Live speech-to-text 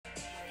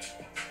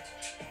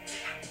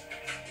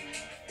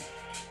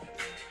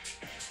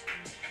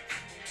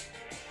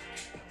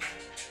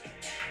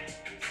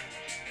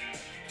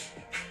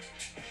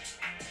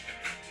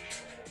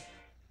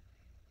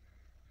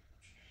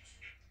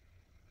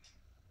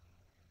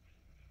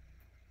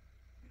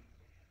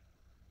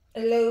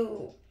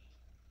Hello.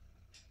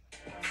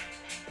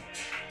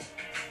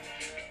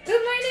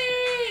 Good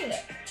morning.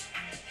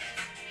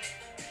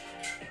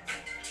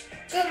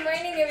 Good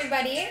morning,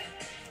 everybody.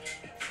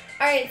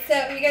 Alright, so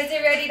you guys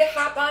are ready to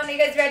hop on? Are you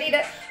guys ready to...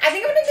 I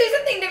think I'm going to do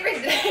something different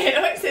today.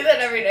 I don't say that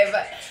every day,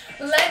 but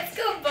let's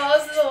go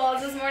balls to the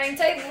walls this morning.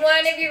 Type 1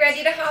 if you're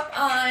ready to hop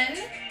on.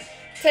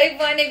 Type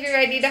 1 if you're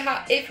ready to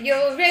hop... If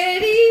you're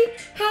ready,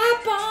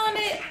 hop on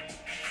it.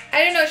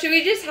 I don't know. Should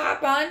we just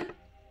hop on?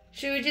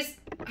 Should we just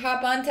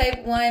hop on?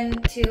 Type 1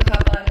 to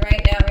hop on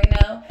right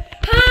now.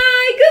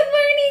 Hi! Good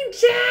morning,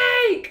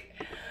 Jake!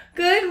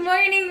 Good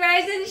morning,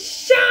 Rise and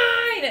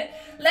Shine!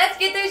 Let's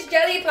get this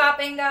jelly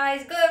popping,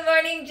 guys. Good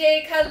morning,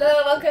 Jake.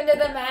 Hello. Welcome to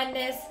the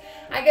madness.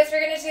 I guess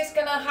we're just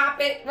gonna hop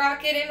it,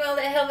 rock it, and roll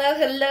it. Hello,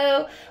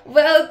 hello.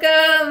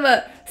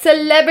 Welcome,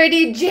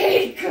 Celebrity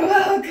Jake.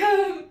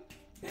 Welcome.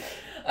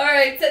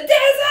 Alright, so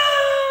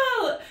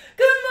Dizzle!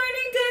 Good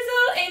morning,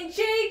 Dizzle and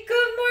Jake.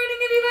 Good morning,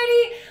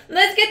 everybody.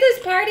 Let's get this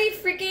party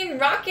freaking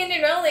rocking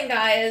and rolling,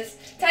 guys.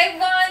 Type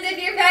 1 if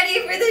you're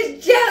ready for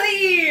this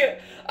jelly.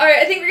 Alright,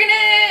 I think we're gonna...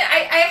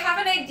 I have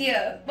an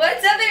idea.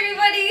 What's up,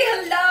 everybody?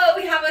 Hello.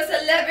 We have a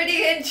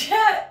celebrity in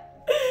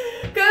chat.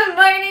 Good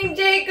morning,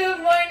 Jake. Good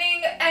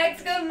morning,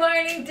 X. Good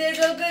morning,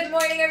 Dizzle. Good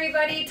morning,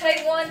 everybody. Type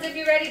 1s if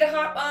you're ready to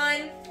hop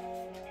on.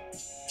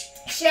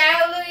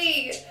 Shall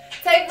we?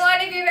 Type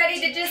 1 if you're ready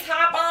to just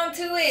hop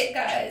onto it,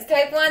 guys.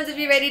 Type 1s if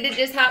you're ready to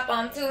just hop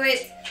onto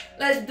it.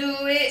 Let's do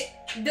it.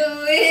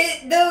 Do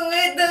it. Do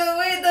it. Do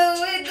it.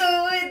 Do it.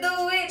 Do it.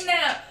 Do it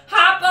now.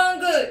 Hop on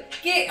good.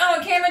 Get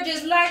on camera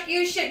just like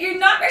you should. You're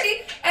not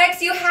ready?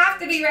 X, you have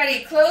to be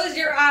ready. Close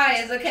your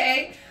eyes,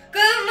 okay?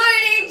 Good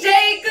morning,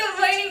 Jake. Good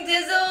morning,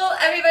 Dizzle.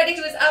 Everybody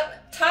who is up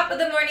top of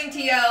the morning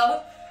to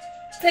y'all.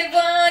 Type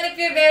 1 if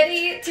you're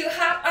ready to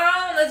hop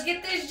on. Let's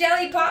get this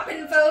jelly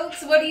popping,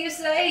 folks. What do you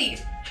say?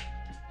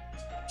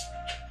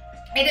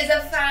 It is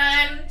a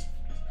fine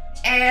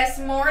ass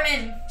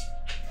morning.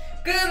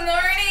 Good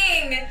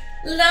morning,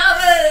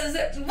 llamas.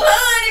 1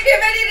 if you're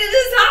ready to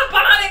just hop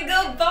on and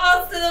go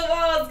balls to the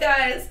walls,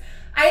 guys.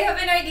 I have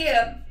an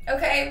idea,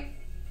 okay?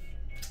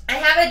 I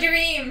have a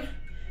dream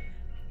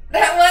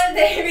that one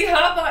day we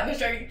hop on.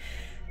 Just joking.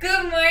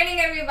 Good morning,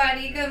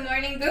 everybody. Good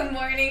morning, good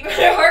morning. My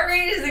heart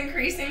rate is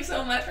increasing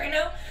so much right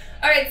now.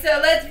 All right, so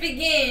let's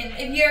begin.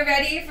 If you're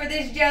ready for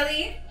this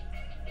jelly,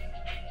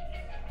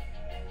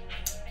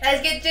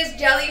 let's get this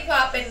jelly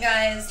popping,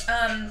 guys.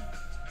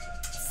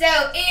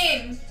 So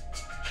in,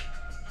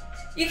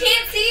 you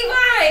can't see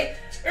why.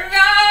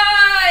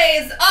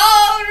 Rise,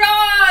 all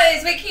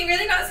rise. Wait, can you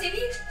really not see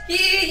me?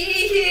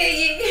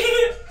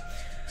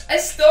 A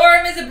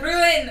storm is a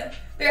brewing.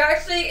 There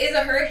actually is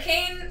a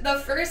hurricane, the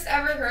first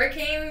ever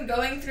hurricane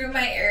going through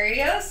my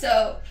area.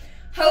 So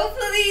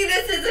hopefully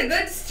this is a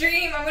good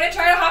stream. I'm gonna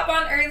try to hop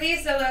on early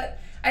so that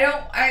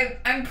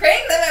I'm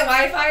praying that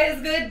my Wi-Fi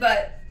is good,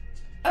 but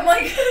I'm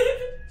like,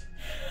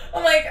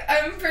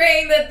 I'm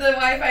praying that the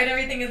Wi-Fi and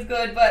everything is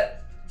good,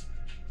 but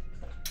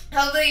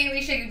hopefully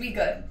we should be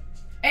good.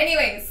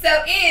 Anyways,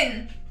 so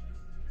in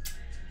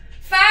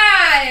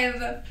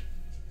 5.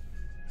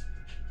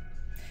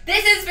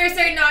 This is for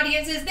certain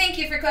audiences. Thank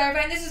you for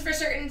clarifying. This is for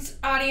certain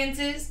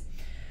audiences.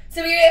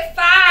 So we're at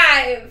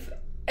 5.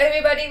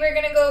 Everybody, we're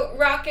going to go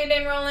rocking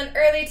and rolling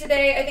early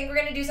today. I think we're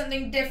going to do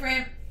something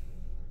different.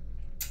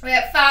 We're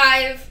at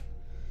 5.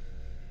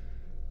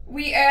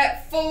 We are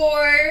at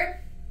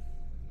 4.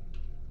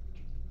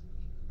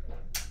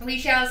 We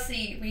shall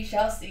see. We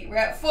shall see. We're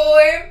at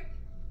 4.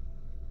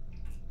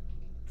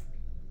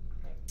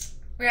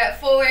 We're at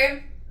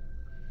 4.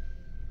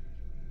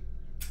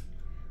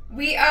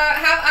 We are,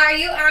 how are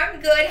you? I'm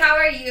good. How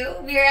are you?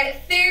 We're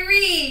at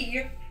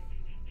 3.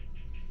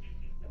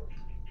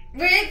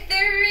 We're at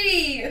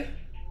 3.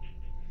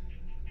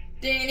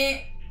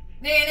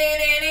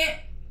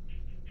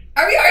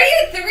 Are we already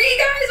at 3,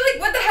 guys? Like,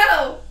 what the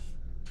hell?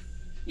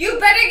 You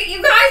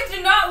guys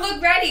do not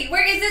look ready.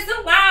 Where is this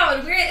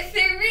allowed? We're at 3.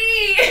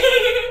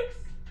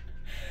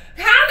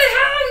 How the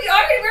hell?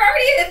 We're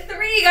already at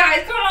 3,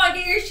 guys. Come on,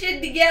 get your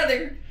shit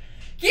together.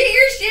 Get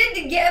your shit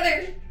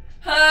together.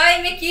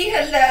 Hi, Mickey.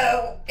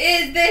 Hello.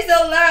 Is this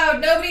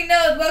allowed? Nobody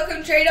knows.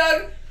 Welcome, Trey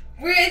Dog.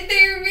 We're at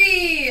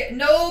 3.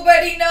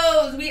 Nobody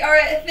knows. We are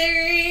at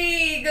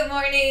 3. Good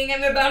morning,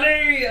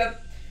 everybody.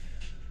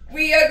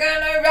 We are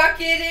gonna rock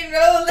it and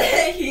roll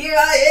it. Here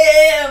I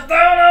am.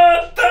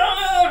 Gonna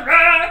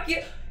rock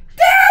it.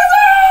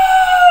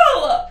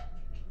 Dazzle!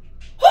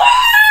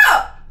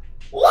 Ah!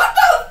 What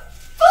the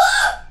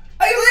fuck?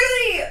 I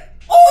literally...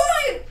 Oh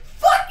my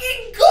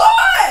fucking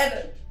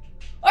god!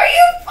 Are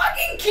you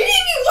fucking kidding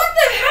me? What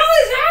the hell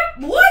is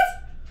happening? What?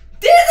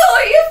 Dizzle,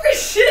 are you for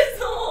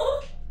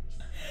shizzle?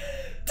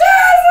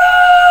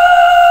 Dizzle!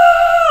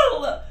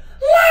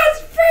 Let's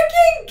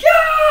freaking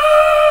go!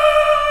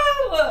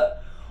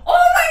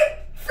 Oh my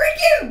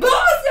freaking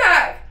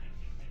ballsack!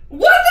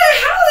 What the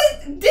hell is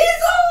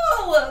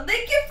Dizzle?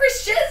 Thank you for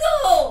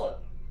shizzle.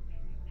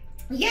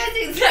 Yes,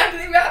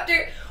 exactly,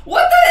 Raptor.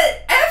 What the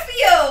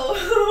F-yo?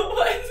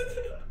 What?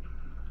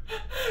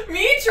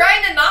 Me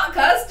trying to not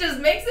cuss just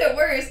makes it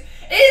worse.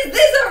 Is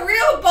this a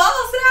real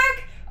ball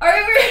sack? Are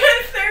we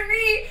at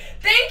 3?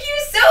 Thank you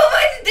so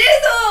much,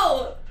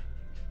 Dizzle.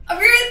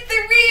 We're at 3,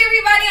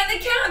 everybody, on the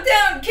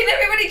countdown. Can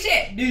everybody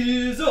chant?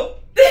 Dizzle.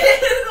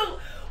 Dizzle.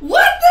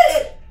 What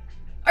the?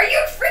 Are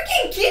you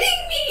freaking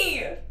kidding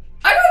me?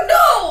 I don't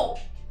know.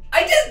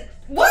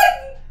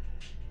 What?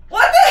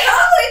 What the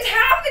hell is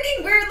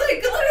happening? We're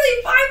like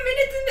literally 5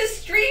 minutes into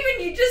stream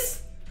and you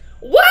just,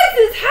 what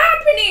is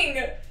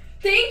happening?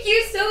 Thank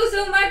you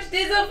so much,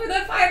 Dizzle, for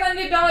the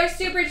 $500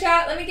 super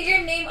chat. Let me get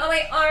your name on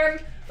my arm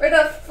where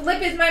the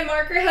flip is my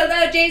marker.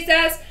 Hello,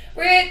 JSass.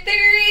 We're at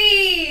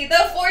 3.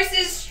 The force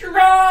is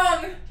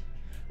strong.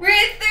 We're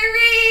at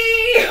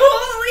 3.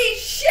 Holy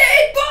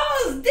shit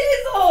balls,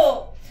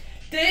 Dizzle.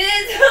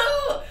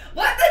 Dizzle.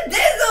 What the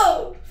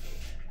Dizzle?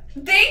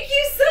 Thank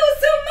you so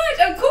much.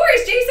 Of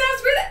course,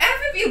 JSass, where the F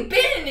have you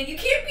been? You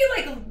can't be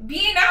like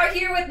being out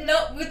here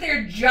with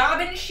their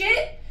job and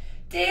shit.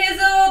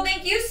 Dizzle,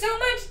 thank you so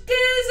much,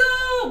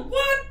 Dizzle.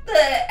 What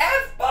the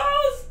F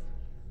balls?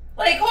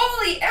 Like,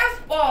 holy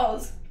F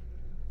balls.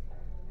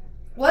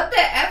 What the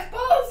F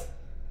balls?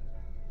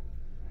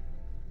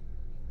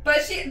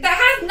 But that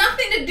has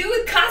nothing to do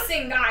with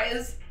cussing,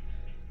 guys.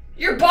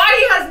 Your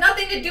body has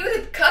nothing to do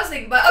with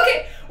cussing, but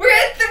okay, we're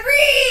at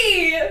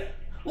 3.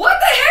 What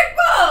the heck,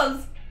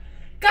 balls?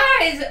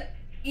 Guys,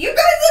 you guys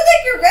look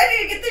like you're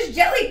ready to get this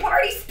jelly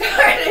party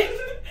started.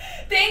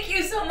 Thank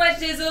you so much,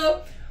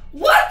 Dizzle.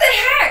 What the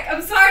heck?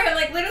 I'm sorry, I'm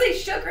like literally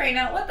shook right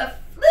now. What the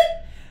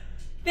flip?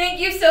 Thank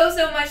you so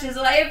much,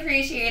 Dizzle. I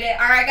appreciate it.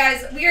 All right,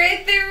 guys, we're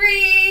at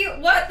 3.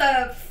 What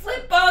the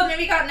flip balls?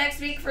 Maybe got next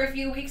week for a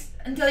few weeks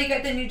until you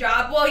get the new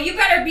job. Well, you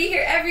better be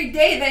here every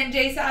day then,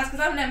 JSass, because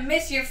I'm gonna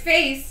miss your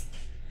face.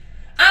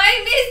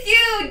 I miss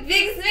you.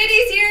 Big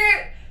Smitty's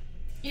here.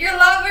 Your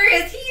lover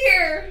is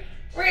here.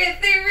 We're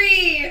at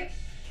 3.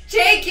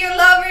 Jake, your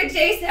lover,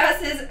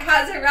 JSass,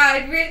 has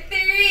arrived. We're at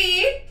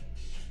 3.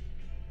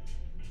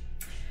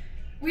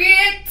 We're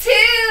at 2.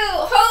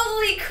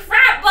 Holy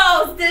crap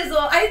balls,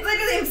 Dizzle. I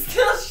literally am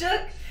still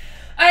shook.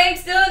 I am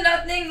still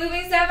nothing.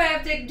 Moving stuff. I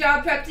have to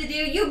job prep to do.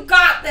 You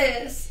got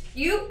this.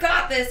 You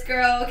got this,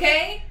 girl,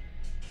 okay?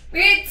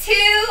 We're at 2.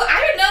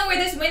 I don't know where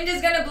this wind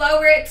is going to blow.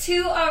 We're at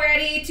 2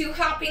 already. 2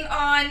 hopping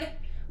on.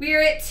 We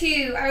are at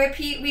 2. I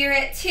repeat, we are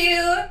at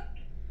 2.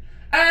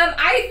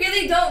 I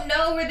really don't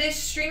know where this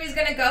stream is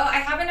going to go. I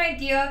have an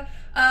idea.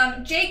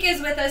 Jake is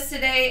with us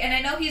today, and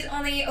I know he's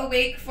only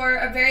awake for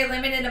a very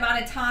limited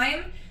amount of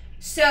time.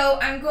 So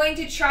I'm going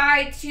to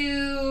try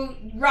to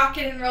rock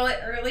it and roll it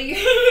early.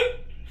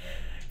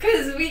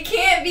 Because we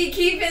can't be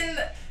keeping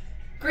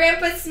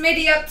Grandpa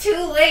Smitty up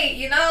too late,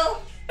 you know?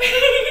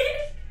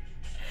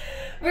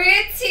 We're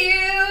at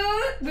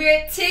 2. We're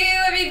at 2,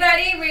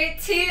 everybody. We're at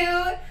 2.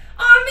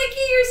 Aw,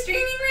 Mickey, you're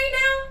streaming right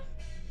now?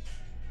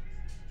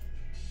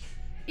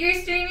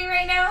 You're streaming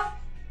right now?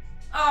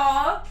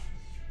 Aw.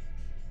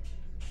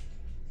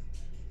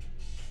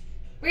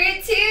 We're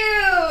at 2.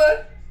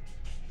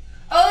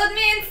 Old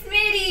man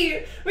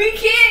Smitty.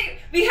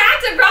 We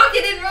have to rock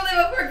it and roll it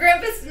before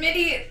Grandpa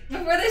Smitty,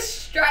 before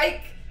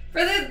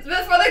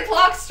the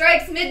clock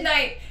strikes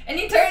midnight and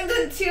he turns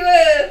into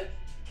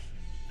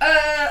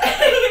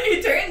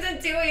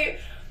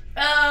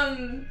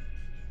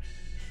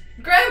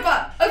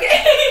Grandpa.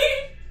 Okay.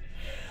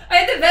 I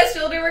had the best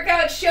shoulder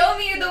workout. Show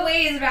me the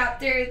ways,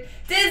 Raptors.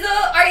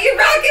 Dizzle, are you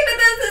rocking with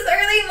us this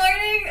early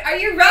morning? Are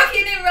you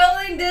rocking and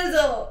rolling,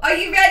 Dizzle? Are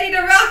you ready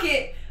to rock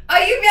it?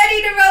 Are you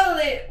ready to roll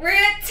it? We're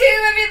at 2,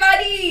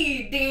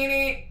 everybody.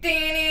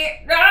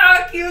 Ding-it,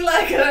 rock you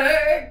like a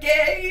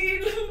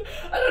hurricane.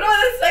 I don't know why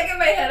that's stuck in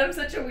my head. I'm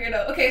such a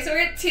weirdo. Okay, so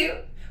we're at 2.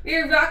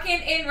 We're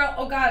rocking and roll.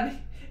 Oh, God.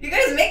 You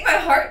guys make my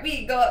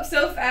heartbeat go up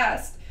so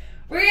fast.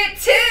 We're at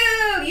 2.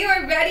 You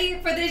are ready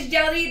for this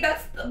jelly.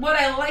 That's what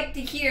I like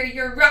to hear.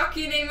 You're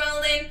rocking and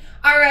rolling.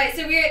 All right,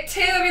 so we're at 2,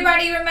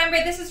 everybody. Remember,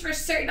 this is for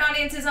certain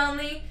audiences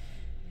only.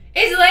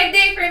 Is leg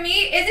day for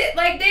me? Is it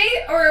leg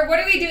day or what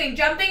are we doing?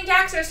 Jumping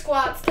jacks or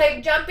squats?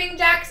 Type jumping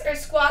jacks or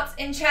squats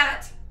in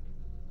chat.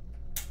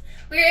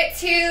 We're at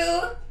 2.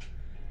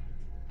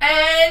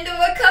 And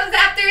what comes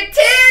after 2,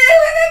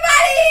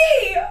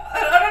 everybody?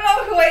 I don't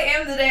know who I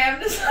am today.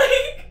 I'm just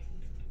like,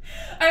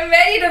 I'm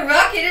ready to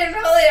rock it and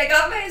roll it. I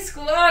got my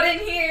squad in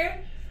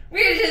here.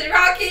 We're just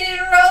rocking and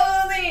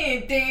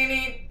rolling.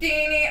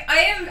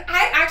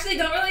 I actually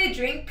don't really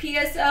drink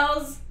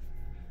PSLs.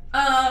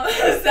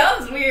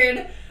 Sounds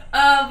weird.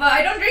 But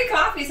I don't drink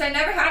coffee, so I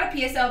never had a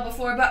PSL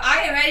before, but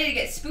I am ready to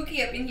get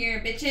spooky up in here,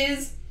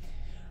 bitches.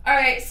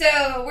 Alright,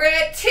 so we're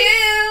at 2,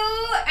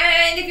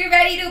 and if you're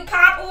ready to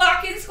pop,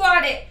 lock, and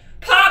squat it.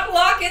 Pop,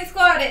 lock, and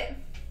squat it.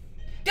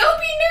 Don't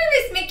be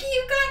nervous, Mickey,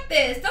 you got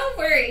this. Don't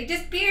worry,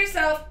 just be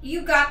yourself.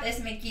 You got this,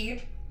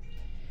 Mickey.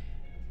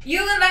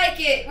 You will like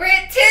it. We're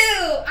at 2.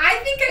 I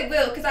think I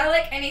will, because I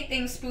like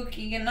anything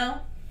spooky, you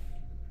know?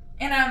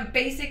 And I'm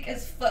basic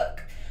as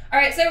fuck.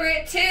 Alright, so we're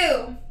at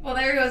 2. Well,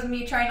 there goes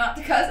me trying not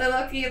to cuss. I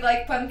lucky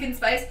like pumpkin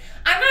spice.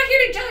 I'm not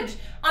here to judge.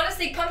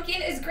 Honestly,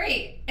 pumpkin is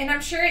great. And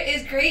I'm sure it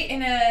is great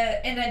in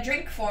a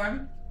drink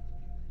form.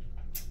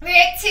 We're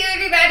at 2,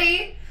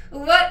 everybody.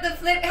 What the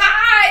flip?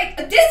 Hi!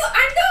 Dizzle,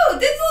 I know!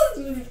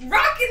 Dizzle's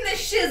rocking the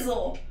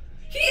shizzle.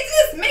 He's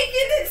just making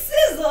it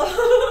sizzle.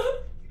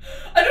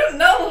 I don't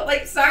know.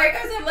 Like, sorry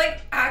guys, I'm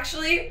like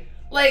actually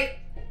like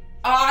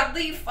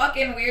oddly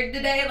fucking weird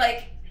today.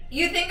 Like,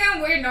 you think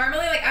I'm weird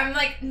normally? Like, I'm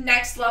like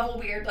next level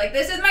weird. Like,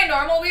 this is my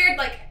normal weird.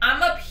 Like,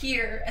 I'm up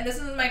here and this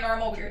is my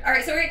normal weird. All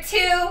right, so we're at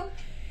 2.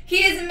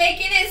 He is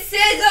making it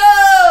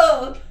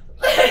sizzle.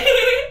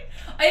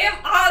 I am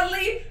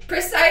oddly,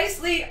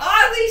 precisely,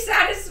 oddly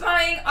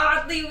satisfying,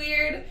 oddly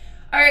weird.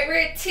 All right, we're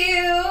at 2.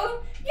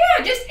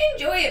 Yeah, just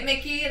enjoy it,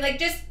 Mickey. Like,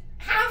 just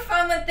have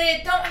fun with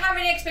it. Don't have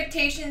any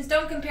expectations.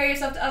 Don't compare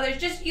yourself to others.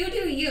 Just you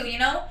do you, you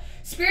know?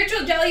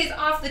 Spiritual jelly is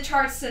off the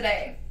charts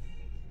today.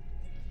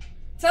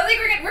 Sounds like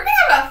we're gonna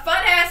have a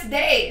fun ass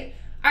day.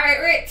 All right,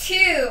 we're at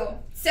 2.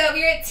 So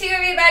we're at 2,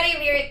 everybody.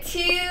 We're at 2,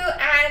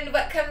 and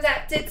what comes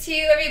after 2,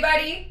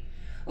 everybody?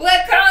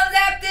 What comes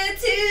after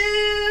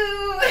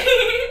 2?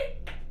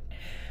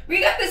 We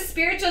got the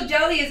spiritual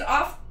jelly is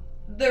off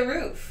the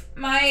roof.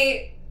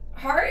 My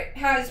heart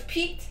has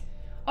peaked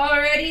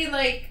already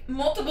like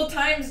multiple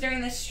times during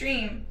this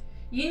stream.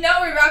 You know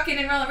we're rocking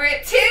and rolling. We're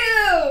at 2.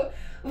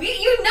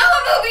 You know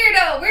I'm a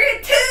weirdo. We're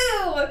at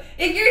 2.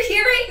 If you're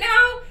here right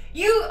now,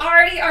 you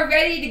already are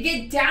ready to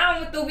get down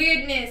with the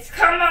weirdness.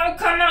 Come on,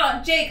 come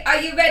on. Jake, are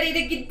you ready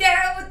to get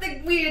down with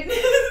the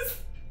weirdness?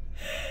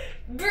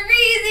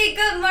 Breezy,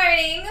 good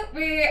morning.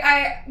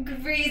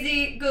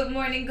 Breezy, good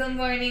morning, good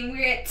morning.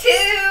 We're at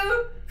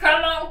 2.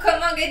 Come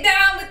on, get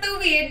down with the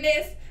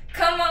weirdness.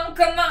 Come on,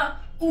 come on.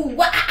 Ooh,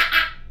 wah, ah,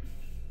 ah.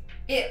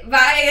 It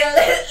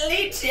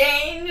violently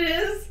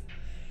changes.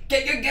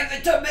 Can you give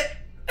it to me?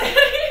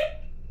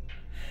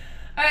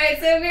 Alright,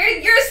 so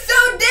you're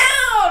so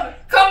down.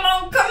 Come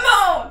on, come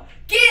on.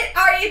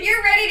 Alright, if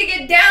you're ready to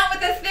get down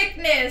with the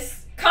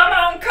thickness. Come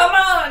on, come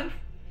on.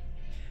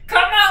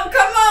 Come on,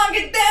 come on,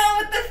 get down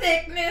with the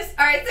thickness.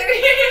 Alright, so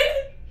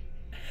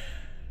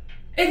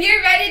if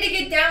you're ready to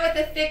get down with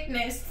the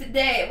thickness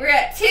today, we're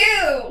at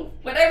 2.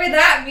 Whatever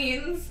that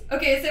means.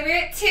 Okay, so we're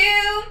at 2.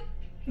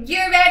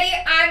 You're ready,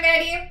 I'm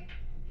ready.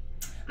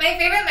 My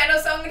favorite metal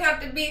song would have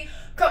to be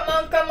come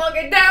on,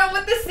 get down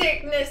with the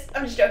sickness.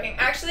 I'm just joking.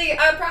 Actually,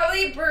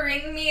 probably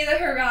Bring Me the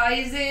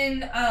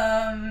Horizon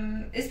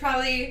is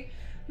probably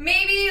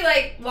maybe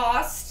like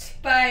Lost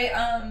by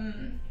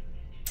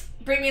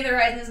Bring Me the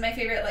Horizon is my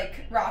favorite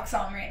like rock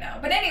song right now.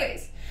 But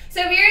anyways,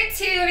 so we're at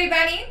 2,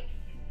 everybody.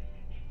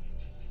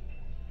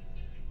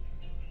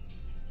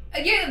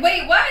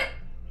 Wait, what?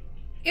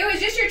 It was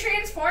just your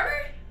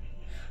transformer?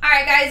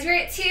 Alright guys, we're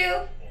at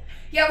 2.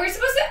 Yeah, we're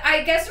supposed to,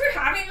 I guess we're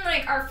having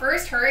like our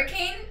first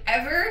hurricane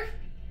ever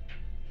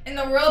in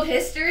the world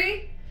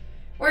history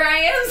where I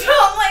am. So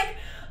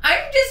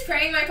I'm just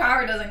praying my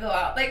power doesn't go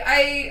out. Like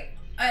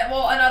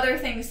well, and other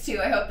things too.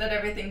 I hope that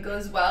everything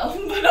goes well.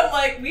 But I'm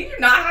like, we do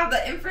not have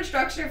the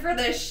infrastructure for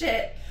this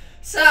shit.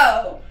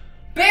 So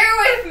bear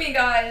with me,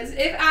 guys.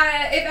 If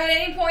at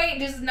any point,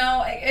 just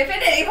know,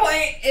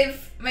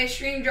 if my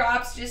stream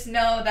drops, just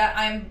know that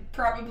I'm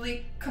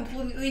probably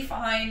completely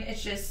fine.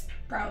 It's just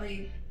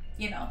probably,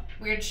 you know,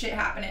 weird shit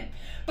happening.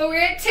 But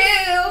we're at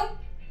 2.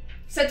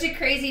 Such a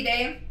crazy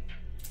day.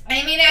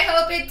 I mean, I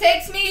hope it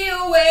takes me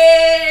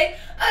away.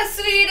 A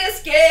sweet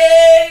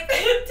escape.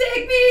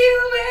 Take me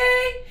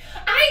away.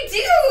 I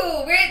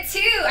do. We're at 2.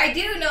 I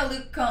do know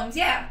Luke Combs.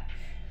 Yeah.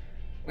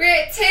 We're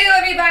at 2,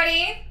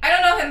 everybody. I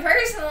don't know him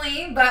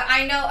personally, but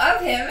I know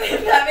of him,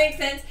 if that makes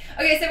sense.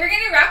 Okay, so we're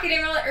going to rock it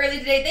and roll it early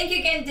today. Thank you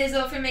again,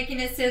 Dizzle, for making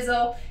it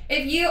sizzle.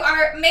 If you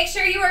are, make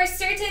sure you are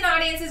certain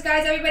audiences,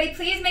 guys. Everybody,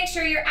 please make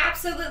sure you're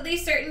absolutely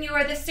certain you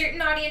are the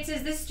certain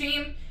audiences this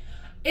stream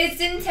is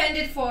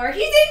intended for.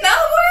 He's in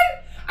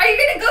Melbourne? Are you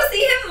going to go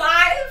see him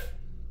live?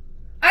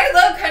 I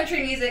love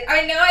country music.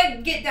 I know I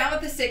get down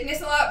with the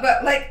sickness a lot,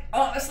 but, like,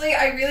 honestly,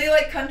 I really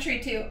like country,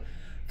 too.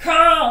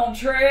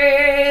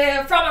 Country,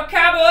 from a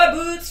cowboy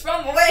boots,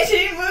 from the way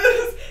she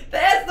moves.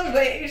 That's the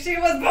way she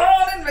was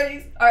born and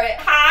raised. All right,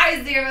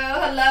 hi, Zero.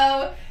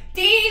 Hello.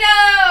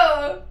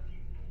 Dino.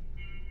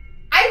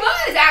 I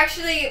was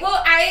actually,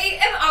 well,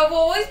 I've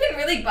always been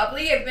really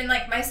bubbly. I've been,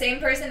 like, my same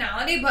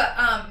personality, but,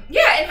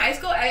 yeah, in high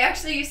school, I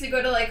actually used to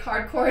go to, like,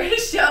 hardcore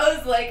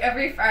shows, like,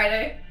 every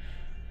Friday.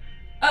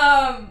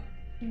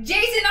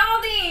 Jason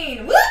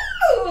Aldean,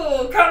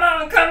 woo! Come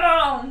on, come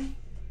on.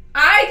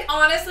 I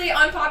honestly,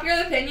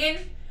 unpopular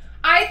opinion,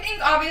 I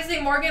think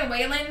obviously Morgan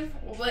Whalen,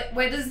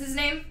 what is his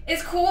name,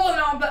 is cool and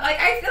all, but, like,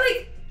 I feel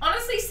like,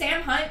 honestly,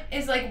 Sam Hunt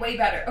is, like, way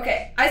better.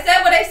 Okay, I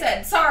said what I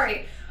said,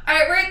 sorry. All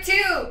right, we're at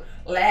 2.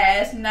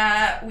 Last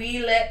night we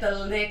let the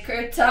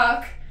liquor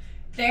talk.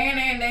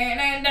 Even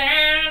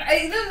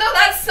though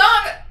that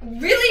song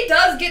really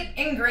does get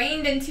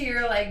ingrained into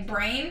your, like,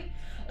 brain.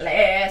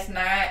 Last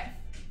night.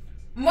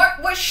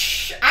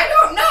 I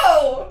don't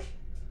know.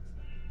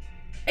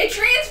 A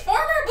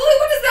transformer? Blue,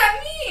 what does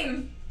that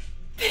mean?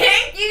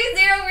 Thank you,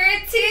 Zero. We're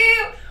at 2.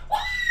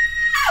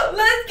 Wow!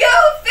 Let's go,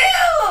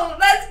 Phil!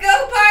 Let's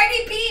go,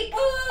 party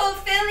people!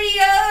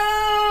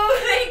 Philly-o!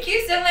 Thank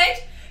you so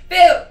much.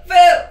 Phil,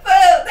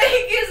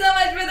 thank you so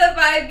much for the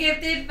 5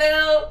 gifted,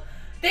 Phil.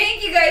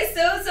 Thank you guys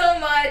so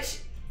much.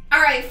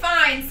 All right,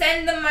 fine.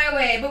 Send them my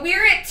way. But we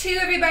are at 2,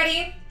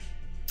 everybody.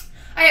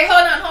 All right,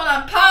 hold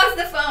on. Pause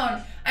the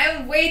phone.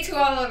 I'm way too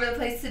all over the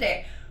place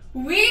today.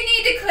 We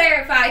need to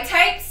clarify.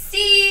 Type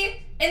C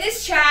in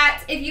this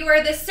chat if you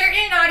are the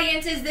certain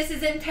audiences this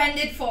is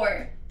intended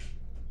for.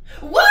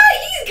 What?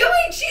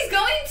 She's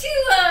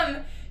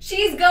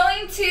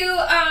going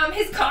to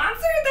his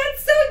concert?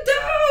 That's so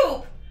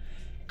dope.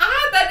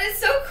 Ah, that is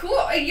so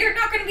cool. You're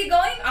not going to be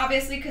going?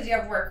 Obviously, because you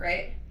have work,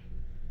 right?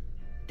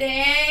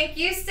 Thank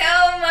you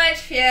so much,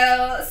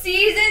 Phil.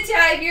 Season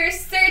type, you're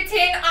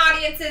certain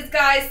audiences,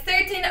 guys.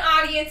 Certain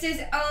audiences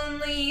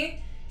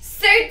only.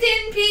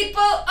 Certain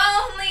people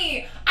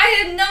only.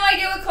 I have no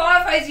idea what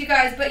qualifies you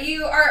guys, but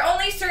you are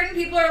only certain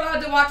people are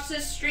allowed to watch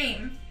this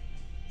stream.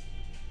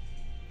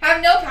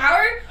 Have no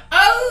power?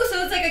 Oh,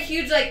 so it's like a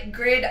huge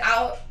grid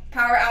out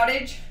power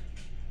outage.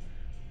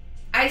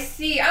 I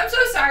see. I'm so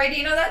sorry,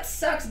 Dino. That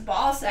sucks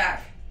ballsack.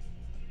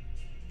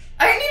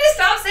 I need to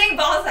stop saying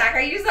ballsack.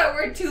 I use that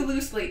word too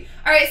loosely.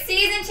 All right,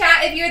 C's in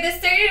chat. If you're the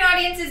certain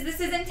audiences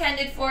this is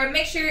intended for,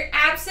 make sure you're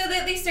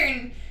absolutely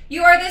certain.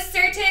 You are the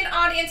certain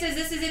audiences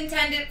this is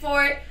intended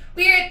for.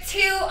 We are at 2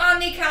 on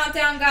the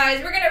countdown,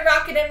 guys. We're going to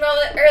rock it and roll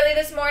it early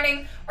this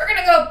morning. We're going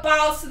to go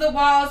balls to the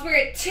walls. We're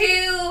at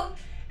 2.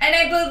 And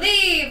I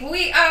believe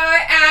we are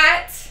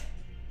at...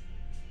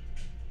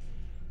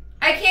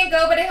 I can't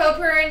go, but I hope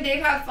her and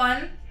Dave have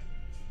fun.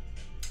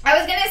 I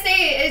was going to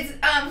say,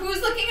 who's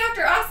looking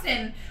after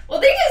Austin?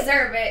 Well, they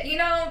deserve it. You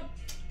know,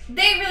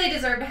 they really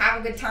deserve to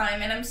have a good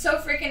time. And I'm so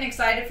freaking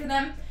excited for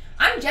them.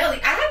 I'm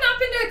jelly. I have not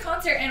been to a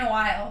concert in a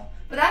while.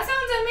 But that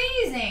sounds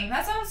amazing.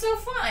 That sounds so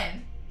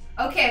fun.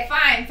 Okay,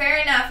 fine. Fair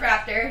enough,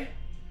 Raptor.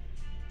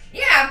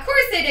 Yeah, of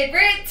course they did. We're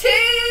at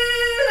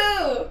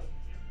 2.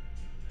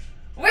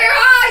 Where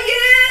are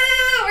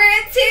you? We're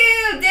at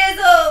 2.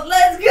 Dizzle,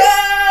 let's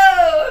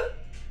go.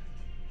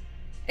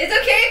 It's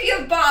okay if you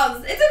have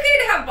balls. It's okay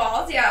to have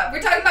balls, yeah.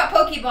 We're talking about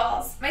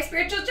Pokeballs. My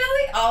spiritual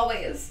jelly?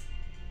 Always.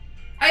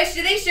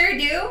 They sure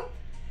do.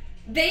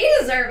 They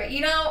deserve it.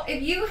 You know,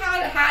 if you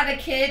had a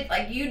kid,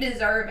 you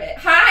deserve it.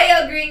 Hi,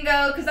 El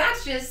Gringo, because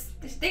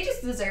they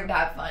just deserve to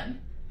have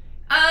fun.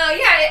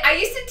 Yeah, I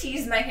used to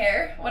tease my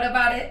hair. What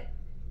about it?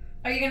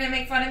 Are you going to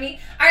make fun of me?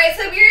 All right,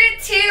 so we're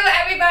at 2,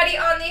 everybody,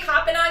 on the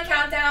Hoppin' On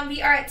countdown.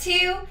 We are at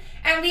 2,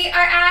 and we are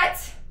at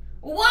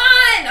 1.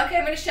 Okay,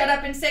 I'm going to shut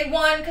up and say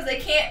 1, because I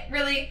can't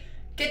really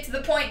get to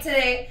the point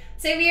today.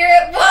 So we are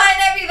at 1,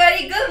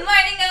 everybody. Good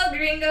morning, El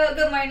Gringo.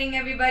 Good morning,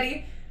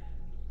 everybody.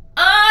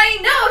 I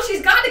know,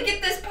 she's got to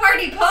get this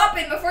party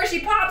popping before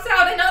she pops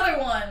out another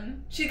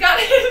one. She's got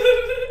to...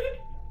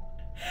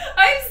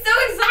 I'm so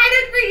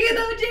excited for you,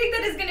 though, Jake.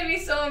 That is going to be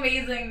so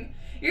amazing.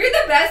 You're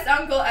the best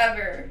uncle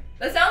ever.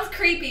 That sounds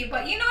creepy,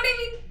 but you know what I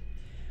mean?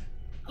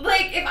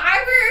 If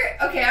I were...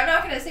 Okay, I'm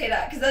not going to say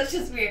that, because that's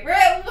just weird. We're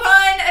at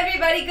 1,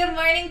 everybody. Good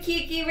morning,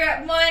 Kiki. We're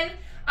at 1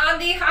 on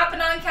the Hoppin'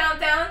 On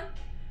countdown.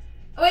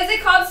 What is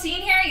it called?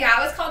 Scene hair?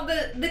 Yeah, it was called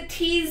the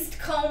teased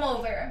comb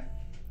over.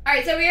 All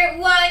right, so we're at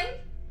 1.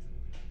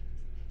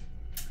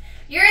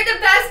 You're the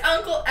best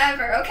uncle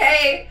ever,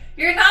 okay?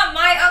 You're not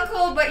my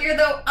uncle, but you're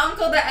the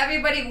uncle that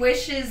everybody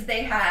wishes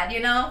they had, you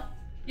know?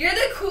 You're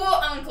the cool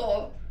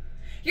uncle.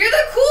 You're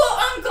the cool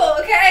uncle,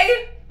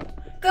 okay?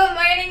 Good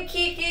morning,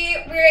 Kiki.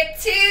 We're at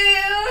 2.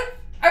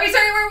 Are we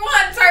sorry, we're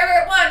 1. Sorry,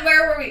 we're at 1.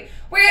 Where were we?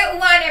 We're at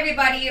 1,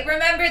 everybody.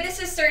 Remember, this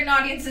is certain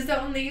audiences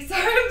only.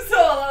 Sorry, I'm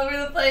so all over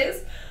the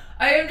place.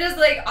 I am just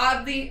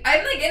oddly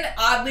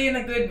in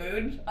a good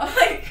mood.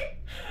 I'm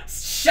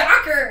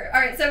shocker.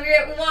 All right, so we're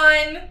at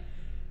 1.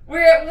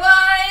 We're at 1,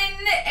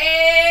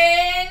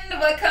 and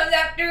what comes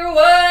after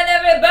 1,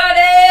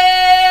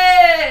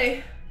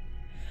 everybody?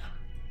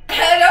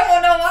 I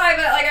don't know why,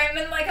 but I'm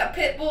in a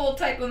pit bull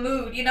type of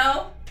mood, you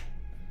know?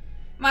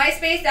 My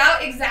spaced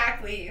out?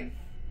 Exactly.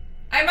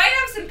 I might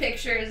have some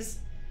pictures.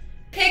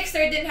 Pics or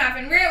it didn't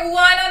happen. We're at 1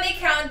 on the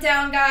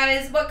countdown,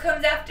 guys. What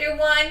comes after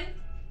 1?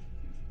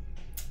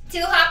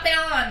 2 hopping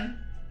on.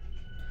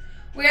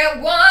 We're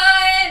at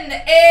 1,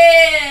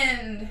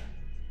 and...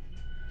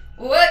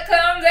 what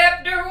comes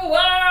after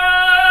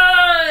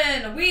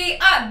 1? We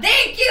are...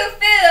 Thank you,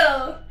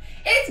 Phil!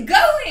 It's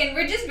going!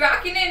 We're just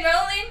rocking and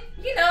rolling,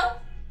 you know.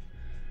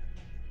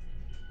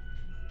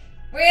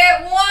 We're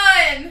at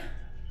 1.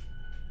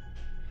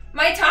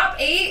 My top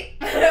 8?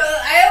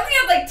 I only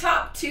had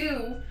top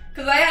 2,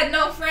 because I had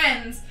no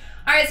friends.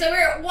 Alright, so we're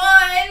at 1.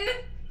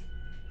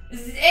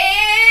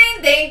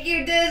 And thank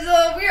you,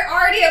 Dizzle. We're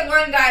already at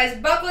 1, guys.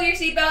 Buckle your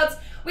seatbelts.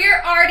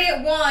 We're already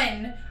at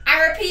 1.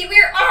 I repeat,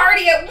 we're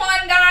already at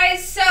 1,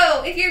 guys.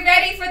 So, if you're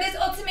ready for this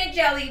ultimate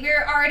jelly,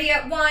 we're already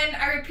at 1.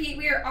 I repeat,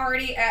 we are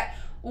already at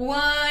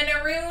 1.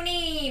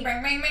 Rooney.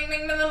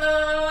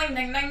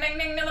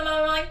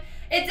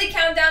 It's a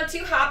countdown to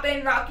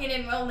hoppin', rockin',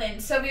 and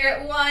rollin'. So, we're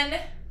at 1.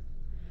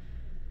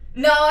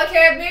 No,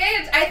 okay,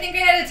 I think I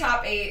had a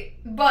top 8,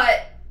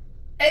 but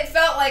it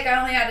felt like I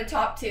only had a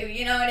top 2,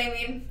 you know what I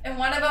mean? And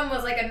one of them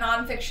was a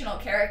non-fictional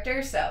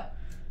character, so.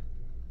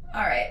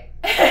 Alright.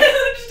 I'm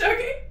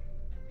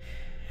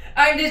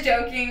just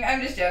joking.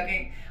 I'm just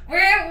joking. We're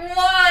at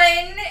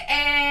 1,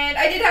 and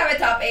I did have a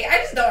top 8. I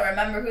just don't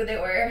remember who they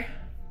were.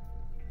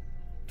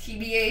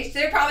 TBH.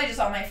 They're probably just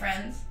all my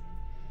friends.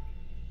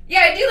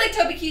 Yeah, I do like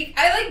Toby Keith.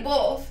 I like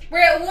both. We're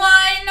at 1,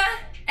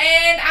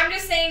 and I'm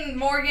just saying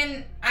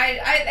Morgan,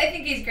 I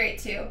think he's great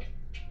too.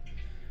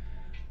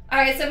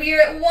 Alright, so we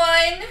are at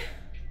 1.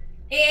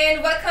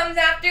 And what comes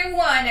after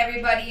 1,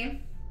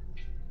 everybody?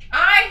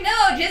 I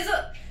know,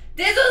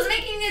 Dizzle's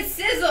making his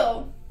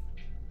sizzle.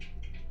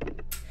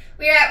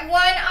 We're at 1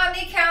 on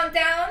the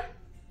countdown.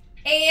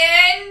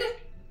 And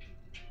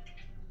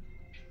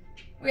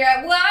we're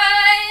at 1.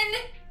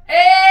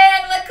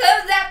 And what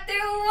comes after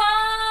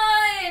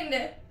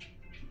 1?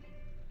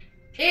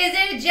 Is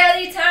it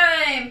jelly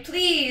time?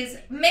 Please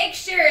make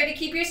sure to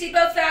keep your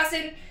seatbelts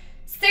fastened.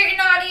 Certain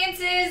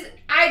audiences,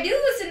 I do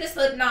listen to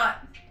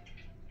Slipknot.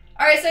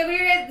 Alright, so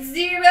we're at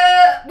 0.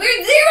 We're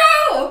at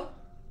 0!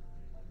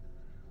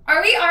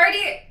 Are we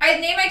already... I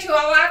named my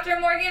chihuahua after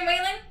Morgan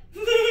Whalen?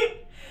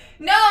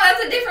 No,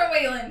 that's a different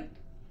Whalen.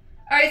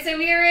 Alright, so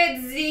we're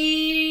at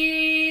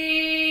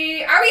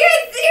Z... Are we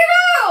at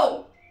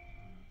 0?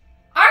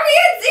 Are we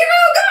at 0,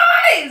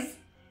 guys?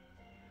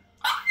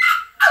 Oh,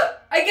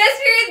 I guess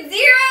we're at 0!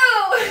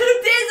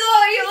 Dizzle,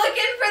 are you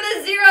looking for the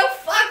 0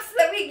 fucks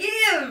that we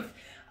give?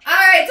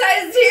 Alright,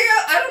 times 0.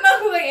 I don't know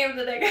who I am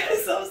today,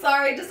 guys. So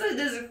sorry. Just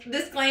a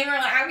disclaimer.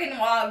 Like, I'm getting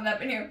wild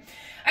up in here.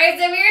 Alright,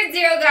 so we're at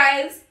 0,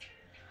 guys.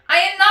 I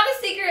am not a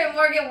secret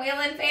Morgan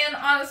Whalen fan.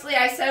 Honestly,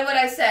 I said what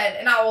I said,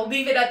 and I will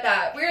leave it at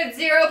that. We're at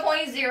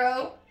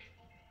 0.0.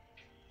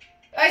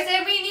 I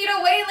said we need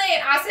a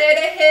Whalen. I said,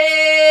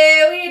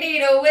 hey, we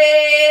need a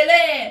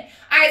Whalen.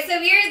 Alright, so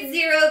we're at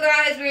 0,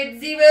 guys. We're at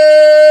 0.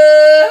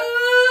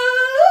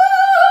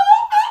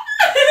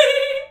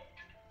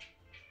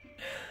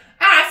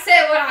 I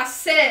said what I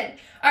said.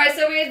 Alright,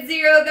 so we're at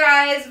 0,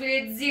 guys.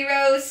 We're at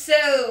 0,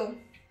 so.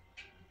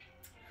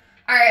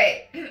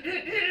 Alright. 0.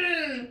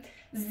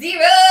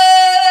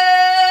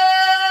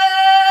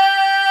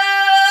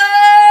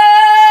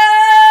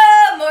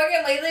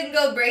 Morgan Whalen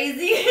go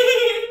brazy.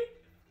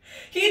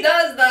 He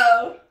does,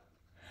 though.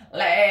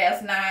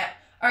 Last night.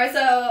 Alright,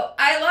 so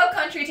I love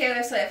country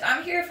Taylor Swift.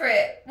 I'm here for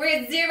it. We're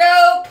at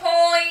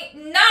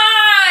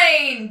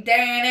 0.9.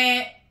 Damn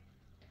it.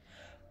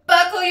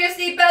 Buckle your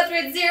seatbelts.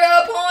 We're at 0.9,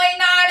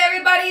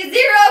 everybody. 0.9,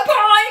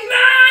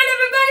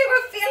 everybody.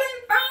 We're feeling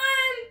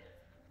fun.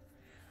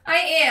 I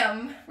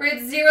am. We're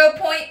at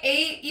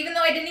 0.8, even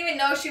though I didn't even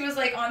know she was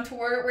like on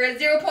tour. We're at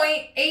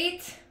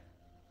 0.8.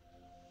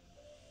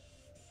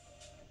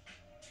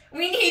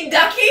 We need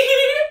Ducky.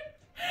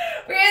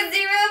 We're at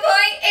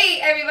 0.8,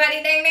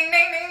 everybody. Ding, ding, ding,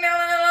 ding, ding, ding,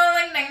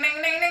 ding, ding,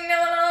 ding, ding, ding.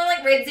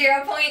 We're at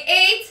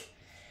 0.8.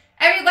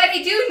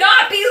 Everybody, do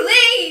not be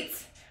late.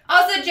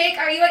 Also, Jake,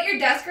 are you at your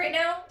desk right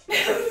now?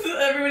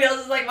 Everybody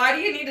else is like, why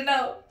do you need to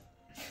know?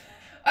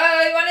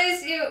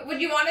 Would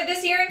you want to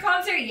see her in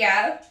concert?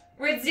 Yeah.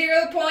 We're at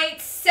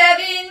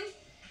 0.7.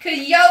 Cause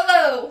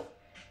YOLO.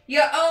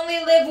 You only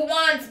live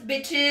once,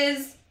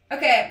 bitches.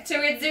 Okay, so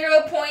we're at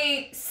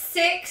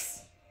 0.6.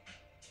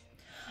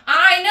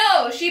 I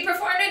know. She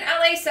performed in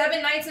LA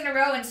 7 nights in a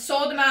row and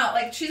sold them out.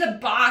 Like, she's a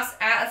boss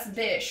ass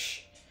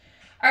bitch.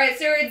 Alright,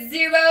 so we're at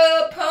 0.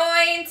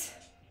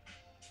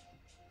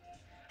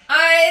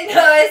 I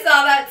know, I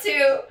saw that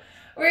too.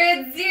 We're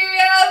at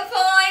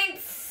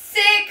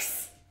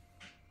 0.6.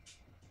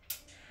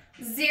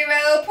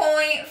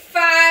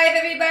 0.5,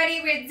 everybody.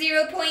 We're at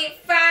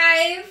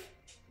 0.5.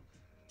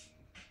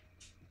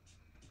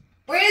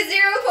 We're at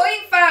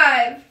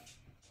 0.5.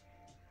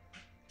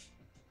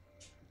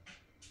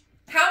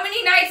 How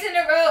many nights in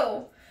a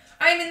row?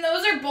 I mean,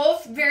 those are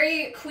both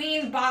very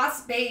queen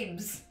boss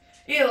babes.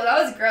 Ew,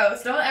 that was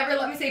gross. Don't ever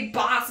let me say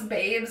boss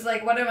babes.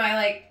 Like, what am I,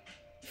 like,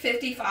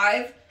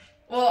 55?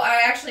 Well,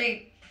 I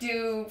actually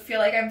do feel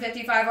like I'm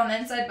 55 on the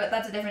inside, but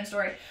that's a different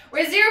story. We're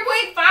at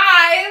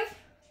 0.5.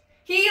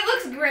 He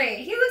looks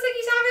great. He looks like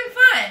he's having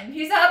fun.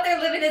 He's out there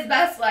living his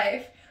best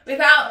life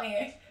without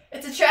me.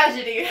 It's a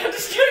tragedy. I'm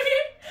just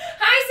joking.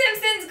 Hi,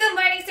 Simpsons. Good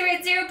morning. So we're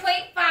at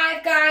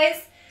 0.5,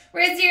 guys.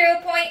 We're at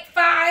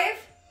 0.5.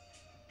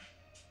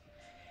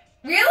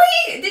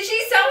 Really? Did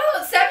she sell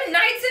out 7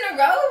 nights in a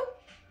row?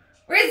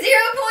 We're at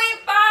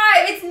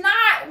 0.5. It's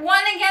not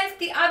one against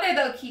the other,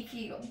 though,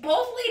 Kiki.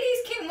 Both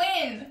ladies can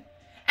win.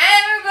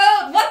 And we're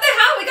both. What the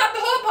hell? We got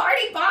the whole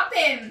party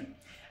popping.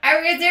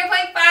 Alright, we're at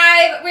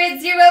 0.5. We're at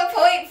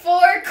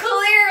 0.4.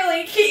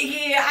 Clearly,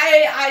 Kiki,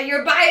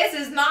 your bias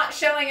is not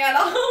showing at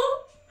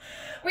all.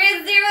 We're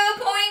at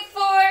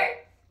 0.4.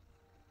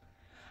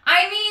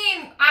 I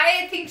mean,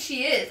 I think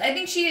she is. I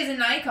think she is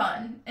an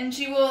icon, and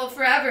she will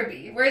forever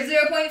be. We're at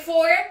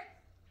 0.4.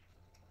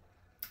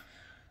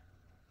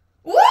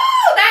 Woo!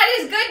 That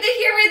is good to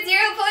hear. We're at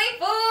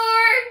 0.4.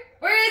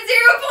 We're at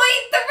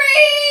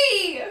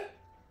 0.3.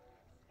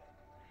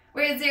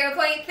 We're at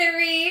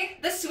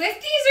 0.3. The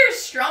Swifties are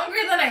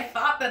stronger than I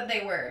thought that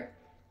they were.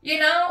 You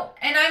know?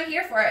 And I'm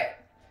here for it.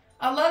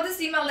 I love to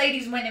see my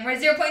ladies winning. We're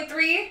at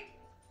 0.3.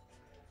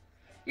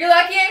 You're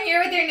lucky I'm here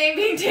with your name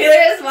being Taylor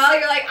as well.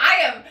 You're like,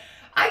 I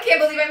I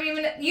can't believe I'm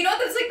even, you know,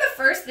 that's like the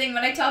first thing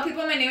when I tell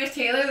people my name is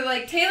Taylor, they're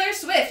like, Taylor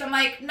Swift. I'm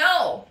like,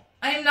 no,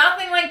 I'm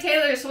nothing like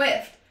Taylor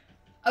Swift.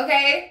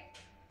 Okay?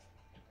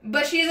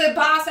 But she's a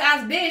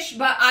boss-ass bitch,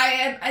 but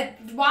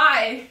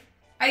why?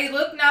 I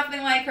look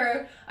nothing like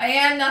her. I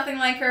am nothing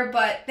like her,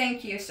 but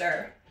thank you,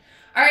 sir.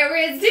 All right, we're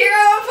at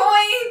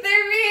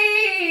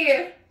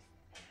 0.3.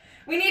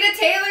 We need a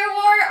Taylor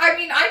war. I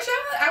mean, I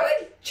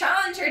would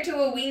challenge her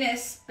to a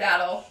weenus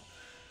battle.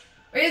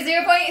 We're at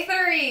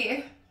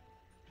 0.3.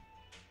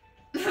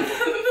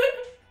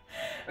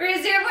 We're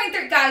at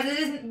 0.3.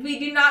 Guys, we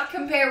do not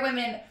compare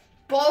women.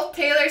 Both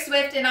Taylor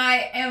Swift and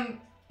I am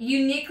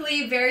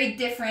uniquely very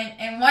different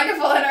and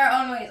wonderful in our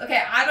own ways.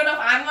 Okay, I don't know if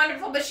I'm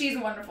wonderful, but she's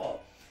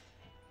wonderful.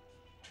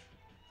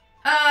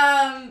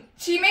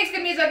 She makes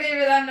good music, but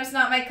that's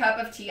not my cup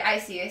of tea. I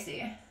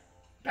see.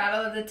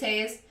 Battle of the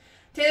Tays.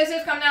 Taylor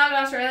Swift coming out of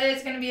Australia.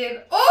 It's gonna be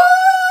a...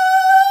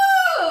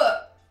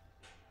 Oh!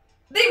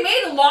 They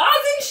made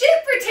laws and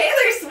shit for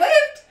Taylor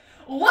Swift?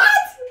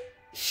 What?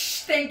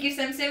 Shh, thank you,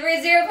 Simpson. We're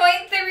at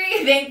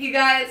 0.3. Thank you,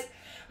 guys.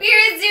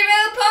 We're at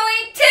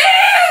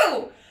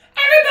 0.2!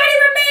 Everybody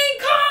remain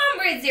calm!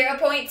 We're at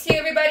 0.2,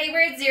 everybody.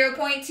 We're at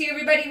 0.2,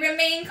 everybody.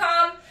 Remain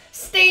calm.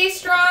 Stay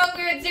strong.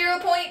 We're at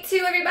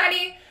 0.2,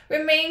 everybody.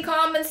 Remain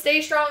calm and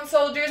stay strong,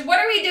 soldiers. What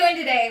are we doing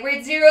today? We're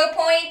at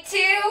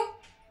 0.2.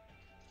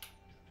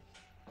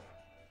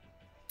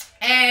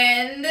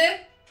 And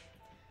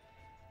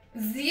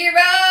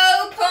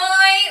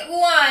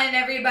 0.1,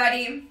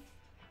 everybody.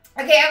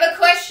 Okay, I have a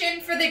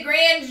question for the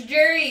grand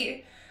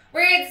jury.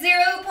 We're at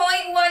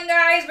 0.1,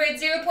 guys. We're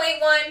at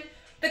 0.1.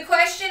 The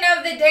question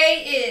of the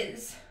day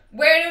is,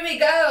 where do we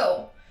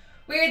go?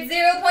 We're at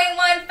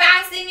 0.1.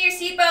 Fasten your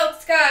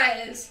seatbelts,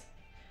 guys.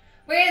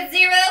 We're at 0.1.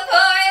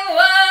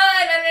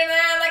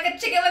 I'm like a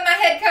chicken with my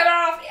head cut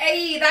off.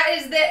 Hey, that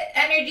is the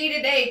energy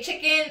today.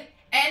 Chicken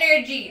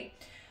energy.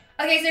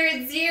 Okay, so we're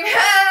at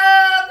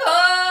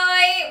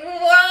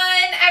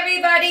 0.1,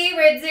 everybody.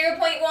 We're at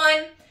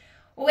 0.1.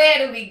 Where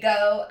do we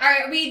go?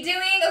 Are we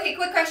doing... Okay,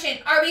 quick question.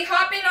 Are we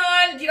hopping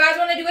on... Do you guys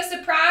want to do a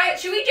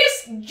surprise? Should we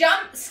just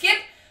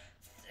skip...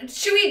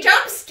 Should we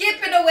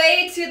skip it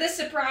away to the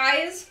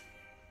surprise?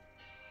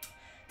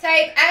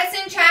 Type S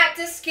in chat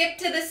to skip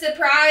to the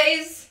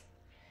surprise.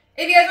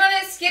 If you guys want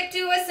to skip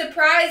to a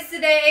surprise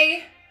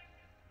today.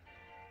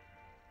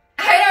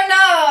 I don't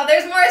know.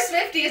 There's more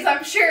Swifties,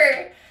 I'm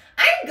sure.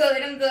 I'm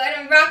good.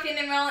 I'm rocking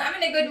and rolling. I'm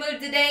in a good mood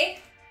today.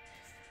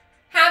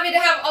 Happy to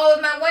have all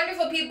of my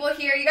wonderful people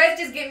here. You guys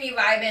just get me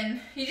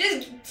vibing. You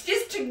just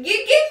you give me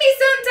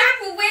some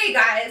type of way,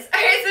 guys.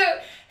 Alright,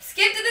 so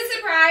skip to the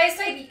surprise.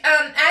 Type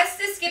S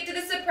to skip to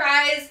the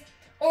surprise.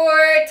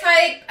 Or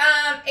type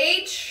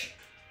H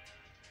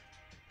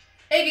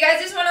if you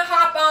guys just want to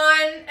hop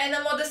on, and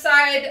then we'll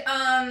decide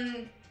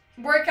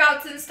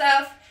workouts and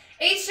stuff.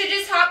 H to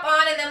just hop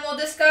on, and then we'll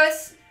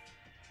discuss.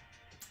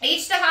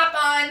 H to hop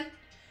on.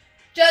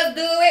 Just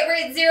do it. We're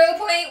at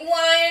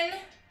 0.1.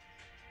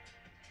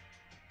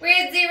 We're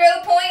at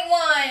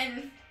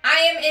 0.1. I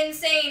am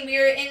insane. We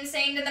are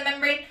insane to the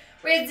membrane.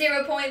 We're at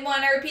 0.1.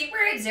 I repeat,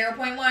 we're at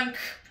 0.1.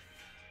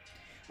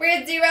 We're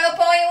at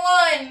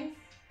 0.1.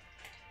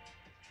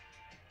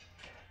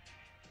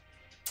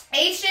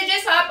 H should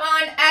just hop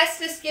on. S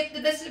to skip to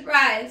the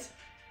surprise.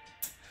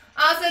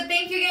 Also,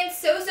 thank you again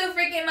so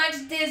freaking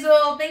much,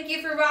 Dizzle. Thank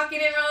you for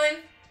rocking and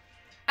rolling.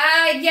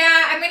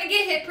 Yeah, I'm gonna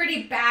get hit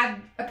pretty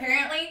bad,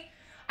 apparently.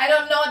 I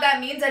don't know what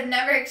that means. I've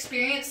never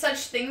experienced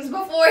such things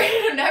before.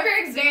 I've never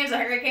experienced a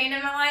hurricane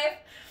in my life.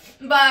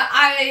 But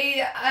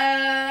I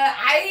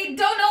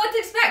don't know what to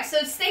expect,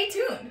 so stay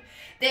tuned.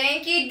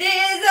 Thank you,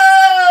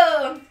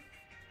 Dizzle.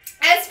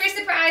 S for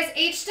surprise,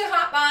 H to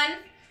hop on.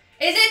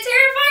 Is it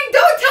terrifying?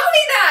 Don't tell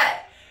me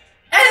that!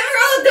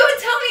 Emerald, don't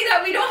tell me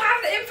that. We don't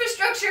have the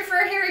infrastructure for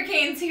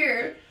hurricanes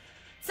here.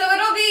 So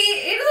it'll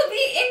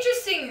be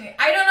interesting.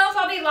 I don't know if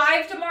I'll be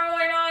live tomorrow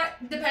or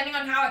not, depending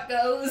on how it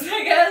goes,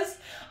 I guess.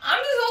 I'm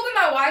just hoping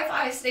my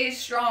Wi-Fi stays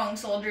strong,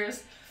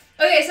 soldiers.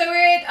 Okay, so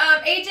we're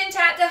at H in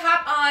chat to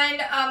hop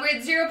on. We're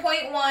at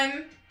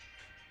 0.1.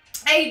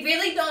 I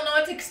really don't know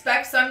what to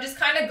expect, so I'm just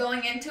kind of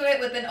going into it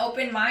with an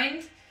open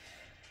mind.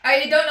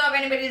 I don't know if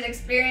anybody's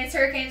experienced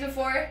hurricanes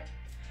before.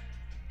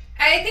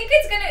 I think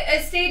it's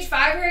a stage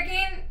 5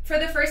 hurricane for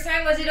the first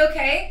time. Was it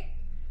okay?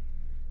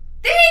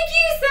 Thank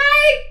you,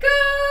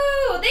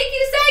 Psycho! Thank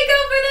you, Psycho,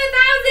 for the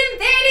 1,000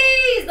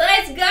 biddies!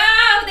 Let's go!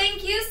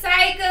 Thank you,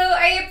 Psycho.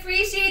 I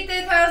appreciate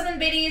the 1,000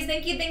 biddies.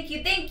 Thank you.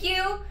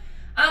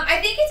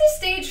 I think it's a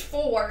stage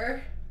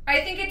 4.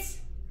 I think it's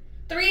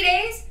 3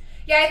 days.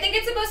 Yeah, I think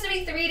it's supposed to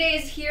be 3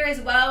 days here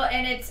as well,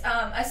 and it's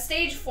a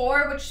stage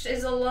 4, which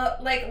is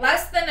like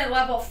less than a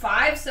level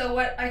 5. So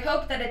I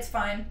hope that it's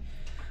fine.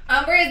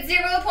 We're at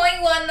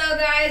 0.1 though,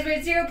 guys. We're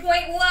at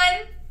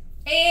 0.1,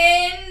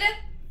 and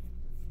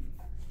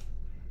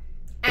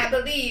I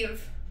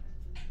believe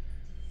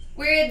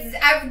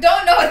I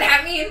don't know what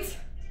that means.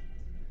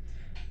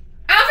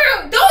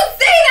 Emerald, don't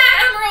say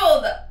that,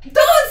 Emerald!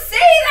 Don't say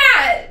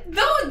that!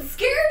 Don't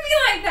scare me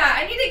like that.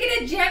 I need to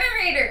get a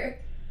generator.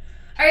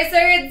 Alright, so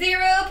we're at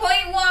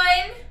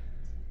 0.1.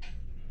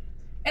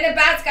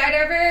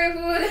 skydiver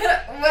who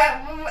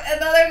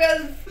another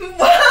goes,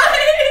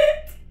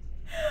 what?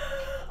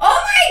 Oh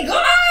my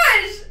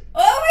gosh!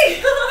 Oh my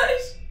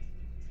gosh!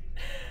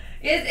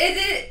 Is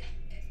it?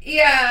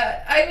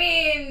 Yeah, I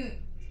mean,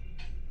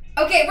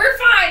 okay, we're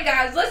fine,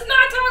 guys. Let's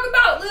not talk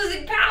about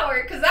losing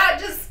power, because that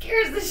just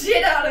scares the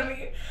shit out of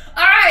me.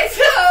 Alright,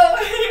 so,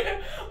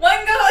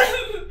 one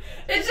goes,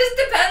 it just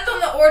depends on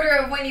the order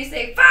of when you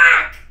say,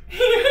 fuck!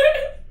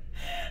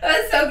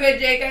 That's so good,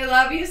 Jake. I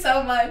love you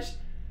so much.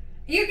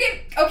 You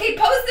can, okay,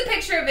 post the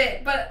picture of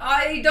it, but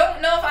I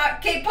don't know if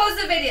okay, post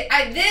the video.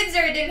 I did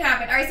or it didn't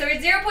happen. Alright, so we're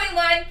at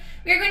 0.1.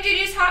 We're going to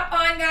just hop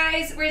on,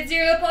 guys. We're at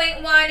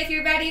 0.1. If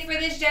you're ready for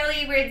this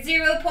jelly, we're at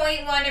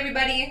 0.1,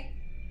 everybody.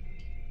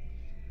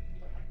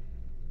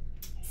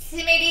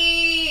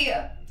 Smitty.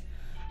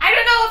 I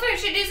don't know if I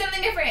should do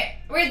something different.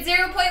 We're at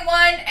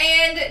 0.1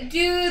 and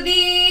do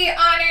the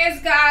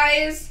honors,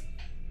 guys.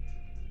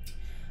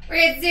 We're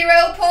at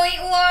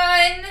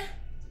 0.1.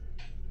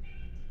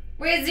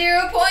 We're at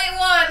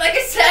 0.1. Like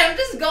I said, I'm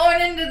just going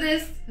into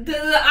this, the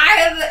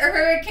eye of the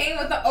hurricane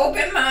with an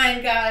open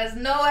mind, guys.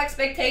 No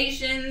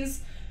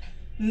expectations.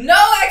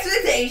 No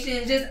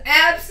expectations. Just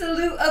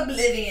absolute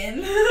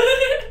oblivion.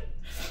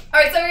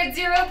 Alright, so we're at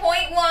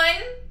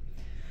 0.1.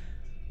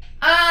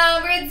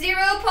 We're at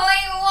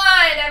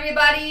 0.1,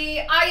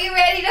 everybody. Are you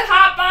ready to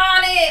hop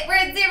on it? We're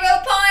at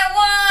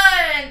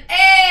 0.1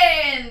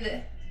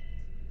 and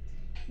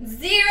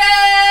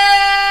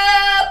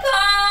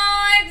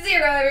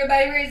 0.0,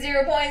 everybody. We're at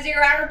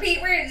 0.0. I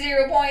repeat, we're at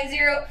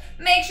 0.0.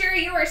 Make sure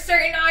you are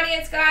certain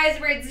audience, guys.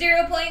 We're at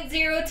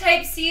 0.0.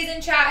 Type C's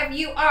in chat if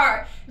you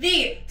are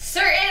the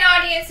certain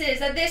audiences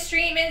that this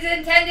stream is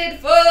intended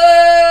for.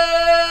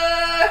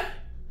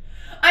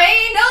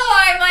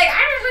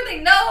 I don't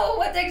really know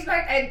what to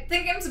expect. I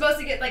think I'm supposed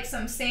to get like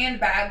some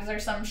sandbags or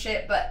some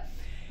shit, but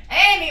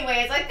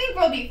anyways, I think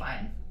we'll be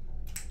fine.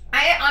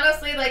 I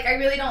honestly, like, I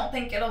really don't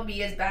think it'll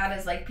be as bad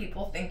as like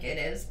people think it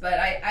is, but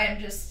I'm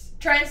just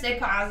trying to stay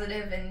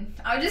positive, and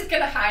I'm just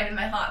gonna hide in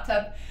my hot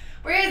tub.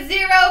 We're at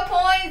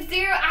 0.0.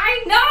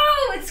 I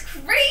know, it's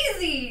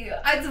crazy.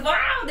 It's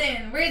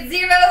wildin'. We're at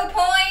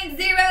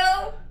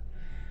 0.0.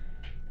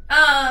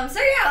 So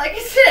yeah, like I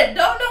said,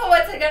 don't know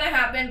what's gonna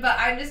happen, but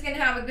I'm just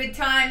gonna have a good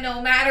time no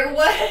matter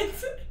what.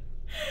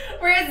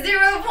 We're at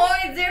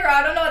 0.0.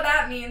 I don't know what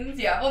that means.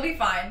 Yeah, we'll be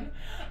fine.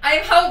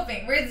 I'm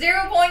hoping. We're at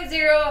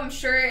 0.0. I'm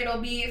sure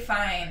it'll be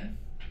fine.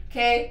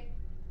 Okay?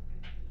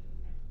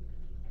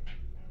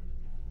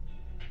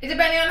 It's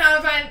depending on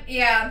how fine.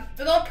 Yeah.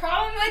 The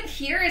problem with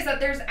here is that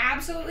there's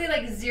absolutely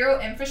like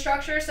zero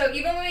infrastructure. So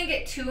even when we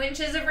get 2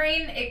 inches of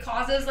rain, it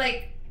causes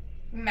like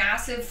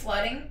massive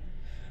flooding.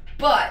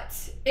 But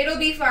it'll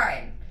be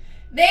fine.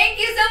 Thank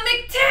you, so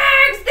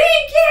McTags.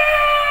 Thank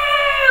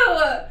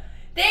you.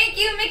 Thank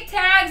you,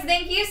 McTags.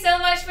 Thank you so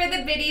much for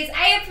the biddies.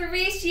 I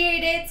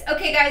appreciate it.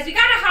 Okay, guys, we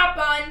gotta hop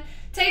on.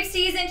 Type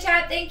C's in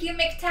chat. Thank you,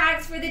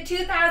 McTags, for the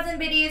 2,000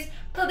 biddies.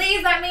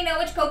 Please let me know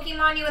which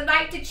Pokemon you would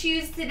like to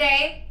choose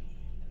today.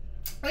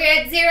 We're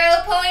at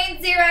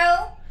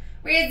 0.0.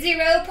 We're at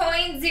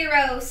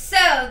 0.0.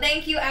 So,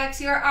 thank you, X.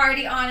 You are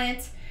already on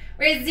it.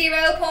 We're at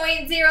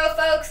 0.0,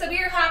 folks. So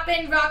we're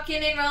hopping,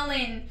 rocking, and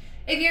rolling.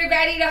 If you're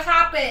ready to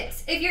hop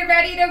it, if you're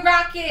ready to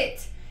rock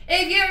it,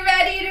 if you're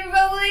ready to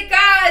roll it,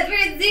 guys, we're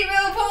at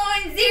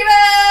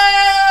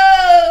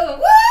 0.0.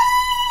 Woo!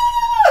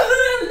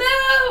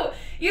 Hello!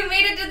 You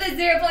made it to the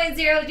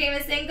 0.0,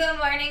 Jameson. Good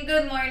morning,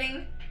 good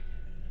morning.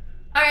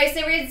 Alright,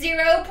 so we're at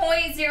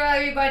 0.0,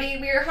 everybody.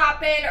 We're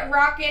hopping,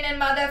 rocking,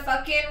 and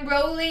motherfucking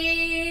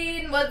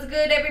rolling. What's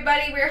good,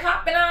 everybody? We're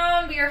hopping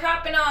on. We're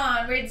hopping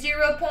on. We're at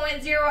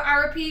 0.0. I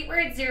repeat, we're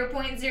at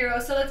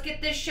 0.0. So let's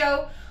get this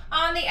show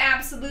on the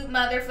absolute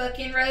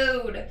motherfucking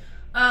road.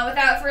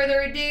 Without further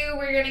ado,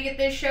 we're going to get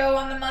this show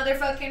on the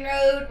motherfucking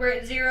road. We're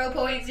at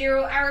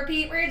 0.0. I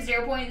repeat, we're at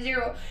 0.0.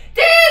 Dizzle!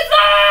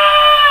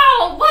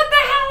 What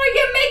the hell are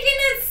you making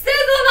it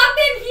sizzle up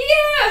in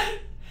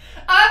here?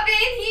 Up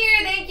in here.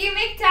 Thank you,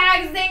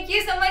 McTags. Thank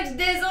you so much,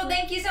 Dizzle.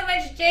 Thank you so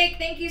much, Jake.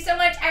 Thank you so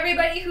much,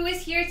 everybody who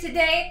is here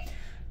today.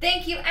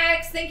 Thank you,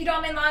 X. Thank you to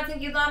all my mods.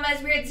 Thank you,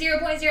 Llamas. We're at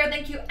 0.0.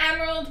 Thank you,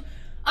 Emerald.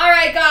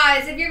 Alright,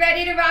 guys. If you're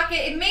ready to rock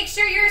it, make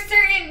sure you're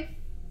certain.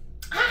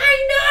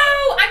 I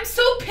know! I'm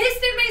so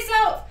pissed at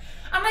myself.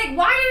 I'm like,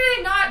 why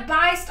did I not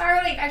buy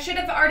Starlink? I should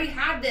have already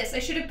had this. I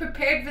should have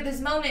prepared for this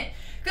moment.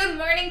 Good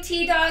morning,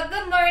 T-Dog.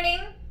 Good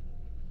morning.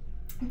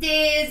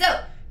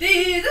 Dizzle.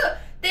 Dizzle.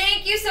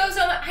 Thank you so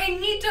much. I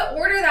need to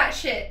order that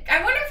shit.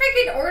 I wonder if I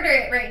can order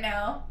it right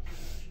now.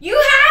 You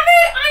have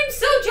it? I'm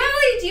so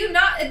jelly. Do you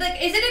not, like,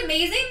 is it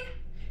amazing?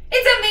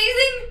 It's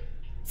amazing.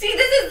 See,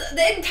 this is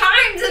in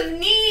times of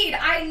need.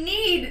 I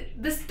need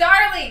the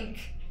Starlink.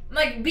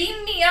 Like,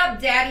 beam me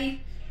up,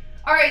 daddy.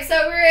 Alright,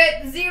 so we're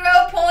at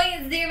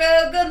 0.0.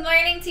 Good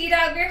morning,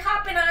 T-Dog. We're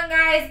hopping on,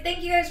 guys.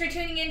 Thank you guys for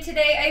tuning in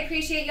today. I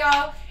appreciate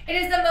y'all. It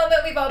is the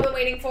moment we've all been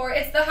waiting for.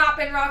 It's the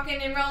hopping,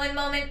 rocking, and rolling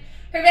moment.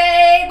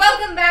 Hooray!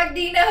 Welcome back,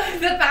 Dino.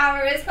 The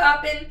power is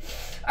popping.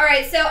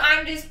 Alright, so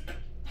I'm just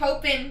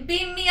hoping.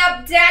 Beam me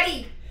up,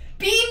 daddy.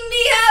 Beam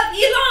me up,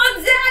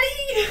 Elon,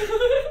 daddy.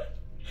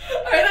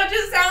 Or that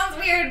just sounds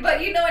weird,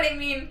 but you know what I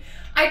mean.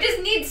 I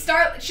just need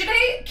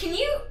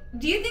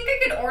do you think I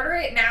could order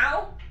it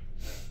now?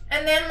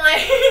 And then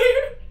like,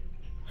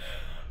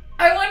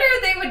 I wonder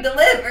if they would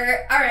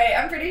deliver. Alright,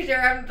 I'm pretty sure,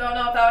 I don't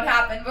know if that would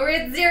happen. But we're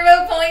at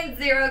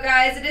 0.0,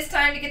 guys. It is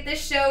time to get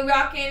this show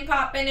rocking,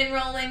 popping, and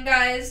rolling,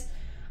 guys.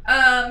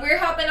 We're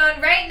hopping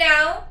on right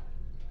now.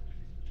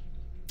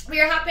 We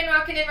are hopping,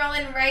 rocking, and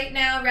rolling right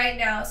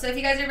now. So if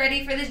you guys are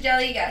ready for this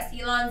jelly, yes,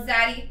 Elon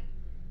Zaddy.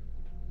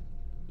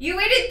 You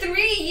waited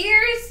 3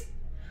 years?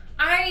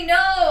 I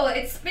know.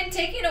 It's been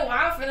taking a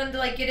while for them to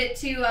like get it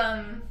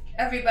to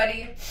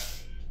everybody.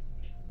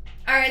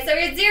 Alright, so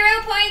we're at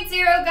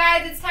 0.0,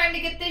 guys. It's time to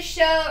get this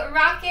show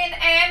rocking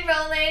and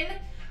rolling.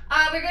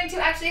 We're going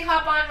to actually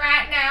hop on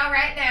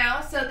right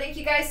now. So thank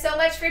you guys so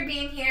much for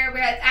being here. We're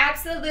at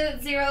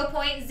absolute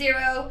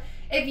 0.0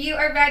 if you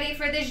are ready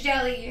for this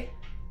jelly.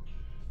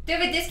 Do you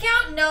have a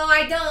discount? No,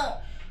 I don't.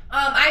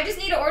 I just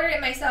need to order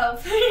it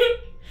myself.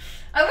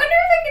 I wonder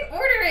if I can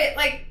order it.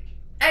 Like,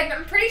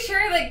 I'm pretty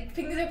sure like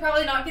things are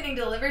probably not getting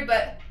delivered,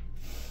 but...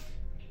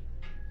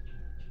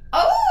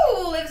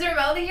 Oh, lives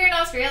remotely here in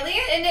Australia?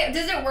 And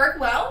does it work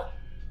well?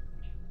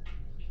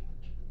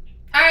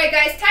 Alright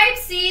guys, type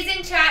C's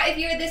in chat if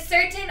you are the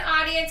certain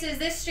audiences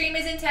this stream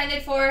is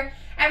intended for.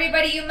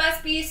 Everybody, you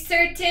must be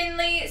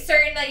certainly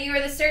certain that you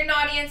are the certain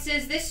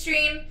audiences this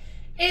stream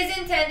is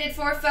intended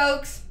for,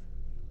 folks.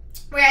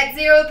 We're at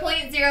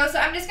 0.0, so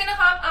I'm just going to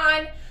hop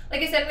on.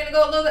 Like I said, I'm going to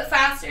go a little bit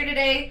faster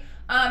today,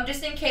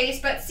 just in case.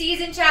 But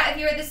C's in chat if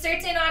you are the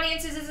certain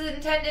audiences this is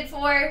intended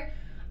for.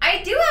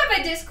 I do have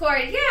a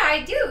Discord. Yeah,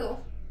 I do.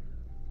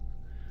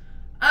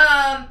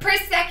 Per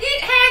second?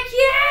 Heck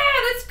yeah!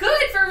 That's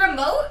good for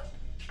remote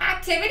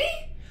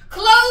activity.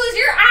 Close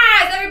your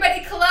eyes.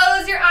 Everybody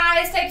close your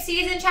eyes. Type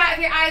C's in chat if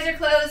your eyes are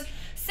closed.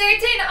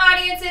 Certain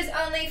audiences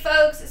only,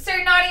 folks.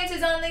 Certain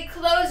audiences only.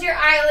 Close your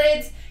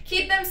eyelids.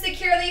 Keep them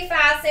securely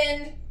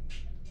fastened.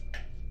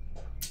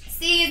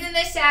 C's in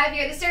the chat if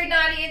you're the certain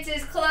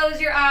audiences. Close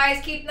your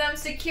eyes. Keep them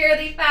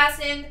securely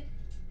fastened.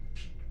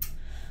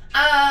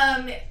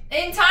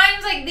 In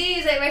times like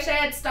these, I wish I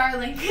had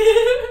Starlink.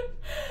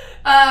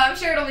 I'm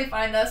sure it'll be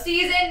fine though.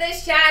 C's in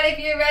this chat if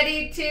you're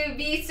ready to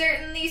be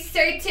certainly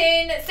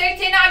certain.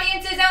 Certain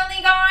audiences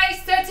only,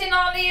 guys. Certain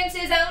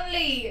audiences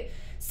only.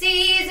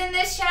 C's in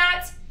this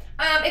chat.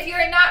 If you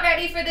are not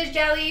ready for this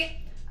jelly,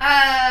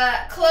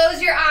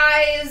 close your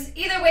eyes.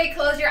 Either way,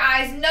 close your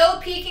eyes. No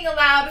peeking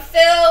allowed.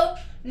 Phil,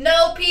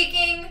 no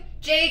peeking.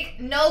 Jake,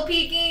 no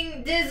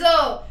peeking.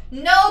 Dizzle,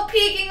 no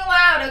peeking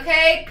allowed,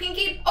 okay?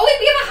 Pinky, oh wait,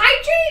 we have a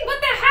hype train?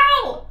 What the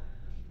hell?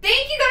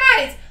 Thank you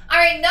guys. All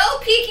right, no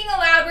peeking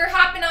allowed. We're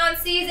hopping on.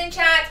 C's in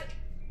chat.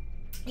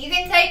 You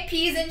can type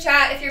P's in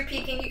chat if you're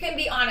peeking. You can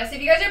be honest.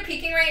 If you guys are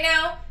peeking right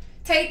now,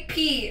 type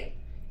P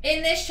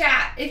in this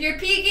chat. If you're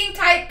peeking,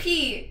 type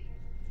P.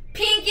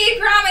 Pinky,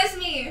 promise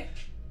me.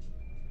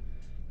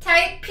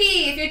 Type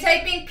P. If you're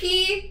typing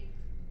P,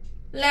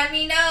 let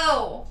me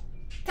know.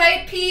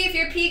 Type P if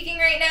you're peeking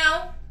right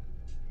now.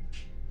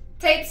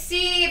 Type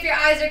C if your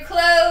eyes are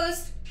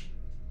closed.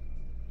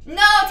 No,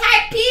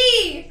 type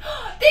P.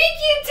 Thank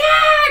you,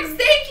 Tags.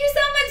 Thank you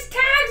so much,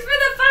 Tags, for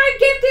the 5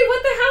 gifted.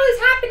 What the hell is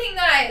happening,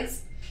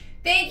 guys?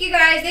 Thank you,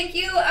 guys. Thank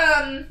you.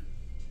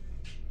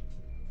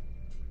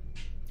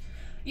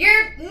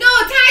 No,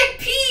 type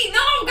P.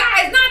 No,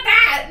 guys, not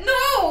that.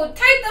 No,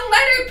 type the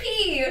letter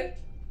P.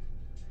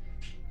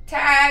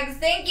 Tags.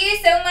 Thank you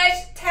so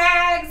much,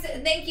 Tags.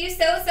 Thank you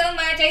so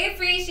much. I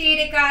appreciate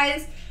it,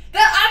 guys. The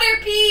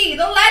other P.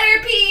 The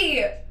letter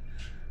P.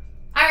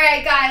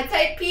 Alright, guys.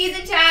 Type P's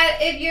in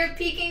chat if you're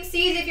peeking.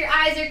 C's if your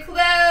eyes are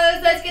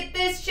closed. Let's get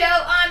this show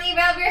on the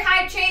road. We're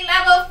hype train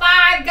level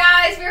 5,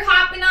 guys. We're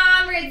hopping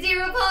on. We're at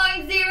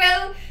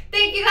 0.0.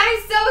 Thank you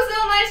guys so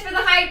much for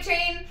the hype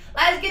train.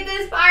 Let's get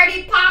this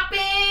party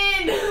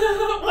popping.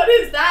 What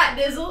is that,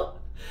 Dizzle?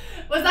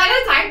 Was that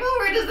a typo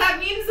or does that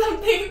mean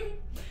something?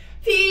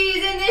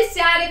 P's in this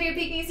chat if you're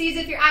peeking. C's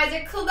if your eyes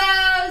are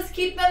closed.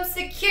 Keep them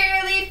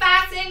securely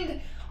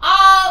fastened.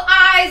 All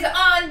eyes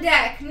on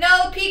deck.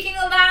 No peeking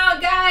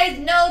allowed, guys.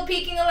 No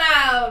peeking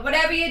allowed.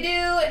 Whatever you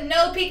do,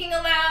 no peeking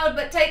allowed.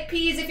 But type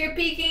P's if you're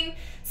peeking.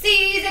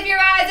 C's if your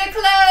eyes are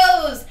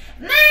closed.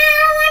 Now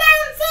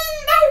announcing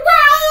the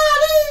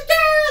world is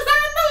girls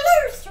on the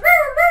loose.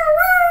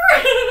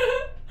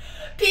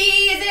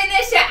 P's in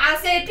the chat. I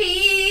said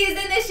P's in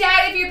the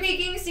chat if you're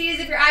peeking. C's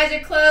if your eyes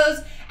are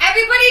closed.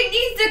 Everybody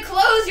needs to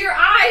close your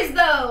eyes,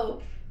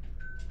 though.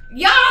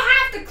 Y'all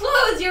have to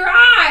close your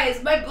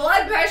eyes. My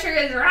blood pressure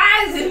is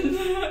rising.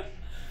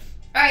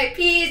 Alright,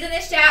 P's in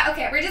this chat.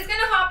 Okay, we're just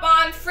gonna hop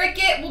on. Frick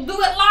it. We'll do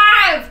it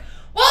live.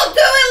 We'll do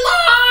it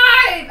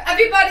live.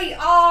 Everybody,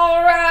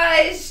 all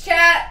rise,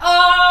 chat.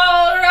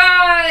 All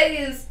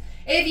rise.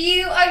 If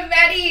you are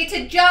ready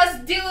to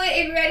just do it,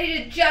 if you're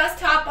ready to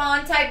just hop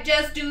on, type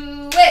just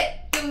do it.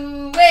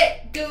 Do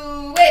it.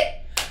 Do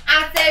it.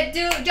 I said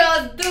just do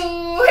it.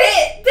 Do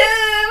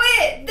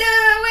it. Do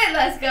it.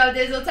 Let's go,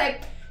 Dizzle.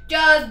 Type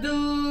just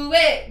do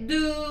it,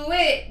 do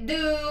it,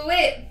 do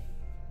it.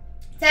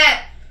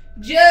 Tap,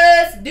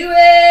 Just do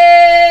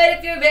it.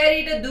 If you're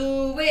ready to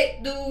do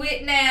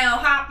it now.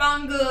 Hop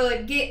on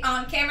good. Get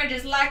on camera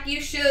just like you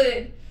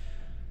should.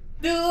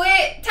 Do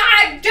it.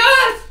 Type,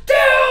 just do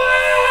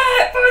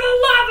it for the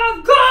love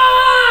of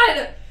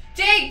God.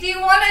 Jake, do you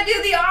want to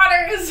do the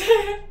honors?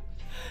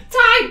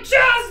 Type,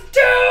 just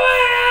do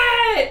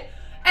it.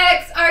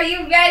 X, are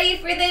you ready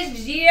for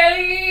this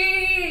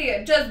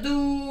jelly? Just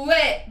do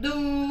it,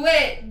 do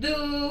it,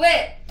 do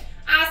it.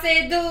 I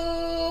said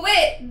do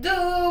it,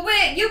 do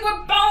it. You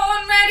were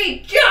born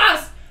ready.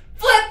 Just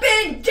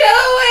flippin' do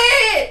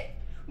it.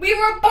 We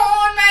were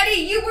born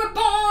ready. You were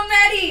born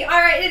ready. All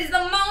right, it is the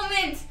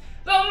moment.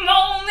 The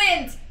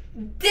moment.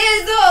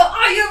 Dizzle,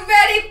 are you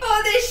ready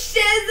for this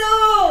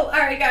shizzle? All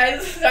right,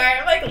 guys. Sorry,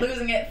 I'm like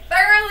losing it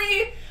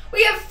thoroughly.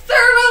 We have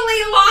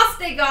thoroughly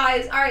lost it,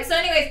 guys. All right, so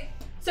anyways,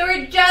 so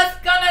we're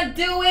just gonna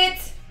do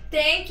it.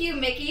 Thank you,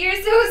 Mickey.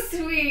 You're so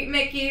sweet,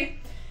 Mickey.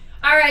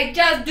 All right,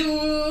 just do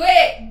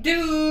it,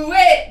 do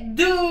it,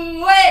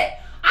 do it.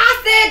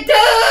 I said do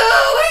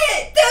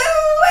it, do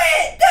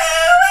it, do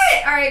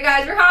it. All right,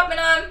 guys, we're hopping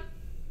on.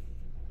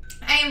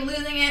 I am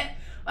losing it.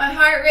 My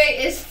heart rate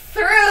is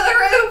through the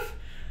roof.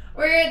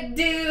 We're gonna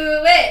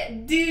do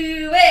it,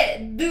 do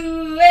it,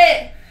 do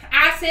it.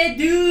 I said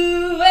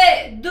do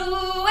it, do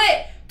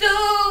it, do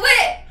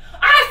it.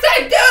 I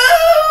said do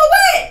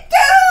it, do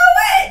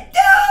it, do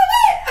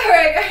it. All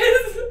right,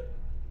 guys.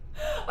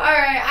 All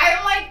right,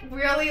 I'm like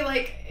really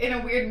like in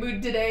a weird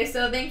mood today,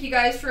 so thank you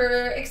guys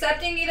for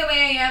accepting me the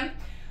way I am.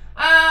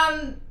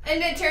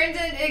 And it turns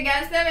it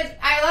against them.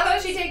 I love how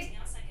she takes.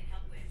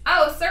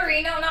 Oh,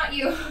 sorry, no, not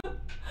you.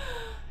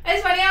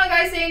 It's funny how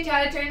guys say in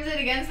chat it turns it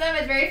against them.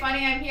 It's very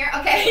funny. I'm here.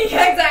 Okay,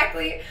 yeah,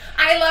 exactly.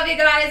 I love you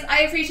guys.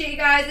 I appreciate you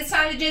guys. It's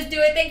time to just do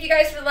it. Thank you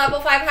guys for the level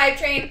 5 hype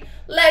train.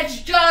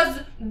 Let's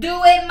just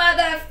do it,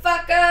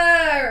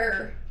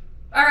 motherfucker.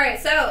 All right.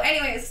 So,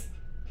 anyways,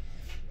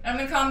 I'm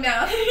gonna calm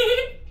down.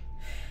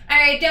 All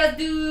right, just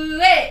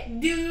do it,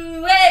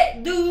 do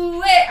it,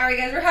 do it. All right,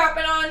 guys, we're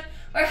hopping on.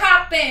 We're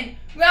hopping,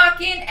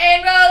 rocking,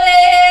 and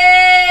rolling.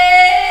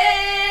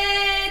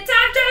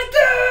 Time, just do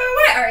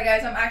it. All right,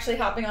 guys, I'm actually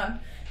hopping on.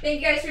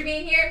 Thank you guys for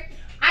being here.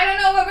 I don't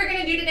know what we're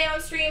gonna do today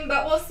on stream,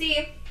 but we'll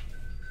see.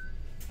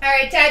 All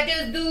right, Tad,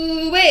 just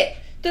do it,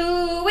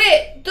 do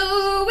it,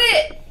 do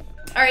it.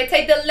 All right,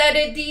 type the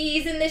letter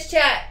D's in this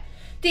chat.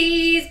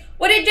 D's.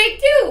 What did Jake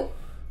do?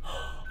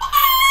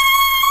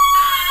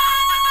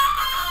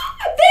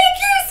 Thank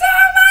you so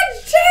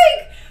much,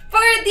 Jake,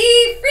 for the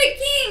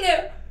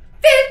freaking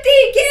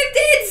 50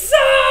 gifted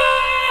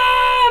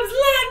subs.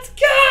 Let's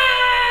go.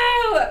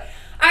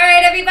 All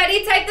right,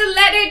 everybody, type the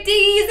letter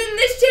D's in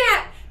this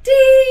chat.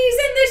 D's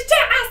in this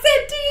chat. I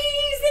said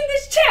D's in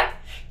this chat.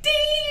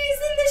 D's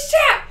in this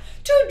chat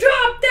to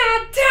drop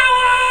that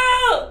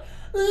towel.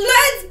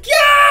 Let's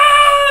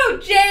go,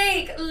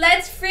 Jake.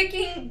 Let's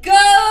freaking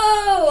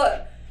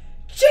go.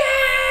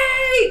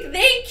 Jake,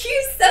 thank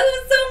you so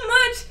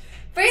much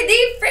for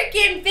the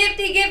freaking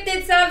 50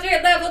 gifted subs. We're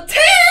at level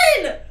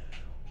 10.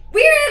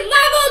 We're at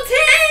level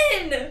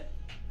 10.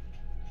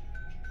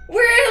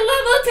 We're at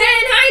level 10.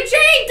 Hi,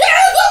 Jake.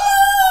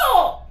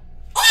 Dizzle.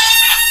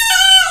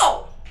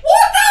 Oh!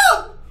 What the?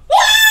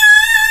 Oh!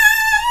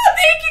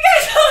 Thank you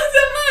guys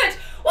so much.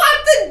 What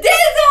the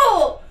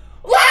dizzle?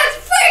 Let's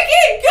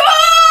freaking go.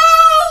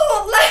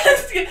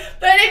 Let's go.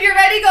 But if you're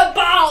ready, go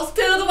balls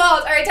to the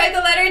walls. All right, type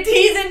the letter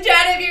T's in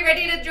chat if you're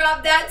ready to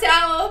drop that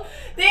towel.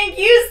 Thank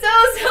you so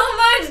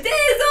much,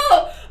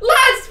 Dizzle.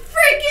 Let's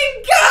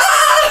freaking go.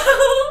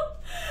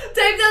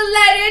 Type the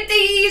letter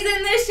D's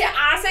in this chat.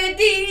 I said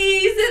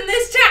D's in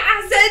this chat.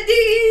 I said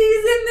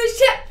D's in this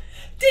chat.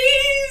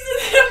 D's.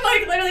 I'm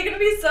like literally gonna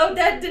be so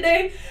dead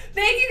today.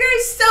 Thank you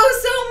guys so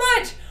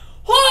much.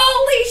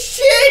 Holy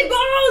shit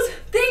balls.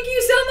 Thank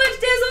you so much,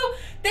 Dizzle.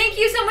 Thank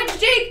you so much,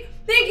 Jake.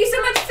 Thank you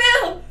so much,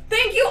 Phil.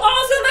 Thank you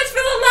all so much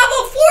for the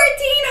level 14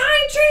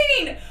 high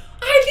train.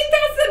 I think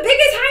that's the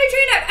biggest high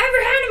train I've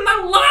ever had in my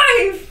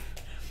life.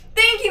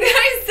 Thank you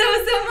guys so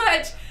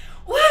much.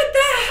 What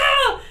the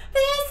hell?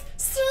 This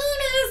stream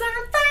is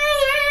on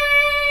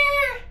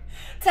fire.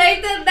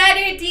 Type the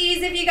letter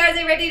D's if you guys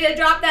are ready to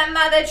drop that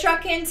mother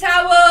trucking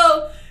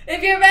towel.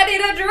 If you're ready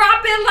to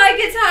drop it like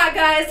it's hot,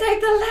 guys, type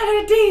the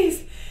letter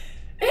D's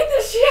in the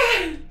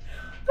chat.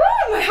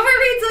 Woo, my heart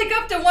rate's like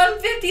up to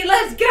 150.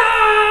 Let's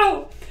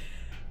go.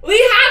 We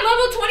had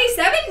level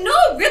 27?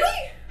 No,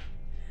 really?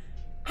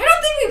 I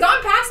don't think we've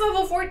gone past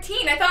level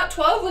 14. I thought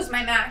 12 was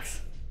my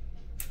max.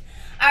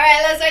 All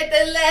right, let's write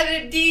the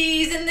letter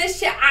D's in this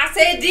chat. I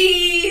said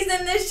D's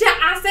in this chat.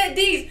 I said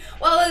D's.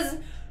 Well, as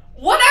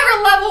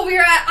whatever level we're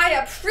at, I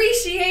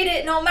appreciate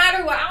it no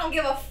matter what. I don't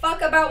give a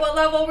fuck about what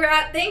level we're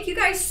at. Thank you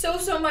guys so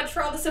much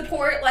for all the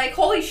support. Like,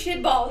 holy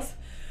shit balls.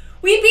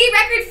 We beat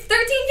record 13.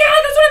 Yeah,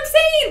 that's what I'm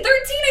saying. 13,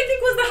 I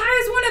think, was the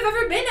highest one I've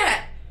ever been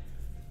at.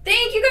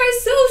 Thank you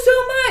guys so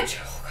much.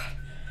 Oh, God.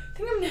 I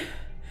think I'm...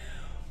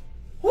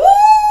 Woo!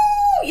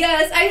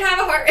 Yes, I have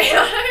a heart rate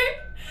on it.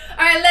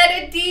 All right,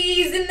 letter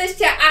D's in this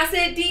chat. I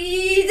said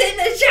D's in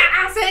this chat.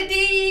 I said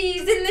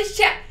D's in this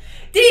chat.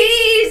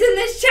 D's in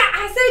this chat.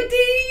 I said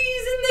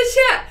D's in this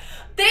chat.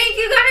 Thank you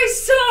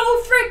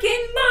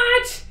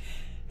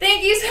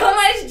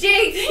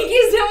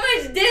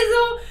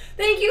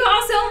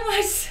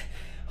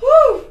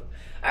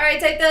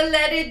typed the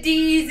letter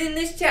D's in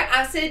this chat.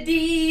 I said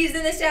D's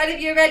in the chat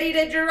if you're ready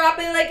to drop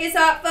it like it's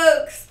hot,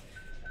 folks.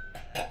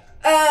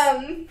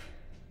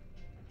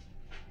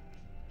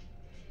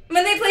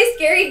 When they play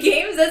scary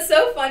games, that's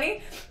so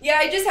funny. Yeah,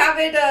 I just have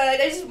it, I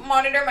just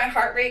monitor my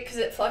heart rate because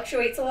it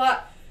fluctuates a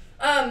lot.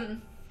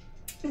 Thank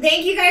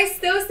you guys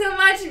so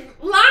much. Lyle,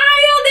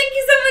 thank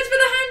you so much for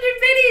the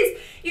 100 biddies.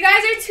 You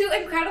guys are too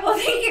incredible.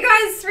 Thank you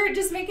guys for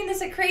just making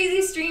this a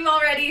crazy stream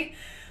already.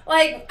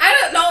 Like, I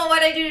don't know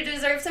what I do to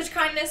deserve such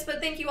kindness,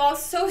 but thank you all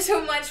so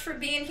much for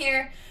being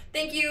here.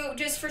 Thank you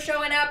just for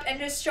showing up and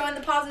just showing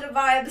the positive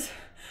vibes.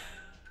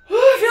 Ooh,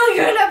 I feel like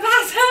I'm gonna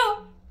pass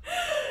out.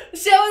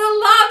 Show the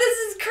love. This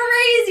is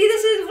crazy.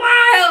 This is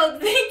wild.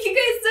 Thank you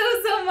guys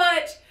so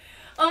much.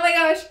 Oh my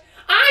gosh.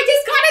 I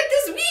just got it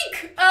this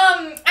week.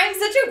 I'm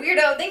such a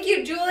weirdo. Thank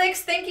you, Julix.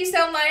 Thank you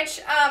so much.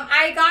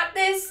 I got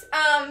this.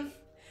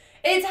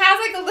 It has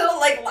like a little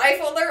like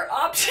life alert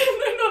option.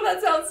 I know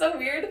that sounds so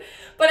weird,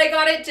 but I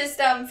got it just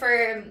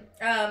for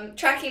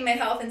tracking my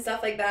health and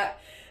stuff like that.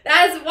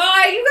 That's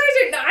why you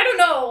guys are. I don't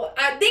know.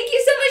 Thank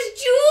you so much,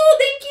 Jewel.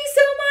 Thank you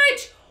so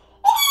much.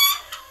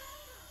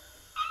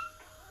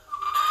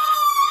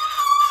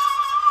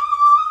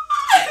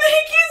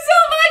 Thank you so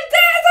much,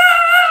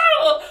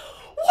 Dazzle!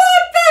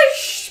 What the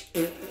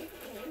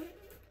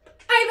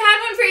I've had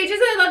one for ages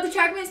and I love to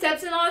track my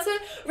steps and all that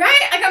stuff.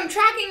 Right? Like I'm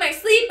tracking my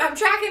sleep, I'm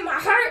tracking my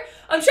heart,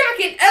 I'm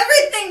tracking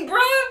everything, bro!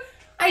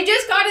 I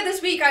just got it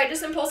this week. I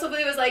just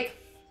impulsively was like,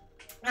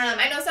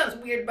 I know it sounds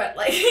weird, but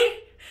like,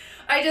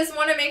 I just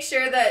want to make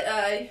sure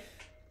that,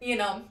 you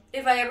know,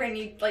 if I ever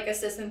need like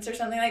assistance or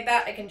something like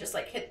that, I can just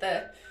like hit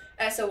the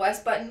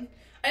SOS button.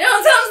 I know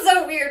it sounds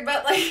so weird,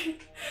 but like,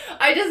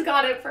 I just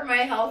got it for my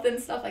health and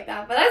stuff like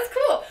that. But that's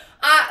cool.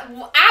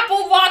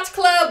 Apple Watch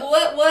Club,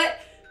 what?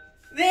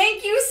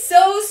 Thank you so,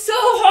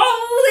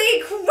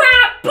 holy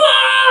crap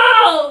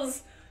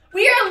balls!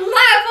 We are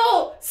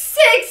level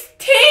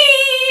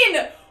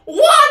 16!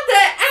 What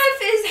the F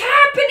is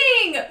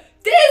happening?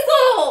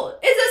 Dizzle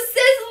is a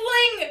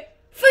sizzling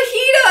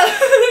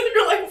fajita.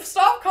 You're like,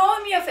 stop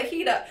calling me a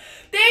fajita.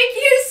 Thank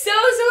you so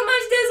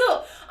much,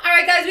 Dizzle.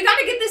 Alright guys, we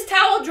gotta get this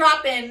towel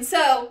drop in.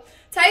 So,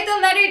 type the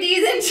letter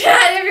D's in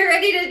chat if you're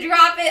ready to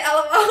drop it,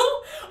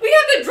 LOL. We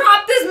have to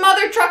drop this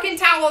mother trucking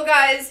towel,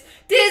 guys.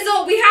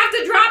 Dizzle, we have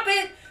to drop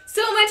it.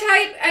 So much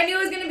hype. I knew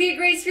it was gonna be a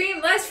great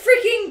stream. Let's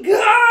freaking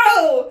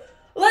go!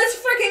 Let's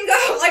freaking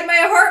go! Like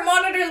my heart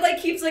monitor like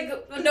keeps like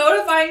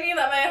notifying me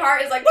that my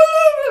heart is like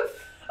woo!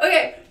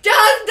 Okay,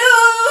 just do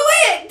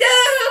it! Do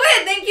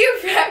it! Thank you,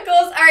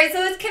 Freckles. Alright, so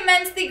let's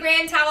commence the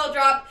grand towel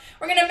drop.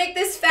 We're gonna make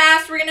this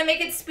fast. We're gonna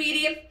make it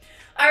speedy.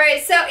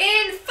 Alright, so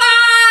in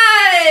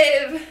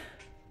 5.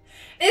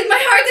 Is my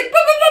heart's like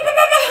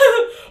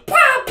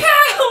pow,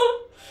 pow.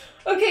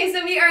 Okay,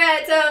 so we are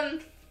at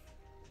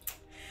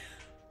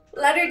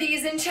letter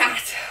D's in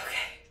chat.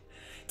 Okay.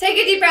 Take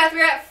a deep breath.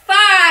 We're at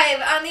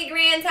 5 on the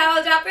grand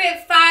towel drop. We're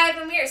at 5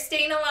 and we are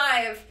staying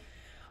alive.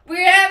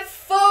 We're at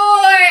 4,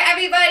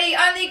 everybody,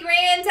 on the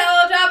grand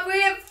towel drop.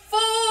 We're at 4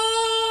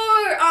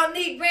 on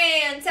the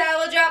grand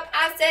towel drop.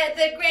 I said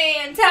the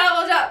grand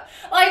towel drop.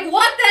 Like,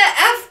 what the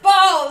F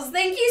balls?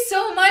 Thank you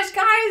so much,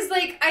 guys.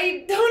 Like,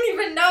 I don't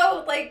even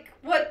know, like,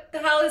 what the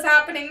hell is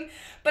happening,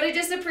 but I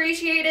just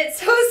appreciate it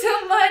so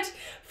much.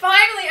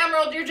 Finally,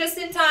 Emerald, you're just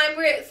in time.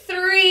 We're at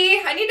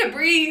 3. I need to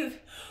breathe.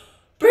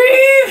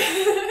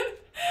 Breathe.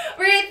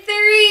 We're at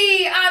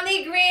 3 on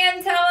the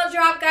grand towel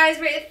drop, guys.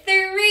 We're at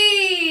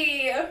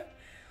 3.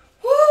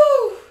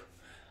 Woo.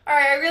 All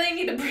right, I really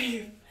need to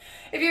breathe.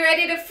 If you're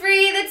ready to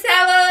free the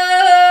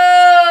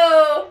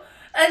towel.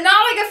 And not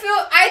like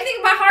I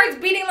think my heart's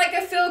beating like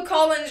a Phil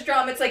Collins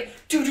drum. It's like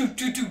do do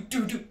do do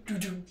do do do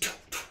do do.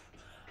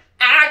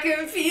 I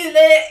can feel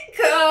it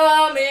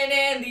coming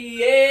in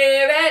the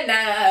air at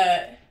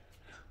night.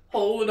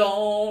 Hold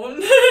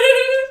on.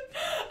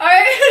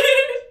 Alright.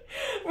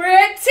 We're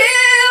at 2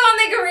 on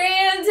the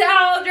grand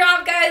towel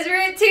drop, guys.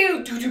 We're at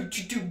 2. Do do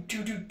do do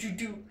do do do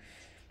do.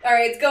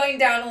 Alright, it's going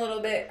down a little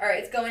bit.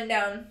 Alright, it's going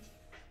down.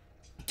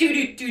 Do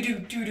do do do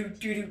do do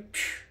do do.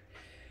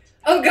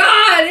 Oh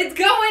god, it's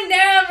going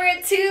down. We're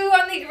at 2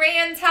 on the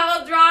grand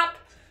towel drop.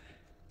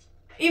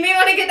 You may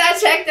want to get that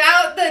checked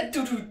out. The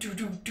do do do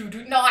do do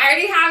do. No, I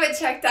already have it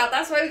checked out.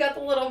 That's why we got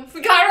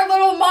our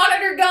little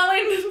monitor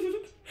going.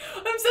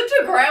 I'm such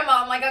a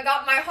grandma. I'm like, I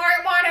got my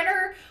heart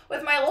monitor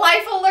with my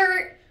life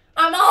alert.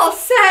 I'm all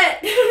set.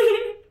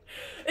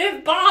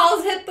 If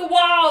balls hit the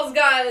walls,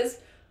 guys.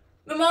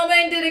 The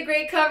Moment did a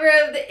great cover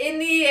of the In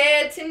the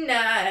Air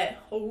Tonight.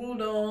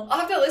 Hold on.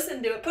 I'll have to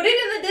listen to it. Put it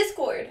in the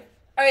Discord.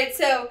 Alright,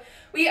 so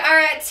we are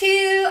at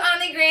 2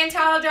 on the grand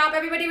towel drop.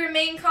 Everybody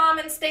remain calm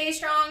and stay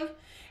strong.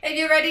 If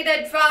you're ready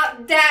to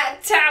drop that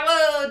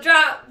towel,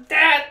 drop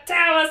that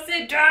towel,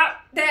 say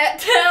drop that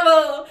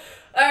towel.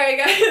 Alright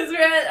guys,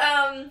 we're at,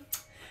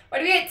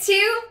 what are we at, 2?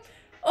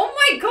 Oh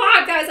my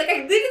god, guys, like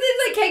I literally,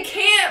 like I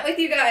can't with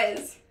you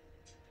guys.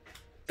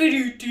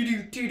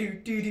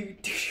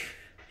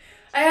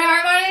 I have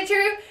our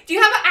monitor. Do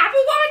you have an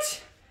Apple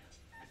Watch?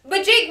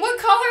 But Jake, what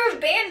color of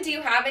band do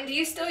you have and do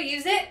you still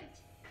use it?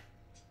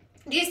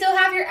 Do you still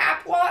have your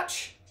app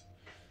watch?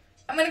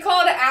 I'm gonna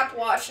call it an app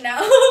watch now.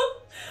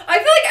 I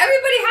feel like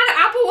everybody had an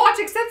Apple Watch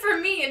except for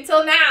me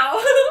until now.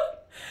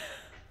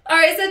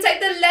 Alright, so type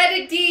the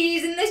letter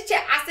D's in this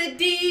chat. I said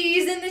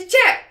D's in this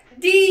chat.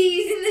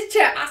 D's in this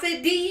chat. I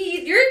said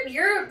D's.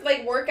 Your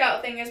like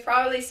workout thing is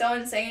probably so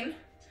insane.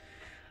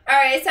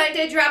 Alright, it's time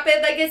to drop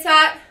it like it's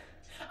hot.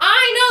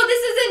 I know,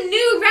 this is a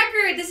new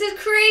record. This is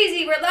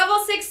crazy. We're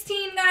level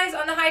 16, guys,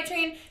 on the high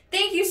train.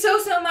 Thank you so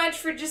much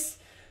for just,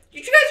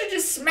 you guys are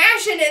just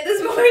smashing it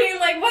this morning.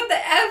 Like, what the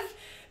F?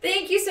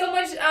 Thank you so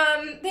much.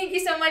 Thank you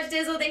so much,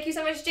 Dizzle. Thank you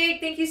so much, Jake.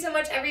 Thank you so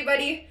much,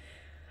 everybody.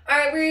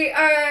 Alright, we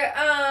are,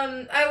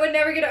 I would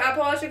never get an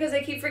Apple Watch because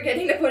I keep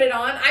forgetting to put it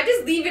on. I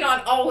just leave it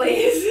on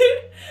always.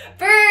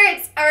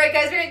 Bert! Alright,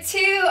 guys, we're at 2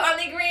 on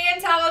the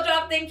grand towel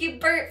drop. Thank you,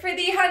 Bert, for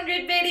the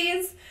 100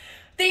 biddies.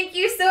 Thank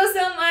you so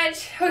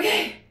much.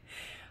 Okay,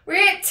 we're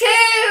at 2.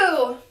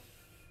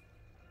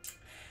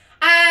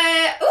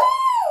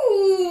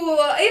 Ooh,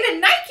 I have a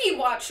Nike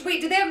watch. Wait,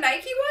 do they have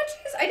Nike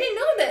watches? I didn't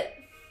know that.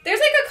 There's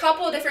like a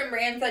couple of different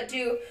brands that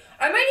do.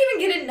 I might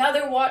even get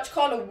another watch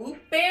called a Whoop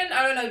Band.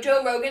 I don't know.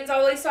 Joe Rogan's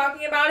always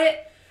talking about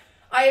it.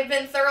 I have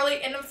been thoroughly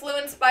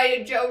influenced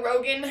by Joe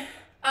Rogan.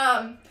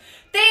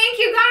 Thank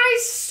you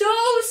guys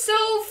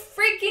so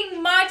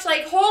freaking much.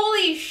 Like,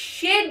 holy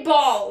shit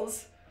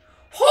balls.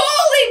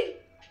 Holy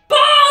ball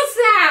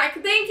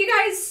sack. Thank you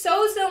guys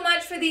so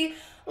much for the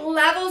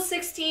level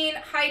 16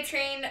 high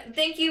train.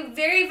 Thank you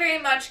very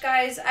much,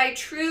 guys. I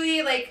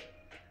truly, like,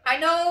 I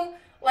know,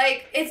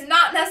 like, it's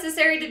not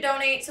necessary to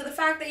donate, so the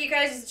fact that you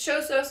guys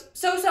show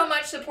so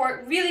much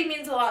support really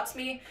means a lot to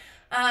me.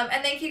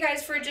 And thank you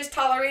guys for just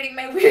tolerating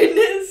my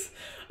weirdness.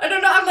 I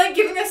don't know, I'm like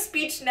giving a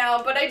speech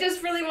now, but I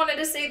just really wanted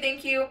to say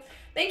thank you.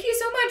 Thank you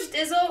so much,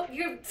 Dizzle.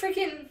 You're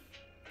freaking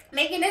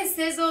making it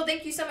sizzle.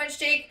 Thank you so much,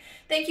 Jake.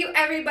 Thank you,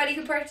 everybody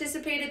who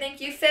participated.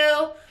 Thank you,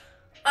 Phil.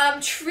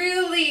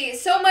 Truly,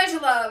 so much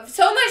love.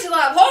 So much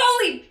love.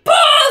 Holy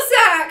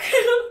ballsack!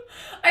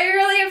 I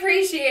really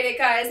appreciate it,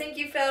 guys. Thank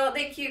you, Phil.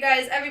 Thank you,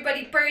 guys.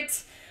 Everybody,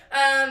 Bert.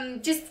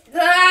 Everybody,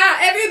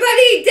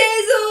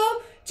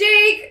 Dizzle,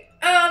 Jake,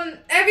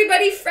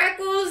 everybody,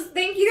 Freckles.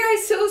 Thank you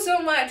guys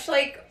so much.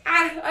 Like,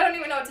 I don't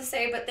even know what to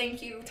say, but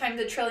thank you times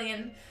a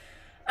trillion.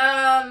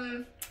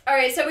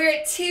 Alright, so we're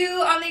at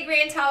 2 on the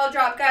grand towel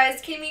drop,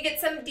 guys. Can we get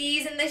some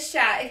D's in this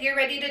chat? If you're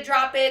ready to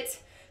drop it,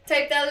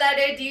 type the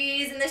letter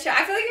D's in the chat.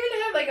 I feel like I'm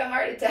gonna have like a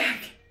heart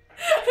attack.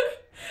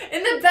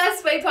 In the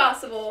best way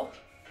possible.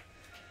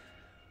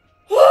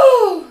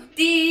 Woo!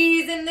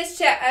 D's in this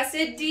chat. I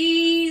said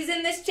D's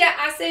in this chat.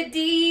 I said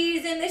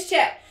D's in this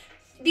chat.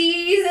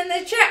 D's in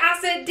the chat. I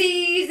said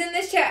D's in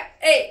this chat.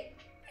 Hey.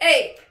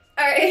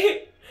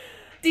 Alright.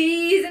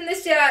 D's in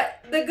this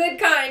chat. The good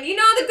kind. You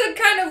know, the good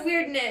kind of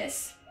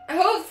weirdness.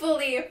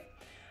 Hopefully.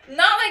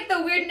 Not like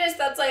the weirdness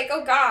that's like,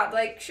 oh god,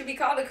 like, should we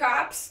call the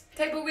cops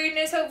type of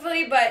weirdness,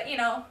 hopefully, but, you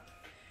know.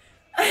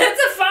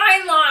 It's a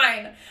fine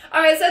line.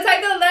 Alright, so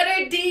type the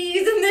letter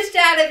D's in the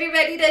chat if you're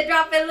ready to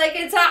drop it like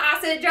it's hot.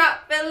 I said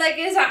drop it like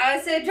it's hot.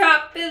 I said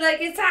drop it like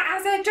it's hot.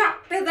 I said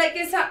drop it like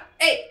it's hot.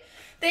 Hey,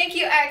 thank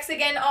you, X,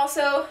 again,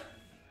 also.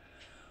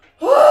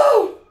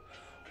 Woo!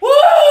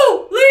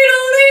 Woo!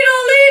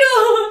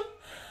 Lidl!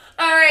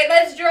 Alright,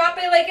 let's drop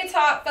it like it's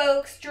hot,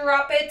 folks.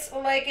 Drop it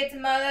like it's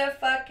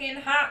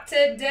motherfucking hot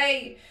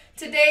today.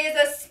 Today is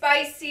a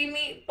spicy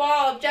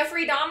meatball.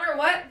 Jeffrey Dahmer,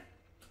 what?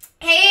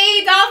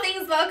 Hey,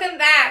 Dolphins, welcome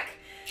back.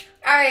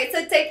 Alright,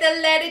 so take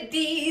the letter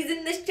D's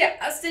in this chat.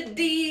 I said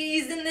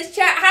D's in this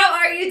chat. How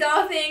are you,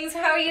 Dolphins?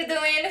 How are you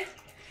doing?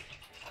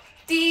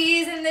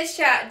 D's in this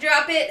chat.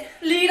 Drop it.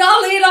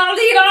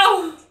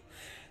 Lidl.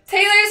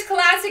 Taylor's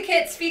classic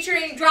hits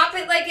featuring Drop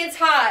It Like It's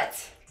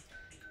Hot.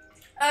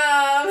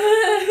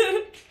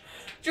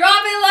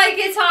 Drop it like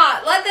it's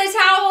hot. Let the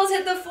towels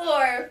hit the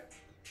floor.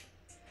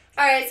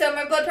 Alright, so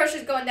my blood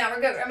pressure's going down.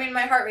 We're good. I mean,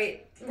 my heart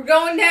rate. We're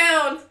going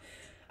down.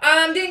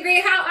 I'm doing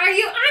great. How are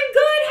you? I'm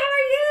good. How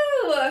are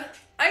you?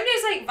 I'm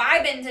just like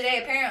vibing today,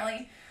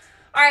 apparently.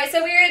 Alright,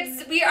 so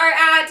we are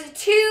at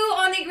 2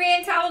 on the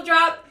grand towel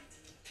drop.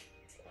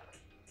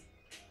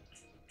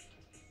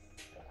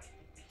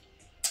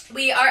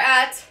 We are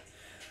at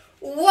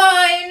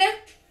 1.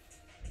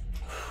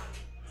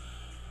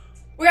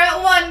 We're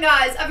at 1,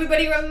 guys.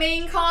 Everybody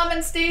remain calm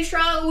and stay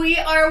strong. We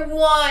are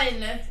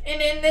 1.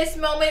 And in this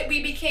moment,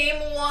 we became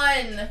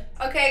 1.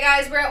 Okay,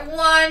 guys, we're at 1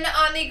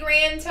 on the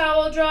grand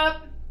towel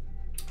drop.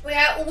 We're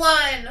at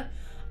 1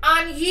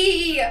 on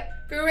ye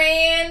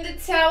grand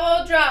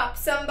towel drop.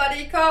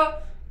 Somebody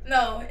call.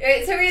 No,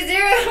 830.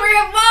 We're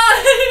at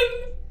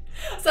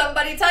 1.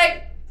 Somebody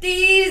type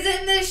D's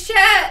in the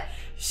chat.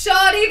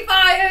 Shawty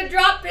fire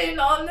dropping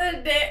on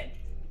the deck.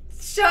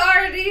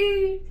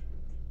 Shawty.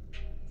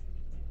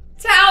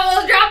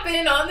 Towels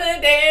dropping on the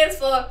dance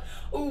floor.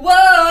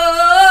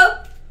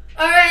 Whoa.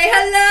 Alright,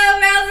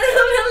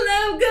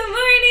 hello. Good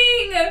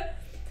morning.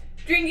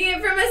 Drinking it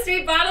from a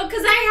straight bottle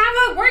because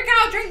I have a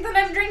workout drink that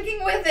I'm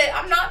drinking with it.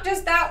 I'm not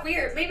just that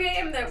weird. Maybe I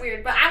am that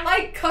weird, but I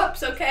like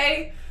cups,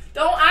 okay?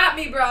 Don't at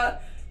me, bruh.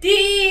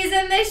 D's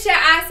in the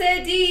chat. I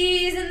said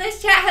D's in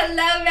this chat. Hello,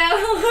 Val.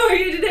 How are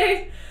you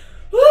today?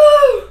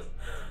 Woo!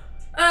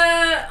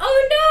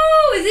 Oh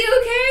no, is it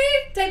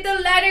okay? Type the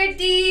letter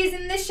D's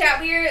in the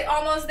chat. We're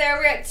almost there.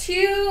 We're at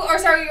 2, or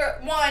sorry, we're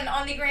at 1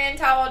 on the grand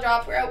towel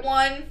drop. We're at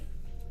 1.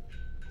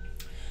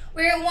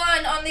 We're at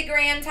 1 on the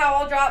grand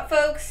towel drop,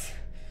 folks.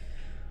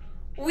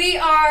 We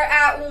are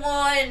at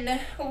 1.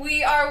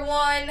 We are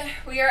 1.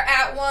 We are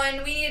at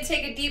 1. We need to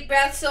take a deep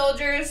breath,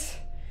 soldiers.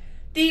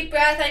 Deep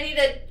breath. I need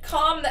to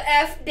calm the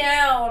F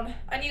down.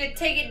 I need to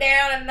take it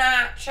down a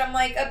notch. I'm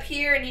like up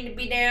here. I need to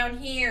be down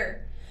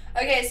here.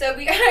 Okay, so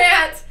we are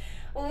at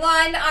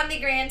 1 on the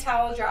grand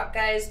towel drop,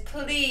 guys.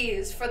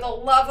 Please, for the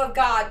love of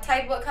God,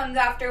 type what comes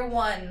after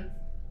 1.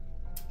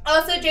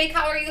 Also, Jake,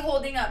 how are you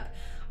holding up?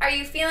 Are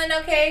you feeling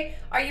okay?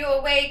 Are you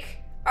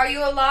awake? Are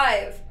you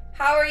alive?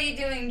 How are you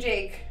doing,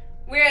 Jake?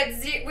 We're at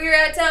 1,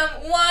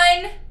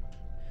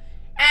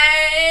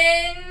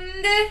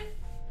 and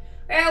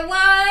we're at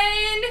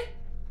 1.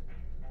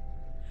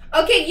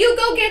 Okay, you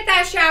go get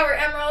that shower,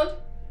 Emerald.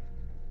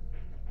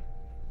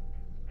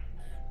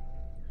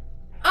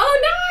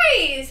 Oh,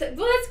 nice. Well,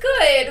 that's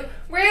good.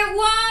 We're at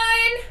 1.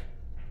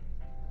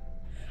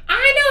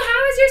 I know.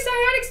 How is your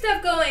sciatic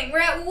stuff going? We're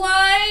at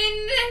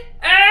 1,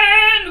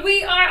 and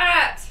we are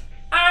at,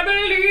 I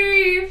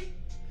believe,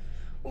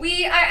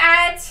 we are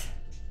at,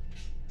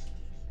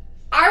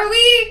 are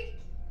we?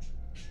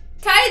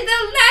 Type the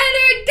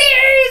letter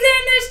D's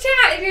in this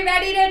chat if you're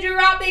ready to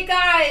drop it,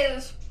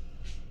 guys.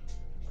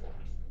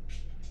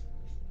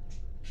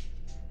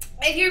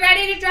 If you're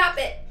ready to drop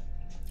it,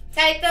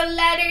 type the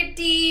letter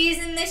D's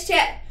in this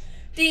chat.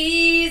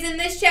 D's in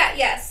this chat,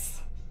 yes.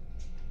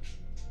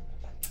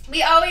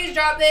 We always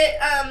drop it.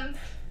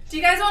 Do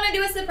you guys want to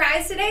do a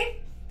surprise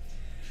today?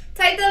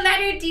 Type the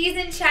letter D's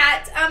in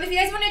chat. If you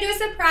guys want to do a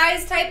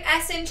surprise, type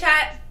S in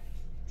chat.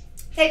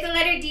 Type the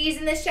letter D's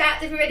in this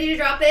chat if you're ready to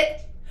drop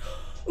it.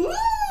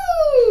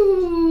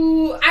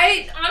 Ooh!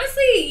 I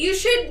honestly, you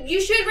should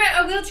rent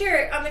a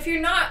wheelchair. If you're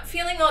not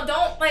feeling well,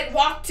 don't like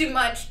walk too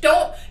much.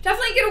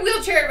 Definitely get a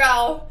wheelchair,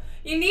 Val.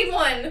 You need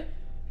one.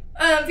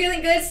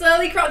 Feeling good,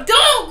 slowly crawl.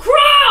 Don't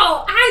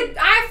crawl!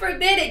 I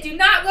forbid it. Do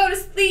not go to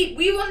sleep.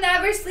 We will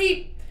never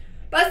sleep.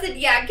 Busted,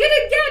 yeah,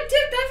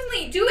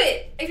 definitely do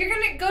it. If you're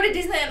gonna go to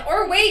Disneyland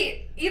or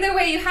wait, either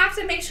way, you have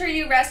to make sure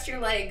you rest your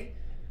leg.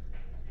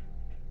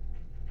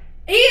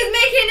 He is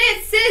making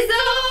it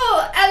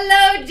sizzle!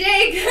 Hello,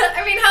 Jake.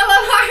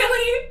 Hello,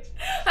 Harley.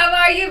 How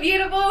are you,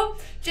 beautiful?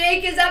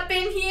 Jake is up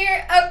in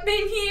here,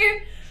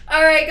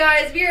 Alright,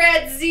 guys, we're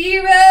at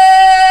 0.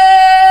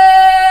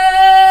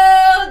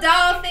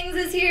 Doll Things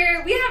is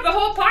here. We have a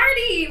whole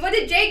party. What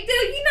did Jake do?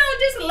 You know,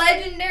 just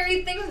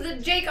legendary things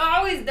that Jake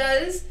always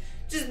does.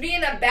 Just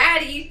being a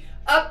baddie.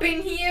 Up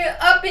in here.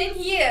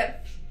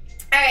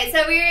 Alright,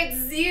 so we're at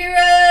 0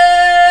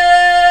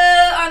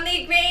 on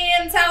the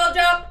grand towel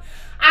drop.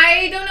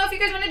 I don't know if you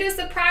guys want to do a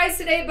surprise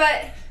today,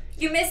 but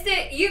you missed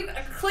it. You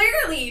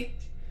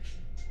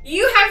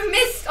have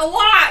missed a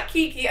lot,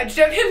 Kiki. I'm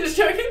just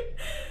joking.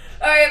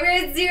 Alright, we're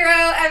at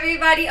 0,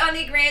 everybody, on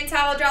the grand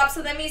towel drop.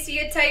 So let me see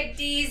you type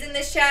D's in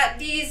the chat.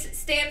 D's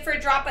stand for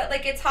drop it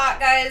like it's hot,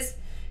 guys.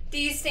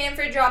 D's stand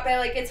for drop it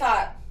like it's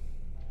hot.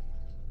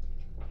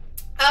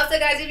 Also,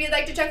 guys, if you'd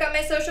like to check out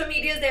my social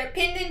medias, they're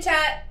pinned in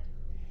chat.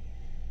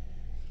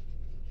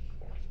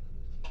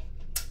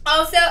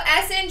 Also,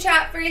 S in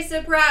chat for a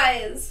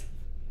surprise.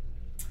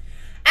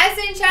 S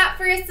in chat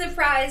for a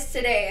surprise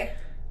today.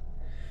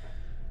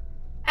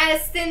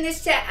 S in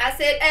this chat. I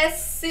said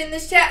S in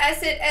this chat. I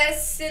said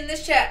S in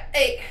this chat.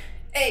 Hey.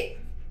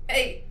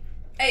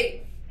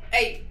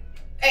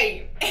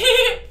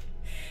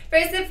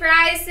 For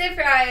surprise,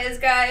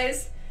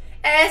 guys.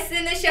 S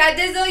in the chat.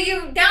 Dizzle,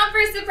 you down for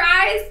a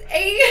surprise?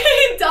 Hey,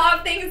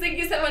 Dog Things, thank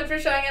you so much for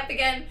showing up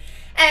again.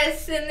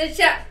 S in the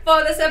chat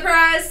for the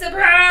surprise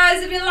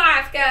of your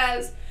life,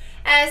 guys.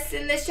 S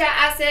in the chat.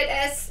 I said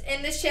S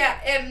in the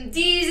chat.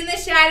 D's in the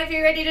chat if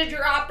you're ready to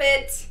drop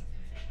it.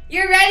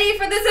 You're ready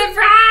for the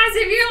surprise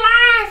of your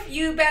life.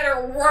 You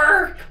better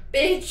work,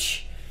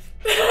 bitch.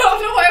 I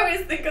don't know why I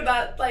always think of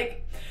that,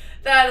 like,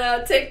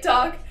 that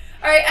TikTok.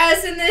 Alright,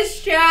 S in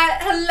this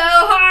chat.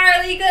 Hello,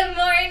 Harley. Good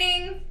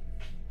morning.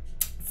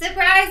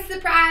 Surprise.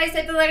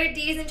 Type the letter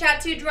D's in chat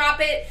to drop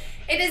it.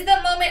 It is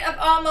the moment of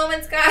all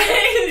moments, guys.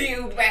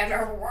 You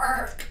better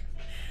work.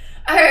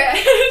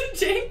 Alright,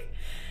 Jake.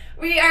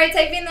 We are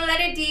typing the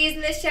letter D's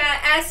in this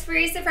chat. S for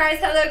surprise.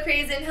 Hello,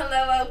 Crazen.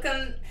 Hello,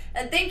 welcome.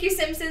 And thank you,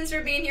 Simpsons,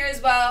 for being here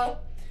as well.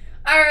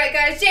 Alright,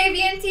 guys.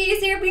 JVNT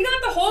is here. We got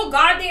the whole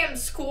goddamn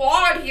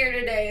squad here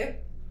today.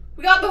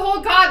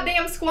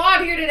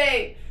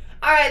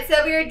 Alright,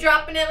 so we were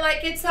dropping it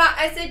like it's hot.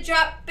 I said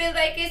drop it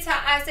like it's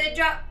hot. I said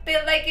drop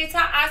it like it's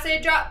hot. I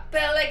said drop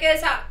it like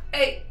it's hot.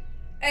 Hey.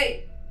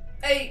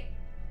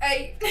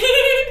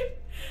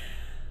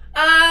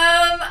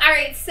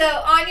 Alright, so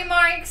on your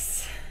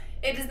marks.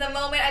 It is the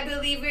moment. I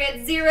believe we're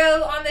at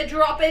 0 on the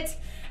drop it.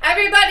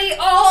 Everybody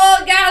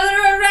all gather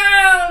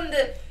around.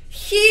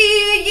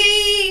 Hear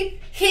ye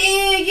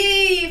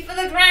for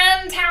the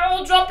grand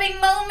towel dropping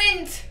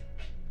moment.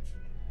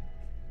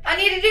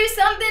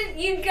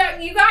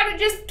 You gotta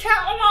just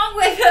count along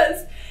with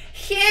us.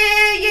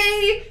 Hear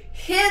ye,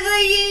 hither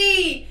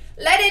ye.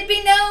 Let it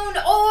be known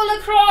all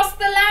across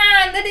the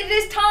land that it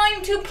is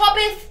time to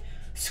poppeth,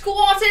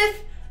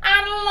 squatteth,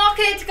 and lock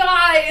it,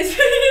 guys.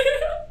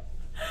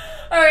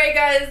 Alright,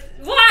 guys.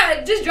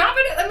 What? Just drop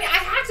it. I mean, I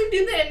have to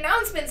do the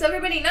announcement so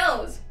everybody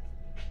knows.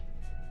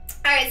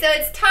 Alright, so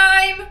it's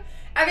time.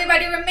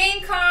 Everybody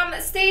remain calm.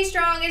 Stay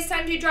strong. It's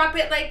time to drop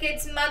it like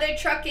it's mother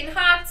trucking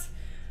hot.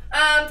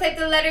 Type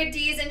the letter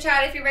D's in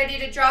chat if you're ready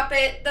to drop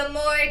it. The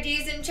more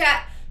D's in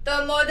chat,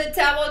 the more the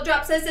towel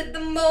drops. I said the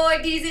more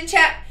D's in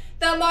chat.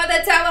 The more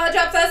the towel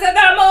drops. I said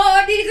the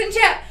more D's in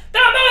chat. The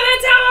more the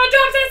towel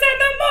drops. I said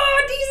the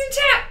more D's in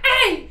chat.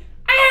 Hey!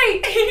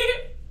 Hey!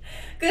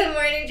 Good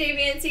morning,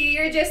 JVNC.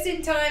 You're just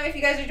in time if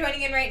you guys are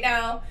joining in right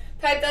now.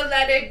 Type the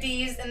letter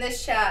D's in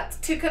this chat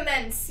to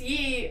commence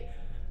ye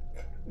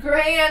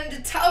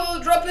grand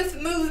towel droppeth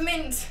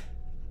movement.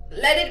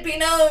 Let it be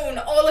known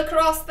all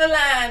across the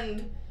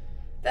land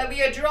that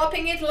we are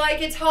dropping it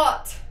like it's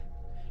hot.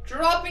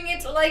 Dropping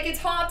it like it's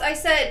hot, I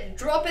said.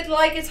 Drop it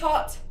like it's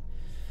hot.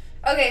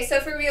 Okay, so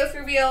for real,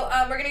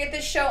 we're gonna get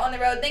this show on the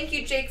road. Thank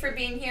you, Jake, for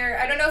being here.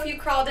 I don't know if you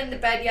crawled into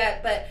bed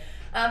yet, but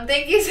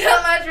thank you so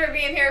much for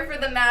being here for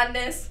the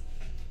madness.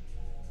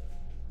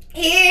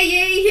 Hear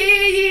ye,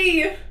 hear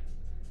ye.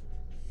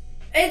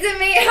 It's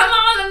me.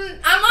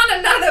 I'm on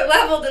another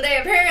level today,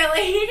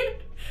 apparently,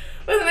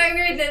 with my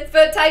weirdness.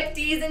 But type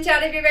D's in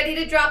chat if you're ready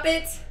to drop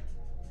it.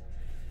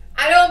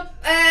 I don't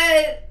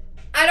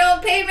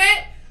pay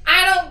rent.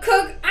 I don't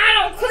cook. I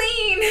don't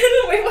clean.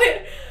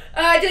 wait.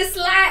 Just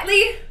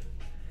slightly.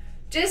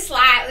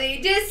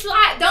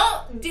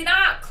 Do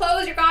not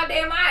close your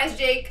goddamn eyes,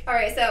 Jake. All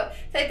right, so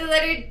type the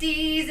letter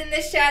D's in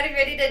the chat if you're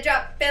ready to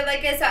drop it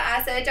like it's hot.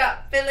 I said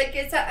drop it like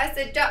it's hot. I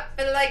said drop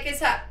it like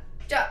it's hot.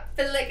 Drop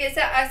it like it's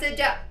hot. I said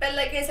drop it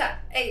like it's hot.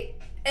 Hey.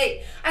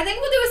 I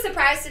think we'll do a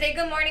surprise today.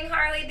 Good morning,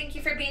 Harley. Thank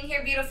you for being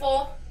here,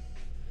 beautiful.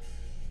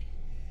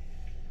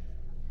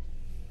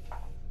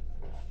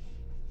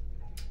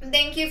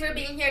 Thank you for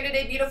being here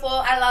today, beautiful.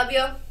 I love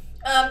you.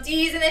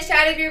 D's in the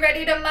chat if you're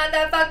ready to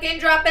motherfucking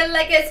drop it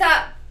like it's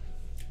hot.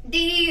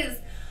 D's.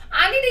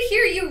 I need to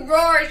hear you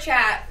roar,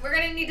 chat. We're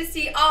gonna need to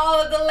see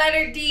all of the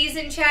letter D's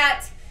in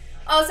chat.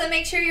 Also,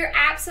 make sure you're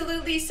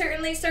absolutely,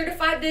 certainly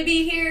certified to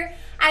be here.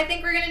 I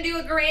think we're gonna do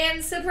a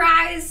grand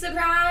surprise.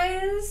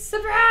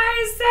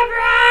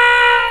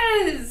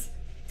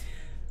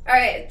 All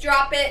right,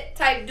 drop it.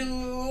 Type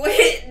do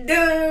it.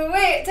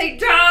 Take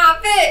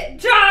drop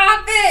it.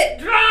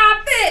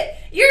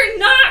 You're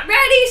not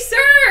ready,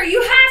 sir.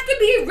 You have to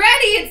be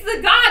ready. It's the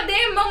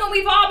goddamn moment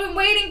we've all been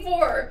waiting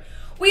for.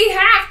 We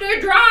have to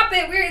drop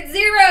it. We're at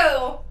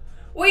 0.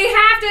 We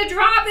have to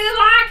drop it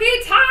like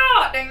it's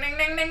hot. Ding, ding,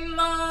 ding, ding,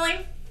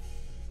 ding.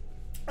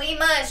 We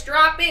must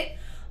drop it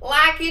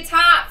like it's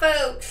hot,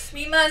 folks.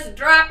 We must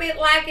drop it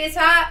like it's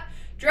hot.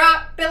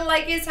 Drop it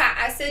like it's hot.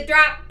 I said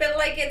drop it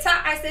like it's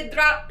hot. I said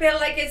drop it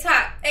like it's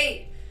hot.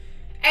 Hey.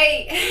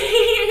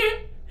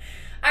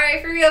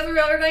 Alright, for real,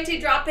 we're going to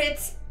drop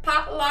it.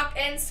 Pop, lock,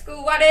 and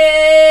squat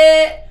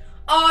it.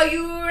 Are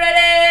you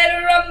ready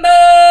to rumble?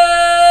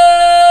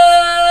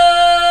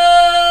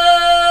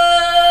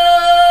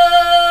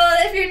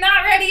 If you're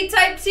not ready,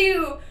 type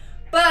 2.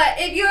 But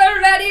if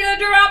you're ready to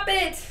drop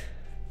it,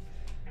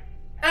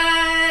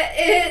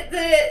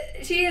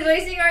 she is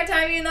wasting our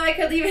time, even though I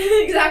could leave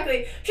it.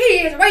 Exactly. She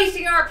is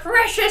wasting our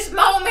precious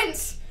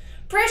moments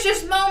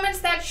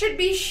that should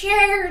be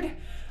shared.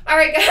 All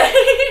right, guys.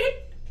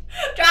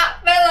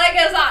 Drop it like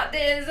it's hot.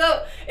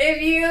 So if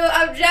you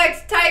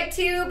object, type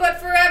 2, but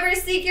forever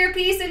seek your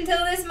peace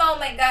until this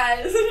moment,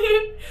 guys.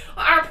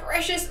 Our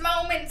precious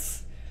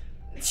moments.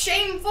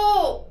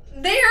 Shameful.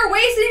 They are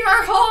wasting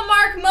our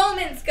hallmark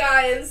moments,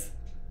 guys.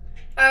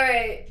 All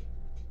right.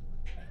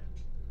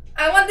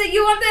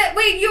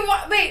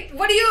 Wait,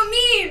 what do you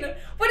mean?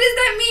 What does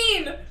that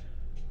mean?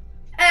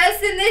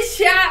 S in the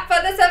chat for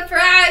the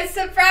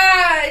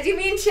surprise. You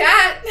mean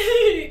chat?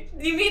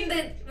 You mean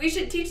that we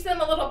should teach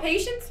them a little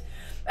patience?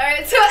 All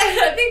right, so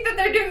I think that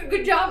they're doing a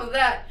good job of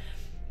that.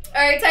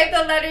 All right, type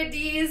the letter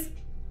D's.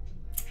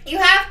 You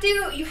have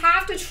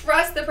to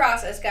trust the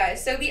process,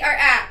 guys. So we are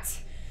at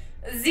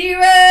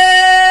 0.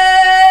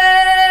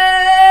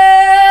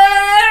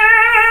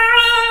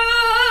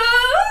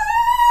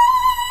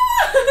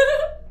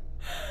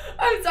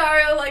 I'm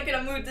sorry, I'm like in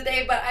a mood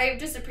today, but I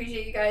just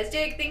appreciate you guys.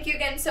 Jake, thank you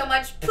again so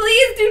much.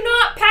 Please do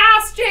not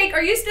pass, Jake.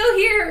 Are you still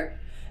here?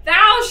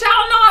 Thou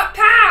shalt not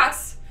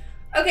pass.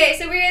 Okay,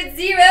 so we're at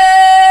 0.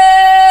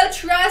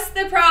 Trust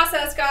the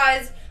process,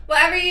 guys.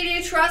 Whatever you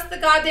do, trust the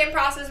goddamn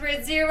process. We're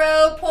at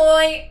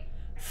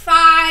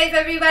 0.5,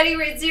 everybody.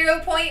 We're at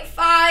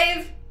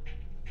 0.5.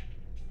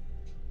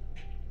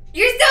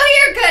 You're still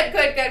here?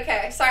 Good.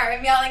 Okay, sorry,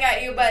 I'm yelling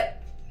at you,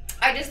 but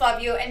I just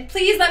love you. And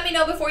please let me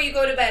know before you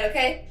go to bed,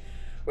 okay?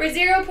 We're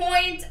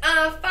 0.5.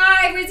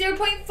 We're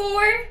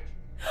 0.4.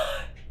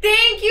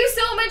 Thank you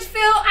so much,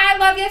 Phil. I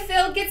love you,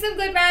 Phil. Get some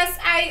good rest.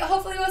 I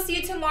hopefully will see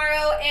you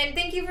tomorrow. And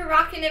thank you for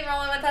rocking and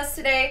rolling with us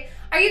today.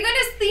 Are you going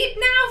to sleep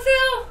now,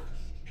 Phil?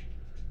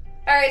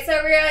 Alright,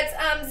 so we're at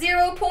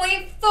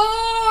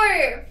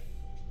 0.4.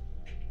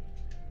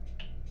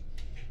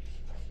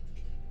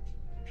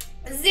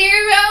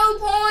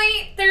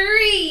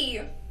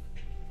 0.3.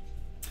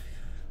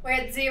 We're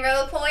at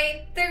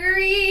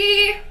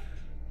 0.3.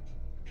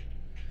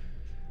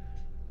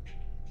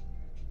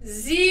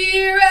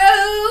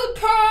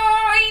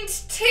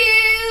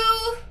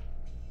 0.2.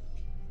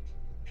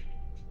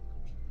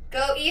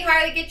 Go eat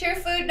hard, get your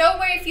food. Don't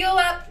worry, fuel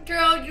up,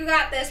 girl. You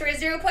got this. We're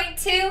at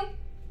 0.2.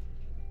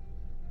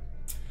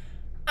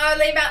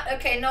 Lay down.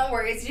 Okay, no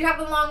worries. You have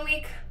a long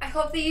week. I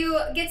hope that you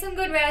get some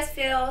good rest,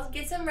 Phil.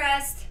 Get some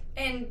rest,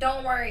 and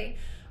don't worry.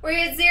 We're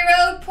at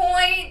 0.3.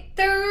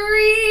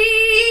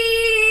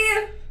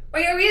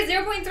 Wait, are we at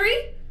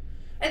 0.3?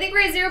 I think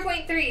we're at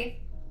 0.3.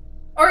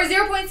 Or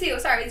 0.2.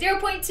 Sorry,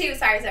 0.2.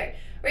 Sorry.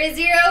 We're at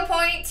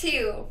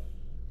 0.2.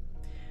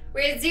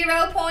 We're at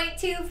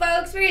 0.2,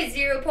 folks. We're at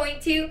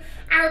 0.2.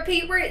 I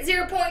repeat, we're at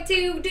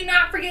 0.2. Do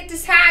not forget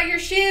to tie your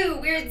shoe.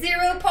 We're at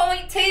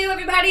 0.2,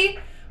 everybody.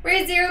 We're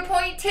at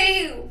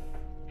 0.2.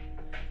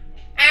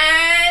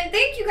 And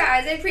thank you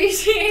guys. I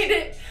appreciate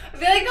it. I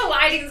feel like the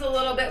lighting's a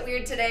little bit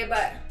weird today,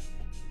 but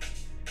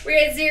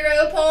we're at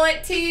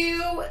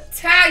 0.2.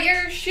 Tie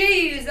your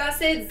shoes. I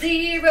said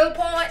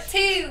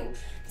 0.2.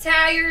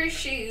 Tie your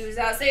shoes.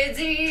 I said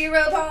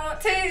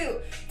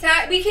 0.2.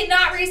 We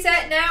cannot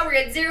reset now. We're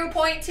at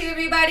 0.2,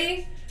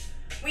 everybody.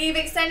 We've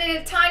extended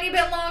it a tiny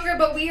bit longer,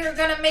 but we are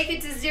going to make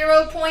it to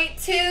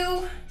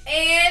 0.2.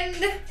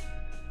 And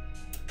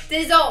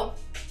Dizzle,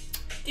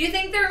 do you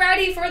think they're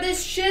ready for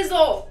this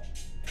shizzle?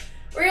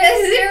 We're at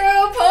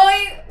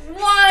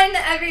 0.1,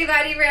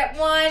 everybody. We're at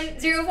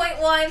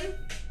 0.1.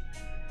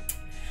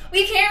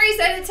 We can't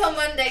reset it till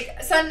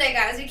Sunday,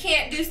 guys. We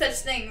can't do such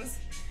things.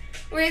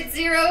 We're at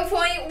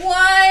 0.1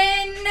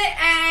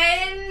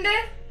 and...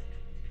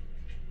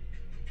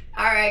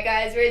 Alright,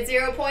 guys, we're at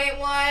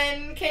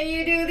 0.1. Can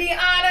you do the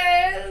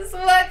honors?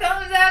 What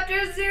comes after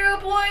 0.1?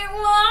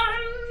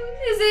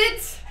 Is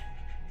it?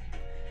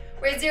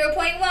 We're at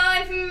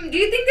 0.1. Do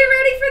you think they're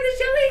ready for the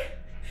chili?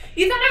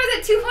 You thought I was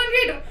at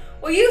 200?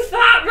 Well, you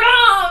thought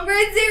wrong. We're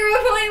at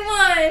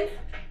 0.1.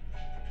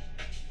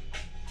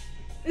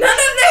 None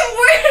of them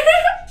work.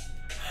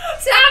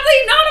 Sadly,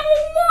 none of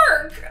them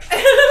work.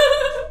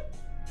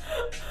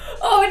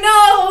 Oh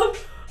no!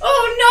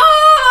 Oh no!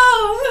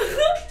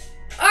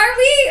 Are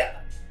we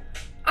at,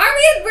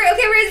 okay, we're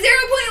at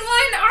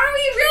 0.1. Are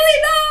we really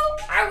though?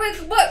 Are we,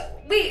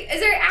 what, wait, is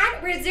there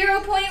ad? We're at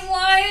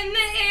 0.1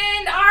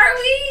 and are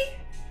we?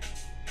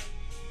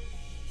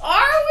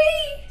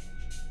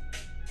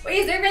 Wait,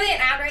 is there really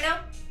an ad right now?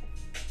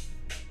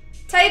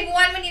 Type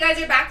 1 when you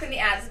guys are back from the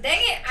ads.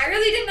 Dang it, I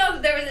really didn't know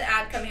that there was an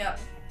ad coming up.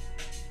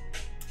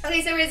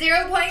 Okay, so we're at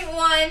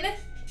 0.1.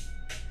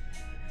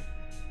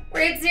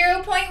 We're at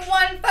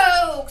 0.1,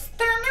 folks.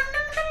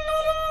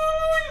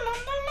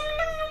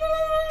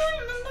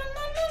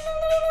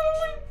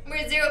 We're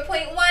at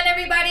 0.1,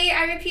 everybody.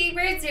 I repeat,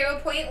 we're at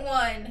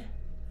 0.1.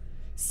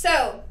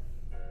 So,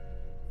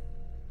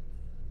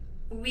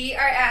 we're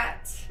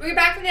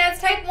back from the ads.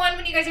 Type 1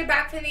 when you guys are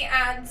back from the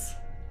ads.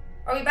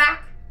 Are we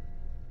back?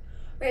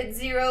 We're at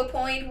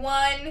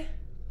 0.1.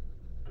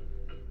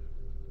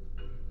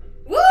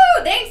 Woo!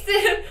 Thanks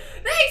to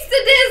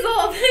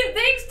Dizzle.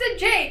 Thanks to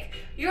Jake.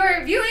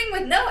 You're viewing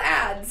with no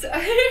ads.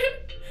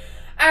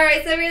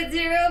 Alright, so we're at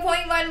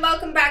 0.1.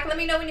 Welcome back. Let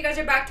me know when you guys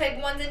are back. Type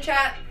 1s in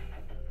chat.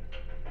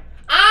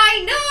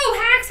 I know,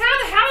 Hacks. How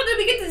the hell did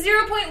we get to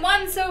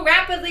 0.1 so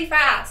rapidly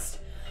fast?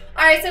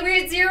 Alright, so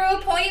we're at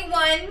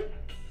 0.1.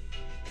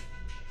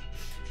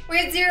 We're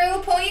at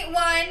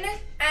 0.1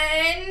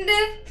 and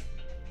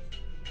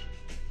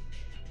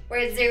we're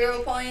at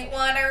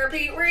 0.1. I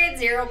repeat, we're at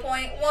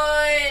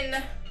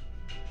 0.1.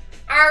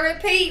 I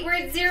repeat, we're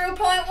at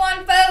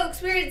 0.1,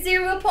 folks. We're at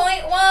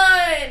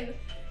 0.1.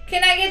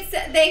 Can I get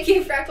some, thank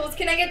you, Freckles.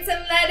 Can I get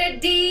some letter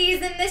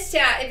D's in this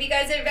chat if you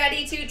guys are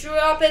ready to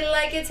drop it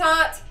like it's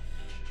hot?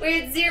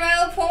 We're at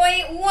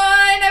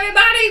 0.1.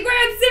 Everybody, we're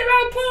at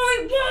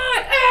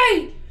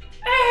 0.1.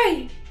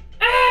 Hey.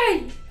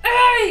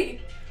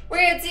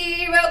 We're at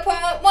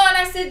 0.1.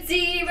 I said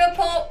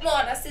 0.1.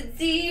 I said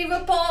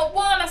 0.1.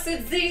 I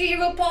said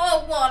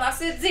 0.1. I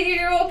said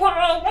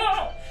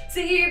 0.1.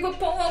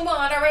 0.1.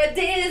 Alright,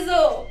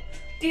 Dizzle.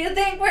 Do you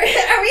think are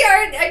we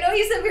already? I know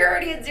you said we're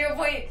already at 0.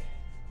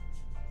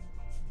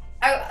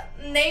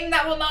 Name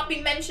that will not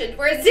be mentioned.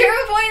 We're at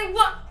 0.1.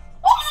 Oh,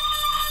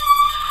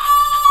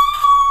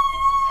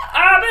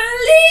 I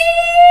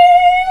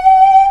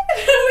believe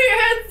we're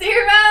at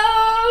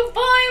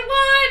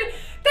 0.1.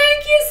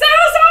 Thank you so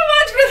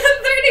much for the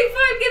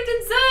 35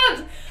 gifted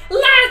subs.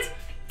 Let's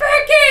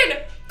freaking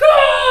go!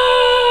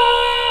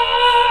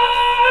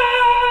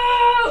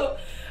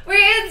 We're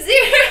at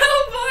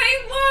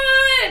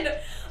 0.1.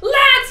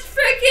 Let's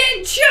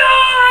freaking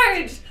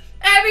charge!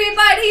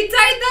 Everybody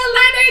type the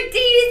letter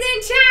D's in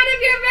chat if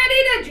you're ready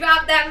to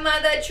drop that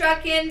mother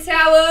trucking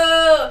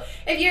towel.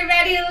 If you're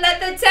ready to let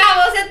the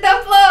towels hit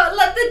the floor,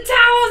 let the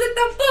towels hit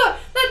the floor,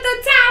 let the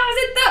towels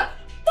hit the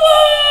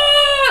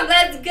floor.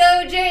 Let's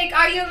go, Jake.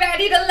 Are you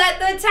ready to let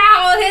the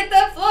towel hit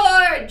the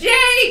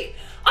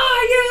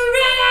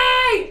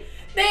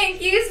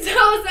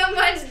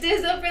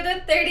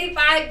the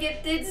 35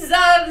 gifted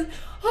subs.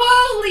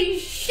 Holy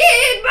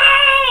shit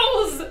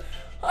balls!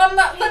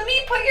 Let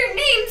me put your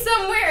name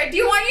somewhere. Do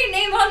you want your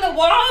name on the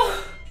wall?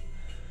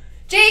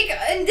 Jake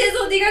and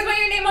Dizzle, do you guys want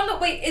your name on the,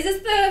 wait, is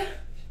this the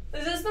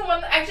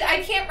one, actually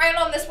I can't write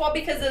on this wall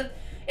because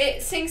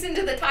it sinks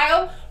into the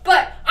tile,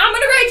 but I'm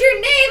gonna write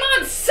your name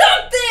on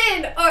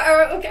something!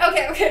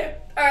 Okay.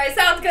 Alright,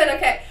 sounds good,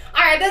 okay.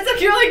 Alright, that's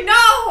okay, you're like,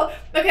 no!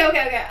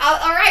 Okay.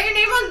 I'll write your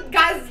name on,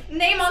 guys,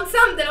 name on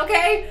something,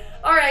 okay?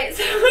 Alright,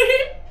 so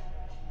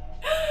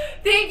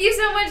thank you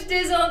so much,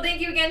 Dizzle. Thank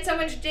you again so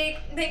much, Jake.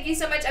 Thank you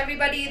so much,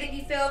 everybody. Thank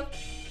you, Phil.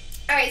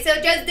 Alright,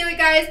 so just do it,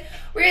 guys.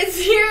 We're at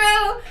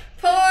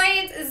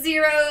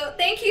 0.0.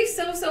 Thank you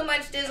so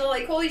much, Dizzle.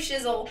 Like, holy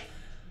shizzle.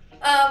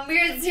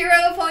 We're at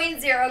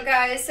 0.0,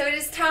 guys. So it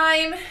is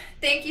time.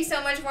 Thank you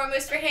so much,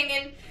 Warmoose, for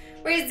hanging.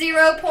 We're at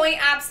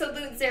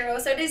 0.0.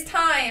 So it is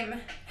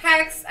time.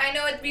 Hex, I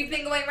know we've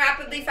been going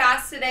rapidly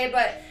fast today,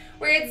 but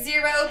we're at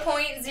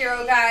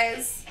 0.0,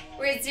 guys.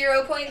 We're at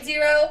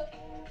 0.0.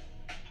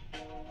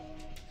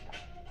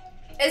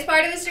 As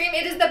part of the stream,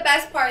 it is the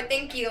best part.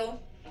 Thank you.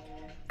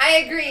 I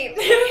agree.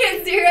 We're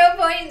at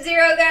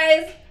 0.0,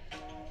 guys.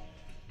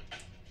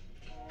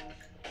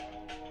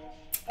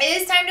 It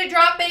is time to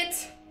drop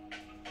it.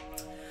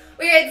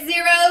 We're at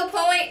 0.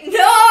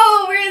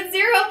 No, we're at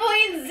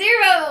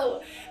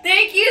 0.0.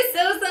 Thank you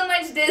so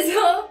much,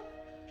 Dizzle.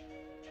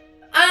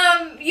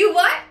 You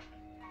what?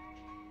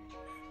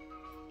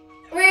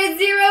 We're at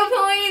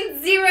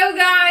 0.0,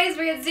 guys.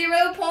 We're at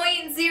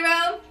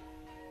 0.0.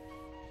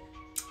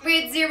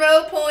 We're at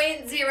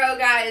 0.0,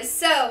 guys.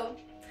 So,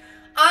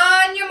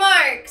 on your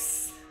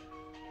marks,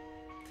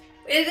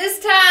 it is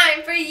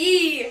time for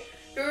ye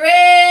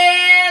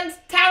grand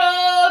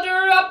towel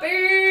dropping.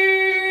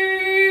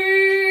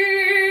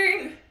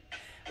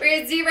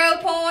 We're at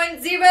 0.0,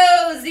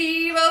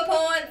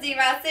 0.0.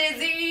 I said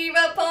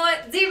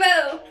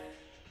 0.0.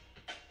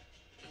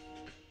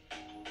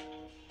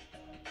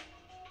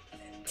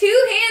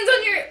 2 hands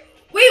on your,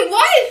 wait,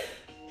 what?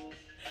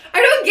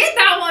 I don't get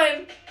that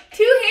one.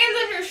 2 hands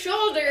on your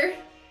shoulder.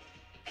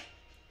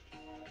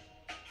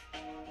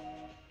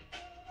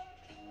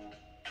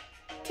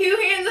 Two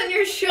hands on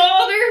your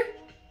shoulder.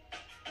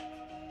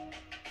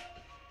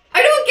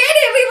 I don't get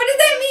it. Wait, what does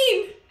that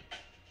mean?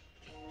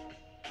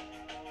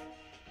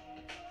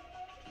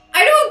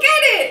 I don't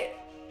get it.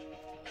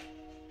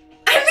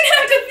 I'm gonna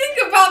have to think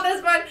about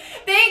this one.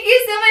 Thank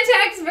you so much,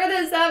 Hex, for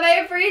the sub. I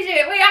appreciate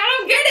it. Wait, I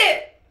don't get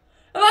it.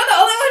 Am I the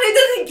only one who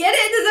doesn't get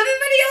it? Does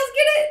everybody else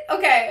get it?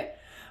 Okay.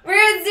 We're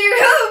at 0.0.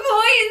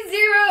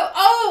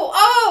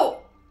 Oh.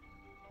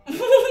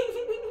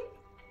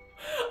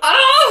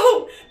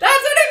 Oh,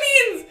 that's what it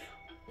means.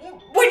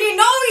 When you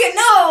know, you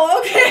know,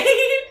 okay?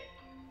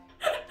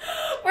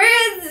 We're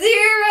at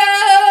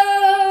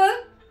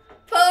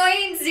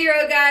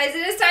 0.0, guys.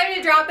 It is time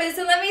to drop it.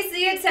 So let me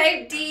see you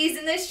type D's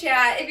in this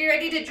chat if you're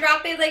ready to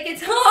drop it like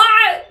it's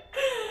hot.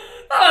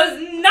 That was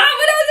not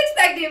what I was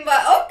expecting,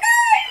 but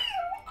okay.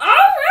 All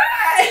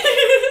right.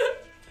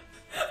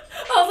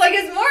 I was like,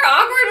 it's more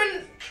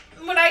awkward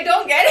when I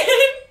don't get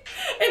it.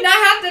 And I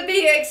have to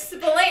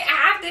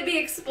be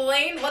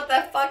explained what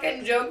the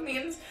fucking joke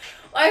means.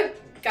 Like,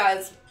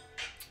 guys,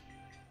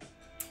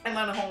 I'm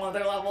on a whole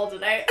other level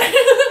today.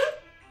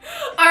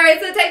 Alright,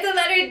 so type the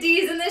letter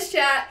D's in this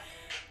chat.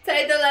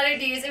 Type the letter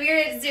D's. We're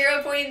at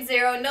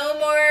 0.0. No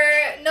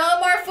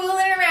more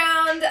fooling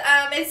around.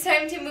 It's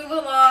time to move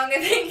along.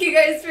 Thank you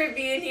guys for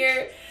being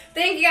here.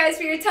 Thank you guys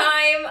for your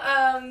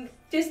time.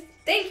 Just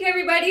thank you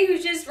everybody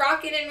who's just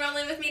rocking and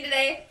rolling with me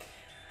today.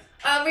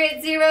 We're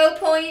at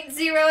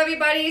 0.0,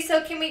 everybody.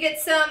 So can we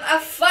get a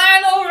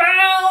final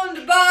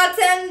round,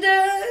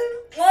 bartender?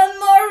 One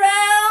more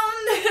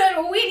round,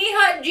 Weenie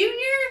Hut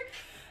Jr.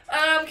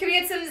 Can we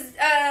get some?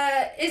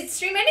 Is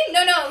stream ending?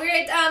 No. We're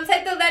at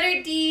type the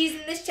letter D's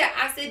in this chat.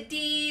 I said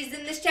D's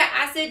in this chat.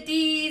 I said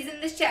D's in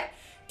this chat.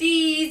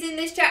 D's in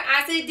this chat.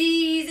 I said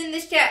D's in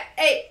this chat.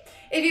 Hey,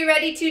 if you're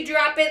ready to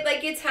drop it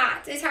like it's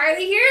hot. Is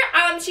Harley here?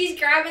 She's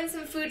grabbing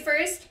some food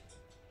first.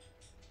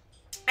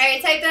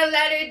 Alright, type the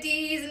letter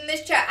D's in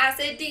this chat. I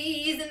said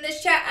D's in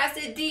this chat. I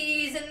said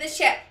D's in this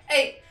chat.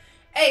 Hey.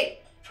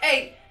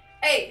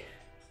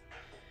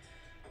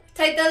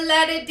 Type the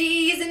letter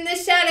D's in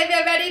this chat if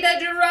you're ready to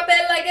drop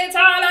it like it's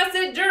hot. I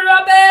said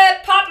drop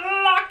it. Pop,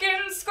 lock,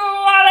 and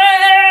squat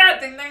it.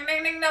 Ding, ding,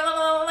 ding, ding, ding,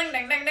 ding, ding,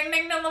 ding, ding, ding,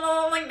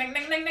 ding,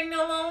 ding, ding,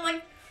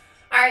 ding.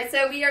 Alright,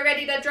 so we are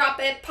ready to drop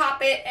it,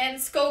 pop it, and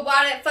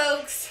squat it,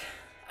 folks.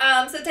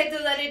 So type the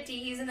letter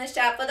D's in the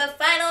chat for the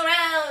final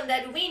round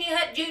at Weenie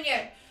Hut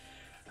Jr.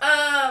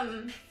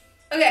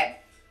 Okay.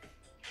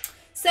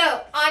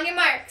 So, on your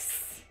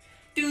marks.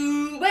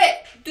 Do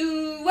it.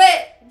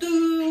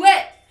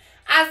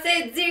 I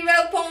said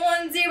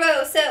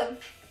 0.0. So,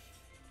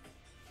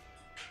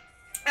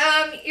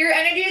 your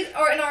energy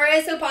and aura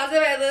is so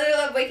positive. I literally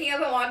love waking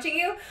up and watching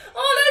you.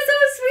 Oh, that's so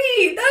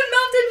sweet. That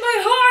melted my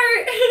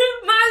heart.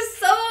 My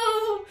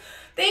soul.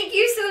 Thank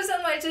you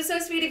so much. It's so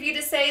sweet of you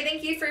to say.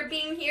 Thank you for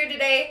being here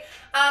today.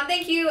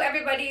 Thank you,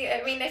 everybody.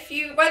 I mean,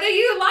 whether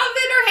you love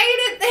it or hate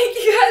it, thank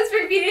you guys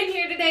for being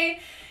here today.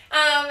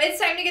 It's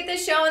time to get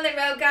this show on the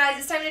road, guys.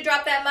 It's time to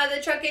drop that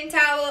mother trucking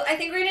towel. I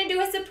think we're going to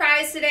do a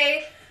surprise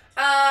today.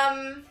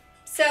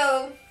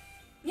 So,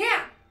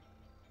 yeah.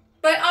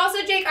 But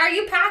also, Jake, are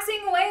you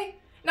passing away?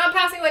 Not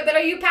passing away, but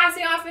are you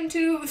passing off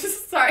into...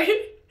 Sorry.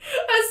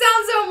 That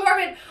sounds so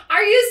morbid.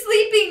 Are you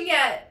sleeping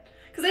yet?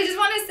 Because I just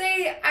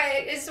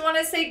want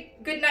to say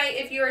good night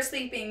if you are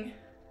sleeping.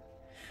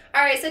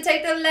 Alright, so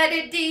take the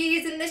letter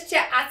D's in this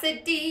chat. I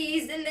said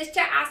D's in this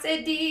chat. I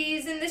said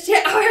D's in this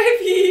chat.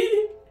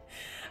 R.I.P.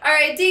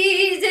 Alright,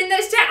 D's in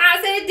this chat.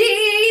 I said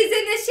D's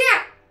in this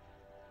chat.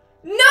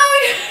 No!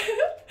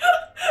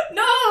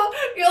 No!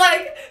 You're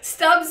like,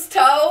 Stubbs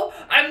toe.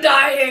 I'm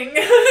dying.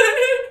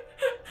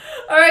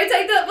 Alright,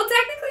 take the... Well,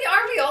 technically,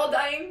 aren't we all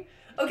dying?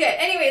 Okay,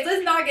 anyways,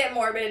 let's not get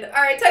morbid.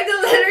 Alright, type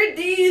the letter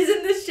D's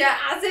in the chat.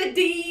 I said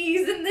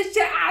D's in the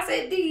chat. I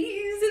said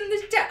D's in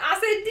the chat. I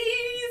said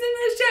D's in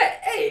the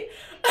chat. Hey,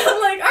 I'm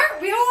like,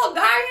 aren't we all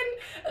dying?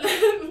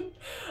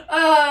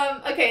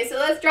 Okay, so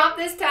let's drop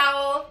this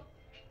towel.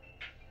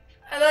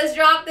 Let's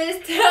drop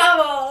this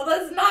towel.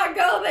 Let's not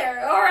go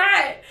there.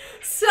 Alright.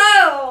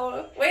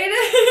 So,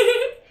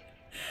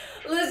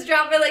 let's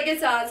drop it like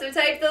it's hot. So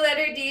type the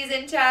letter D's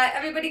in chat.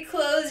 Everybody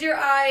close your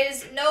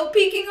eyes. No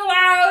peeking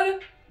allowed.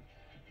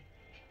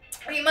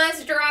 We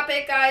must drop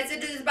it, guys.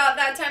 It is about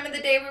that time of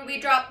the day where we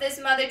drop this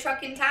mother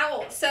trucking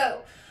towel.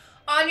 So,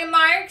 on your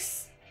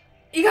marks,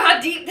 you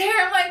got deep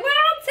there. I'm like, well,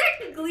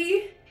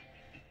 technically,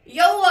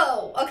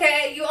 YOLO,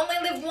 okay? You only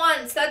live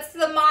once. That's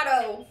the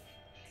motto.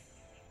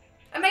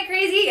 Am I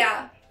crazy?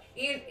 Yeah.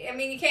 I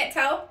mean, you can't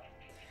tell.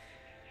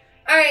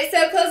 Alright,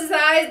 so close his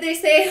eyes. They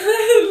say,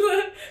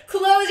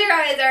 close your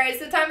eyes. Alright,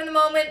 so time in the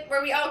moment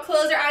where we all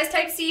close our eyes.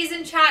 Type C's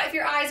in chat if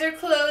your eyes are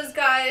closed,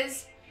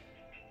 guys.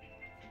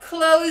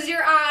 Close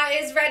your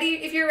eyes. Ready?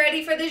 If you're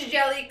ready for this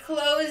jelly,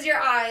 close your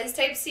eyes.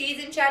 Type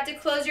C's in chat to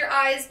close your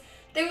eyes.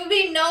 There will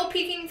be no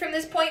peeking from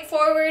this point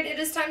forward. It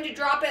is time to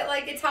drop it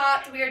like it's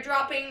hot. We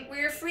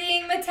are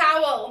freeing the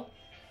towel.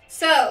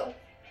 So,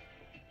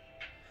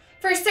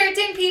 for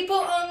certain people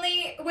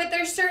only with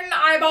their certain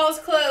eyeballs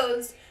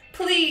closed,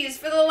 please,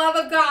 for the love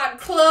of God,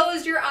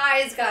 close your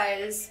eyes,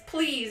 guys.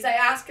 Please, I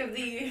ask of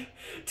thee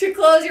to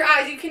close your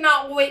eyes. You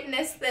cannot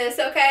witness this,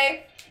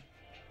 okay?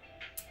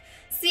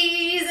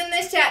 C's in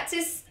this chat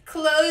to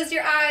close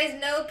your eyes.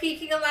 No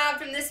peeking allowed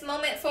from this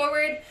moment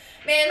forward.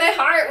 Man, my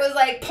heart was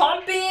like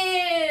pumping.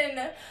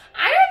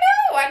 I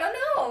don't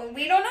know.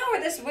 We don't know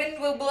where this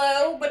wind will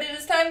blow, but it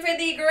is time for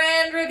the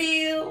grand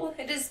reveal.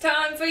 It is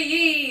time for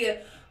ye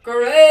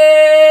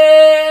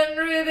grand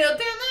reveal.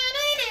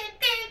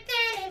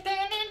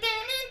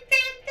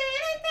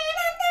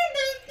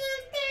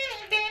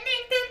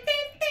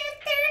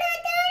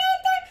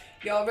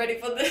 Y'all ready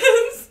for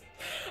this?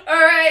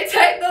 Alright,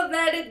 type the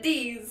letter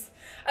D's.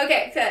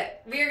 Okay, so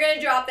we're going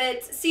to drop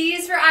it.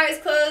 C's for eyes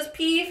closed,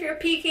 P if you're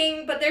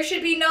peeking, but there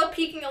should be no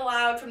peeking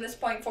allowed from this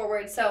point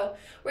forward. So,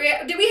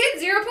 did we hit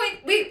 0.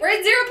 We're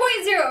at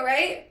 0.0,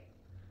 right?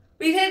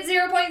 We've hit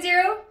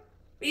 0.0?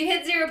 We've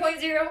hit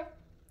 0.0?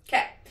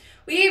 Okay.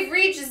 We've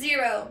reached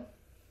 0.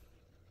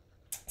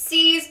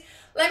 C's,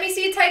 let me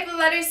see you type the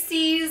letter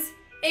C's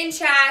in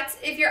chat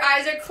if your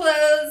eyes are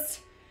closed.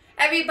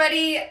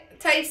 Everybody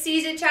type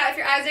C's in chat if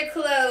your eyes are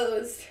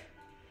closed.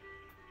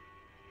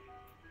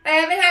 I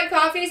haven't had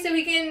coffee, so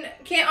we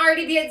can't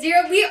already be at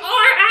 0. We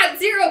are at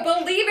 0,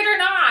 believe it or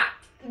not.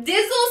 Dizzle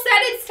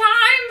said it's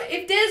time.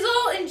 If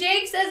Dizzle and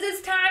Jake says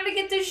it's time to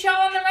get this show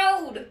on the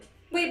road.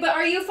 Wait, but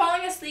are you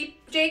falling asleep,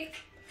 Jake?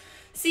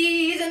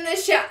 C's in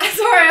this chat.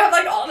 Sorry, I have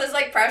like all this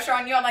like pressure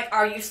on you. I'm like,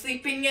 are you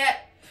sleeping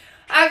yet?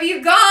 Have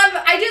you gone?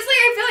 I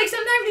feel like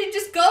sometimes you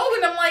just go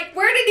and I'm like,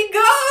 where did he go?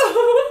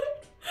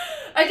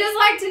 I just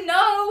like to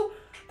know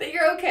that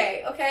you're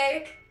okay,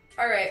 okay?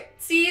 Alright,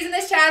 C's in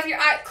this chat. If your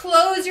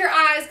close your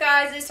eyes,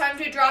 guys. It's time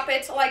to drop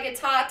it like it's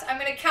hot. I'm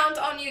going to count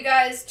on you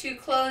guys to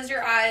close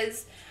your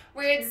eyes.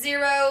 We're at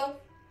 0.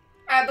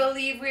 I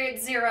believe we're at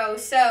 0.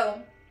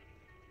 So,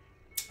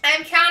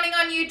 I'm counting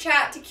on you,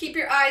 chat, to keep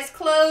your eyes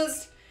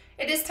closed.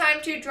 It is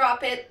time to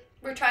drop it.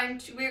 We're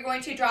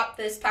going to drop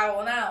this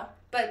towel now.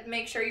 But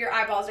make sure your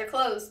eyeballs are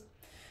closed.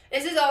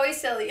 This is always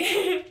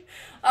silly.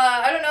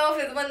 I don't know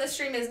if when the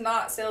stream is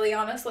not silly,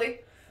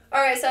 honestly.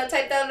 Alright, so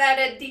type the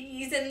letter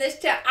D's in this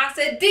chat. I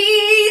said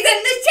D's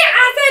in this chat.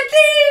 I said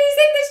D's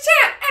in this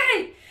chat.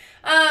 Hey!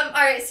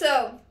 Alright,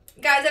 so,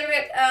 guys,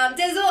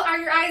 Dizzle, are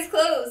your eyes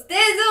closed?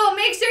 Dizzle,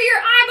 make sure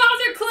your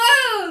eyeballs are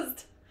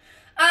closed!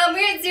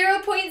 We're at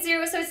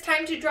 0.0, so it's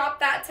time to drop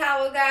that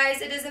towel,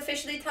 guys. It is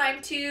officially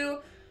time to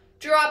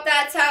drop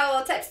that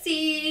towel. Type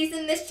C's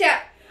in this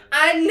chat.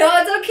 I know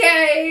it's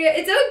okay.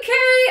 It's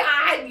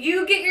okay.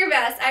 You get your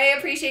best. I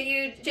appreciate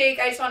you, Jake.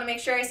 I just want to make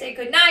sure I say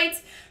good night.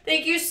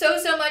 Thank you so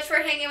much for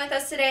hanging with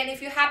us today. And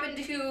if you happen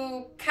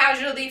to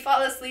casually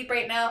fall asleep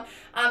right now,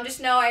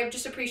 just know I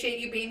just appreciate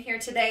you being here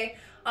today.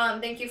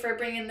 Thank you for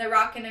bringing the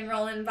rockin' and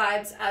rollin'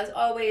 vibes as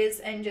always,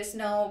 and just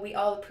know we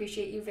all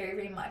appreciate you very,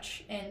 very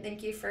much. And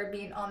thank you for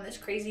being on this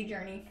crazy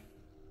journey.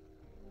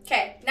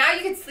 Okay, now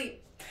you can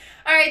sleep.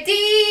 All right,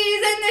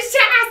 D's in the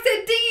chat,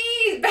 said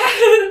D's.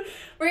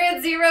 We're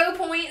at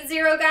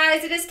 0.0,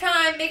 guys. It is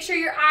time. Make sure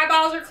your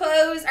eyeballs are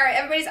closed. All right,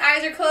 everybody's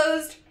eyes are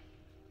closed.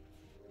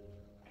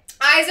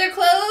 Eyes are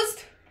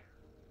closed.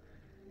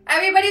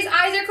 Everybody's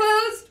eyes are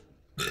closed.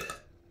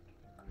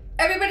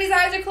 Everybody's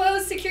eyes are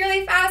closed,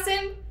 securely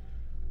fastened.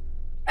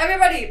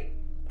 Everybody,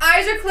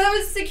 eyes are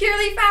closed,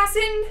 securely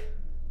fastened.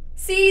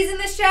 C's in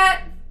the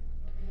chat.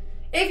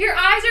 If your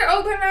eyes are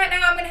open right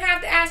now, I'm going to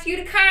have to ask you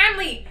to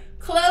kindly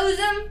close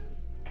them.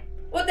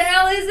 What the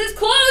hell is this?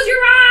 Close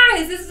your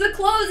eyes. This is a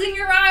closing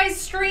your eyes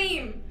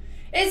stream.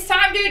 It's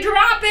time to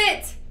drop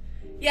it.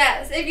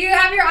 Yes, if you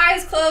have your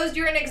eyes closed,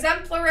 you're an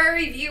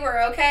exemplary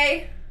viewer,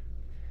 okay?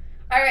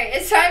 All right,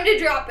 it's time to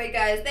drop it,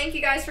 guys. Thank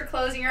you guys for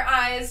closing your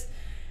eyes.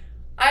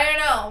 I don't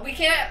know. We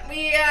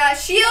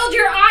shield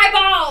your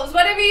eyeballs.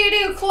 Whatever you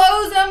do,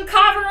 close them,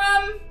 cover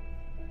them.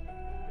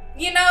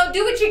 You know,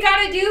 do what you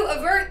gotta do.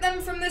 Avert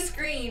them from the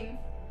screen.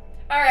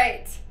 All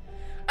right.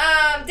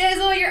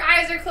 Dizzle, your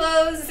eyes are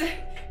closed.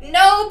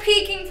 No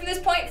peeking from this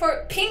point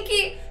forward.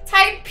 Pinky,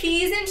 type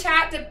P's in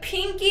chat to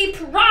Pinky.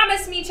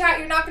 Promise me, chat,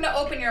 you're not gonna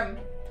open your...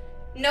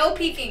 No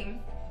peeking.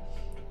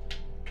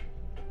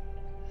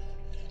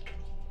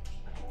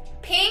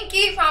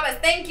 Pinky, promise.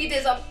 Thank you,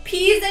 Dizzle.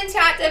 P's in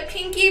chat to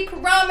Pinky.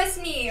 Promise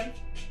me.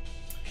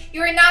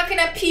 You are not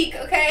gonna peek,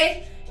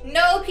 okay?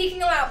 No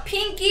peeking allowed.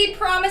 Pinky,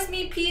 promise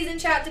me. P's in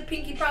chat to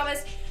Pinky,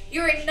 promise.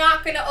 You are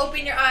not gonna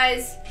open your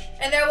eyes,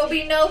 and there will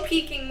be no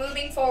peeking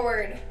moving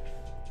forward.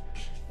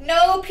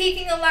 No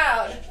peeking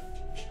allowed.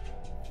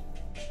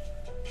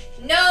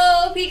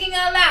 No peeking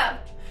allowed.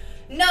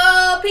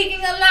 No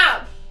peeking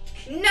allowed.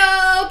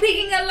 No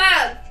peeking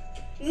allowed.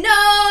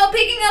 No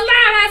peeking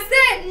allowed. I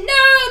said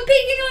no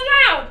peeking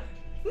allowed.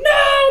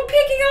 No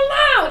peeking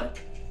allowed.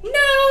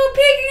 No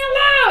peeking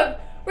allowed.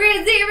 We're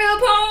at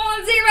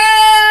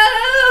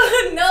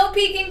 0.0. No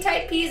peeking.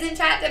 Type P's in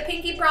chat to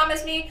Pinky.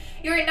 Promise me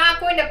you're not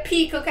going to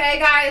peek, okay,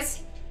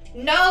 guys?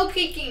 No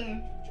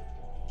peeking.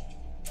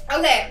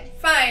 Okay,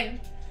 fine.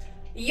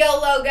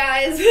 YOLO,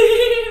 guys.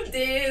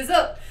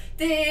 Dizzle.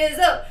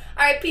 Dizzle.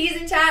 Alright, P's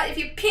in chat. If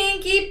you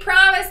Pinky,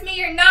 promise me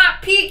you're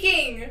not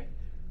peeking.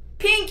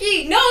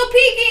 Pinky, no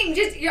peeking.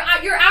 Just you're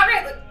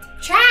outright like,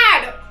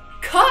 Chad,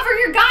 cover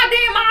your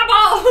goddamn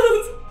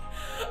eyeballs.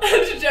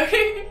 I'm just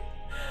joking.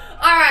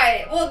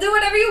 Alright, well, do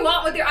whatever you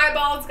want with your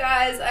eyeballs,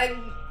 guys.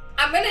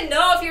 I'm gonna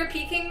know if you're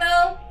peeking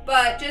though,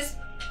 but just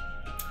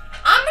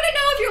I'm gonna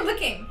know if you're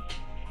looking.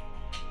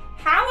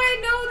 How I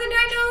know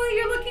that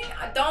you're looking?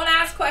 Don't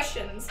ask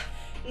questions.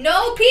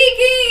 No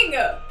peeking!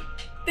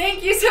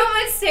 Thank you so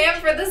much, Sam,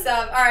 for the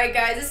sub. Alright,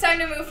 guys, it's time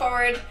to move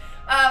forward.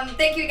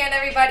 Thank you again,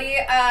 everybody.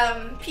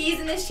 P's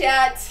in the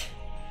chat.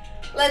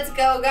 Let's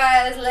go,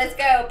 guys. Let's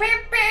go.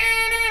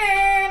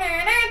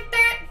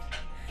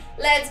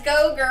 Let's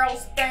go,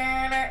 girls.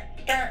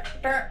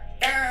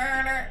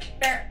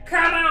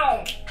 Come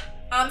on.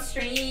 I'm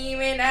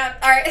streaming out.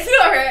 Alright,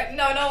 alright.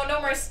 No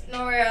more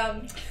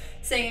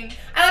singing.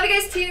 I love you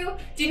guys too.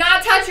 Do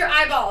not touch your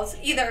eyeballs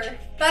either.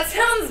 That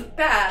sounds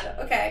bad.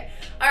 Okay.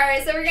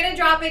 Alright, so we're gonna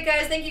drop it,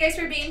 guys. Thank you guys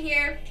for being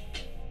here.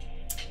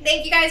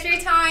 Thank you guys for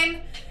your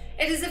time.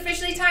 It is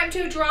officially time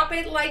to drop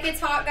it like it's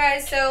hot,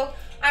 guys. So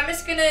I'm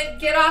just gonna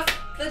get off.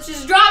 Let's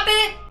just drop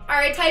it.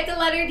 Alright, type the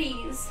letter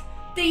D's.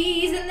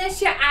 D's in this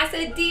chat. I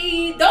said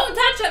D. Don't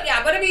touch them.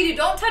 Yeah, whatever you do,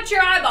 don't touch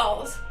your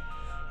eyeballs.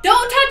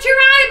 Don't touch your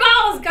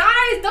eyeballs,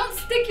 guys. Don't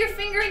stick your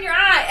finger in your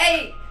eye.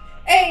 Hey,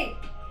 hey,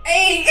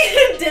 hey,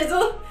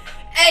 Dizzle.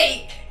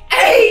 Hey,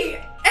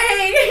 hey,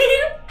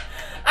 hey.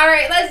 All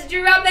right, let's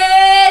drop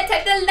it.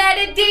 Type the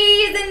letter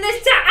D's in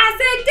this chat. I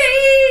said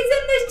D's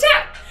in this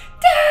chat.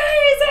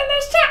 D's in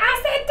this chat. I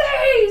said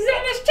D's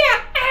in this chat.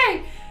 Hey,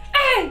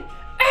 hey,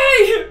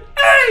 hey,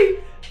 hey,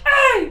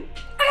 hey,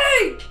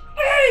 hey,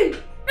 hey,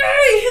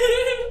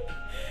 hey.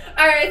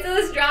 All right, so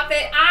let's drop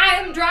it. I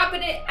am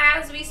dropping it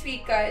as we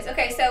speak, guys.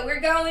 Okay, so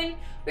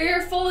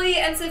we're fully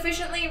and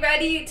sufficiently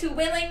ready to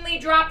willingly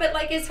drop it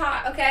like it's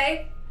hot,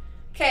 okay?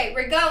 Okay,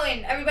 we're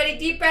going. Everybody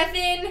deep breath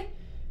in.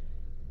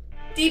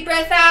 Deep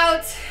breath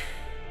out.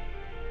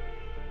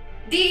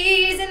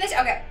 D's in this.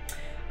 Okay.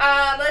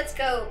 Let's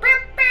go.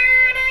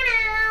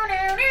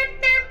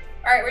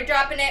 All right, we're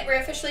dropping it. We're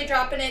officially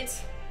dropping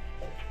it.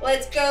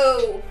 Let's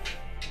go.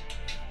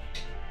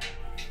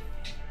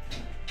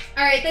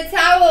 All right, the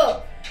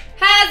towel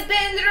has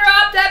been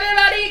dropped,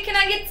 everybody. Can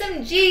I get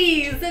some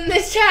G's in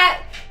this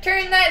chat?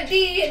 Turn that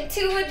D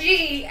into a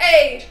G.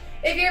 Hey,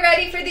 if you're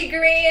ready for the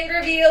grand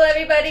reveal,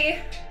 everybody.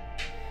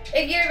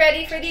 If you're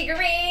ready for the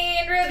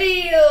grand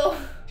reveal.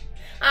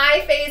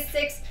 I phase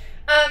 6.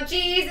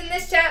 G's in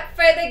this chat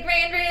for the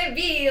grand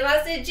reveal.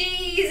 I said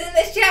G's in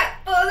this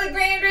chat for the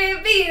grand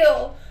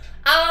reveal.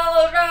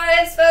 All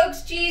rise,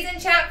 folks. G's in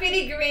chat for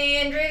the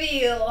grand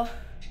reveal.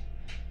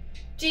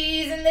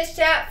 G's in this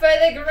chat for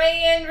the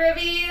grand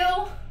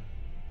reveal.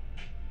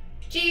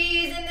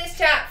 G's in this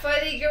chat for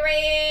the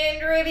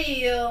grand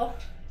reveal.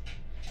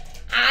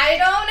 I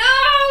don't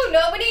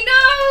know. Nobody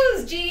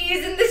knows.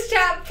 G's in this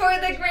chat for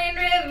the grand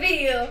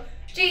reveal.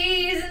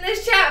 G's in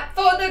this chat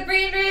for the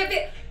grand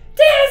reveal.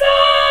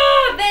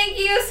 Tizza! Thank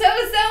you so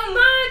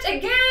much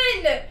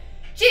again.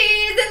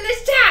 G's in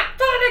this chat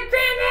for the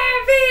grand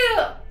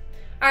reveal.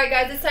 Alright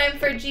guys, it's time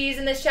for G's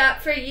in this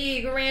chat for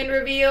ye grand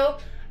reveal.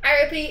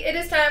 I repeat, it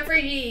is time for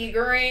ye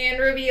grand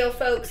reveal,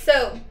 folks.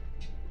 So,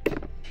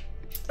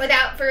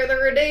 without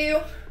further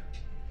ado,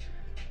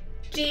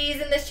 G's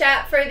in this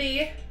chat for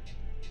the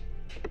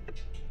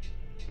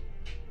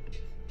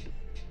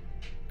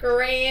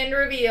grand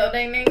reveal.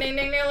 Ding ding ding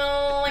ding ding ding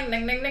ding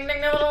ding ding ding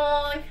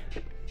ding.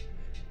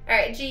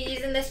 Alright,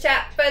 G's in this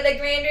chat for the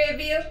grand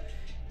reveal.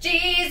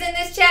 G's in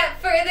this chat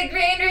for the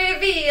grand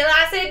reveal.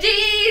 I said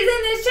G's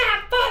in this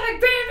chat for the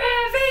grand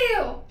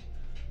reveal.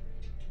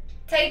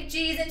 Type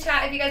G's in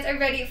chat if you guys are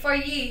ready for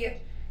ye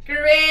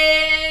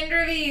grand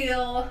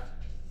reveal.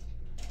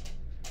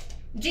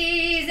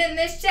 G's in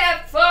this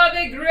chat for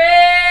the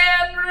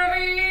grand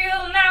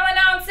reveal. Now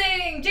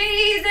announcing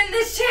G's in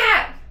this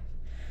chat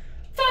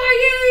for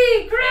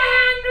ye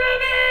grand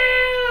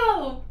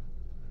reveal.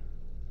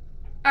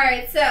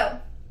 Alright, so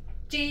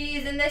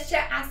G's in this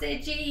chat. I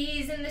said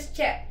G's in this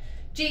chat.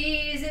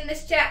 G's in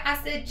this chat. I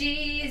said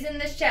G's in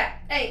this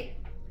chat. Hey,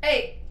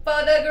 hey, for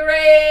the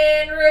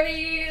grand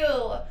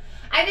reveal.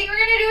 I think we're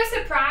gonna do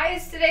a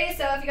surprise today,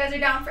 so if you guys are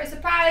down for a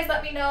surprise,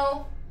 let me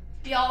know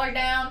if y'all are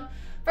down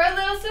for a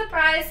little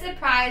surprise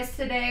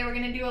today. We're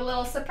gonna do a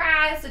little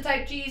surprise, so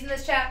type G's in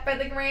this chat for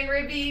the grand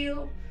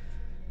reveal.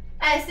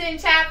 S in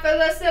chat for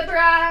the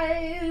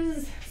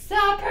surprise.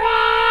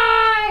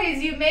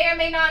 Surprise! You may or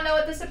may not know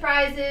what the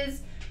surprise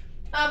is.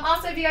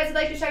 Also, if you guys would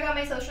like to check out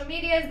my social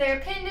medias, they're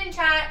pinned in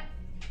chat.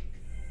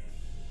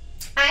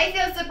 I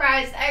feel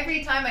surprised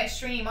every time I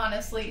stream,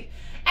 honestly.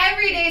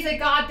 Every day's a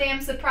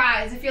goddamn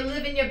surprise if you're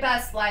living your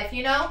best life,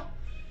 you know?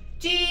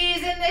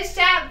 G's in this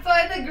chat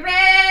for the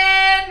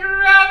grand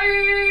reveal.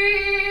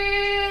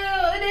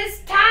 It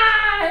is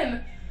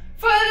time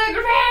for the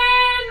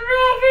grand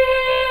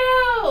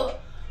reveal.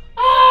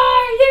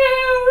 Are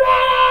you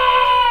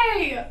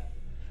ready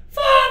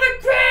for the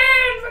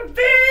grand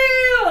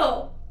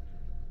reveal?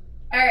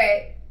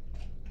 Alright.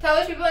 Tell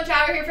those people in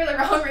chat we're here for the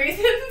wrong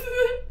reasons.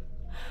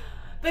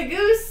 The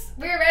goose.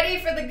 We're ready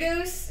for the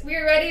goose.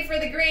 We're ready for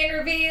the grand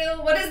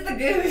reveal. What is the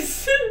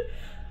goose?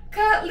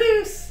 Cut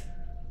loose.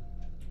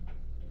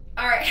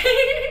 Alright.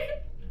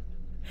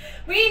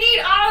 We need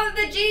all of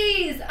the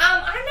G's.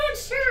 I'm not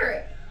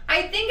sure.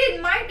 I think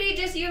it might be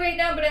just you right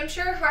now, but I'm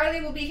sure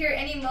Harley will be here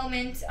any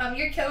moment.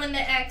 You're killing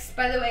the X,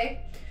 by the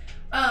way.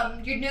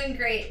 You're doing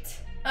great.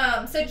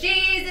 So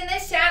G's in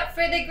this chat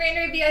for the grand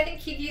reveal. I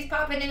think Kiki's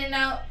popping in and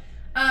out.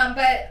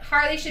 But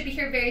Harley should be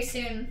here very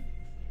soon.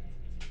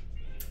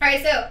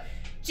 Alright, so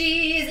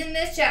G's in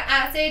this chat.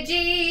 I say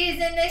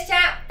G's in this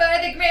chat for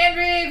the grand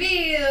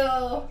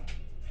reveal.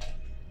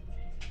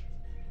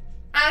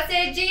 I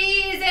said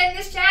G's in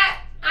this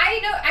chat.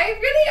 I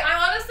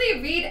honestly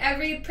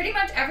read pretty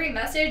much every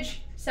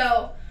message.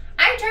 So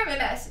I try my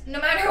best, no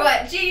matter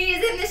what.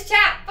 G's in this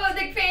chat for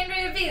the grand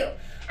reveal.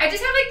 I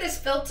just have like this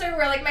filter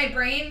where like my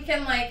brain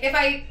can like, if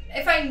I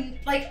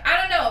like, I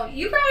don't know,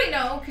 you probably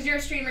know because you're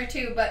a streamer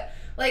too, but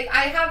like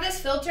I have this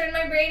filter in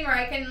my brain where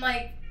I can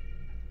like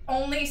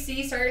only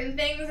see certain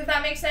things, if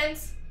that makes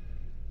sense.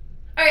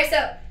 Alright,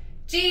 so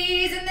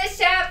G's in this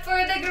chat for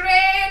the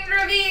grand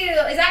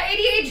reveal. Is that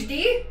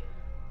ADHD?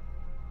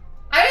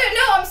 I don't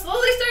know, I'm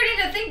slowly starting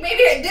to think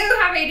maybe I do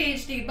have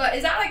ADHD, but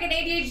is that like an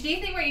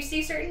ADHD thing where you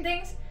see certain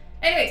things?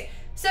 Anyways,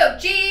 so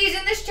G's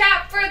in this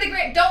chat for the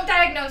grand, don't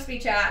diagnose me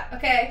chat,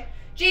 okay?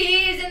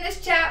 G's in this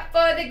chat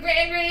for the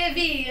grand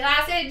reveal.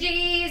 I said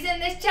G's in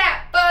this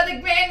chat for the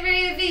grand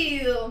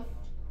reveal.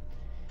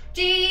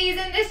 G's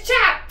in this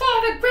chat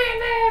for the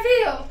grand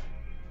reveal.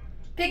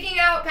 Picking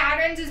out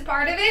patterns is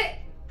part of it?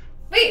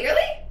 Wait,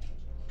 really?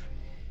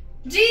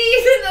 G's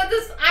in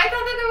this, I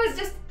thought that it was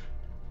just,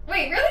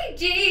 wait, really?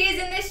 G's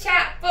in this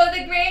chat for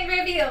the grand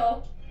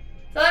reveal.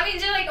 So that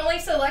means you like only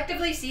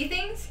selectively see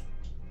things?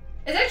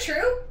 Is that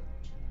true?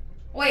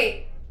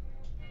 Wait,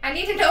 I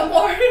need to know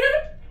more.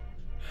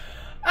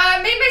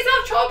 I made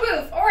myself troll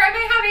proof, or I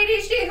might have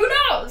ADHD. Who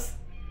knows?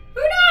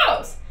 Who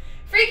knows?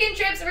 Freaking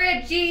trips for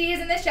a G's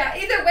in this chat.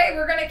 Either way,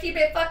 we're gonna keep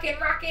it fucking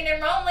rocking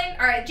and rolling.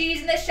 Alright,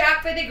 G's in this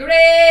chat for the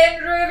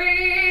grand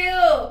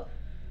reveal.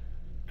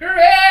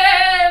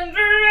 Grand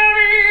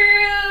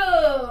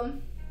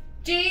reveal.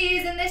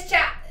 G's in this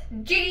chat.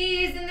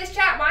 G's in this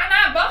chat. Why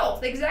not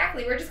both?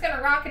 Exactly. We're just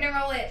gonna rock and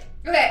roll it.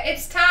 Okay,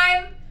 it's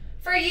time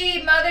for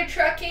ye mother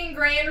trucking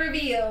grand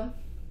reveal.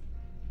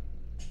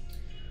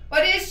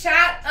 What is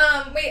chat?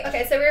 Wait,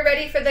 okay, so we're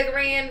ready for the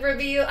grand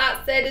reveal.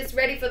 Outside is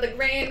ready for the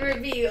grand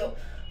reveal.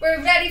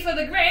 We're ready for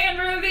the grand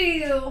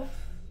reveal.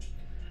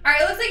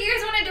 Alright, looks like you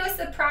guys want to do a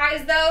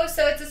surprise though,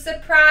 so it's a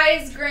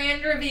surprise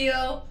grand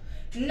reveal.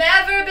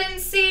 Never been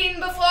seen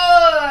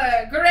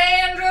before.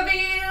 Grand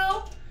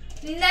reveal.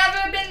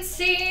 Never been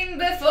seen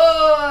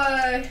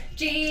before.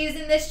 G's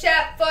in this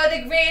chat for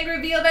the grand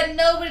reveal that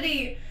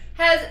nobody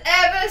has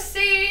ever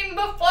seen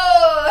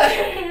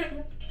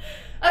before.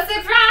 A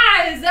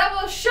surprise that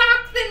will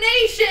shock the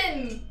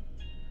nation.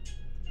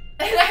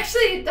 It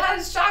actually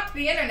does shock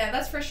the internet,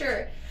 that's for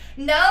sure.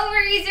 No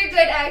worries, you're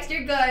good, X,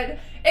 you're good.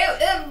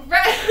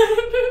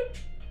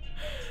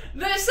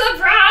 The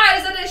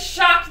surprise that has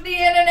shocked the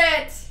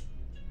internet.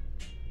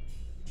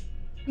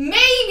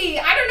 Maybe,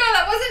 I don't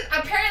know,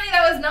 apparently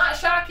that was not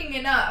shocking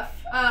enough.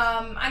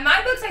 In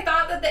my books, I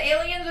thought that the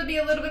aliens would be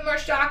a little bit more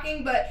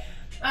shocking, but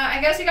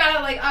I guess we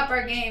gotta like up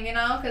our game, you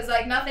know, because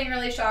like nothing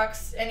really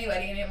shocks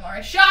anybody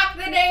anymore. Shock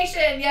the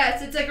nation!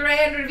 Yes, it's a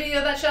grand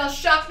reveal that shall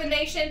shock the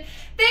nation.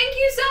 Thank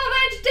you so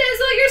much,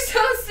 Dizzle. You're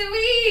so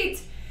sweet.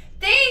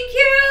 Thank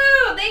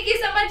you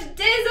so much,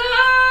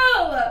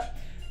 Dizzle.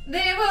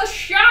 They will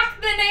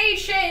shock the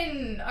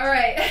nation. All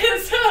right,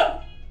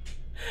 so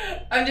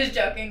I'm just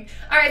joking.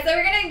 All right, so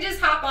we're gonna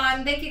just hop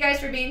on. Thank you guys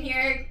for being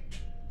here.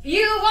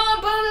 You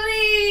won't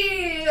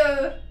believe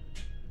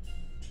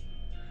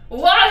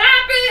what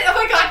happened? Oh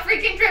my god,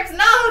 freaking trips.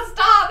 No,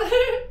 stop.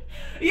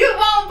 You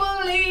won't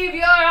believe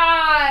your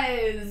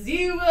eyes.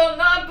 You will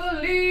not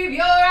believe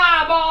your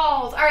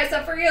eyeballs. All right,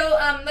 so for real,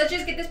 let's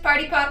just get this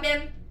party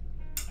popping.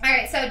 All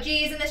right, so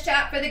G's in this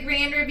chat for the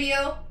grand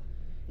reveal.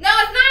 No,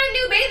 it's not a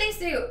new bathing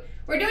suit.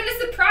 We're doing a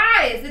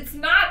surprise. It's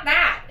not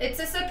that. It's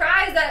a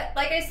surprise that,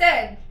 like I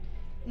said,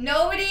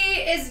 nobody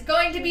is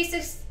going to be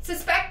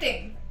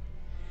suspecting.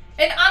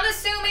 An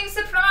unassuming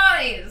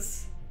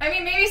surprise. I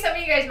mean, maybe some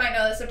of you guys might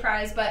know the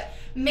surprise, but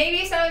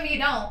maybe some of you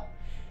don't.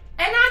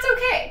 And that's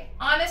okay.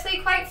 Honestly,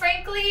 quite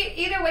frankly,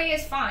 either way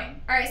is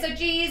fine. All right, so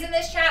G's in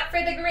this chat for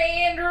the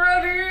grand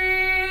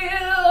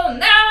reveal.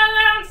 Now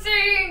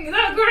announcing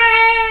the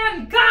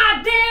grand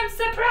goddamn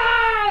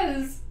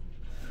surprise.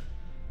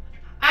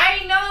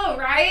 I know,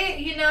 right?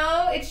 You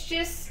know, it's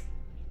just,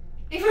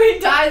 if he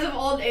dies of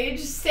old age,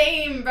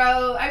 same,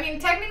 bro. I mean,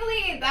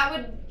 technically, that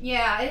would,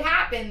 yeah, it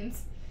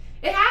happens.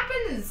 It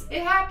happens.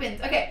 It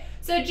happens. Okay,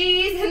 so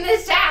G's in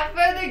this chat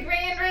for the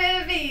grand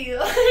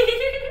reveal.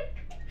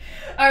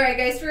 Alright,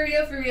 guys, for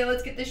real,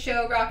 let's get the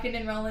show rocking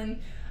and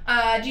rolling.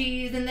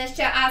 G's in this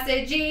chat. I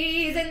said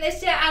G's in this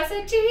chat. I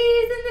said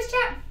G's in this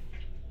chat.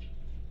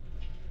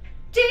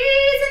 G's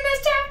in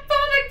this chat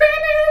for the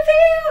grand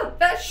reveal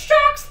that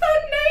shocks the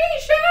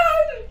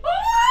nation.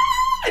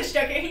 Oh, I'm just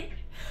joking.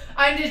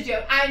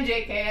 I'm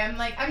JK.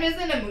 I'm just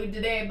in a mood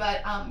today,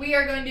 but we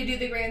are going to do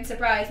the grand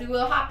surprise. We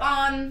will hop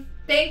on.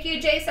 Thank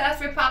you, JSAS,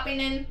 for popping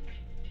in.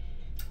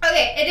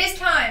 Okay, it is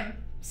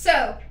time.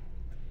 So,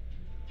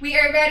 we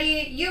are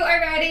ready. You are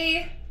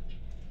ready.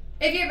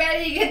 If you're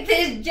ready, get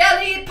this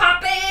jelly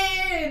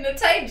poppin'.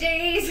 Type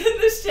J's in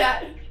this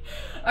chat.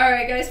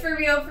 Alright, guys, for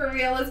real,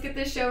 let's get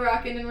this show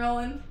rocking and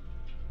rolling.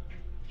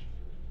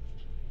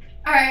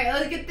 Alright,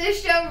 let's get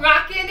this show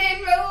rocking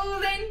and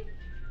rolling.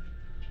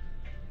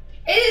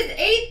 It is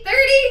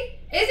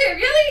 8:30. Is it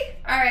really?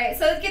 Alright,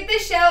 so let's get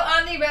this show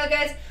on the road,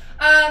 guys.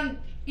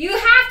 You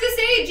have to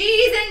say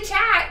G's in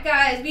chat,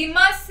 guys. We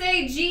must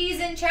say G's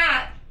in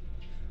chat.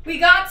 We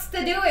got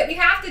to do it. We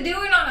have to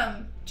do it on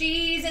them.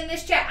 G's in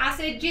this chat. I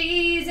said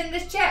G's in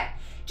this chat.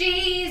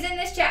 G's in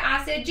this chat.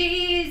 I said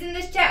G's in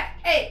this chat.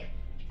 Hey,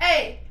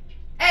 hey,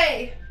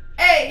 hey,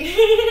 hey.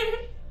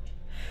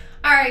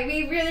 Alright,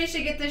 we really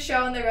should get this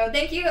show on the road.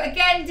 Thank you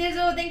again,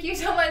 Dizzle. Thank you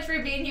so much for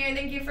being here.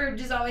 Thank you for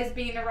just always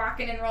being a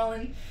rockin' and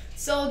rollin'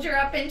 soldier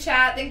up in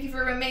chat. Thank you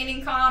for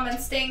remaining calm and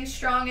staying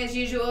strong as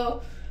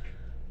usual.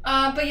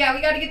 But yeah,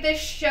 we gotta get this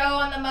show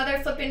on the mother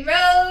flippin'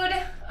 road.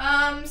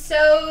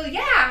 So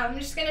yeah, I'm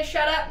just gonna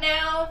shut up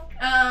now.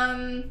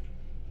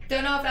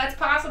 Don't know if that's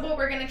possible.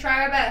 We're gonna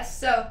try our best.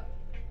 So,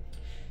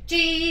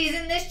 G's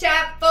in this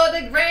chat for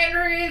the grand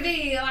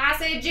reveal. I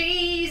said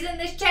G's in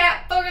this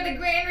chat for the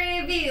grand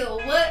reveal.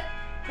 What?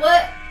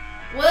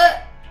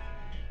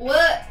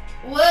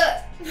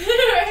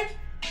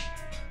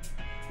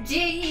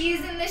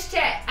 G's in this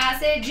chat. I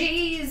said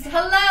G's.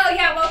 Hello,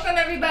 yeah, welcome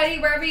everybody,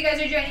 wherever you guys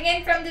are joining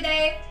in from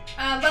today.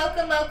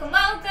 Welcome.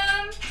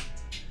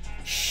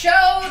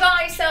 Show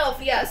thyself.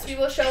 Yes, we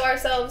will show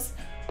ourselves.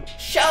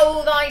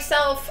 Show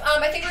thyself.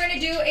 I think we're gonna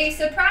do a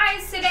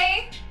surprise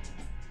today.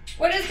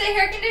 What is the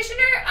hair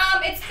conditioner?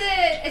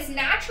 It's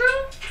natural.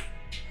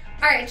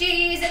 All right,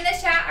 G's in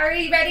this chat. Are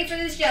you ready for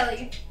this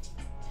jelly?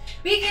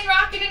 We can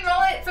rock it and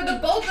roll it for the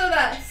both of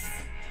us.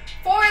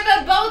 For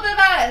the both of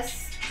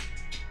us.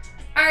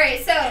 All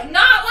right, so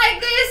not like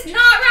this, not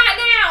right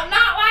now,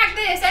 not like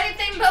this,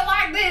 anything but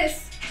like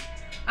this.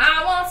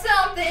 I want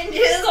something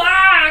just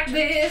like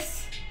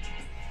this.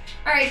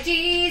 All right,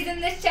 G's in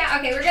this chat.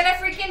 Okay, we're gonna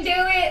freaking do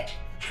it.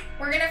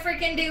 We're gonna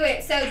freaking do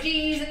it. So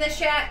G's in this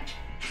chat.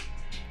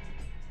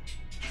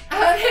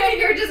 Okay,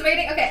 you're just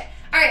waiting. Okay,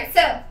 all right,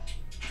 so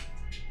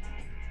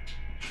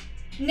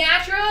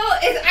natural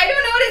is, I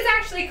don't know what it's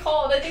actually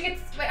called. I think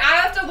it's, I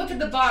have to look at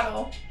the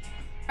bottle.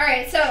 All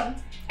right, so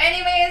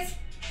anyways,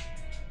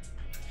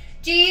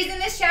 G's in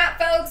this chat,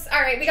 folks. All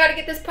right, we got to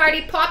get this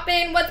party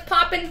poppin'. What's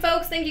poppin',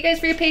 folks? Thank you guys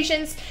for your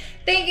patience.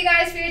 Thank you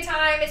guys for your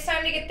time. It's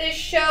time to get this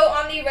show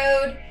on the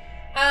road.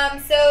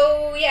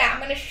 So yeah, I'm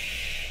gonna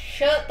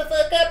shut the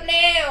fuck up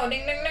now.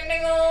 Ding, ding, ding,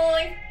 ding,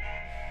 ding.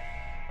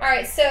 All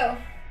right, so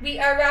We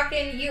are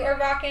rocking, you are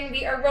rocking,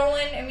 we are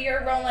rolling, and we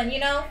are rolling, you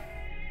know?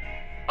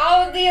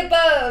 All of the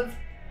above.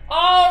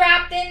 All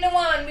wrapped into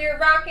one. We are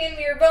rocking,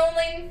 we are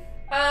rolling.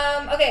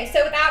 Okay,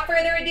 so without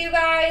further ado,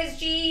 guys,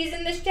 G's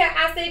in this chat.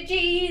 I said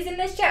G's in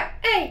this chat.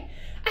 Hey,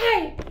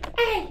 hey,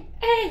 hey,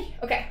 hey.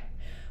 Okay.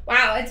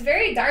 Wow, it's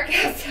very dark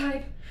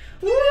outside.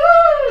 Woo,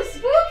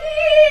 spooky.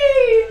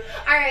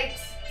 All right,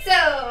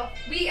 so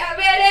we are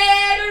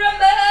ready to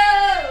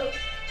rumble.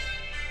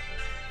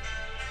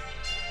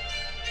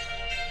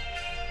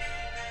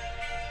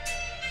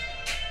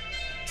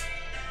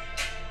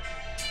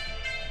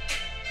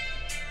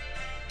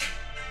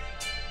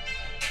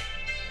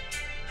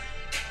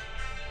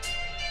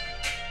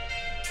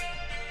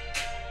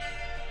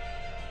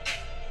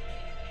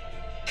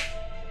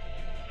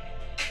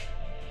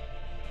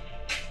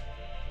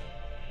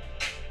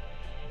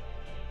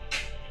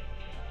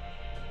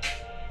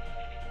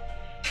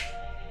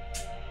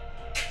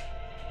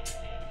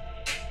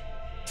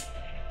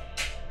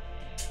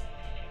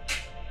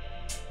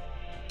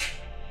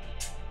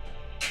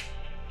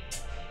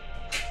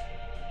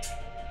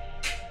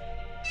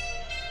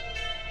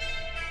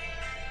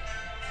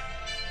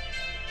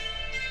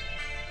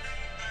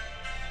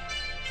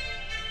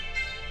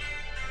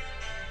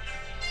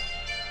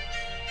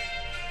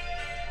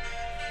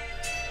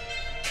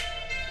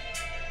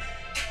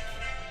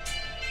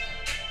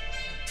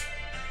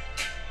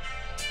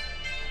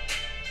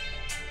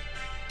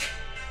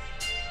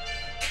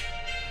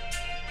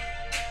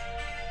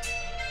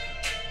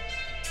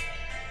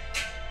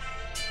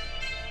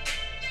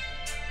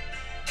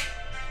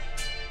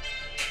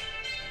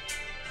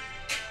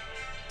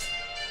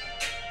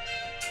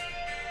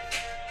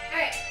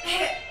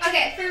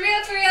 Okay, for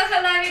real,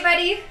 hello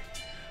everybody.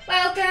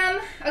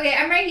 Welcome. Okay,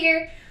 I'm right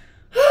here.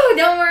 Whew,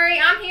 don't worry,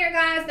 I'm here,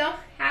 guys. Don't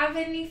have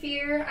any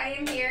fear. I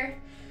am here.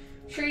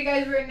 I'm sure you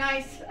guys were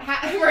nice.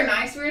 We're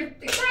nice. We're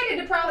excited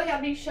to probably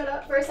have me shut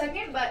up for a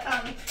second, but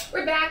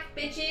we're back,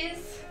 bitches.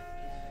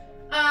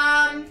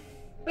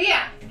 But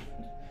yeah.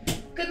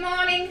 Good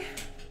morning.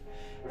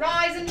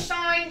 Rise and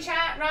shine,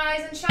 chat.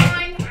 Rise and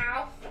shine.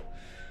 Ow.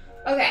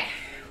 Okay.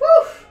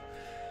 Whew.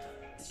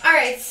 All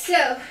right,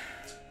 so.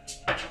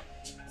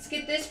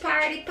 Get this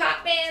party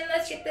poppin',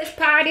 let's get this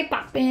party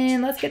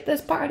poppin', let's get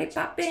this party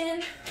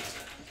poppin'.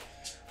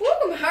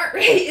 Woo, my heart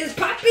rate is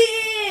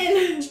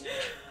poppin'.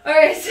 All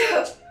right,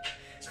 so,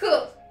 cool.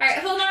 All right,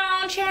 hold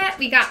on, chat,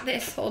 we got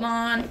this, hold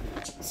on.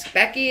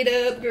 Spec it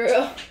up,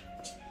 girl. All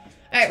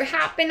right, we're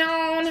hopping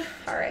on.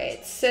 All right,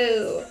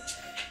 so,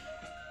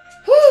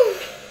 whoo.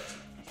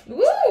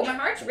 Woo, my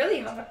heart's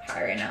really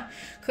high right now.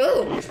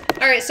 Cool.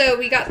 All right, so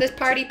we got this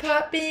party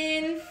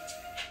poppin'.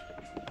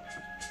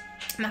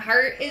 My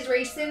heart is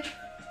racing.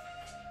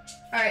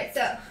 All right,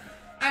 so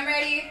I'm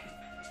ready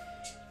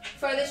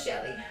for the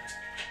Shelly.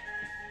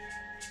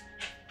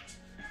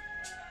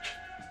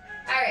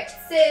 All right,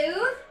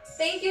 so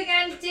thank you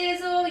again,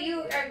 Dizzle.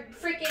 You are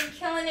freaking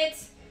killing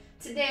it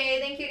today.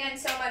 Thank you again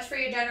so much for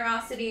your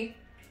generosity.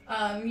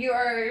 You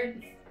are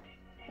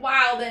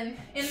wild and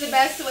in the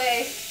best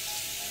way.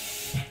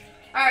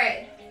 All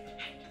right.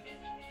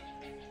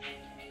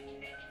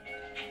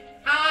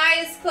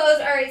 Eyes closed.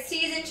 All right,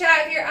 season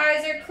chat, if your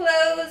eyes are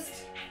closed.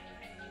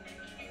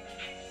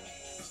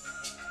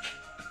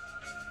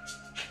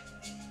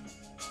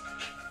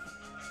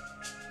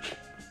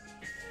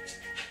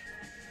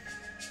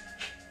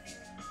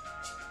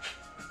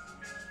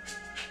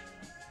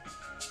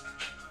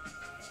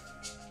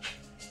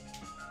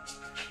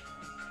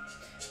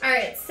 All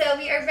right, so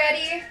we are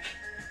ready.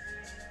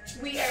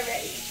 We are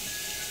ready.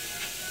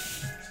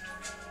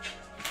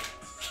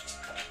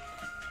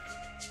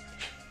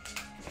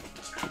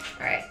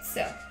 All right,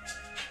 so.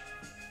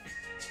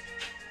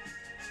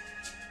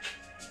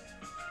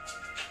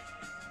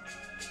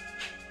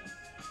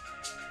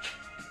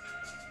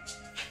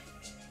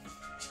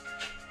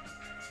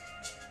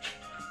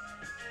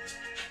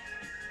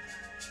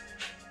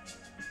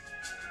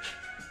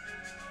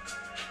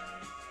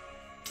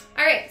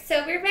 All right,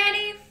 so we're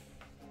ready.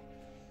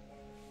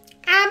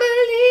 I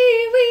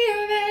believe we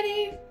are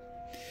ready.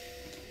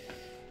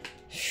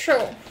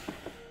 Sure.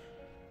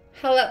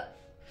 Hello.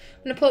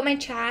 I'm gonna put my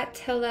chat.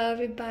 Hello,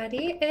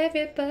 everybody.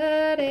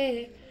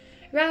 Everybody,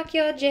 rock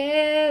your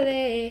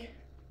jelly.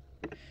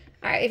 All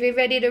right, if you're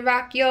ready to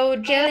rock your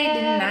jelly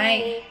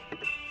tonight.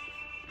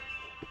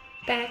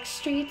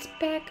 Backstreet's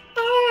back.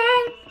 All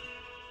right.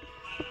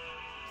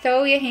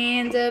 Throw your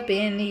hands up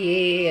in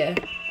the air.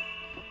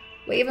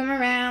 Wave them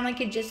around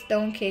like you just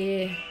don't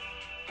care.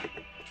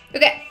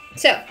 Okay,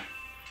 so.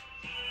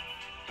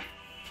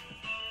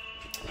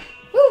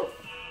 Woo.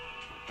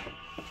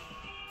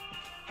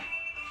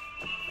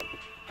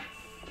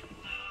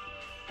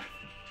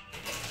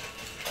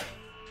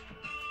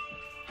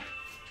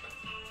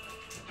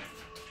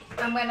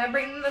 I'm gonna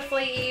bring the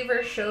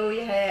flavor, show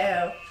you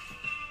how.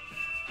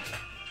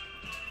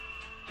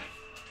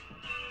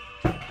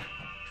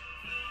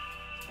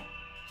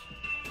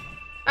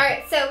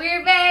 Alright, so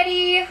we're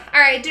ready.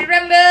 Alright,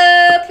 drum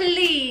roll,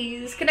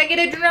 please. Can I get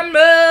a drum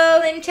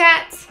roll in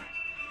chat?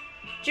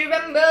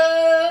 Drum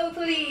roll,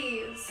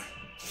 please.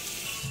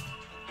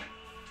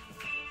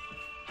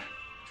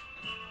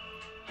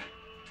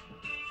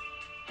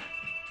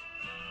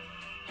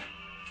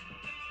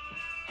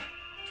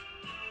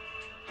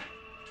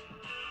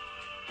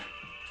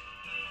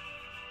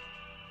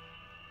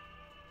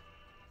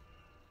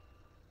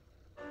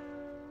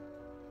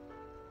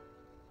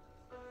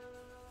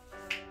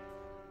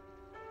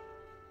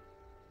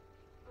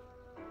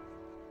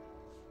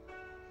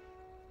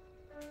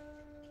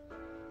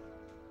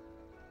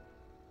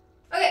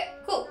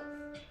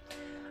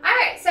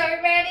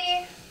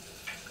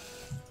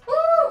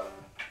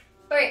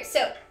 right,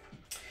 so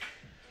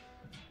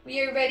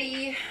we are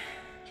ready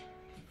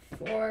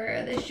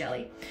for this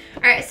jelly.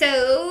 All right,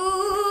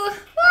 so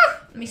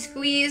let me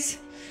squeeze.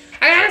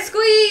 I gotta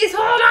squeeze.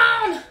 Hold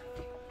on.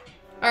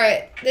 All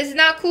right, this is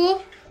not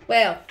cool.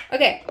 Well,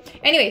 okay.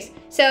 Anyways,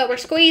 so we're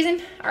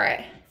squeezing. All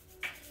right,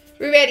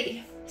 we're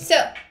ready.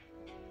 So,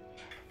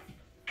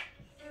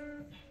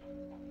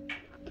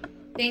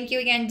 thank you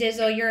again,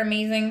 Dizzle. You're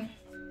amazing.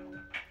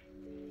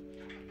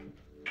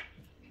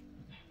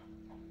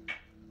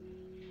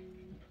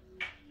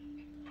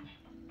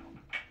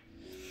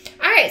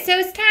 All right, so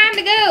it's time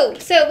to go.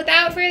 So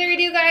without further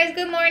ado, guys,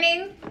 good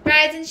morning.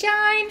 Rise and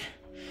shine.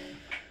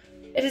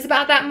 It is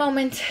about that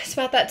moment. It's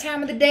about that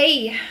time of the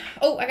day.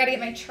 Oh, I gotta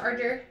get my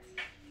charger.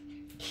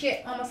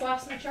 Shit, almost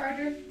lost my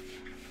charger.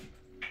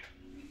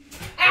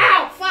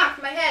 Ow,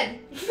 fuck, my head.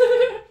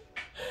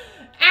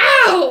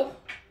 Ow!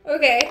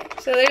 Okay,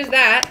 so there's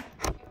that.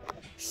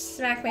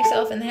 Smack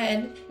myself in the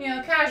head. You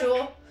know,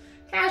 casual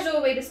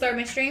way to start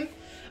my stream.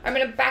 I'm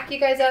gonna back you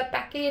guys up.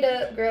 Back it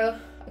up, girl.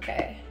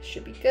 Okay,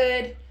 should be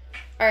good.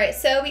 All right,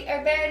 so we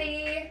are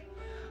ready.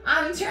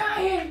 I'm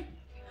trying.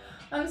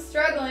 I'm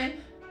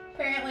struggling.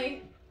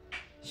 Apparently,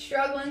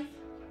 struggling.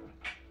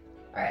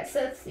 All right,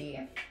 so let's see.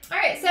 All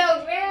right,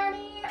 so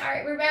ready. All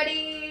right, we're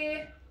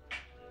ready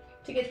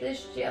to get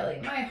this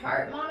jelly. My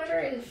heart monitor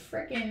is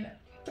freaking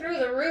through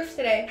the roof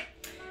today.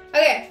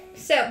 Okay,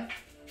 so I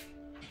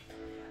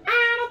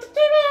don't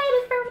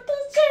ready for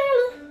this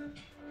jelly.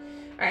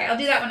 All right, I'll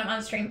do that when I'm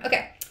on stream.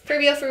 Okay, for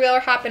real,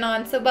 we're hopping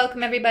on. So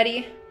welcome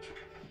everybody.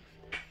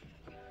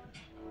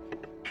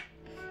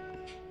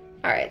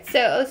 All right, so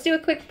let's do a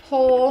quick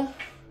poll.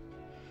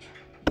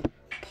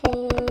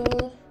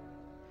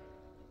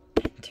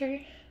 Enter.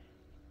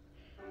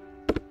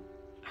 All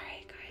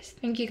right, guys.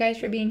 Thank you guys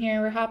for being here.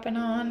 We're hopping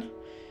on.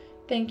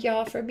 Thank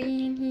y'all for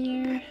being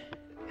here.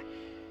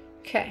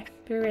 Okay,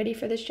 we're ready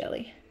for this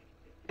jelly.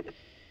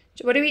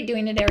 What are we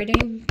doing today? We're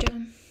doing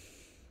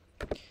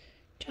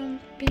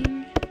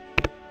jumping.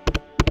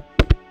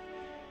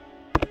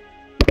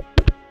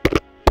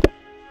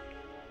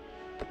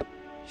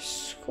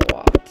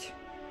 Squat.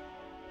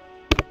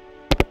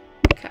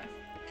 Okay.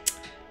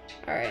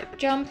 All right,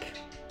 jump.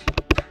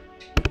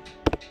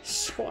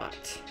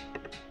 Squat.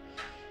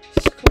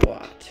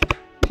 Squat.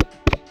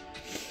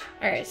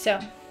 All right, so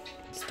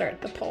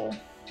start the poll.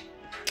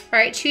 All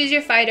right, choose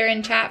your fighter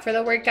in chat for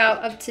the workout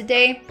of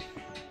today.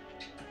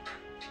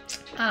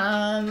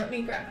 Let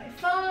me grab my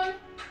phone.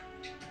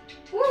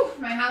 Woo,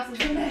 my house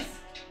is a mess.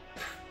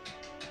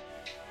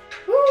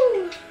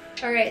 Woo.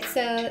 All right,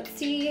 so let's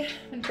see. I'm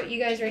gonna put you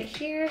guys right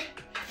here.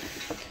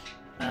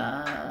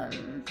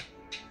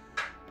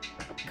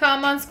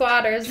 Come on,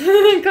 squatters.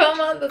 Come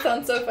on, that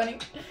sounds so funny.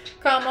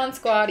 Come on,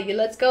 squatty.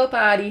 Let's go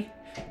potty.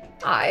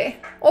 Hi.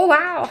 Oh,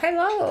 wow.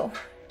 Hello.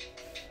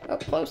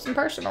 Up close and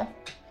personal.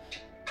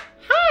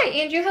 Hi,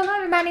 Andrew. Hello,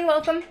 everybody.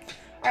 Welcome.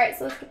 All right,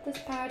 so let's get this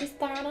party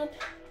started.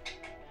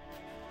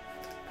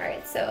 All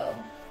right, so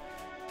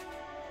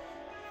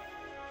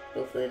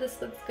hopefully this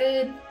looks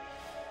good.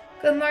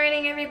 Good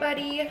morning,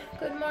 everybody.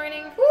 Good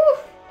morning. Woo.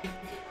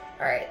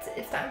 All right, so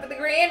it's time for the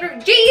grand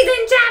reveal. G's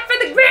in chat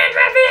for the grand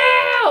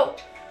reveal.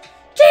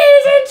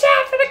 G's in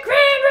chat for the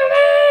grand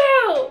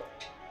reveal.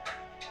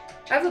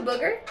 I have a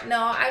booger?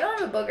 No, I don't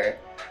have a booger.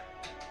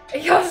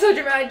 Y'all so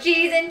dramatic.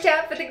 G's in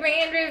chat for the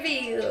grand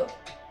reveal.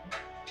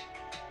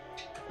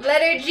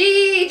 Letter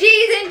G.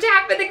 G's in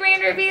chat for the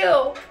grand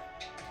reveal.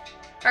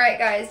 All right,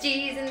 guys.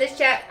 G's in this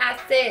chat. I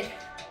said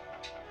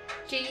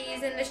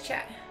G's in this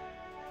chat.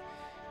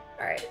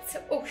 All right.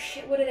 So, oh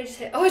shit. What did I just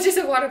hit? Oh, it's just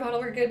a water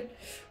bottle. We're good.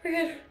 We're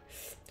good.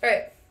 All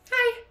right.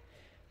 Hi.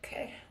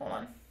 Okay. Hold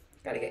on.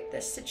 Gotta get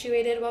this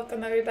situated.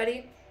 Welcome,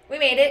 everybody. We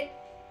made it.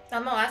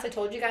 Nonetheless, I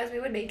told you guys we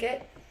would make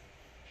it.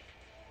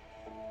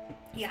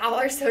 Y'all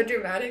are so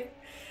dramatic.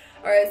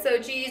 All right. So,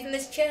 G's in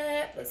this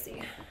chat. Let's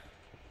see.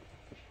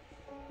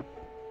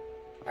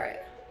 All right.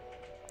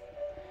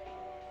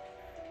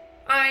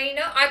 I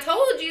know. I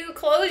told you,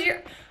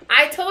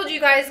 I told you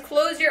guys,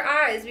 close your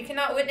eyes. We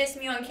cannot witness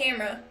me on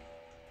camera.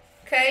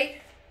 Okay?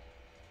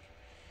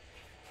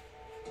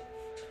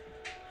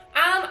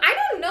 I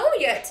don't know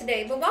yet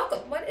today, but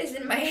welcome. What is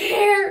in my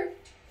hair?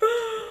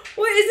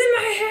 What is in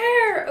my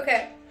hair?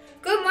 Okay.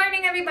 Good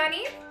morning,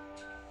 everybody.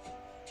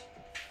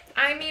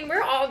 I mean,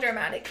 we're all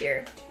dramatic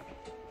here.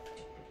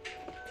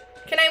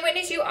 Can I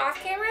witness you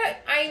off camera?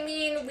 I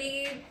mean,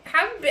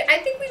 I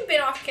think we've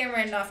been off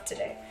camera enough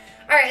today.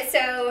 All right,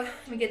 so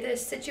let me get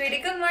this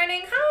situated. Good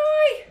morning.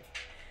 Hi.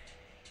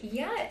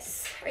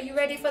 Yes. Are you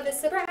ready for the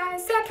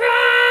surprise?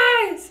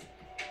 Surprise!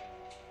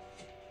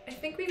 I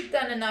think we've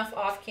done enough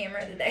off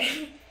camera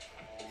today.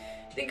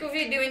 I think if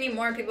we do any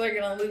more, people are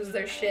going to lose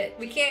their shit.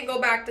 We can't go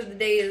back to the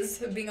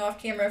days of being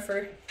off camera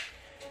for...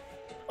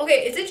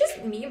 Okay, is it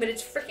just me? But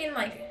it's freaking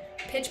like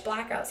pitch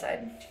black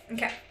outside.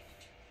 Okay.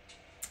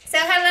 So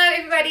hello,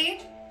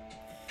 everybody.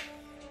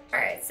 All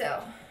right,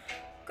 so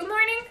good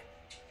morning.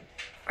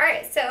 All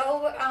right,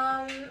 so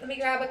let me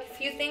grab a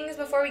few things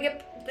before we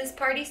get this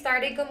party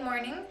started. Good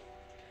morning.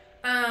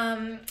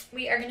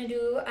 We are gonna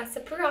do a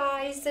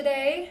surprise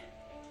today.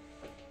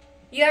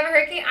 You have a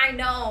hurricane? I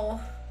know.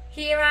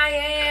 Here I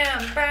am.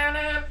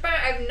 I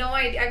have no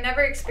idea. I've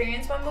never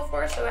experienced one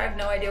before, so I have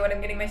no idea what I'm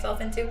getting myself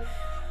into.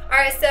 All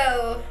right,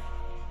 so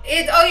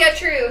oh yeah,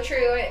 true.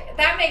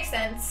 That makes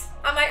sense.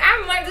 I'm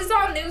like, this is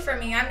all new for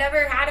me. I've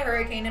never had a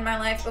hurricane in my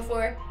life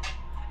before.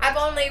 I've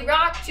only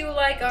rocked you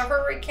like a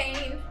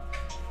hurricane.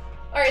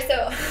 All right,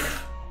 so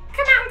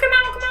come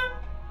on.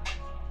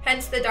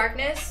 Hence the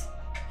darkness.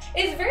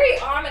 It's very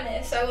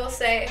ominous, I will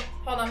say.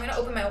 Hold on, I'm gonna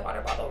open my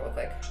water bottle real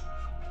quick.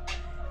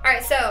 All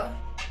right, so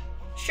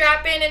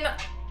strap in and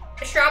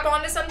strap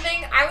onto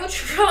something. I will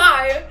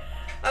try.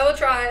 All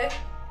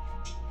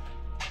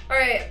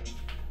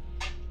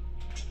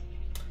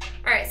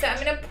right, so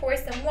I'm gonna pour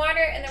some water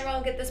and then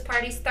we'll get this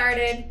party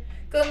started.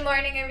 Good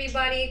morning,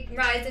 everybody.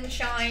 Rise and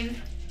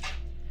shine.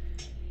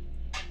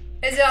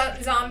 Is it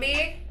a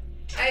zombie?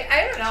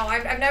 I don't know.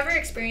 I've never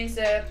experienced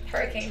a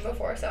hurricane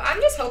before, so I'm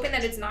just hoping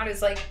that it's not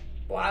as like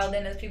wild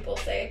and as people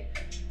say.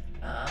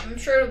 I'm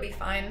sure it'll be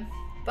fine,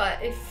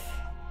 but if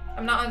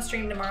I'm not on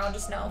stream tomorrow, I'll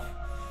just know.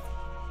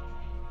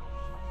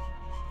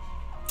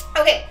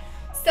 Okay,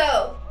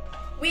 so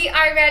we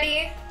are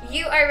ready.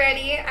 You are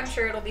ready. I'm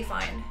sure it'll be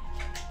fine.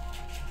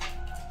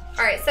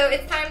 All right, so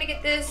it's time to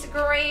get this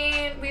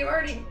green. We've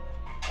already,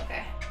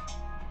 okay.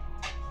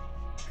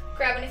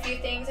 Grabbing a few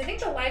things. I think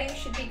the lighting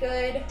should be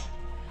good.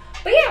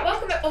 But yeah,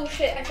 welcome back. Oh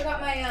shit, I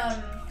forgot my,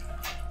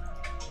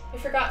 I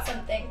forgot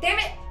something. Damn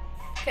it.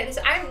 Okay,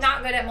 I'm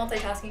not good at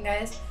multitasking,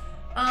 guys.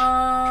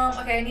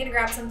 Okay, I need to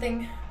grab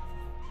something.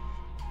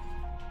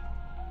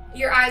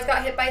 Your eyes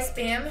got hit by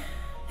spam.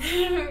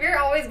 You're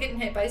always getting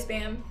hit by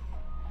spam.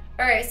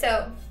 All right,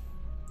 so,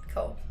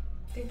 cool.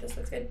 I think this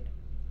looks good.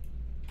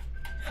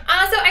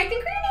 So I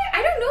think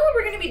I don't know what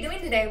we're gonna be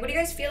doing today. What do you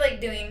guys feel like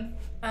doing?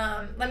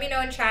 Let me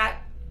know in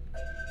chat.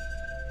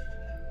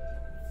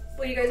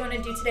 What do you guys want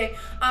to do today?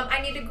 I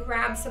need to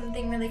grab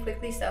something really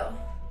quickly, so.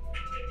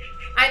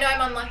 I know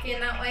I'm unlucky in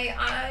that way.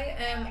 I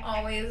am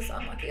always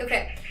unlucky.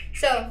 Okay,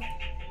 so.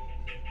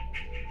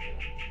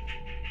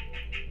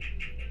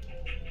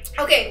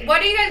 Okay,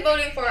 what are you guys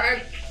voting for?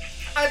 Are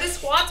the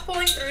squats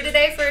pulling through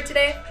today for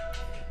today?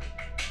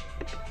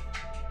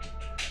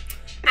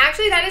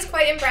 Actually, that is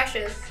quite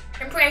impressive.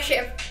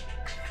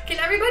 Can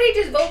everybody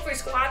just vote for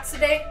squats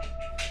today?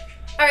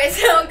 All right,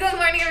 so good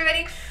morning,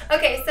 everybody.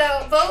 Okay,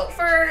 so vote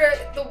for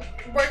the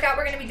workout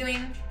we're gonna be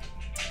doing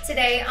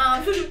today.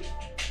 All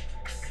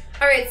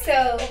right,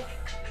 so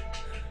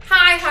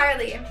hi,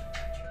 Harley.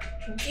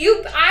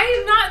 I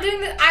am not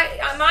doing the.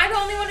 Am I the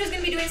only one who's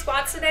gonna be doing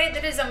squats today?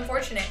 That is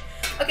unfortunate.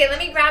 Okay, let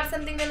me grab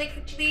something really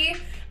quickly,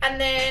 and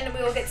then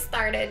we will get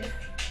started.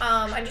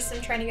 I just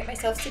am trying to get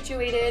myself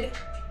situated.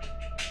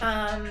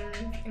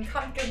 And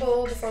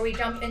comfortable before we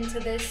jump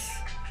into this.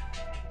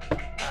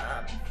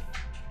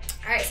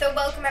 Alright, so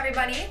welcome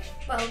everybody.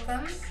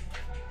 Welcome.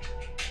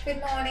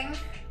 Good morning.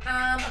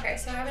 Okay,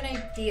 so I have an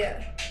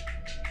idea.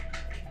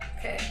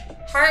 Okay.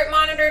 Heart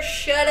monitor,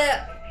 shut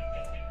up.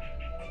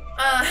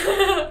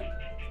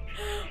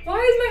 Why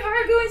is my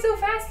heart going so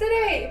fast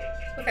today?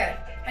 Okay,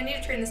 I need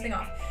to turn this thing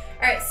off.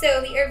 Alright,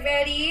 so we are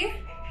ready.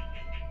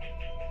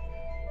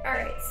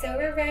 Alright, so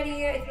we're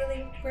ready. I feel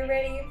like we're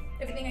ready.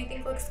 Everything I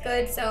think looks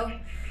good, so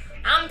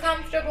I'm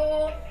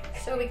comfortable,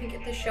 so we can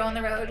get this show on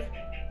the road.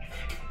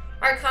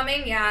 Are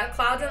coming, yeah.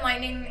 Clouds and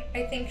lightning,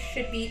 I think,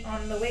 should be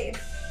on the way.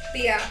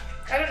 But yeah,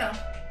 I don't know.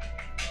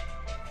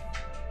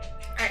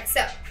 Alright,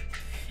 so.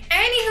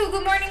 Anywho,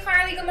 good morning,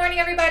 Harley. Good morning,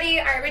 everybody.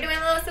 Alright, we're doing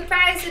a little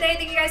surprise today.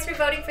 Thank you guys for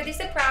voting for the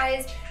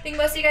surprise. I think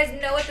most of you guys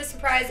know what the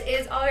surprise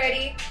is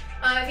already.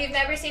 If you've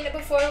never seen it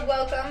before,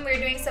 welcome. We're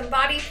doing some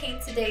body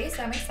paint today,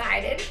 so I'm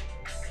excited.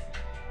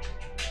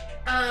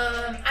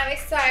 I'm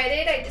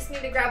excited. I just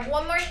need to grab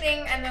one more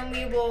thing and then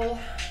we will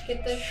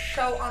get the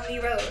show on the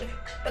road.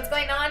 What's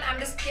going on? I'm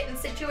just getting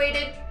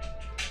situated.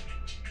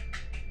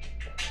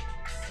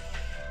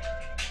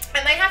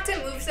 I might have to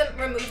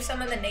remove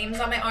some of the names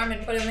on my arm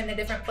and put them in a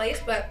different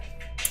place, but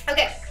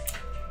okay.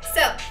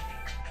 So,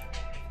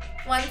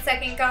 1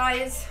 second,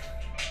 guys.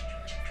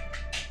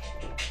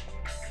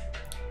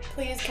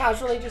 Please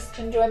casually just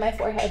enjoy my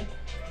forehead.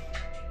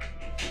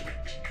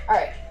 All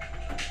right.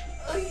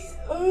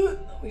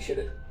 We should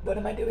have, what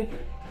am I doing?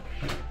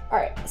 All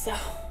right, so, all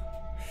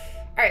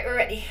right, we're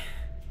ready.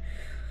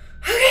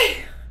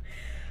 Okay.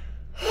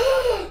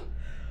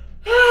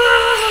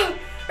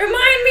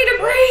 Remind me to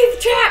breathe,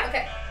 chat.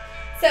 Okay,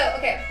 so,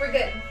 okay, we're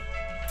good.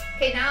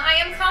 Okay, now I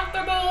am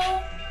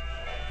comfortable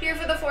here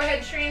for the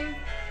forehead stream.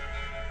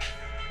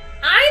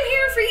 I'm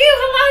here for you.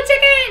 Hello,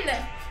 chicken.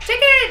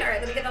 Chicken. All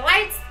right, let me get the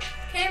lights,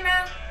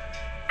 camera,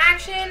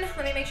 action.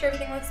 Let me make sure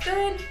everything looks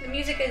good. The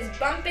music is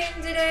bumping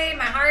today.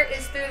 My heart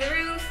is through the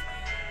roof.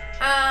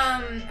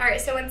 All right,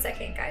 so 1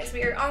 second, guys.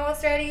 We are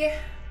almost ready.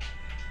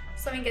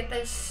 So let me get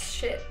this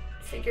shit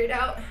figured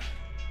out.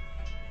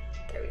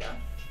 There we go.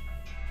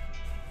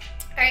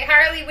 All right,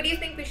 Harley, what do you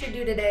think we should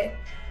do today?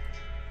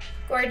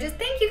 Gorgeous.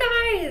 Thank you,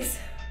 guys.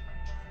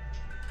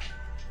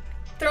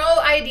 Throw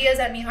ideas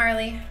at me,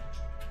 Harley.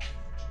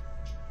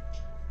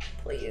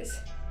 Please.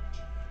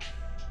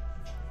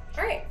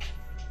 All right.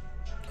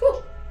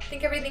 Cool.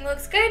 think everything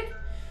looks good.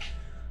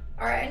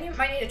 All right, I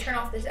might need to turn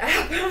off this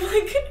app. I'm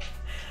like,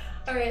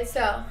 all right,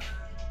 so. All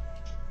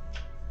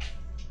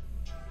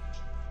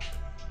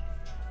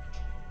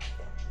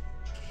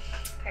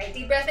right,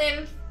 deep breath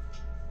in.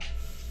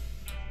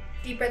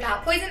 Deep breath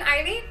out. Poison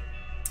ivy.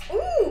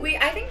 Ooh,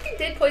 I think we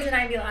did poison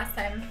ivy last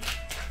time.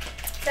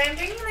 So I'm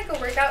drinking like a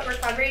workout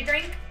recovery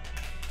drink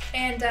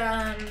and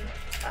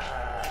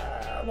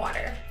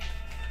water.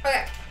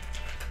 Okay.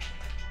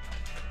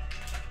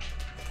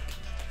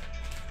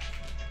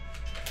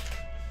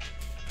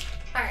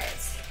 All right.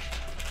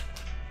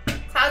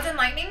 Clouds and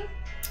lightning.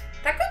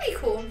 That could be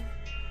cool.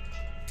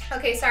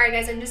 Okay, sorry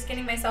guys. I'm just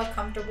getting myself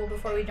comfortable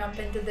before we jump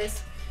into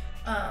this.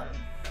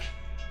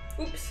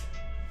 Oops.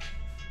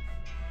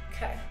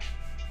 Okay.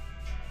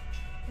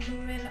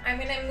 I'm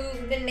gonna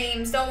move the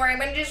names. Don't worry, I'm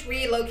gonna just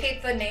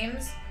relocate the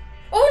names.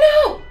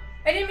 Oh no!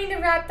 I didn't mean to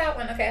wrap that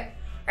one. Okay.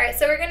 Alright,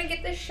 so we're gonna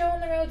get this show on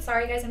the road.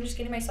 Sorry guys, I'm just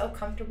getting myself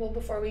comfortable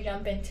before we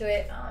jump into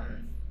it.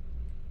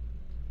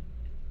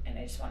 And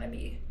I just wanna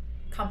be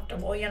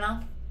comfortable, you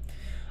know?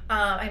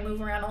 I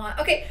move around a lot.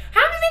 Okay,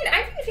 I've been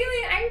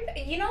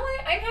feeling, you know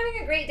what? I'm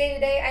having a great day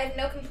today. I have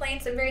no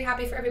complaints. I'm very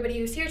happy for everybody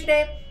who's here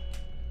today.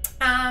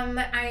 I'm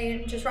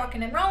just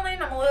rocking and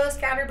rolling. I'm a little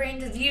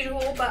scatterbrained as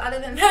usual, but other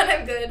than that,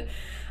 I'm good.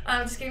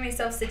 Just getting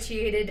myself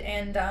situated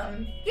and,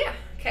 yeah.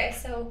 Okay,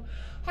 so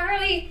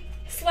Harley,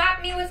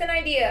 slap me with an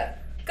idea.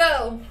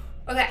 Go.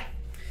 Okay.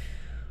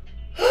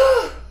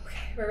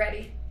 Okay, we're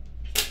ready.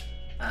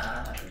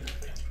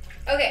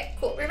 Okay,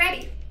 cool. We're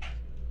ready.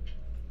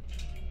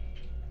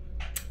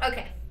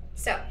 Okay,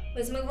 so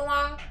let's move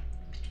along.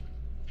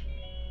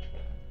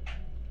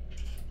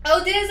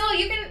 Oh,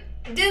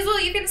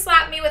 Dizzle, you can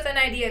slap me with an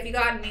idea if you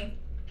got me.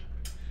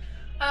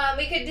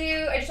 We could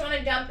do, I just want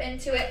to jump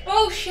into it.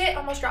 Oh shit,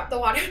 almost dropped the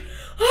water.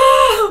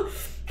 Oh,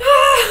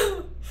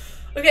 oh.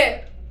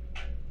 Okay.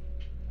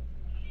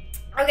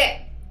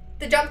 Okay,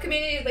 the jump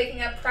community is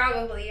waking up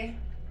probably.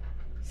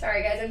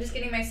 Sorry guys, I'm just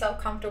getting myself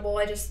comfortable.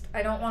 I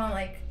don't want to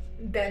like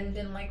bend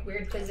in like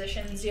weird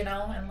positions, you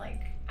know, and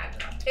like, I don't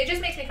know. It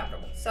just makes me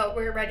comfortable. So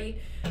we're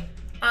ready.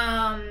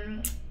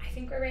 I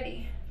think we're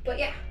ready, but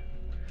yeah.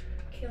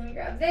 Okay, let me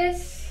grab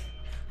this.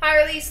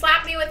 Harley,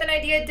 slap me with an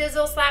idea.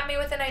 Dizzle, slap me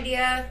with an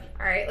idea.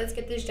 All right, let's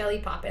get this jelly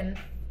popping.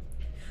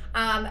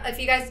 If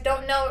you guys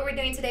don't know what we're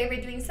doing today, we're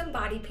doing some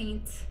body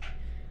paint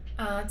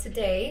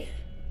today.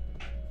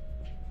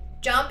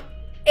 Jump.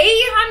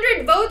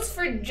 800 votes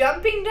for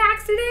jumping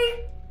jacks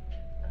today?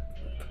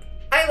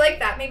 I like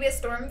that. Maybe a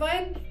storm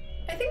vibe?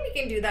 I think we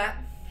can do that.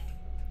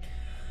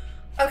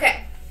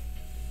 Okay.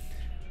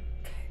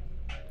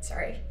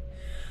 Sorry.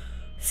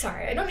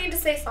 Sorry, I don't need to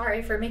say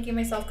sorry for making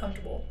myself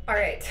comfortable. All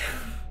right.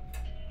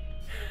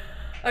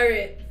 All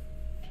right.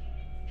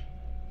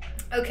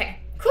 Okay,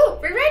 cool,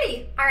 we're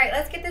ready. All right,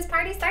 let's get this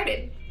party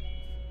started.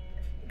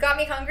 Got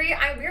me hungry?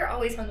 We're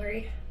always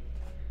hungry.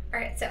 All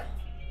right, so,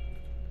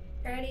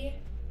 ready,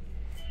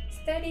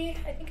 steady.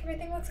 I think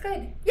everything looks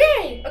good.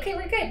 Yay, okay,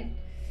 we're good.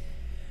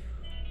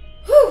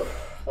 Whew,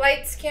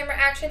 lights, camera,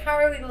 action. How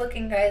are we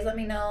looking, guys? Let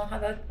me know how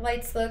the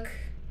lights look.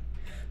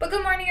 But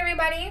good morning,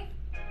 everybody.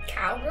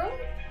 Cowgirl.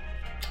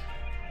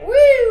 Woo,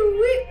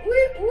 woo,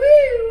 woo,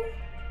 woo.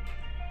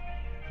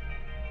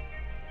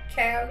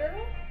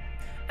 Cowgirl.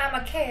 I'm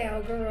a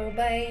cowgirl,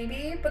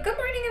 baby. But good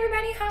morning,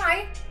 everybody.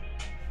 Hi.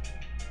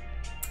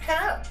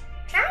 Hello.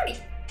 Howdy.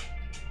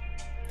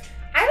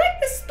 I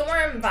like the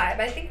storm vibe.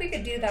 I think we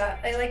could do that.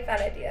 I like that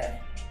idea.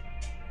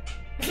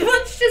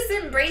 Let's just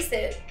embrace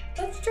it.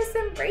 Let's just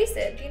embrace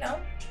it, you know.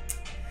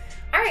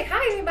 All right.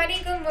 Hi, everybody.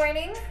 Good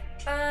morning.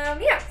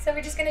 Yeah, so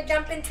we're just going to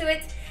jump into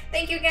it.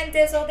 Thank you again,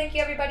 Dizzle. Thank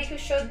you, everybody who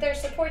showed their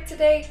support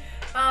today.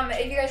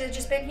 If you guys have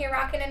just been here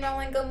rocking and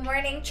rolling, good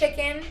morning,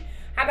 chicken.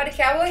 How about a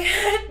cowboy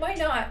hat? Why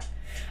not?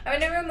 I'm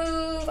going to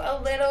remove a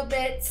little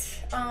bit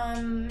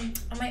on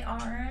my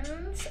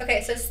arms.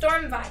 Okay, so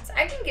storm vibes.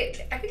 I can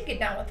get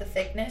down with the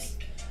thickness.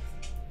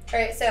 All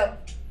right, so.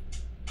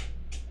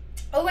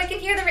 Oh, I can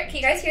hear the rain. Can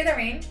you guys hear the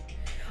rain?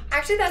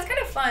 Actually, that's kind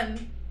of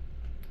fun.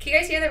 Can you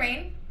guys hear the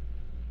rain?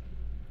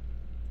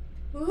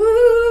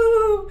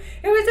 Ooh,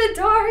 it was a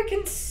dark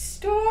and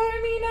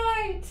stormy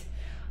night.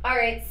 All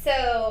right,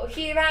 so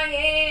here I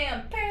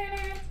am.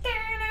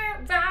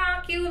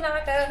 Rock you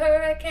like a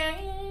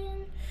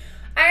hurricane.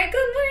 All right,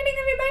 good morning,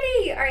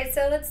 everybody. All right,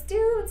 so let's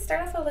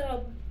start off a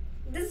little.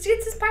 Let's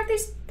get this party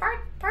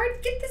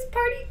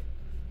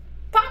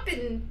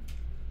popping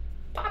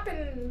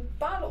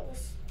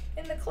bottles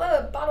in the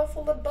club, bottle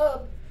full of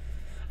bub.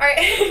 All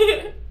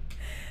right.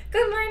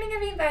 Good morning,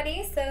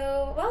 everybody.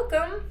 So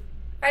welcome.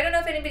 I don't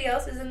know if anybody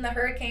else is in the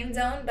hurricane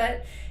zone,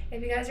 but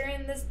if you guys are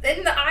in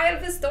the eye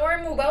of the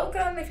storm,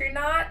 welcome. If you're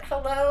not,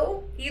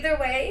 hello. Either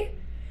way,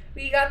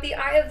 we got the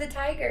eye of the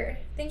tiger.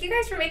 Thank you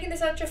guys for making this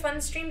such a fun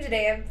stream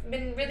today. I've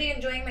been really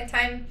enjoying my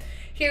time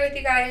here with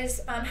you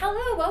guys.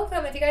 Hello,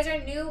 welcome. If you guys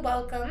are new,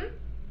 welcome.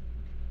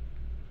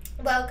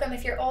 Welcome.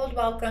 If you're old,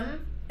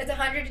 welcome. It's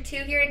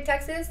 102 here in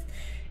Texas.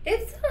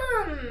 It's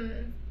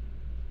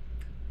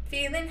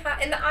feeling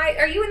hot in the eye.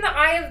 Are you in the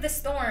eye of the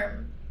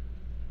storm?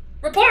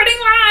 Reporting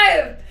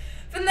live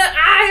From the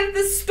eye of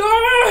the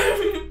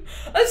storm!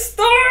 A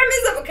storm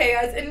is up! Okay,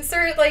 guys,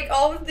 insert, like,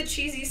 all of the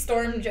cheesy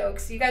storm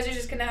jokes. You guys are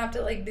just gonna have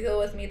to, like, deal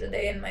with me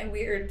today and my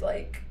weird,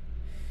 like...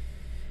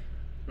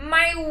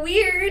 My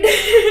weird...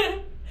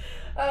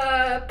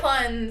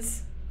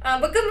 puns.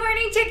 But good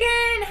morning,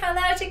 chicken!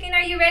 Hello, chicken,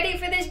 are you ready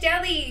for this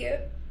jelly?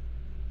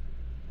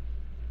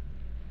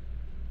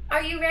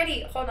 Are you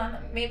ready? Hold on,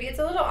 maybe it's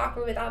a little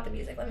awkward without the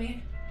music. Let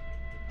me...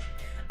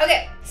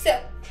 Okay, so...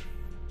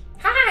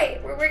 Hi!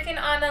 We're working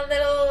on a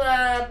little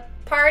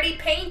party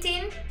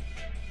painting.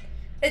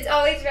 It's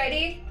always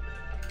ready.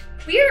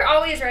 We are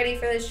always ready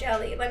for this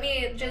jelly. Let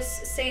me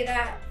just say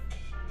that.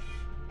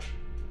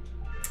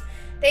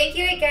 Thank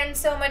you again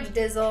so much,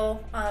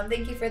 Dizzle.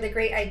 Thank you for the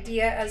great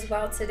idea as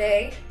well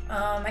today.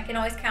 I can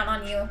always count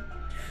on you.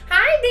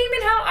 Hi,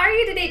 Damon. How are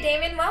you today,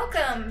 Damon?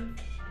 Welcome.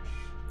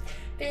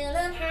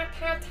 Feeling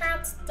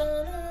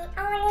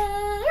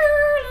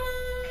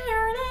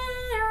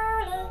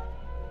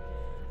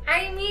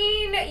I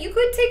mean, you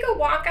could take a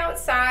walk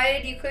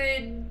outside. You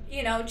could,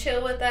 you know,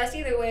 chill with us.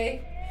 Either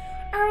way.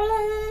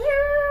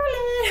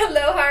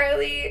 Hello,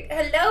 Harley.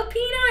 Hello,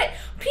 Peanut.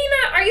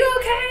 Peanut, are you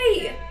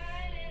okay?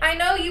 I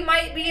know you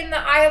might be in the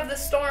eye of the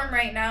storm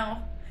right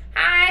now.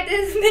 Hi,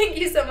 thank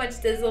you so much,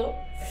 Dizzle.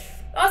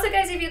 Also,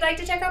 guys, if you'd like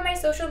to check out my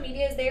social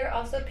medias, they are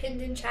also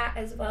pinned in chat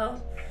as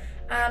well.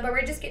 But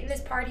we're just getting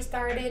this party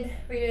started.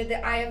 We're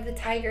the eye of the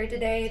tiger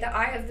today, the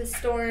eye of the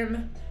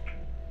storm.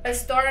 A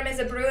storm is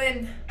a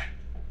brewing.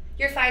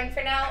 You're fine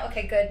for now?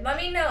 Okay, good. Let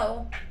me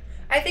know.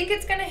 I think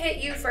it's gonna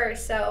hit you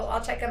first, so I'll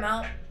check them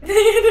out.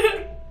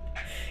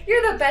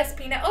 You're the best,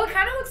 Peanut. Oh, it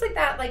kind of looks like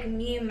that, like,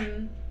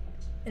 meme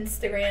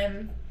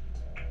Instagram.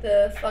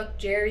 The fuck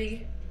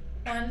Jerry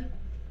one.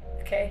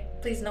 Okay,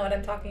 please know what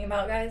I'm talking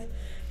about, guys.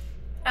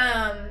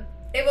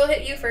 It will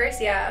hit you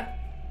first, yeah.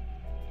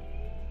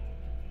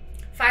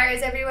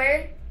 Fires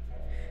everywhere.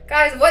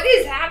 Guys, what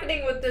is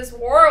happening with this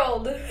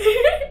world?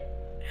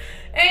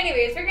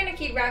 Anyways, we're gonna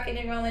keep rocking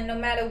and rolling no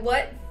matter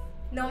what.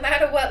 No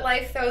matter what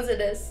life throws at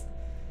us.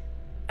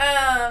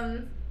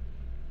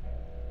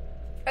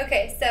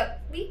 Okay, so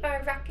we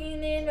are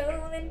rocking and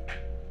rolling.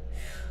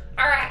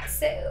 Alright,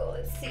 so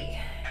let's see.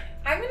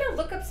 I'm gonna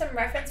look up some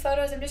reference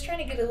photos. I'm just trying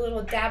to get a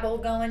little dabble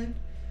going.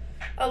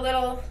 A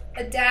little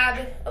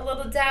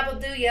dabble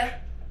do ya.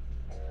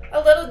 A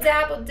little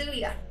dabble do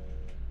ya.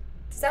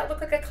 Does that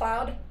look like a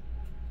cloud?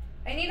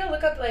 I need to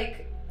look up,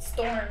 like,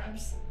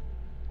 storms.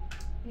 I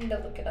need to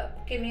look it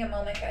up. Give me a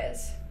moment,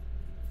 guys.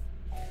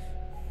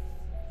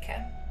 Okay,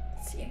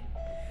 let's see.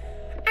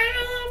 I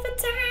love a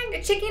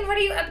tiger. Chicken, what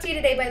are you up to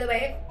today, by the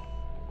way?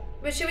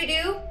 What should we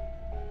do?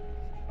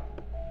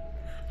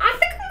 I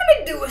think I'm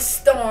gonna do a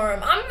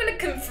storm. I'm gonna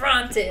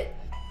confront it.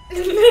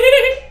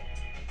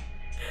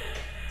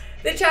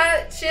 The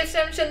chat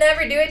shift shall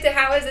never do it to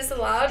how is this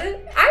allowed? I'm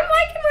liking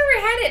where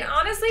we're headed.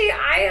 Honestly,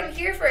 I am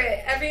here for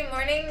it. Every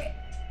morning.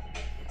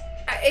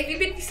 Have you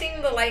been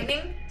seeing the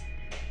lightning?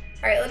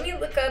 Alright, let me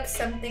look up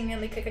something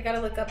really quick. I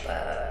gotta look up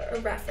a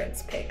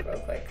reference pic real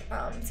quick.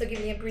 So give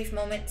me a brief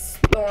moment.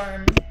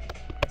 Storm.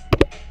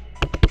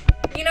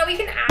 You know, we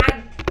can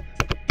add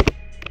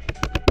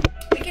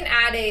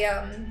a,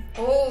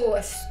 oh,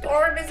 a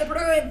storm is a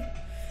brewing.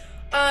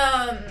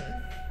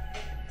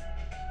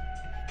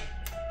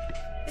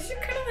 This is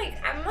kind of like,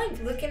 I'm like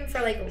looking for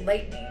like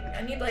lightning.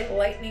 I need like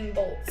lightning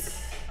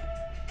bolts.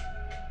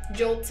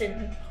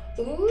 Jolton.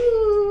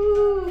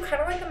 Ooh,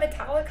 kind of like the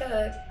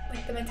Metallica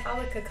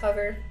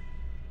cover.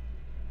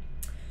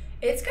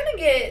 It's gonna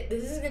get,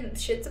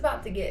 shit's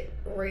about to get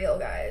real,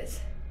 guys.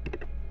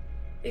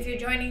 If you're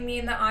joining me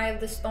in the eye of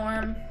the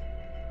storm,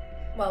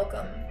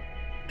 welcome.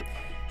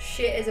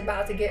 Shit is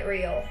about to get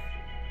real.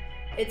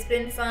 It's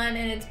been fun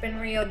and it's been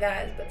real,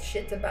 guys, but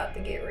shit's about to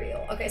get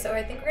real. Okay, so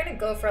I think we're gonna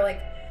go for like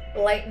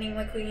Lightning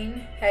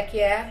McQueen. Heck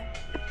yeah.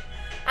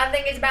 I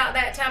think it's about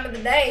that time of the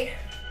day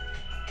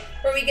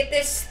where we get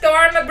this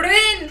storm of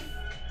brewing.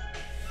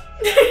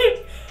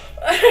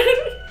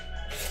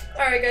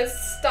 Alright, guys,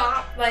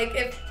 stop.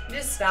 Like,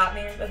 just stop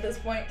me at this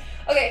point.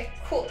 Okay,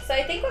 cool. So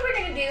I think what we're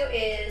gonna do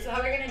is,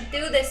 how we're gonna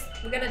do this,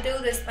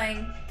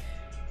 thing.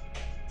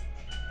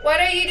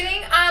 What are you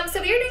doing? So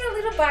we are doing a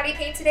little body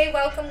paint today.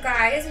 Welcome,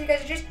 guys. You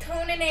guys are just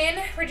tuning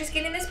in. We're just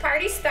getting this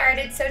party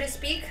started, so to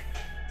speak.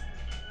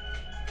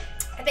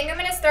 I think I'm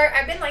gonna start.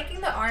 I've been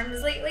liking the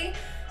arms lately.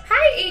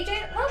 Hi,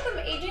 Agent. Welcome,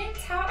 Agent.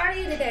 How are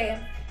you today?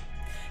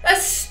 A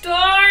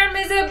storm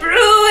is a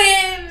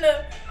brewing.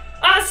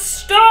 A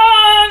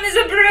storm is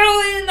a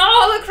brewing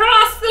all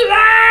across the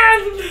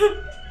land.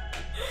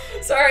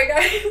 Sorry,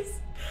 guys.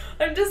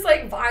 I'm just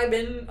like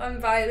vibing. I'm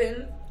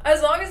vibing.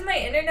 As long as my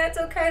internet's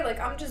okay, like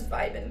I'm just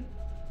vibing.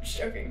 Just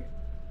joking.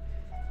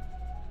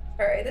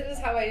 Alright, this is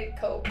how I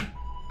cope.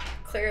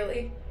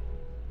 Clearly.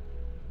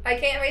 I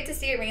can't wait to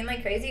see it rain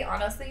like crazy.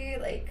 Honestly,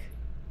 like,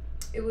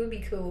 it would be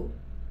cool.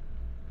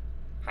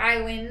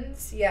 High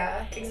winds.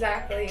 Yeah,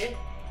 exactly.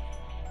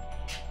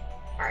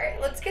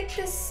 Alright, let's get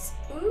this.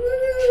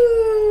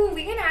 Ooh,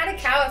 we can add a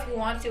cow if you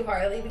want to,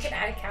 Harley. We can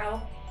add a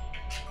cow.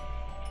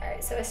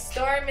 Alright, so a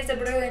storm is a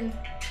brewing.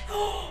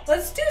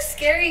 Let's do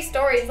scary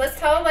stories. Let's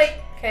tell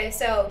like, okay,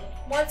 so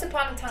once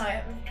upon a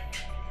time.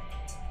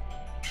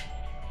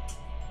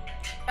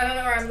 I don't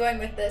know where I'm going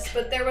with this,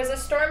 but there was a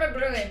storm of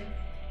brewing.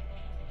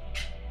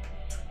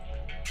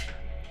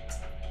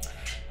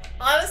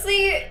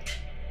 Honestly,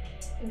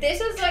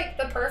 this is like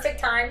the perfect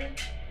time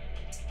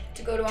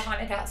to go to a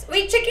haunted house.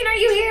 Wait, chicken, are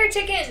you here,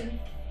 chicken?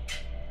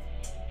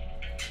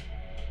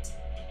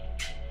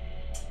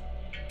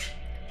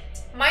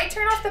 Might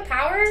turn off the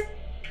power?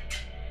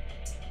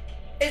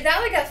 Is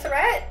that like a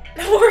threat?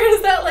 Or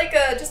is that like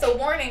just a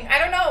warning? I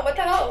don't know, what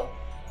the hell?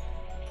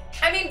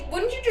 I mean,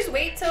 wouldn't you just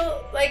wait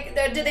till, like,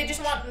 do they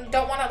just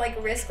don't want to,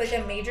 like, risk, like,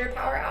 a major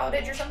power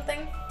outage or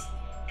something?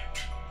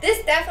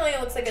 This definitely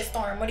looks like a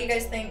storm. What do you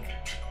guys think?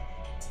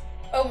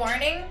 A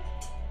warning?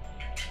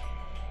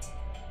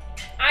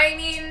 I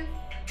mean,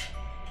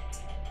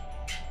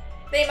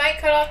 they might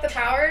cut off the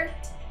power.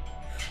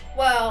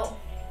 Well,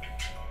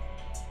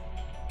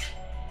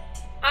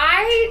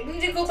 I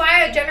need to go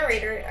buy a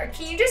generator.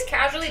 Can you just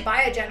casually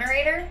buy a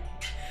generator?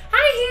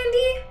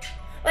 Hi, Handy.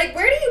 Like,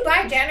 where do you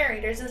buy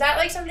generators? Is that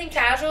like something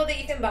casual that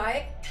you can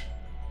buy?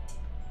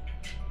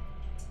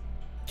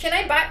 Can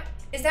I buy?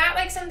 Is that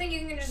like something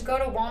you can just go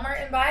to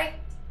Walmart and buy?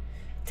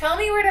 Tell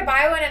me where to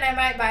buy one and I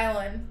might buy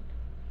one.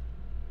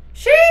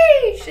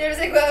 Sheesh! There's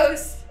a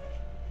ghost.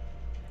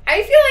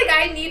 I feel like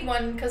I need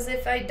one because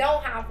if I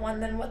don't have one,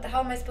 then what the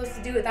hell am I supposed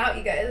to do without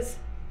you guys?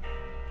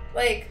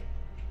 Like,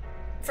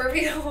 for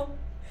real?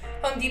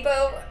 Home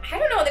Depot? I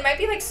don't know. They might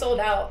be like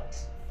sold out.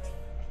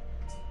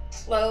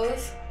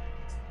 Lowe's.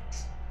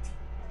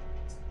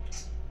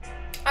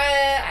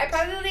 I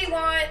probably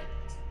want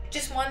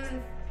just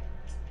one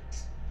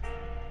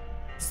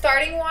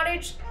starting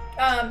wattage.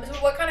 So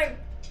what kind of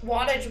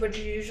wattage would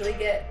you usually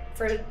get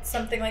for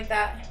something like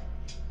that?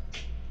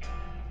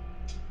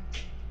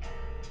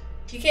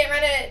 You can't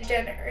run a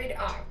generator.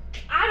 Oh,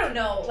 I don't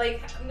know.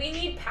 Like, we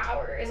need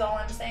power is all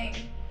I'm saying.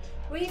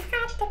 We've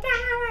got the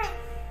power.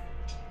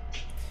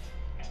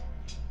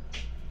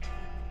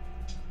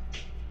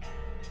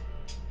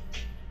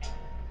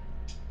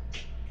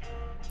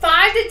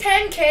 $5 to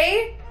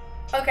 $10K?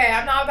 Okay,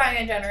 I'm not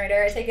buying a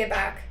generator. I take it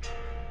back.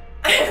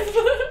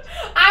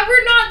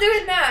 We're not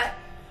doing that.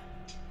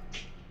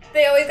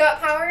 They always got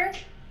power?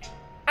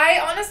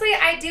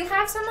 I do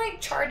have some, like,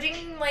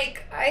 charging,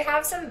 like, I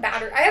have some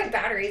I have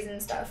batteries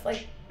and stuff.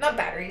 Like, not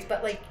batteries,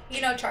 but, like,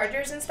 you know,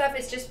 chargers and stuff.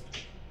 It's just,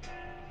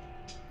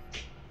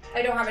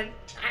 I don't have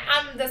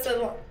that's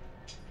a,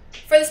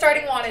 for the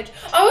starting wattage.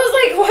 I was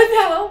like, what the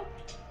hell?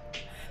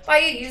 Buy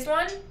a used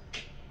one?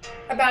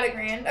 About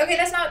 $1,000. Okay,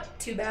 that's not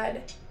too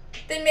bad.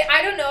 Then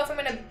I don't know if I'm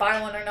gonna buy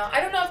one or not.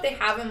 I don't know if they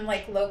have them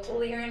like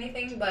locally or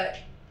anything, but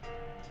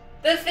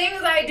the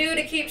things I do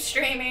to keep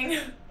streaming,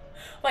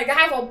 like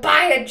I will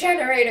buy a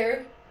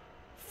generator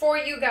for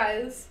you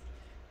guys.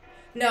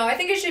 No, I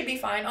think it should be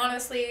fine,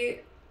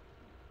 honestly.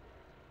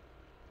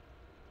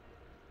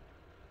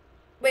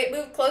 Wait,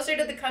 move closer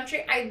to the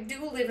country? I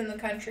do live in the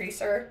country,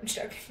 sir. I'm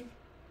joking.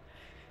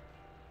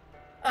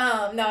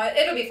 No,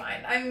 it'll be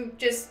fine. I'm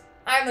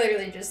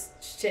literally just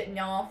shitting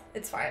y'all.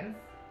 It's fine.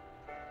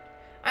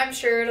 I'm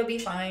sure it'll be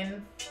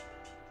fine.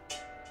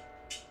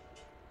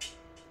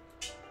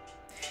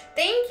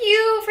 Thank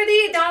you for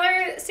the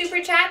 $1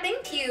 super chat.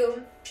 Thank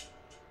you.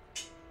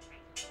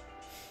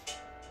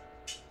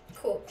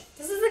 Cool.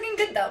 This is looking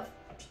good though.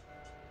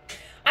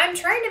 I'm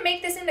trying to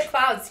make this into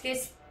clouds.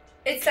 It's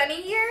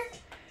sunny here.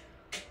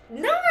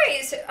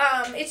 Nice.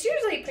 It's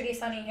usually pretty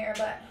sunny here,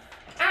 but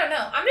I don't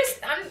know.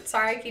 I'm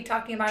sorry I keep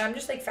talking about it. I'm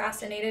just like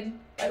fascinated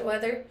by the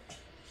weather.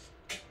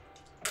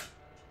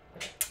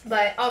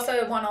 But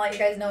also want to let you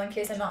guys know in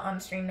case I'm not on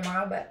stream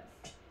tomorrow, but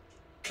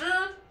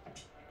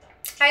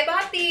I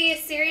bought the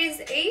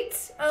Series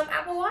 8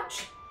 Apple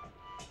Watch.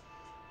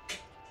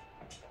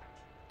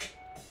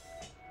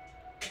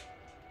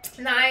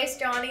 Nice,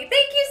 Johnny. Thank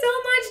you so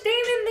much,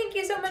 Damon. Thank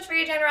you so much for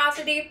your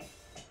generosity.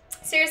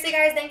 Seriously,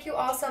 guys, thank you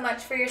all so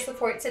much for your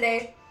support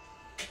today.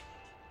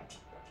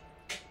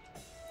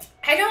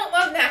 I don't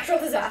love natural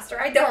disaster.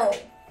 I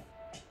don't.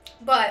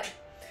 But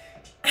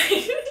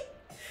is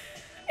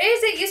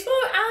it useful?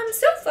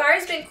 So far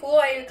it's been cool.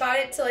 I got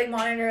it to like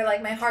monitor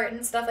like my heart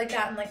and stuff like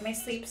that and like my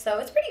sleep, so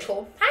it's pretty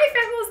cool. Hi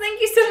Freckles, thank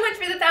you so much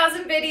for the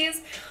 1,000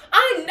 biddies.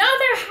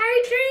 Another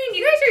hydrate.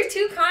 You guys are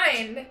too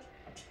kind.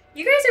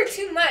 You guys are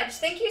too much.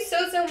 Thank you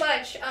so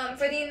much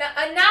for the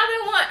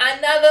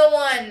another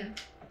one.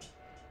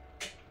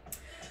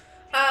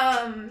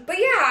 But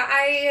yeah,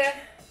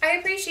 I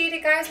appreciate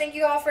it, guys. Thank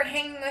you all for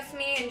hanging with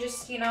me and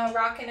just, you know,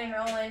 rocking and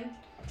rolling.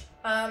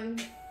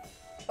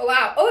 Oh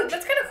wow. Oh,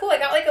 that's kind of cool. I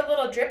got like a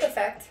little drip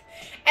effect.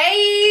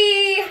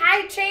 Hey,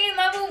 high chain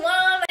level 1.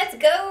 Let's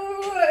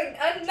go.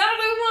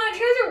 Another one. You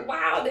guys are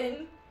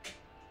wildin'.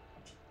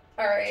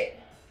 All right.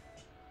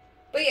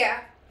 But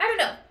yeah, I don't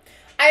know.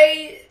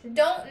 I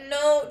don't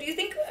know. Do you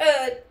think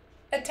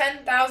a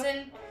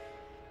 10,000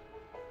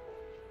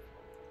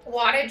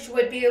 wattage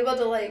would be able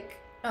to like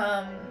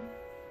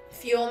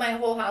fuel my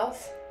whole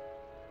house?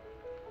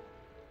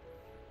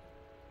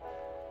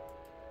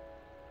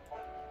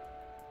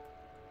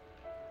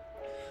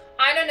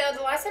 don't know.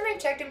 The last time I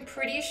checked, I'm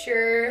pretty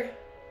sure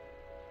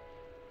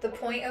the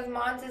point of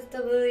mods is to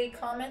delete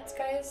comments,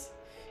 guys.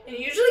 And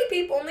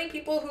usually only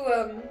people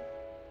who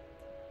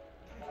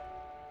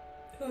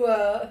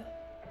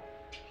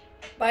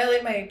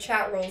violate my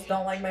chat rules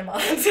don't like my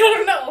mods. I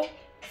don't know.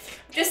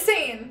 Just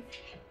saying.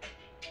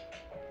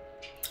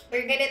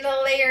 We're getting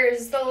the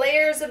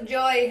layers of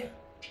joy.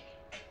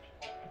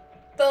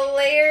 The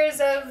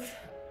layers of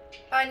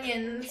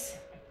onions.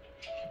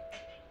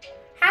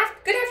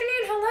 Good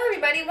afternoon. Hello,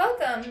 everybody.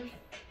 Welcome.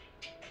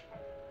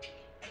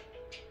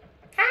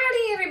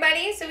 Howdy,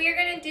 everybody. So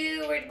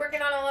we're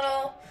working on a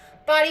little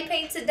body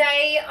paint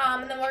today,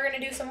 and then we're gonna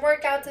do some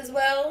workouts as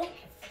well.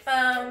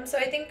 So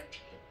I think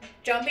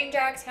Jumping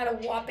Jacks had a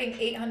whopping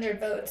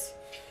 800 votes.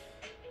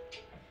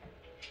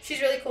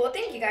 She's really cool.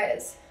 Thank you,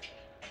 guys.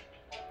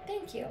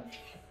 Thank you.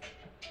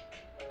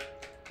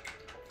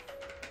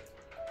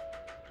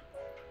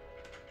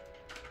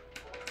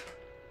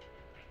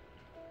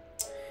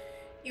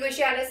 You wish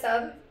you had a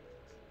sub?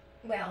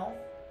 Well,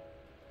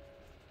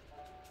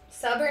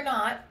 sub or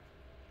not,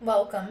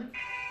 welcome.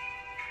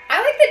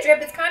 I like the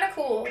drip. It's kind of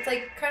cool. It's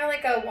like kind of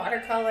like a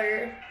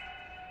watercolor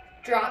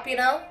drop, you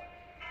know?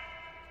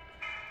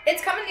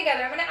 It's coming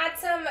together. I'm going to add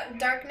some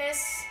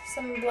darkness,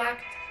 some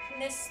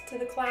blackness to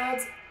the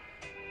clouds.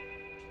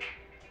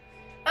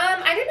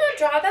 I did not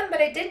draw them, but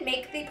I did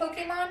make the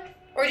Pokemon.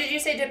 Or did you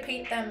say to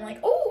paint them? Like,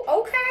 oh,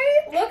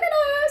 okay. Look at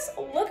us.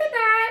 Look at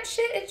that.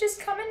 Shit, it's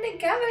just coming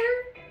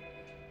together.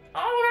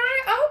 All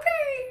right.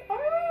 Okay. All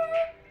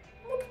right.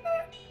 Look at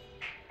that.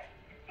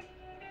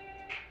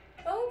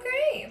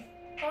 Okay.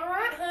 All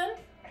right, hun.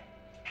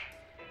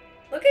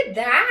 Look at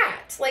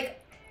that. Like,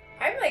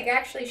 I'm like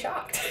actually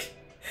shocked.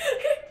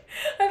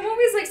 I'm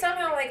always like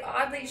somehow like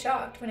oddly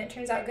shocked when it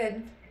turns out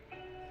good.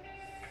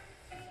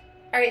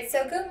 All right,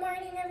 so good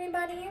morning,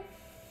 everybody.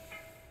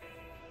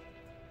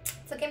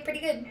 It's looking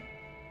pretty good.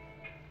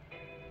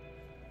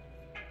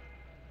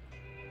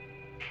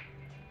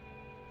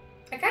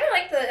 I kind of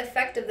like the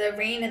effect of the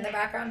rain in the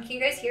background. Can you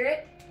guys hear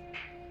it?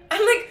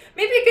 I'm like,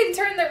 maybe I can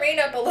turn the rain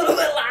up a little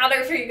bit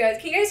louder for you guys.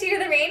 Can you guys hear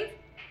the rain?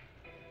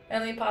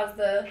 And let me pause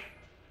the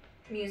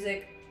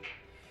music.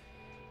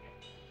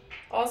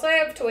 Also, I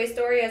have Toy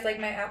Story as like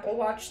my Apple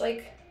Watch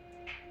like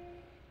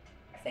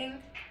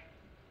thing.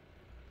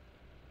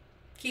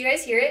 Can you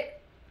guys hear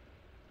it?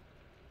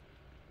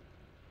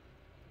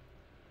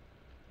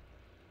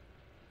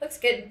 Looks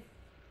good.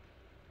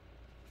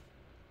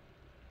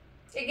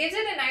 It gives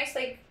it a nice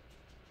like,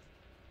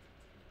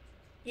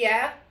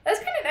 yeah, that's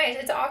kind of nice.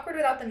 It's awkward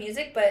without the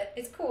music, but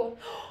it's cool.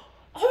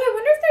 Oh, I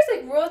wonder if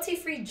there's like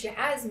royalty-free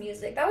jazz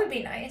music. That would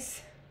be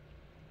nice.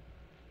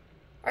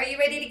 Are you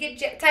ready to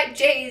get type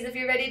J's if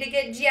you're ready to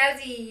get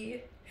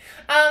jazzy?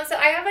 So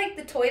I have like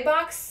the toy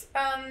box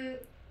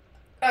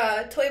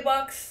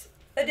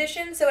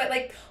edition. So it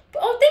like,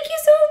 oh, thank you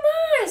so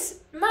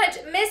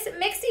much, Miss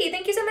Mixie.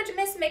 Thank you so much,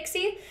 Miss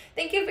Mixie.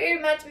 Thank you very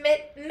much,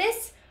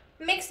 Miss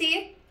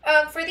Mixie,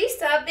 for these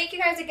sub. Thank you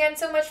guys again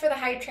so much for the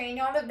hype train.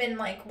 Y'all have been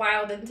like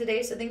wild in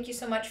today. So thank you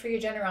so much for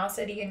your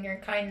generosity and your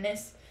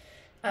kindness.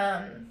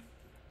 I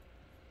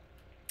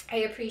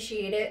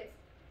appreciate it.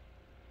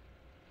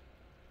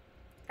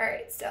 All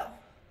right, so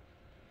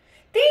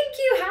thank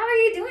you. How are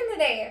you doing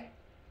today?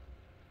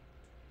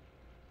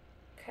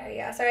 Okay,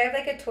 yeah. So I have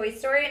like a Toy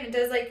Story, and it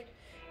does like,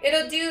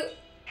 it'll do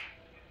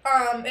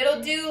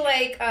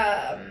like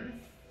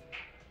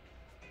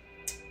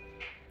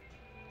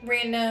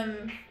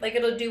random, like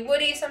it'll do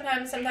Woody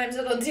sometimes. Sometimes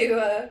it'll do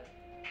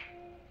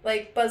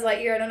like Buzz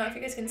Lightyear. I don't know if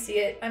you guys can see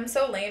it. I'm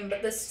so lame,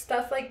 but this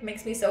stuff like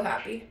makes me so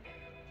happy.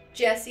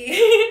 Jessie,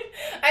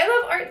 I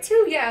love art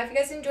too. Yeah, if you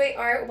guys enjoy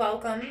art,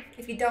 welcome.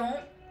 If you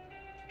don't,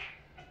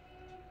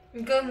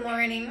 good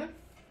morning.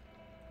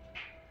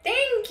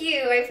 Thank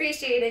you. I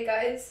appreciate it,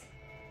 guys.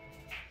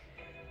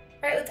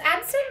 All right, let's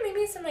add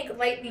maybe some like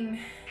lightning.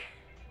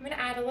 I'm gonna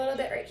add a little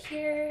bit right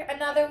here.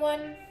 Another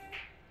one.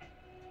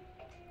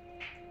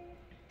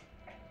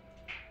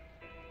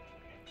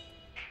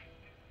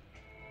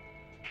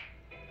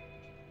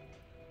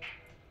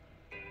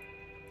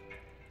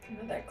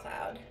 Another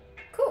cloud.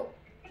 Cool.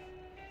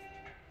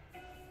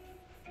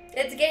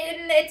 It's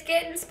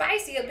getting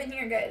spicy up in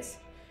here, guys.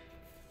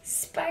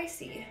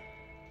 Spicy.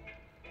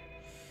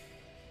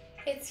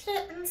 It's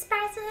getting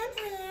spicy in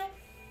here.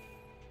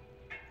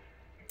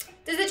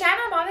 Does the chat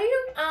not bother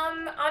you?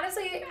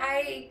 Honestly,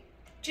 I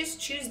just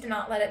choose to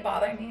not let it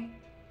bother me.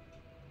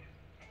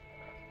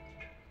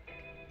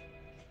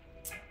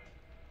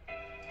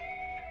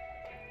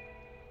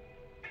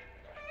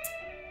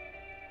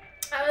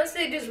 I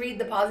honestly just read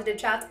the positive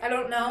chats. I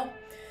don't know.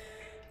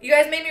 You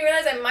guys made me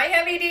realize I might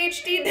have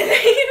ADHD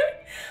today,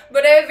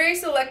 but I have very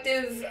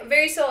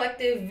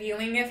selective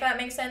viewing, if that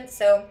makes sense.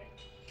 So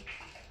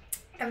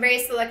I'm very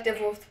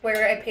selective with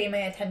where I pay my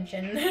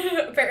attention,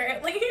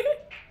 apparently.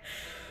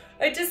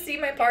 I just see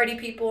my party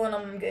people and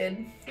I'm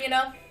good, you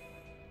know?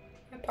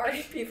 My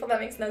party people, that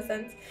makes no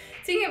sense.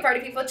 Speaking of party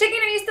people, Chicken,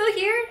 are you still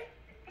here?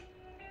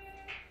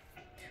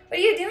 What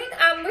are you doing?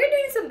 We're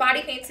doing some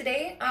body paint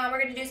today. We're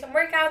gonna do some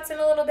workouts in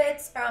a little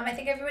bit. I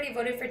think everybody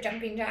voted for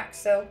jumping jacks,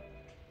 so.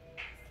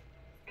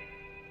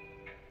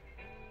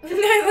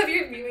 I love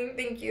your viewing,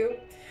 thank you.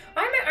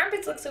 Why my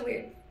armpits look so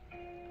weird?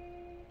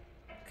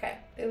 Okay,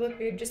 they look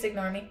weird, just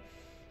ignore me.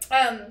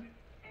 Yeah,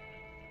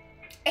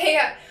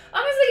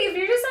 honestly, if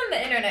you're just on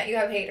the internet, you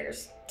have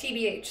haters.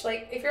 TBH,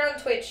 like, if you're on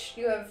Twitch,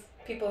 you have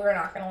people who are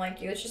not gonna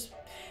like you. It's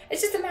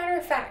just a matter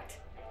of fact.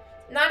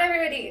 Not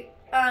everybody.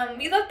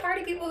 We love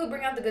party people who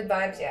bring out the good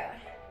vibes, yeah.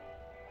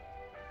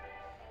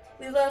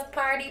 We love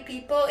party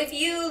people. If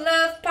you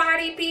love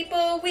party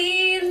people,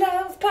 we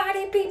love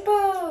party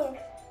people.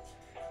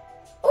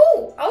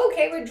 Oh,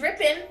 okay, we're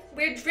dripping.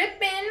 We're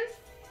dripping.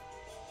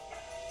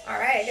 All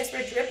right, I guess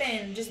we're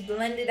dripping. Just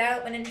blend it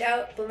out. When in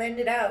doubt, blend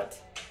it out.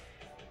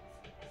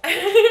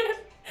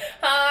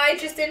 Hi,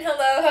 Tristan.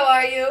 Hello, how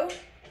are you?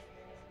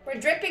 We're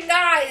dripping,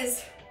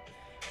 guys.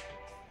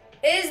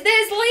 Is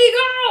this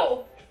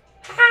legal?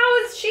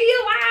 How is she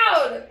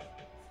allowed?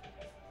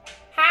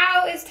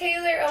 How is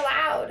Taylor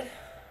allowed?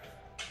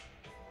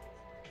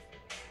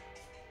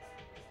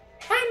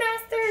 Hi,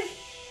 Master.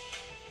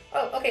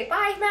 Oh, okay.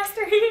 Bye,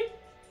 Master.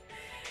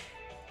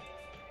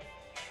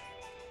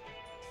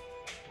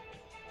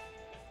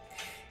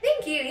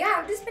 Thank you. Yeah,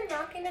 I've just been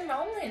rocking and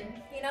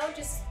rolling. You know,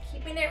 just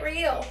keeping it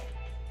real.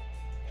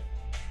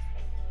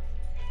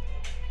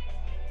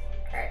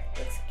 Alright,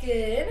 looks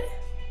good.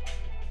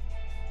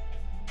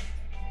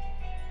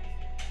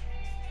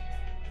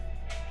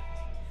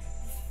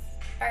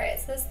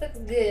 Alright, so this looks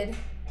good.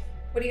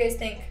 What do you guys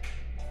think?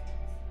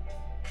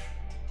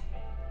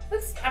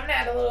 I'm gonna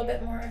add a little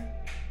bit more.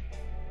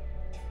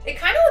 It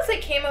kind of looks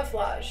like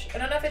camouflage. I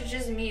don't know if it's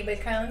just me, but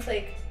it kind of looks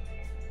like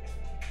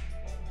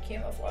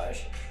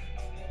camouflage.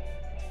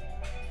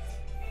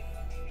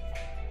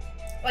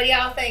 What do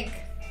y'all think?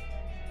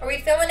 Are we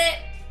feeling it?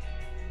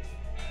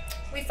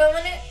 We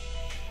feeling it?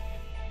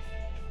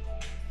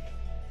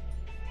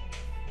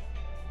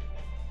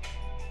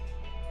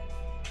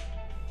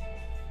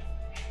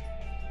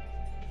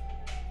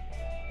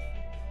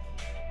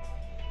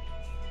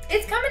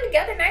 It's coming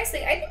together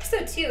nicely. I think so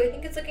too. I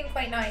think it's looking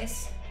quite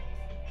nice.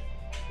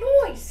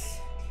 Nice.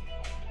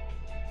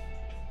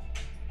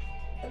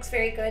 Looks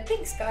very good.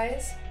 Thanks,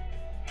 guys.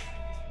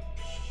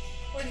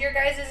 With your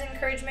guys'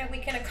 encouragement, we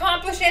can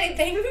accomplish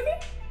anything.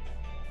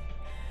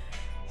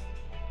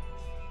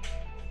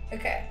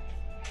 Okay.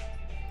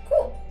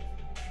 Cool.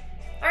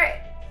 All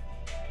right.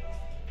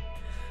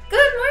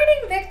 Good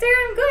morning, Victor.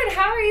 I'm good.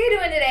 How are you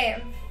doing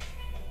today?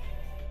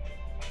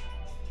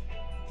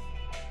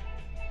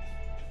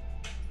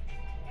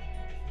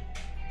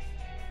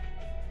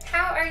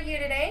 How are you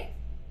today?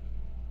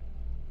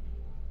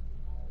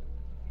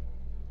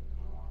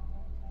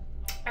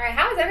 Alright,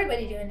 how's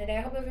everybody doing today?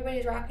 I hope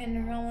everybody's rocking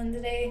and rolling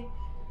today.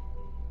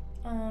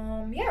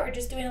 Yeah, we're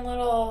just doing a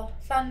little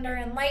thunder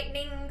and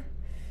lightning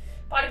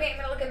body paint.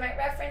 I'm gonna look at my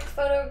reference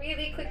photo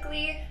really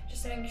quickly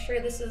just to make sure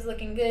this is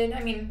looking good.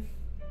 I mean,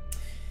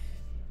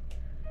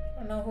 I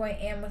don't know who I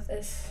am with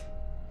this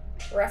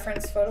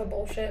reference photo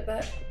bullshit,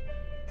 but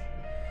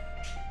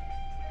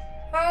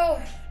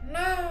oh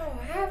no,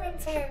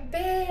 haven't I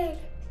been?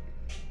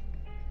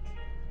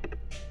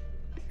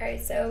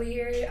 Alright, so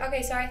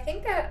okay, so I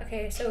think that,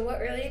 okay, so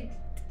what really,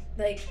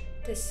 like,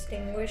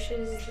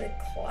 distinguishes the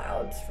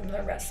clouds from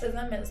the rest of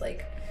them is,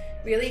 like,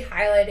 really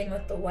highlighting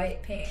with the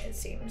white paint, it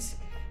seems.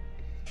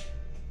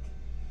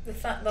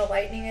 The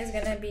lightning is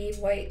gonna be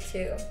white,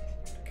 too.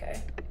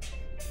 Okay.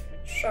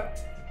 So,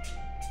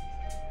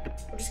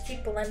 we'll just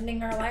keep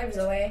blending our lives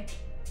away.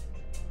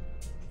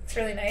 It's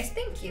really nice.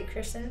 Thank you,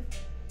 Kristen.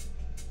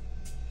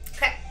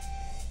 Okay.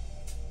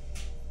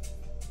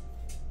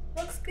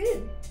 Looks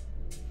good.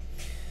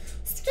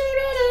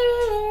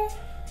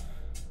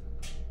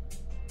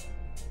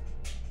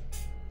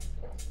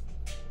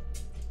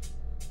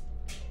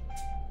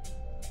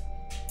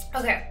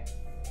 Okay,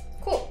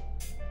 cool.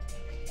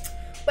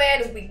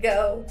 Where do we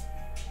go?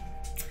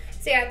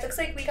 So yeah, it looks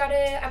like we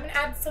gotta, I'm gonna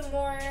add some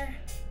more.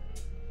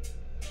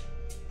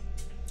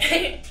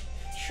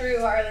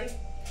 True, Harley.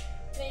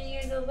 I'm gonna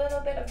use a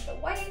little bit of the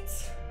white.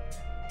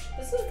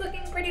 This is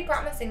looking pretty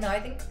promising though, I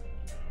think.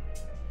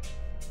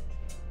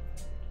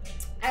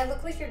 I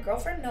look like your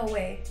girlfriend? No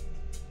way.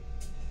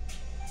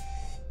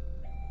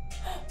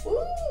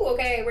 Ooh,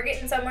 okay, we're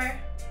getting somewhere.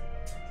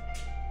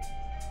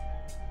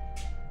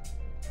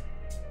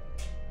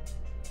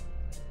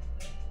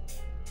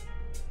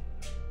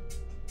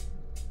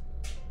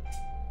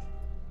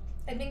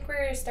 I think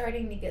we're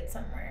starting to get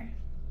somewhere.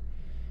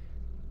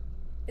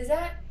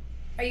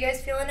 Are you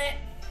guys feeling it?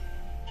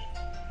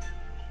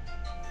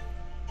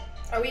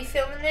 Are we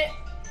feeling it?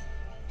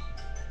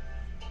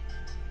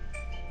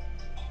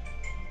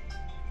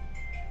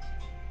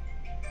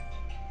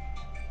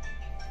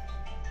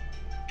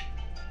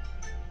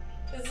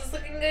 Is this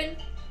looking good?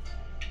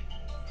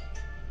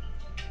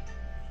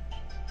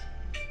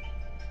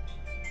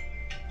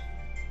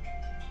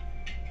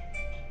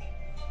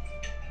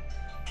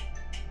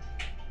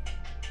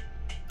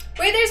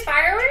 Wait, there's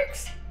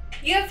fireworks?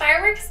 You have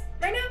fireworks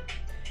right now?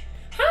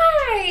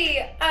 Hi!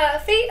 Hi!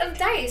 Fate of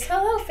Dice.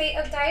 Hello, Fate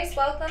of Dice.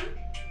 Welcome.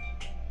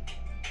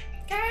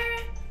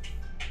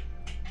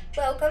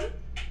 Welcome.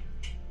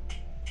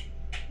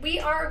 We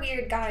are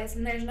weird, guys,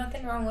 and there's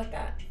nothing wrong with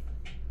that.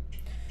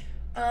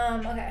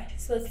 Okay,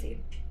 so let's see.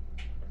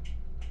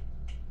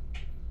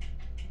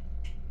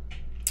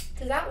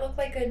 Does that look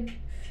like a...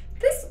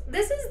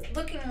 This is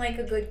looking like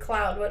a good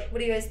cloud. What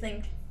do you guys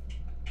think?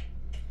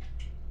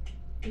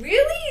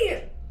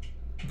 Really?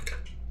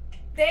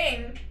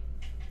 Dang.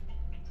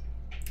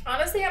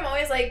 Honestly, I'm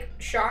always like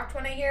shocked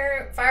when I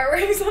hear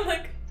fireworks. I'm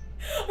like,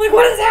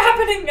 what is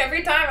happening?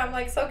 Every time I'm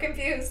like so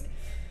confused.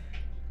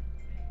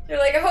 They're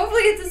like,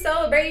 hopefully it's a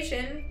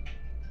celebration.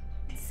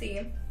 Let's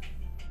see.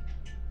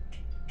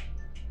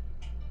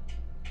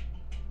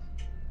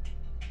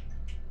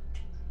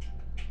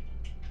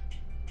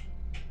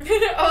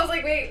 I was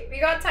like, wait, you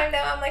got timed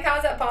out. I'm like, how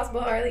is that possible,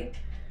 Harley?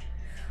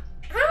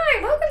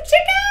 Hi, welcome,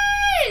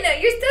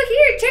 chicken! You're still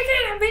here,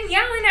 chicken! I've been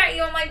yelling at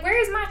you. I'm like,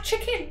 where is my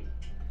chicken?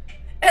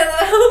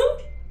 Hello?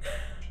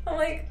 I'm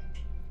like...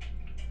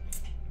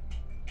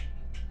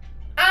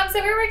 So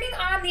we're working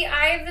on the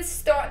Eye of the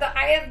Storm, the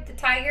Eye of the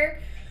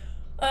Tiger.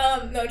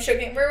 No,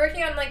 chicken. We're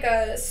working on like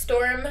a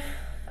storm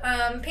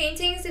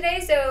paintings today,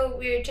 so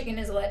chicken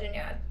is a legend,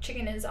 yeah.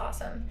 Chicken is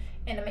awesome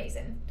and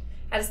amazing.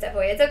 I had to step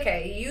away. It's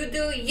okay. You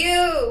do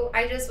you.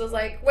 I just was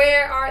like,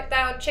 where art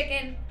thou,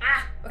 chicken?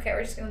 Ah. Okay,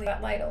 we're just gonna leave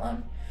that light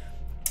alone.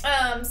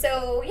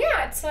 So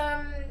yeah, it's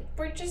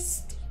we're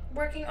just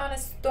working on a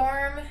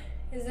storm.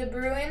 Is it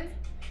brewing?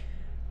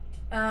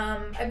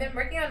 I've been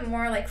working on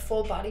more like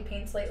full body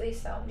paints lately,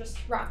 so I'm just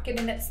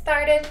getting it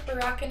started. We're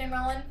rocking and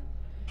rolling.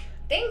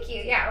 Thank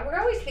you. Yeah, we're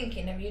always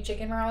thinking of you,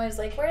 chicken. We're always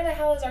like, where the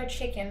hell is our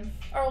chicken?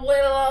 Our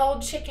little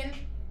old chicken.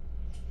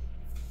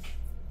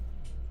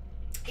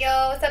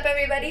 Yo, what's up,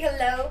 everybody?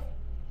 Hello.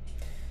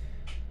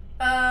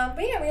 But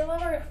yeah, we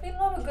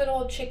love a good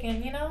old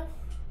chicken, you know?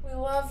 We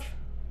love...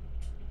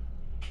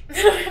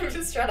 I'm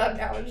just shut up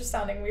now. I'm just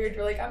sounding weird.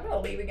 You're like, I'm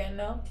gonna leave again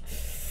now.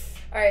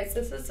 Alright,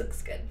 so this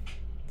looks good.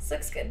 This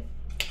looks good.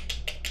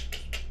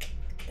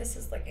 This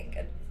is looking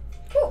good.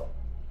 Cool.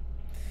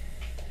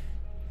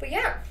 But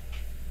yeah.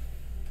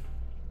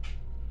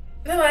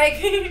 They're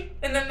like,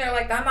 and then they're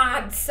like, the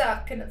mods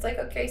suck. And it's like,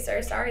 okay,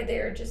 sir, sorry, they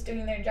were just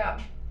doing their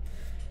job.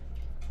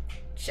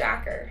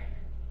 Shocker.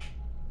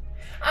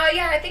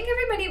 Yeah, I think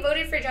everybody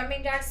voted for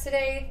jumping jacks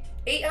today.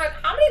 800.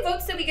 How many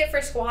votes did we get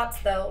for squats,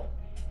 though?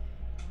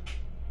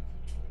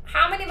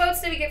 How many votes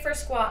did we get for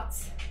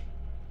squats?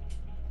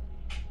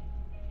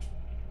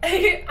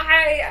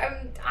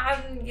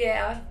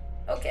 Yeah.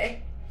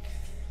 Okay.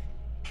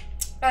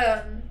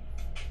 How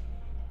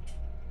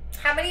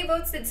many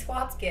votes did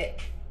squats get?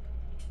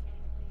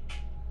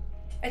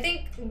 I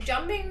think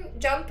jumping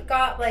jacks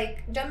got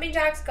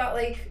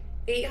like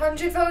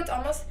 800 votes,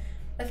 almost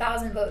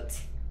 1,000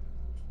 votes.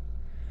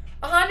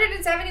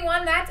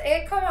 171, that's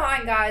it? Come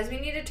on, guys.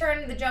 We need to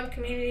turn the jump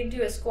community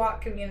into a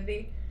squat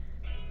community.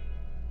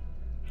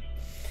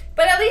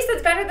 But at least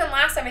it's better than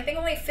last time. I think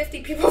only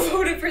 50 people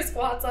voted for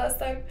squats last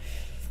time.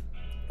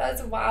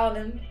 That's wild.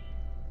 And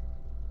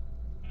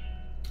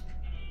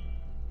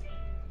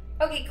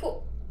okay,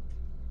 cool.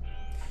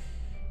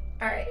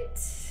 Alright,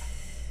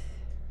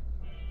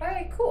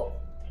 cool.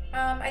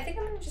 I think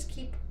I'm gonna just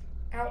keep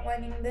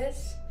outlining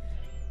this.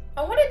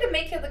 I wanted to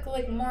make it look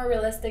like more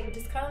realistic, which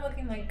is kind of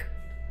looking like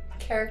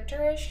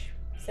character-ish,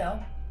 so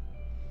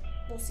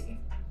we'll see.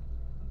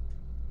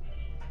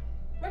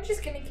 We're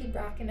just gonna keep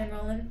rocking and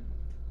rolling.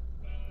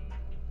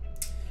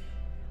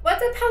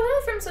 What's up?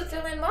 Hello from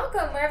Switzerland.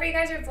 Welcome. Wherever you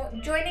guys are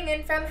joining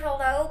in from,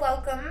 hello,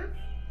 welcome.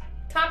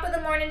 Top of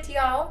the morning to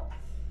y'all.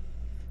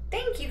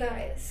 Thank you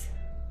guys.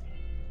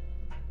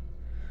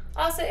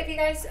 Also, if you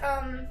guys,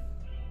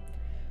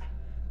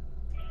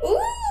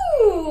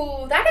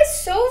 ooh, that is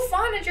so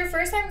fun. It's your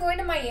first time going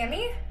to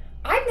Miami?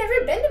 I've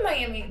never been to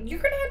Miami. You're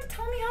gonna have to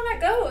tell me how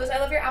that goes. I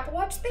love your Apple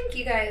Watch. Thank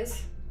you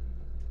guys.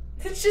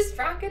 It's just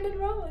rocking and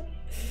rolling.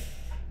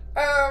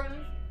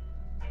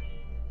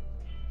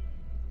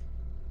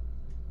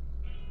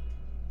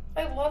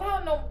 I love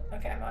how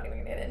okay, I'm not even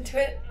gonna get into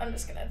it. I'm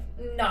just gonna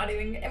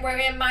and we're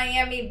in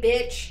Miami,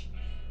 bitch.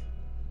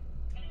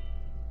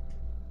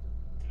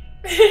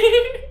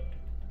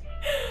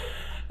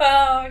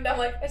 And I'm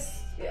like,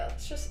 yeah,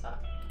 let's just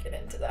not get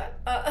into that.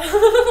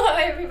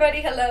 Hi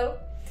everybody, hello.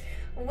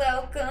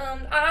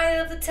 Welcome. Eye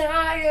of the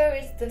Tiger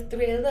is the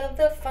thrill of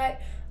the fight,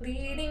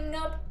 leading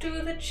up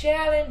to the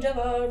challenge of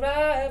our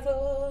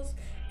rivals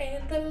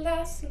and the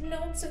last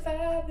known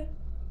survivor.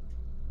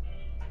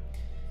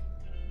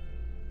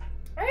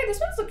 Alright, this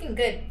one's looking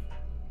good.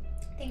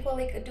 I think we'll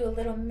do a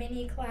little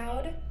mini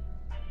cloud.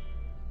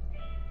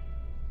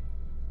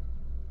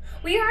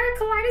 We are a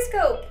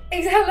kaleidoscope.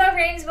 Hello,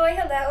 Range Boy.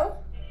 Hello.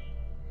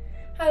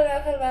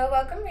 Hello, hello.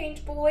 Welcome,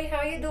 Range Boy.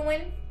 How you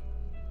doing?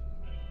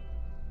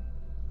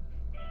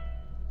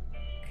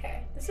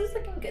 Okay, this is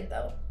looking good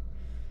though.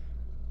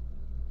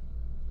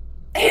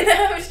 And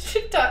I was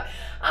just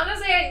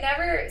honestly, I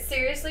never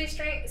seriously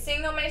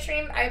sing on my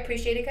stream. I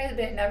appreciate it, guys,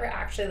 but I never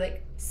actually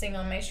like sing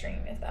on my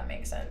stream, if that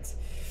makes sense.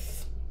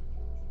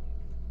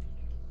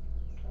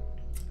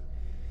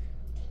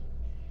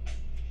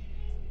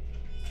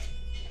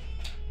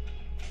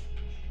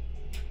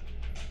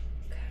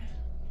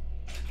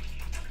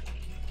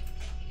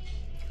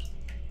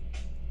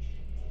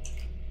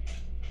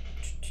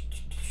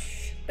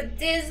 But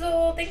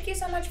Dizzle, thank you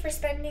so much for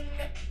spending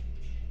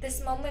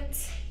this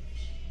moment,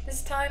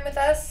 this time with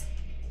us.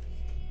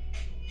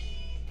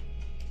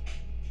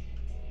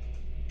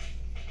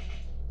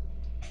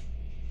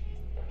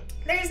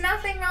 There's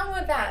nothing wrong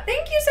with that.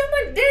 Thank you so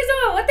much,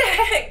 Dizzle. What the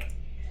heck?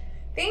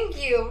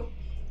 Thank you.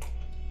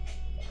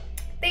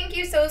 Thank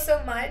you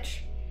so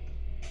much.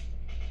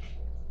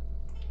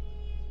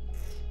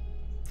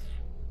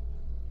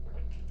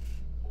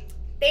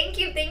 Thank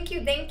you, thank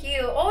you, thank you.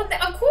 Oh,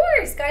 of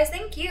course, guys,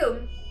 thank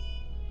you.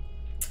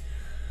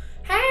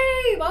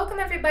 Hey, welcome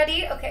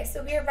everybody. Okay,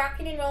 so we are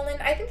rocking and rolling.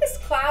 I think this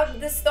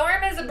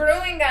storm is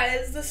brewing,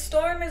 guys.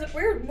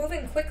 We're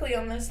moving quickly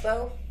on this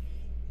though.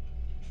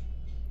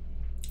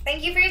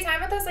 Thank you for your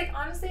time with us. Like,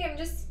 honestly, I'm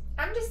just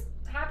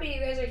happy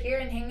you guys are here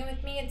and hanging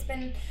with me. It's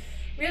been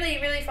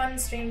really fun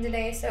stream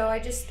today, so I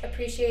just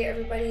appreciate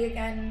everybody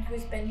again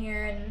who's been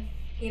here and,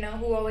 you know,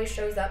 who always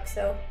shows up.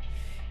 So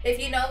if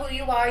you know who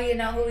you are, you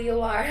know who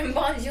you are.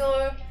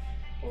 Bonjour.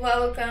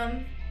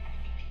 Welcome.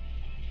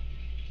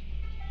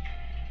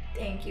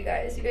 Thank you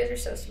guys. You guys are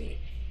so sweet.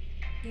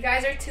 You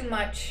guys are too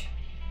much.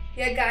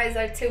 You guys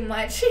are too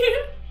much.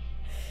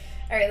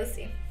 Alright, let's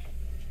see.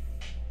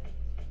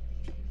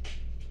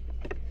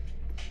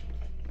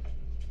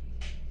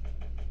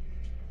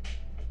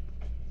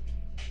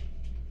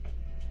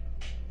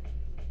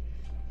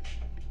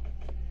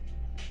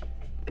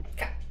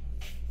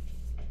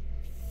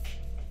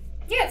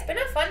 Yeah, it's been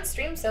a fun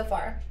stream so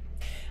far.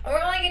 And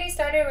we're only getting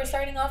started. We're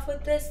starting off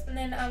with this, and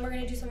then we're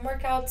going to do some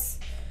workouts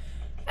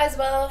as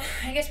well.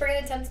 I guess we're going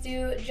to attempt to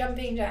do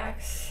jumping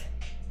jacks,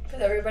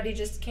 because everybody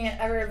just can't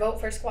ever vote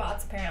for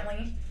squats,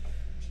 apparently.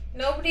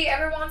 Nobody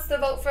ever wants to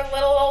vote for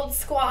little old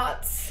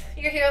squats.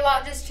 You're here a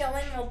lot just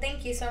chilling? Well,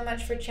 thank you so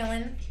much for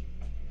chilling.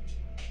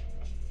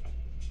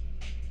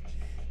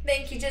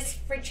 Thank you just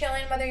for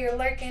chilling, whether you're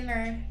lurking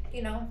or,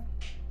 you know,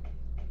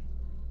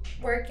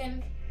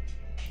 working,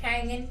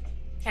 hanging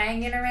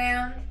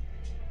around.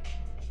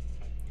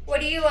 What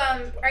do you,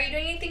 are you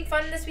doing anything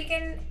fun this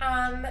weekend,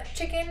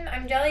 Chicken?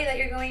 I'm jelly that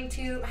you're going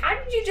to, how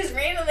did you just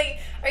randomly,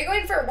 are you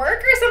going for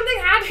work or something?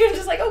 How did you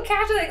just like, oh,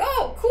 casually, like,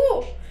 oh,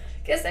 cool.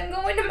 Guess I'm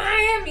going to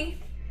Miami.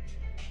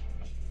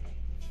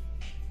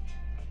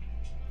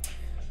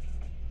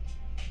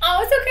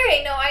 Oh, it's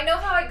okay. No, I know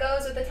how it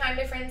goes with the time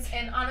difference,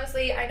 and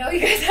honestly, I know you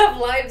guys have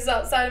lives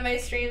outside of my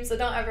stream, so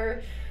don't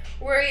ever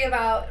worry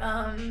about,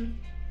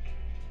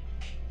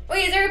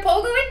 Wait, is there a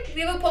poll going? Do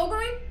we have a poll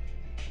going?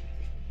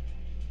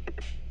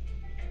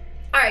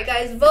 Alright,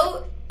 guys,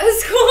 vote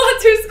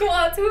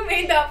squats. Who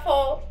made that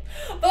poll?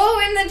 Vote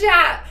in the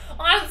chat.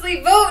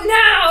 Honestly, vote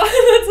now.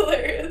 That's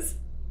hilarious.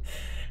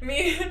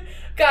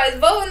 Guys,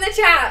 vote in the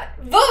chat.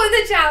 Vote in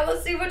the chat.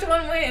 Let's see which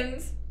one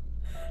wins.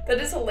 That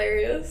is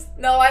hilarious.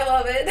 No, I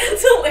love it.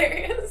 That's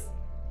hilarious.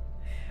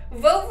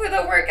 Vote for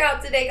the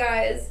workout today,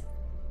 guys.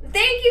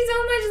 Thank you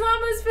so much,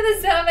 Llamas, for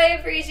the sub. I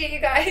appreciate you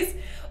guys.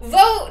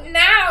 Vote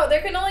now.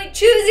 There can only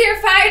choose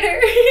your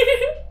fighter.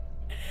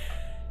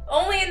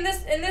 Only in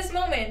this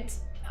moment.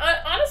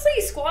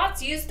 Honestly,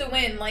 squats used to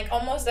win like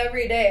almost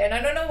every day, and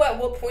I don't know at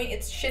what point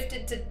it's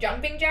shifted to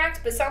jumping jacks,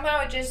 but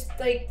somehow it just,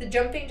 like, the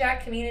jumping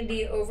jack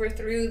community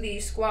overthrew the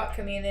squat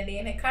community,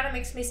 and it kind of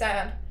makes me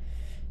sad.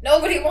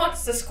 Nobody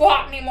wants to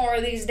squat anymore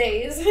these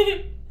days.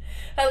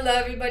 Hello,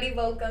 everybody.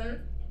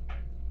 Welcome.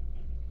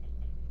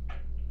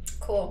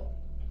 Cool.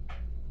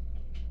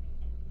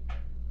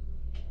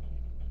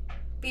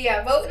 But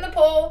yeah, vote in the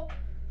poll.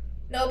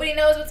 Nobody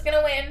knows what's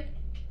gonna win.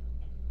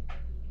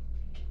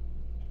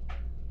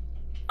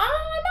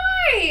 Oh,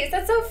 nice!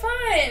 That's so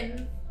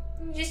fun.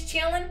 Just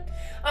chilling.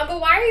 But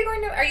why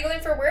are you going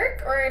for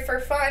work or for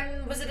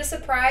fun? Was it a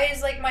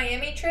surprise, like,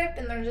 Miami trip?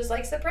 And they're just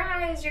like,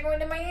 surprise, you're going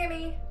to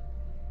Miami.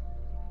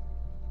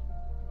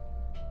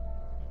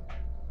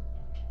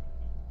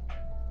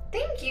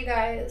 Thank you,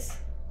 guys.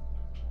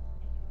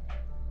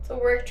 It's a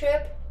work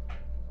trip.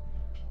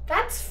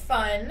 That's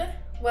fun.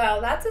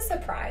 Well, that's a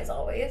surprise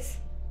always.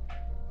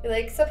 You're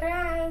like,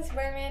 surprise,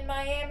 we're in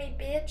Miami,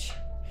 bitch.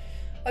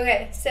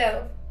 Okay,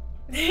 so.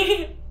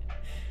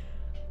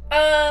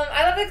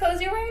 I love the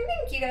clothes you're wearing.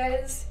 Thank you,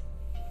 guys.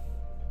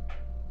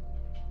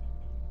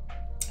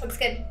 Looks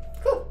good.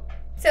 Cool.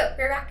 So,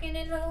 we're rocking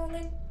and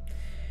rolling.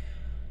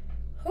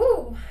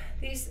 Ooh,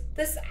 these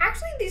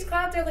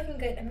clouds are looking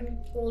good. I'm gonna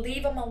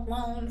leave them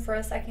alone for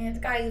a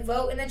second. Guys,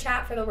 vote in the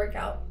chat for the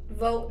workout.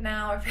 Vote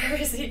now if you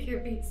ever see your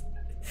piece.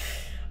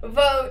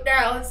 Vote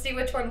now. Let's see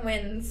which one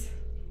wins.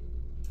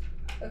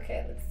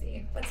 Okay, let's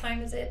see. What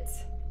time is it?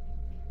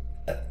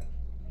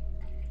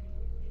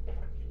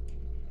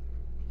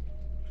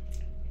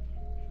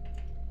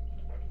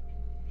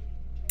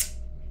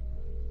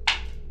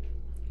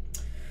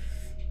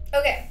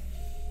 Okay.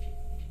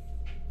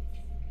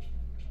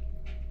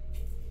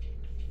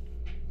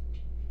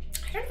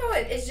 I don't know.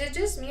 Is it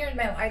just me or is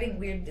my lighting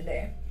weird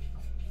today?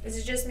 Is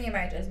it just me or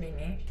might just be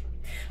me?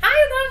 Hi,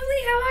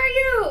 lovely. How are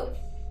you?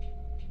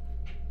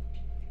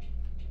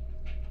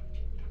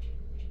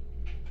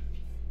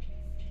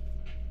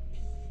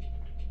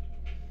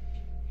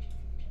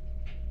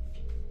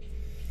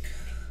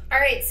 All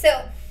right, so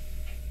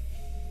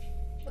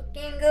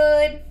looking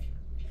good.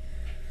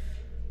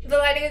 The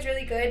lighting is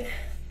really good.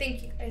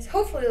 Thank you guys.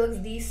 Hopefully it looks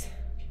decent.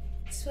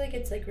 I just feel like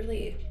it's like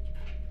really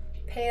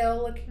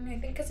pale looking, I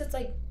think, because it's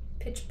like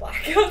pitch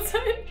black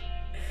outside.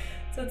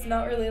 So it's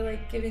not really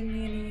like giving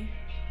me any.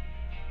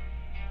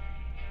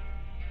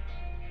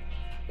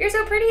 You're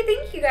so pretty.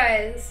 Thank you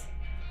guys.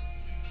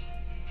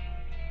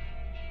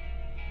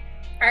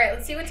 All right,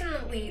 let's see what's in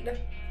the lead.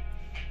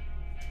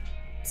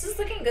 This is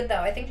looking good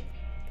though. I think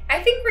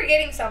we're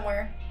getting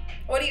somewhere.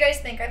 What do you guys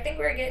think? I think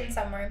we're getting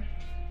somewhere.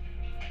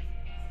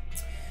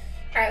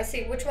 All right, let's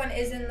see which one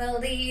is in the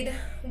lead.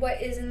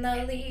 What is in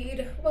the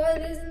lead?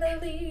 What is in the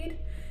lead?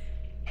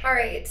 All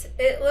right,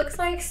 it looks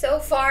like so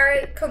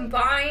far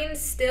combined,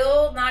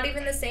 still not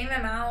even the same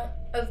amount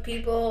of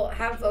people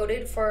have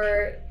voted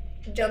for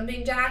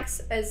jumping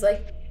jacks as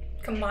like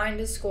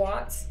combined as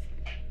squats.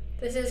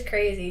 This is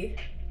crazy.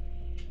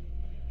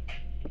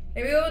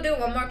 Maybe we'll do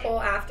one more poll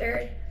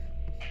after.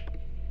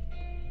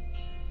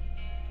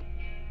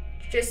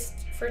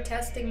 Just for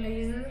testing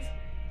reasons.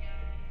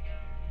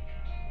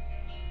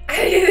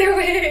 Either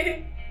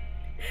way.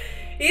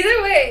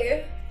 Either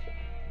way.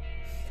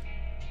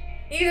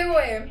 Either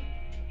way.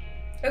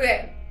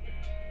 Okay.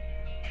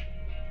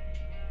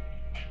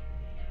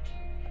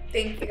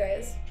 Thank you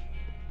guys.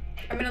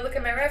 I'm gonna look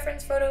at my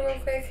reference photo real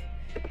quick.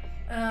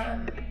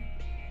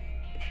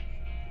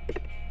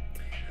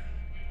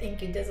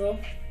 Thank you,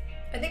 Dizzle.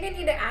 I think I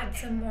need to add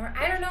some more.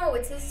 I don't know.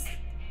 It's this.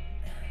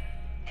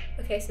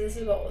 Okay, so this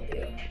is what we'll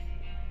do.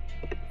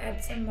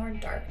 Add some more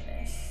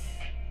darkness.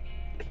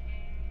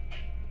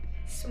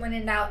 When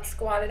in doubt,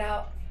 squat it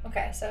out.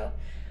 Okay, so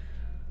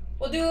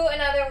we'll do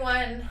another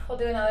one. We'll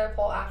do another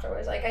poll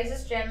afterwards. Like, I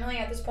just generally,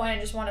 at this point, I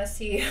just want to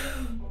see.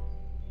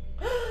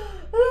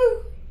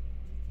 Woo.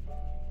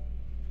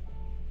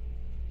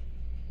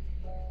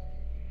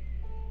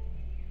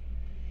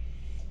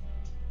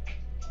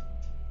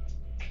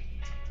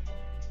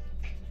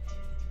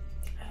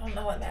 I don't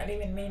know what that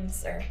even means,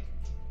 sir.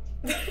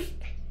 I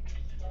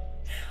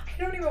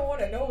don't even want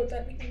to know what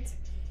that means.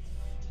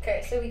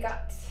 Okay, so we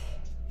got.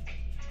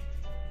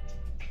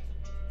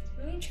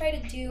 Let me try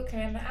to do,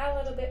 okay, I'm gonna add a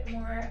little bit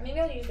more. Maybe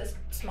I'll use this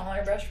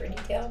smaller brush for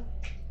detail.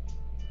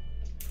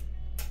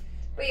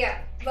 But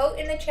yeah, vote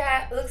in the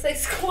chat. It looks like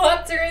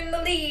squats are in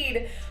the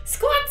lead.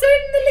 Squats are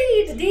in the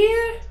lead,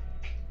 dear.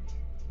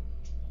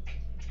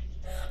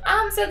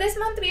 So this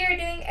month we are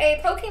doing a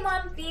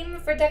Pokemon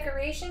theme for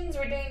decorations.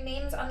 We're doing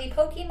names on the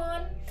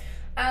Pokemon.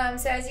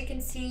 So as you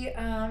can see,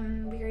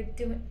 we are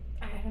doing,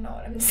 I don't know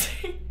what I'm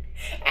saying.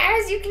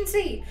 As you can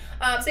see.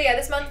 So yeah,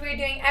 this month we're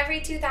doing every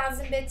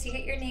 2,000 bits you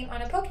get your name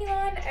on a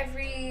Pokemon.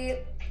 Every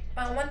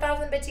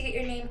 1,000 bits you get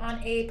your name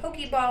on a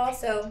Pokeball.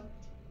 So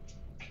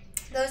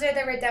those are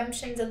the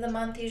redemptions of the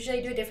month. Usually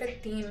I do a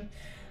different theme.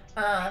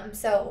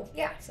 So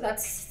yeah, so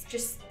that's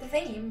just the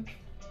theme.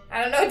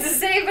 I don't know what to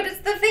say, but it's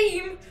the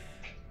theme.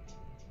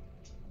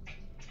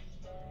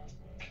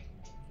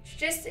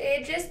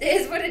 It just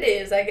is what it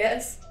is, I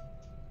guess.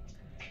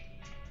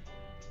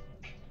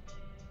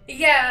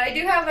 Yeah, I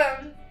do have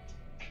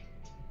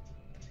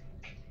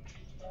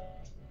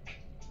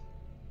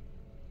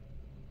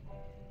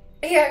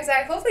yeah,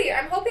 exactly. Hopefully,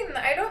 I'm hoping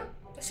that I don't.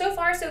 So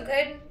far, so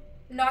good.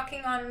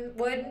 Knocking on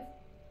wood.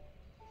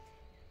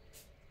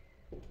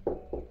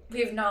 We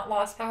have not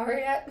lost power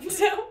yet,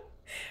 so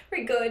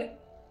we're good.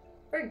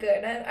 We're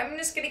good. I'm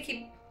just gonna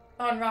keep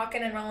on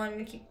rocking and rolling. I'm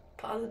gonna keep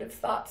positive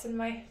thoughts in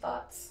my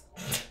thoughts.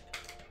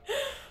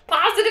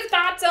 Positive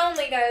thoughts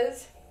only,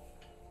 guys.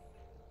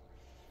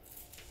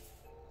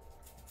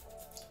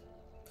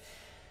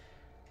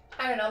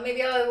 I don't know.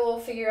 Maybe I will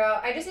figure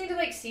out. I just need to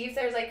like see if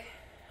there's like.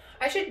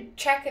 I should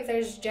check if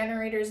there's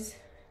generators.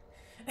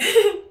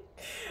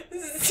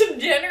 Some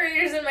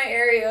generators in my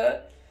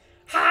area.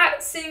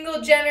 Hot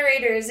single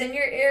generators in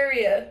your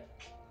area.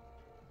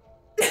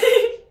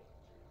 This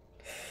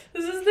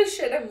is the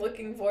shit I'm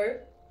looking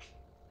for.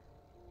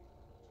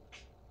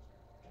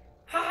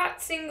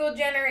 Hot single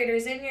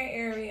generators in your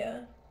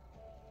area.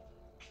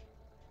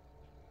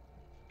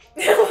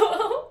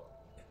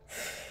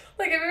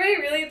 Like everybody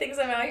really thinks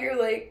I'm out here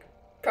like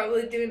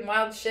probably doing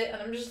wild shit,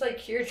 and I'm just like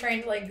here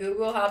trying to like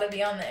Google how to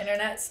be on the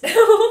internet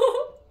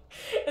still.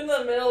 In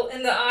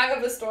the eye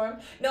of a storm.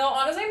 No,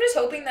 honestly, I'm just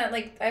hoping that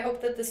like I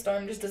hope that the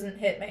storm just doesn't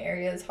hit my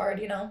area as hard,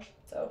 you know?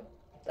 So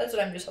that's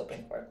what I'm just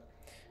hoping for.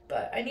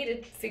 But I need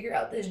to figure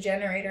out this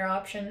generator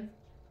option.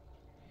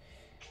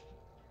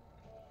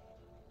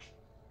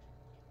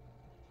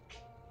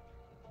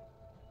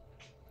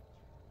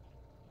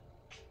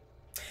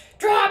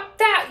 Drop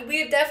that! We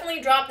have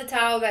definitely dropped the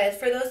towel, guys.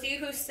 For those of you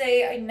who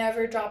say I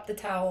never dropped the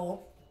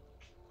towel,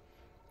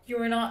 you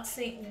are not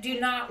seeing. Do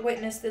not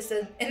witness this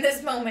in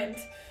this moment.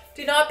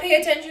 Do not pay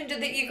attention to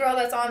the e-girl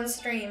that's on the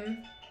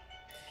stream.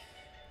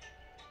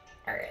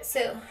 Alright,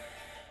 so.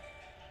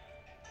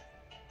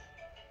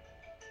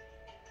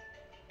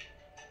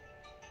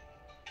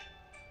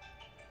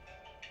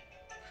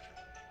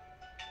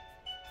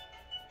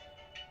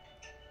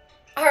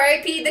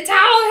 R.I.P. The towel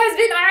has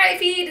been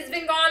R.I.P.'d. It's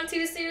been gone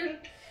too soon.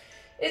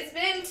 It's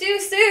been too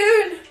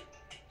soon.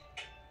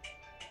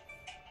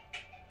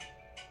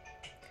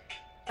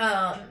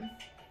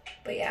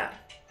 But yeah.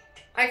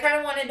 I kind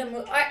of wanted to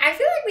move. I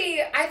feel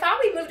like I thought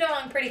we moved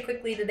along pretty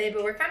quickly today,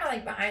 but we're kind of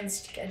like behind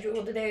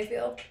schedule today, I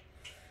feel.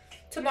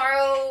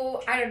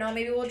 Tomorrow, I don't know,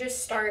 maybe we'll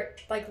just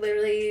start like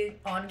literally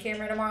on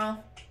camera tomorrow.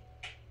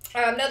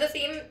 No, the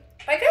theme,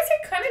 I guess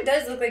it kind of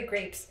does look like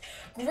grapes.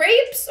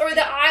 Grapes or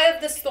the eye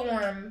of the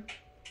storm?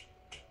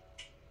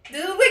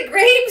 Does it look like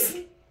grapes?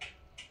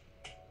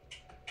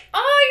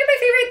 Oh, you're my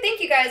favorite.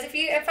 Thank you guys.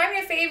 If I'm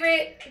your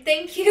favorite,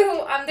 thank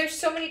you. There's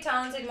so many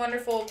talented,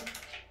 wonderful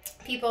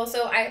people,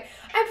 so I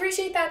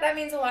appreciate that. That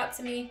means a lot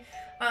to me.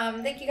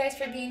 Thank you guys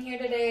for being here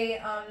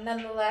today.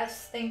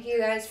 Nonetheless, thank you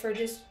guys for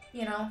just,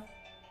 you know,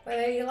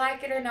 whether you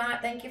like it or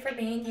not, thank you for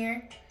being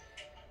here.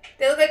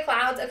 They look like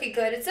clouds. Okay,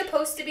 good. It's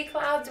supposed to be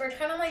clouds. We're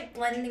kind of like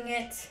blending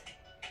it.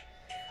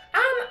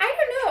 I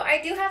don't know.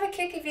 I do have a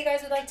kick if you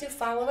guys would like to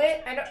follow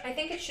it. I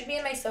think it should be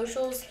in my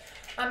socials.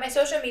 My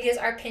social medias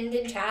are pinned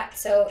in chat,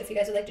 so if you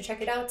guys would like to check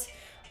it out,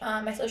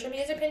 my social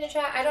medias are pinned in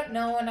chat. I don't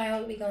know when I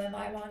will be going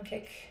live on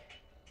Kick.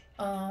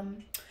 Yeah,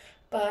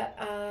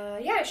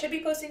 I should be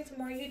posting some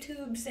more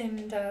YouTubes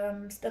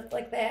and stuff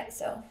like that,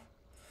 so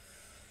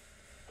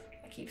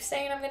I keep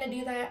saying I'm going to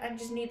do that. I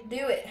just need to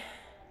do it.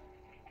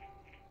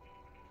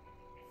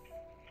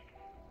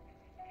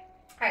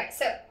 Alright,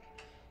 so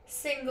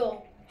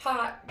single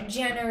hot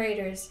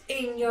generators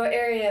in your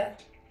area.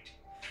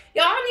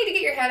 Y'all need to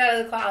get your head out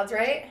of the clouds,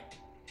 right?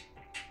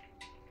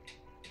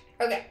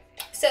 Okay,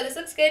 so this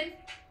looks good.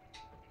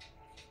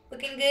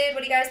 Looking good.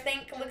 What do you guys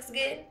think? Looks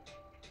good?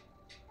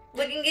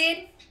 Looking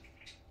good?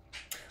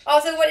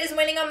 Also, what is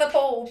winning on the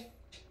poll?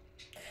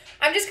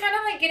 I'm just kind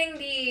of like getting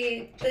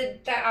the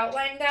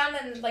outline down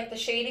and like the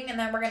shading, and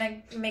then we're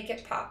going to make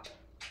it pop.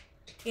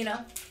 You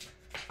know?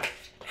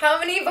 How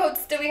many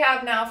votes do we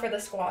have now for the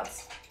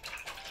squats?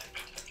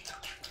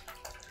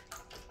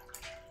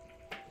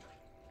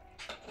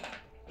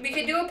 We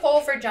could do a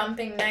poll for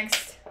jumping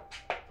next.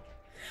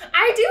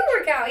 I do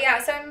work out,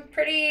 yeah, so I'm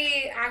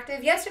pretty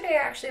active. Yesterday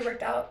I actually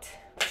worked out,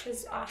 which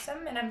is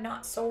awesome, and I'm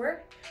not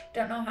sore.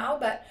 Don't know how,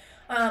 but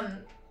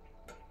I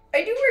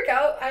do work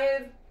out. I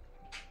have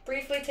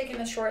briefly taken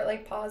a short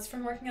like pause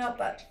from working out,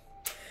 but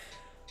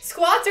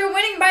squats are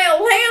winning by a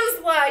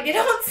landslide. You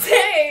don't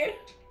say.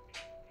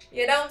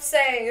 You don't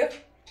say.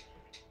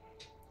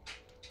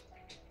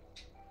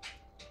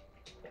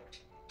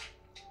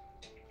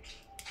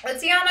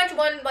 Let's see how much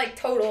won, like,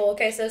 total.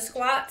 Okay, so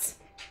squats.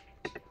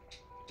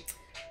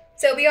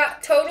 So we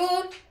got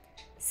total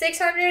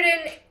 600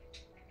 and...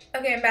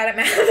 Okay, I'm bad at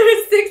math.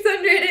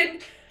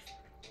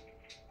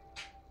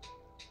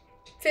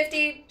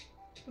 650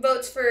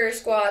 votes for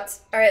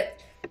squats. All right.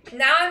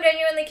 Now I'm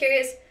genuinely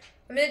curious.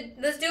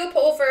 Let's do a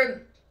poll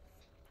for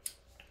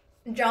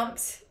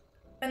jumps.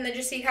 And then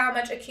just see how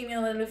much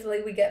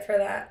accumulatively we get for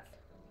that.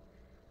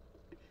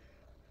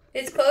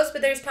 It's close,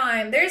 but there's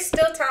time. There's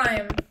still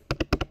time.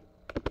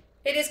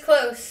 It is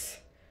close,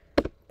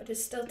 but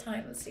it's still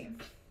time. Let's see.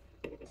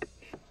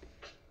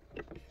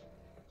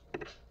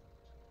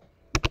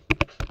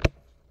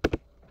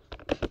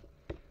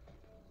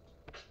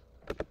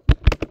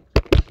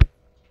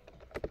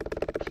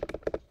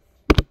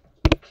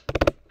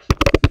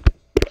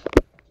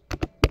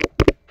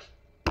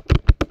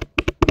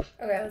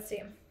 Okay, let's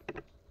see.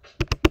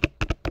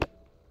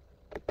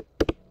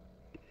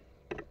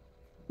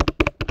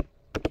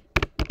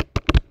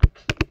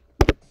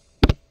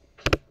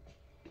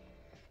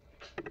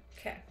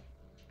 Okay,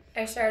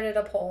 I started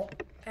a poll.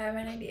 I have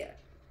an idea.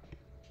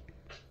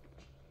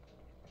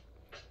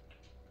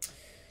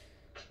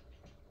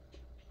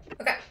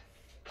 Okay,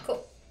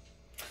 cool.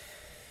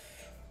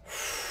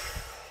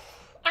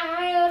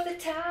 Eye of the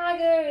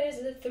tiger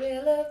is the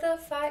thrill of the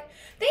fight.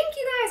 Thank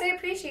you guys, I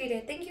appreciate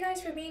it. Thank you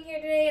guys for being here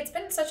today. It's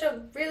been such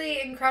a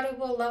really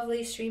incredible,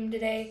 lovely stream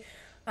today.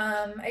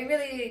 I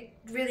really,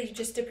 really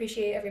just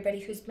appreciate everybody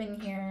who's been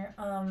here.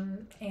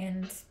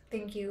 And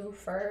thank you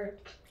for,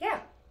 yeah,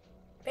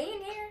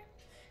 being here.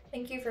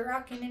 Thank you for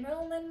rocking and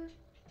rolling.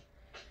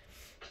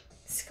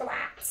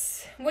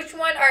 Squats. Which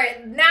one? All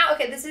right, now,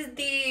 okay, this is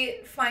the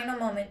final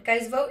moment.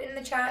 Guys, vote in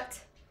the chat.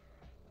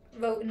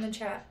 Vote in the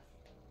chat.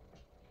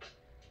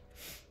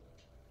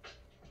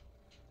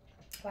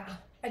 Wow,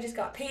 I just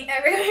got paint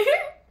everywhere.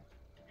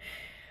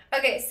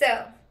 Okay,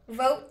 so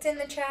vote in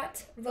the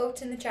chat.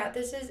 Vote in the chat.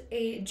 This is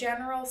a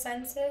general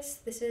census.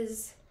 This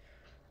is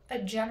a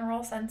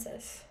general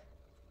census.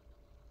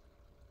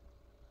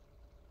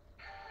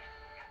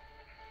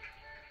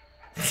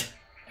 I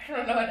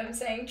don't know what I'm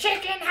saying.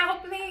 Chicken,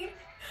 help me.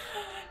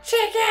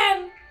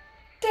 Chicken.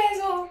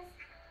 Dazzle.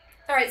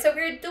 All right, so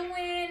we're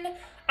doing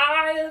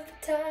Eye of the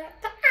Tiger.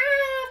 The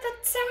Eye of the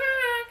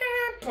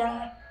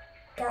Tiger.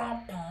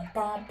 Bum, bum,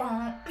 bum,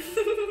 bum.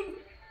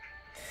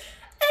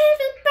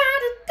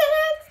 Everybody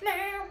dance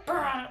now.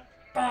 Bum,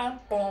 bum,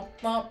 bum,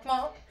 bum,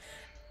 bum.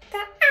 The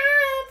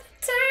Eye of the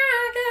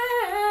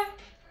Tiger.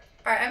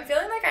 All right, I'm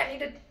feeling like I need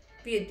to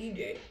be a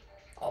DJ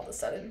all of a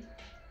sudden.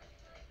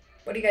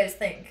 What do you guys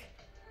think?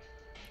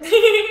 The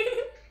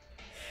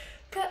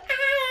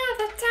Eye of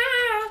the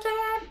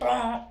Tiger.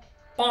 Bum,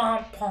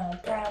 bum, bum,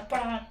 bum,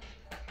 bum.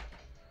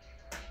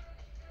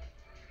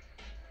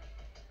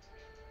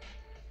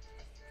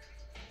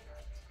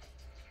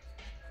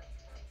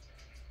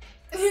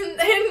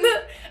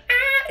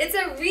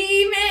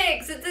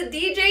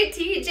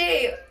 Hey,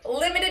 TJ,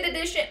 limited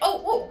edition. Oh,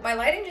 whoa, my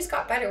lighting just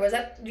got better. Was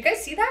that, did you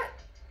guys see that?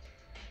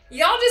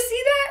 Y'all just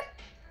see that?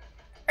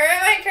 Or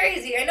am I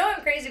crazy? I know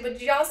I'm crazy, but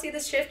did y'all see the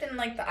shift in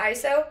like the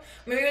ISO?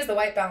 Maybe it was the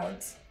white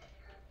balance.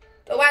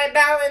 The white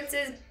balance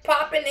is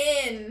popping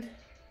in.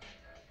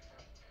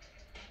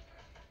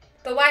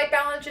 The white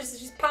balance is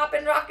just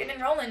popping, rocking,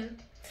 and rolling.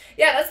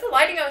 Yeah, that's the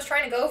lighting I was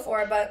trying to go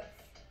for, but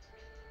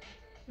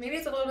maybe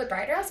it's a little bit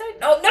brighter outside?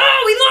 No, we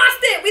lost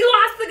it! We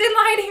lost the good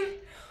lighting!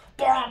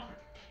 Bomb.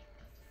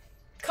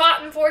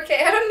 Caught in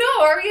 4K. I don't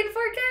know. Are we in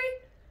 4K?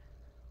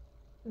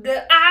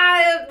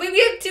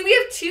 We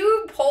have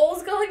two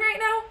polls going right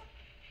now?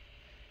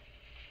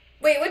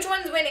 Wait, which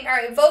one's winning?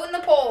 Alright, vote in the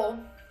poll.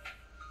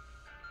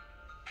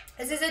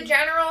 This is a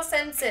general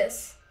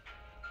census.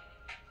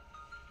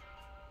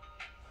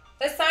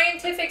 A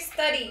scientific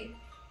study.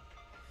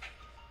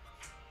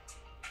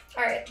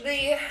 Alright,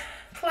 the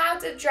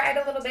clouds have dried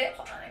a little bit.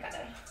 Hold on, I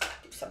gotta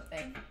do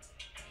something.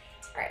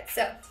 Alright,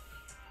 so.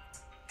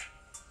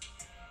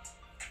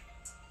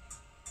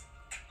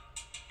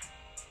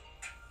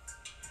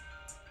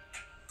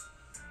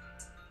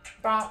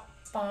 Bop,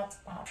 bop,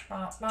 bop,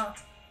 bop, bop.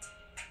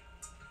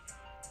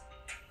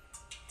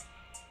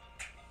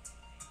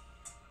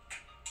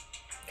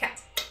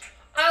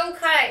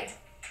 Okay.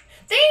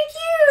 Thank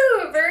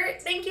you,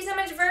 Vert. Thank you so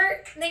much,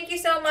 Vert. Thank you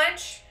so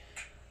much.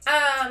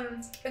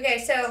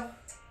 Okay, so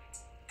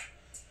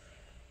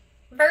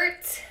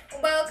Vert,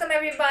 welcome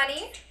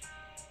everybody.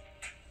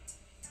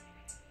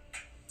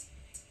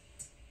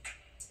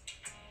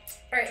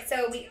 Alright,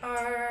 so we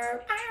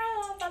are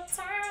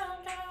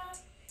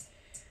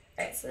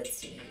alright, so let's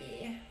see.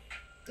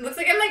 It looks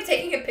like I'm like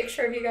taking a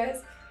picture of you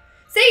guys.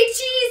 Say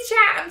cheese,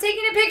 chat. I'm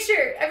taking a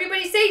picture.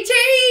 Everybody say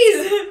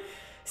cheese.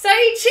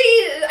 Say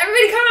cheese.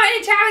 Everybody comment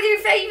in chat with your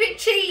favorite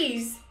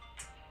cheese.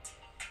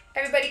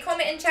 Everybody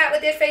comment in chat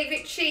with their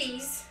favorite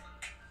cheese.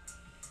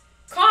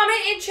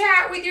 Comment in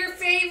chat with your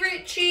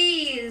favorite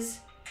cheese.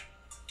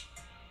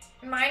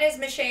 Mine is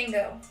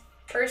Machango.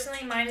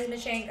 Personally, mine is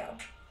Machango.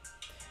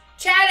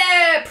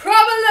 Chatta,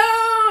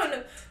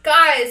 provolone.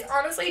 Guys,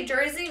 honestly,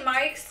 Jersey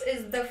Mike's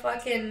is the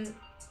fucking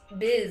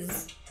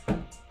biz.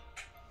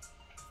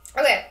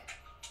 Okay.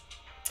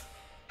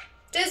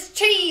 Does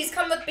cheese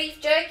come with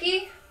beef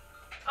jerky?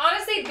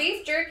 Honestly,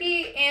 beef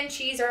jerky and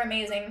cheese are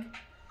amazing.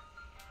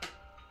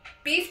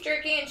 Beef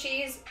jerky and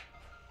cheese.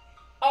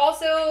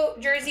 Also,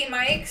 Jersey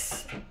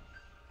Mike's.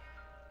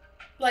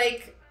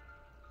 Like,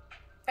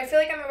 I feel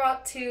like I'm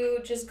about to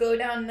just go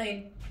down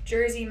the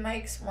Jersey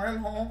Mike's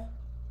wormhole.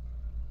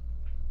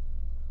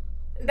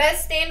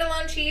 Best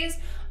standalone cheese?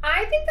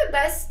 I think the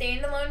best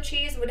standalone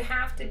cheese would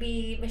have to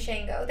be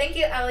Machango. Thank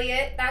you,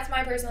 Elliot. That's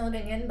my personal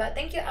opinion, but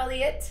thank you,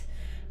 Elliot,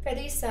 for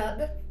the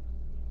sub.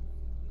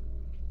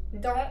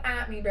 Don't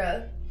at me,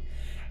 bro.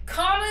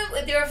 Comment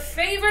with your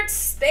favorite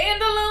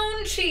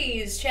standalone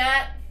cheese,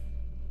 chat.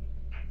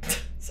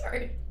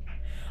 Sorry.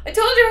 I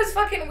told you it was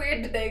fucking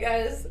weird today,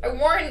 guys. I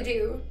warned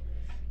you.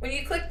 When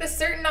you click the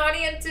certain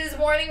audiences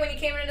warning when you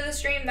came into the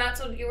stream,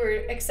 that's what you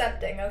were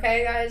accepting,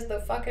 okay, guys?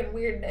 The fucking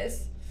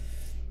weirdness.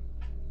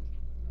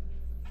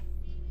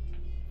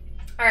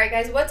 Alright,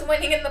 guys, what's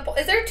winning in the poll?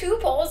 Is there 2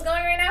 polls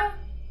going right now?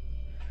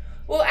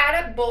 We'll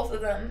add up both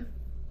of them.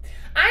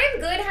 I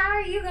am good. How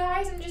are you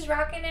guys? I'm just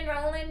rocking and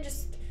rolling.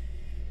 Just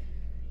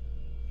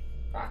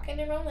rocking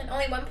and rolling.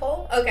 Only 1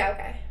 poll? Okay,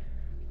 okay.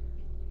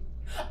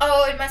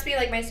 Oh, it must be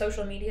like my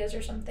social medias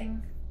or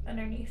something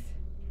underneath.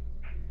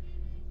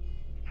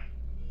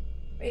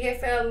 We're here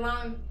for a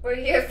long, we're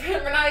not here for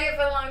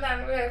a long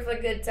time. We're here for a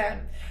good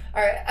time.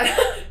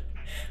 Alright.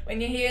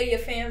 When you hear your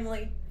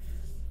family.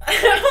 I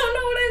don't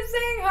know what I'm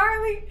saying,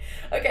 Harley.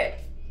 Okay.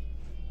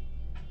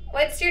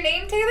 What's your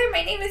name, Taylor?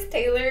 My name is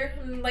Taylor.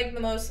 I'm like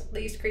the most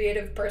least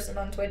creative person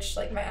on Twitch.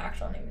 Like my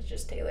actual name is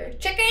just Taylor.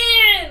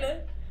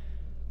 Chicken!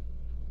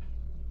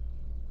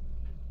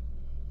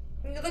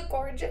 You look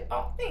gorgeous.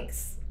 Oh,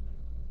 thanks.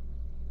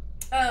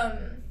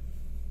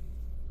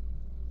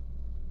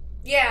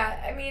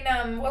 Yeah, I mean,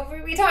 what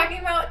were we talking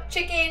about?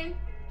 Chicken,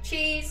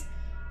 cheese.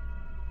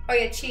 Oh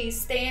yeah,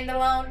 cheese,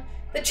 standalone.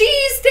 The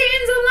cheese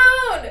stands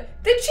alone!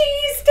 The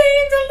cheese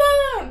stands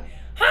alone!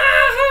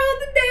 Ha-ho,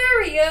 the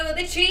Dario,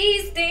 the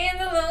cheese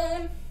stands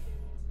alone.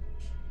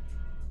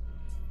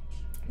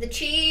 The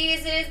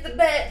cheese is the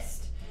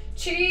best.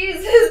 Cheese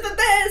is the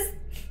best.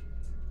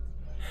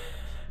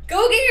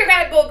 Go get your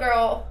Red Bull,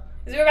 girl.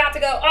 Because we're about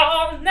to go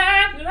all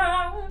night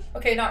long.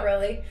 Okay, not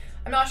really.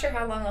 I'm not sure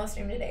how long I'll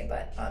stream today,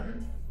 but,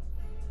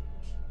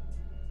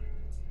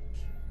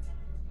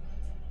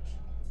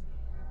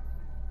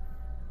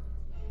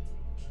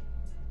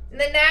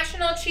 the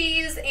national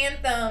cheese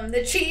anthem.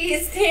 The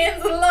cheese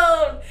stands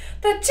alone.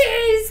 The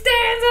cheese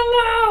stands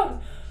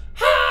alone.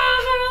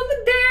 Ha-ha,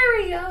 the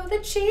Dario.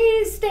 The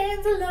cheese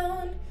stands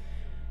alone.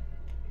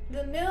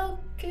 The milk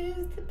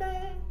is the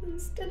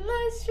best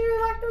unless you're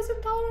lactose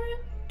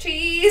intolerant.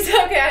 Cheese.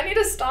 Okay, I need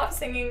to stop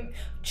singing.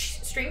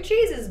 String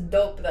cheese is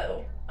dope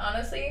though.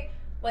 Honestly,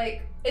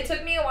 like it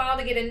took me a while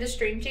to get into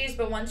string cheese,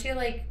 but once you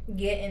like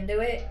get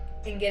into it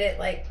and get it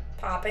like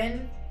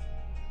poppin',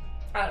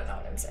 I don't know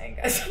what I'm saying,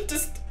 guys. I'm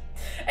just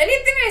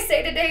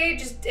say today,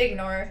 just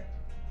ignore.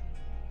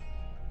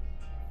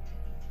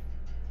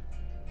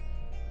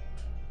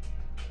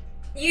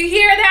 You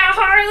hear that,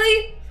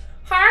 Harley?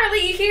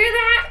 Harley, you hear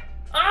that?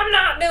 I'm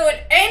not doing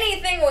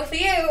anything with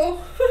you.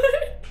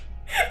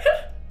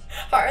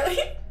 Harley.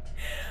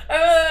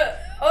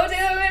 Oh,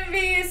 Taylor wouldn't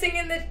be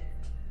singing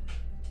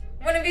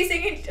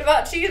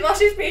about cheese while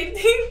she's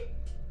painting.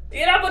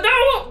 You know, but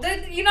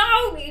don't, you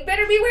know, you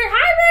better beware.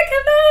 Hi, Rick,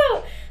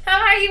 hello. How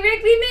are you,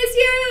 Rick? We miss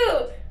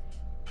you.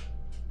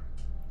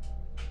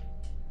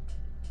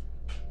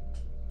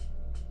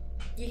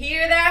 You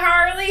hear that,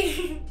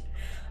 Harley?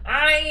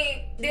 I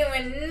ain't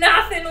doing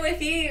nothing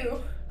with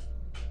you.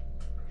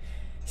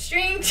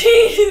 String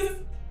cheese.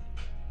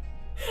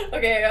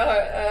 Okay,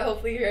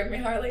 hopefully you heard me,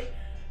 Harley.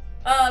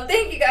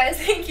 Thank you guys.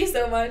 Thank you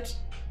so much.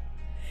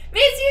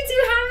 Miss you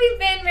too. How have you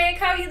been, Rick?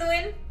 How you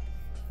doing?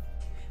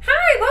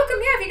 Hi, welcome.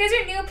 Yeah, if you guys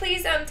are new,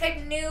 please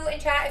type new in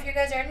chat. If you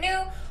guys are new,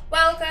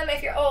 welcome.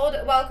 If you're old,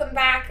 welcome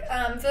back.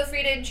 Feel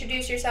free to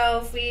introduce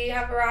yourself. We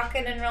have a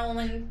rockin' and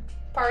rollin'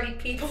 party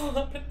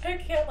people. I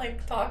can't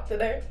like talk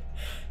today.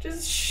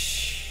 Just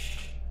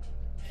shh.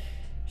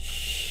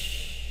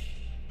 Shh.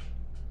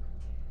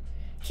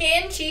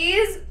 Canned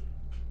cheese?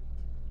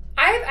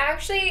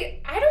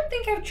 I don't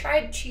think I've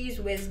tried Cheese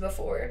Whiz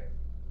before.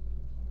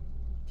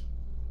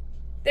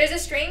 There's a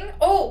string?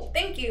 Oh,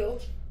 thank you.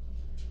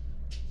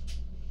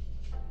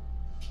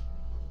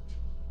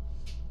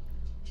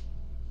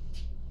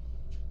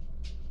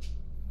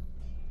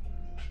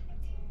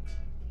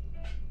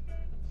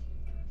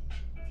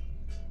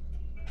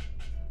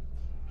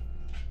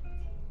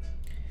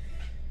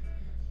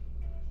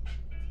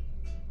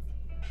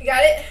 You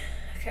got it?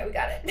 Okay, we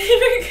got it.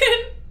 We're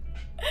good.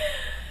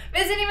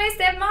 Visiting my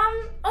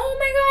stepmom? Oh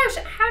my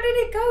gosh, how did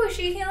it go? Is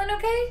she feeling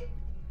okay?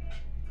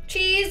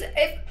 Cheese,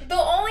 the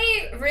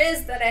only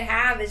Riz that I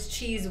have is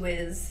Cheese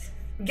Whiz.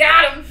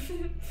 Got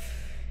him!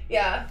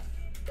 Yeah,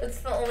 that's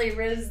the only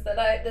Riz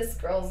that this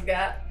girl's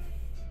got.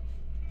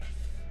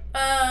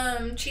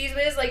 Cheese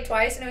Whiz like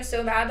twice and it was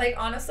so bad. Like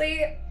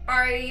honestly,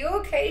 are you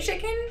okay,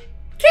 chicken?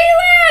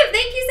 Caleb!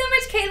 Thank you so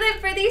much,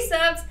 Caleb, for these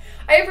subs.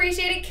 I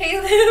appreciate it,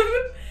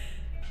 Caleb.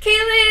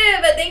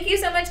 Caleb! Thank you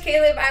so much,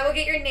 Caleb. I will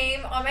get your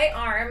name on my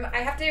arm. I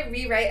have to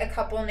rewrite a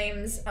couple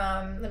names.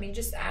 Let me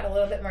just add a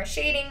little bit more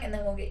shading and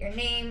then we'll get your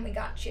name. We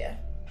got you.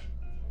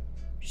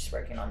 Just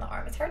working on the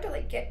arm. It's hard to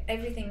like get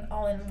everything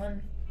all in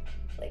one,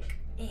 like,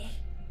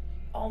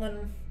 all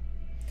in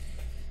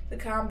the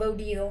combo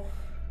deal.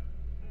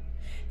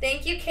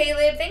 Thank you,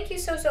 Caleb. Thank you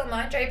so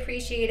much. I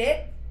appreciate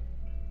it.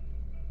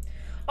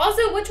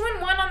 Also, which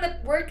one won on the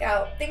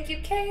workout? Thank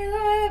you,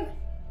 Caleb.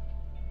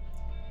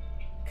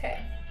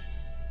 Okay.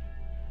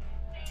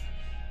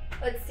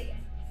 Let's see.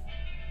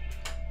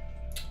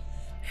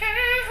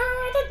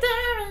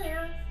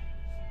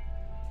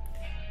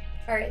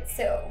 Alright,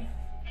 so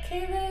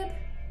Caleb.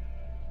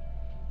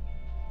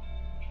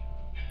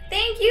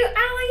 Thank you,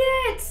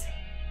 Elliot.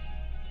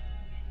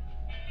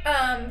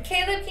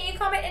 Caleb, can you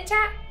comment in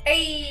chat?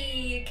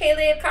 Hey,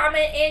 Caleb,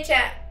 comment in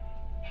chat.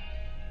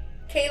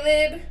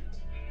 Caleb.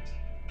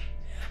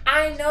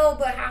 I know,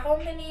 but how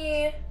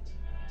many?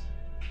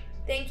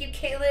 Thank you,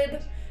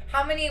 Caleb.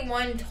 How many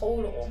won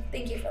total?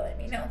 Thank you for letting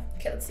me know.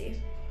 Okay, let's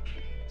see.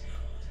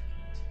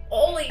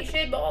 Holy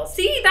shit balls.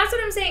 See, that's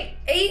what I'm saying.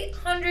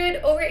 800,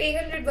 over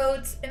 800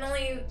 votes and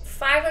only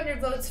 500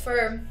 votes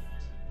for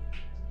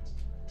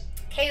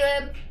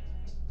Caleb.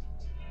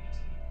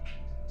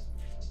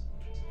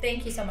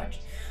 Thank you so much.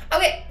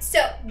 Okay, so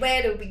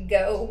where do we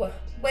go?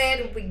 Where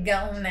do we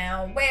go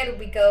now? Where do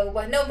we go?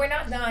 Well, no, we're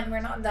not done.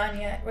 We're not done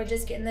yet. We're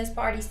just getting this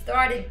party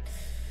started.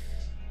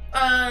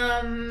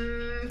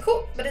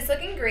 Cool, but it's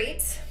looking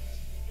great.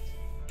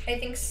 I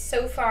think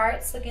so far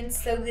it's looking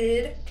so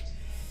good.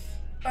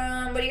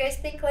 What do you guys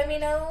think? Let me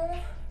know.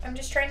 I'm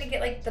just trying to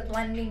get like the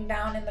blending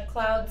down in the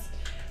clouds.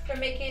 We're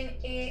making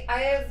a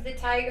Eye of the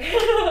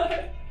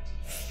Tiger.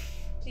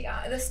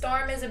 Yeah, the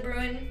storm is a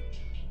brewing.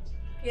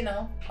 You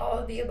know, all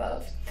of the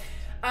above.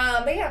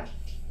 But yeah.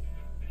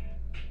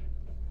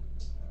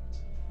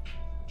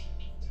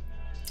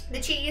 The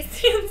cheese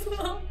stands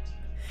alone.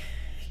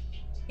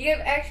 You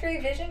have x-ray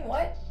vision?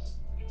 What?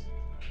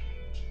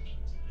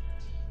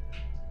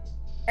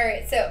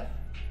 Alright, so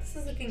this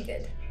is looking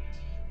good.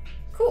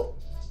 Cool.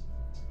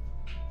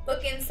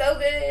 Looking so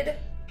good.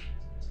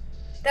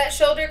 That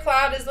shoulder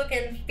cloud is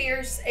looking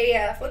fierce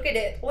AF. Look at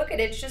it. Look at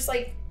it. It's just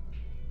like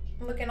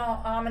looking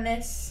all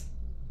ominous.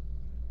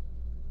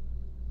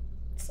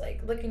 It's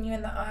like looking you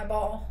in the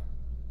eyeball.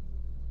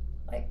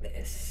 Like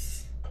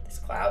this. This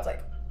cloud's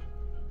like,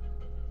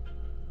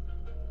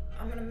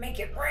 I'm gonna make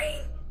it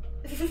rain.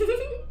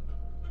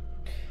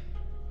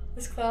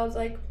 This cloud's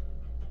like,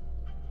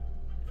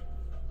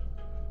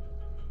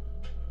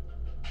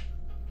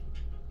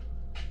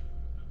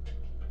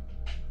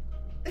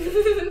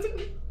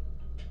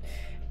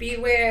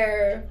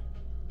 beware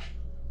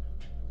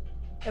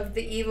of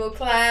the evil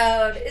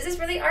cloud. Is this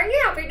really art?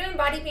 Yeah, we're doing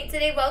body paint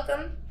today.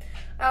 Welcome.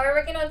 We're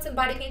working on some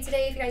body paint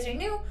today. If you guys are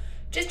new,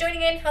 just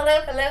joining in,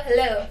 hello, hello,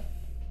 hello.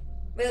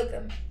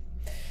 Welcome.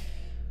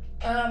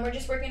 We're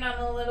just working on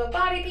a little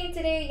body paint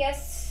today.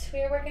 Yes,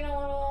 we are working on a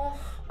little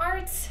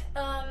art.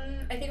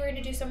 I think we're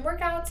gonna do some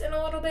workouts in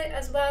a little bit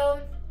as well.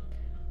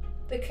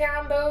 The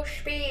combo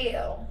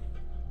spiel.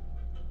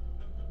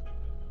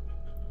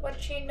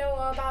 What you know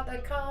about the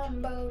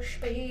combo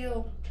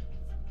spiel?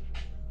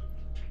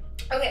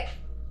 Okay.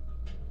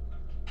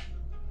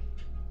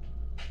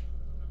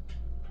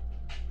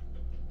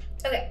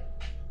 Okay.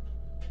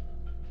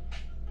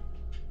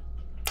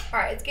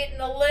 Alright, it's getting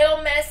a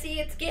little messy.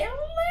 It's getting a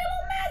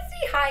little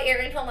messy. Hi,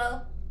 Erin.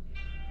 Hello.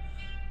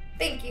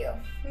 Thank you.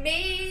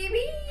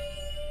 Maybe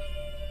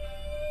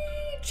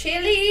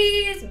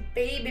Chili's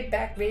baby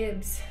back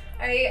ribs.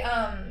 I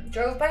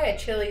drove by a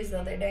Chili's the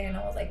other day and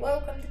I was like,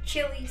 welcome to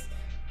Chili's.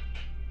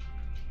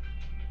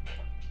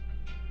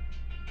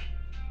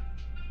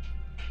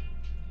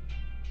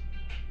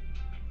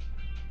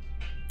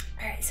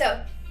 Alright,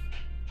 so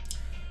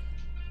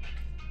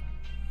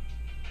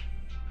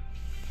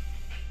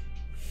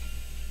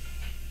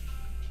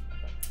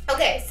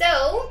okay,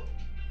 so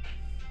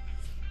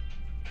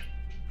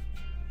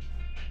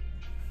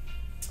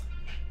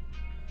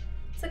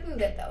it's looking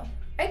good though.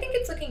 I think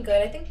it's looking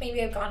good. I think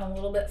maybe I've gone a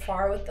little bit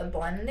far with the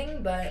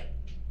blending, but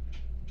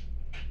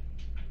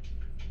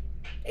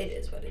it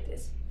is what it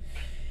is.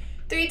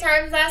 3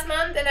 times last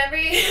month and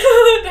every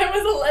time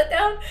was a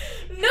letdown.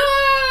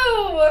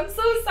 No, I'm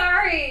so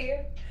sorry.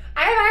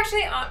 I have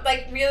actually,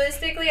 like,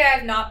 realistically, I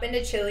have not been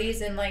to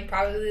Chili's in like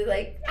probably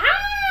like,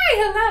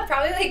 hello,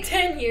 probably like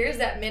 10 years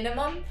at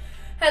minimum.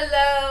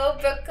 Hello,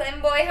 Brooklyn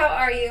boy, how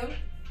are you?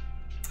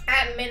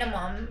 At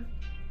minimum.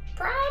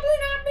 Probably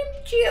not been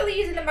to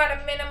Chili's in about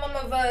a minimum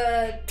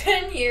of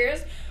 10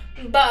 years.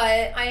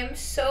 But I am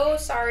so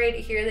sorry to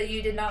hear that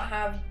you did not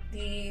have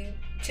the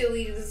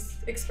Chili's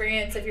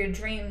experience of your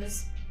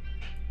dreams.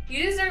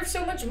 You deserve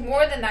so much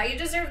more than that. You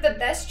deserve the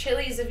best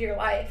Chili's of your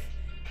life.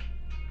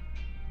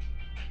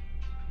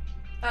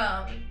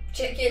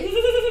 Chicken.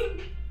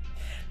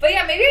 But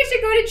yeah, maybe I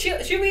should go to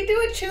Chili's. Should we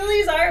do a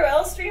Chili's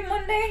IRL stream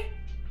one day?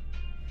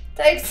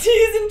 Type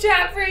C's in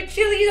chat for a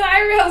Chili's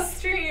IRL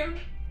stream.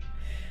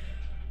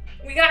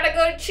 We gotta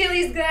go to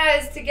Chili's,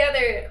 guys,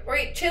 together.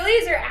 Wait,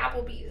 Chili's or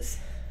Applebee's?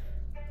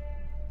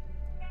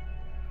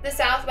 The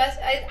Southwest.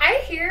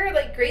 I hear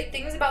like great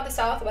things about the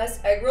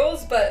Southwest egg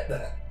rolls, but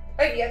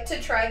I've yet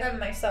to try them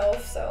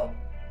myself, so.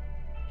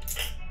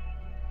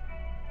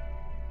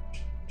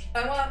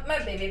 I want my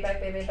baby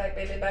back, baby back,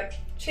 baby back.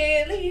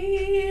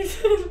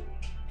 Chili's.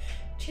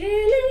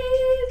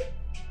 Chili's.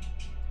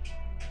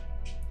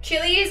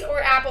 Chili's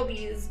or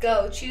Applebee's?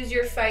 Go. Choose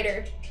your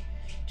fighter.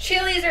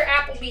 Chili's or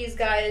Applebee's,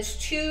 guys.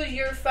 Choose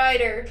your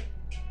fighter.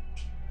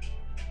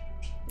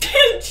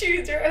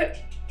 Choose your...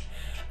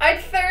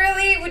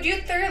 Would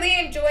you thoroughly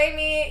enjoy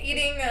me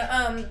eating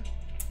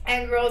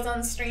egg rolls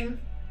on stream?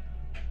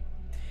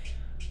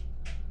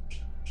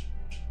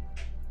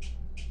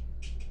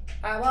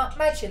 I want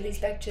my Chili's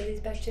back, Chili's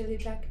back,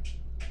 Chili's back.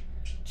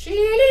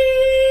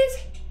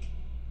 Chili's!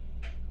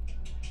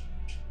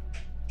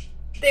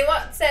 They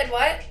said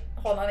what?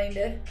 Hold on,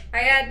 I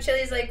had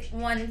Chili's like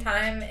one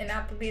time and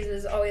Applebee's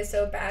was always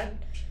so bad.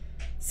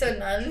 So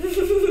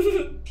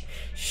none.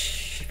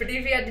 Shh, but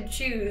if you had to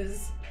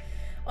choose.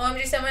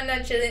 OMG, someone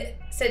that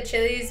said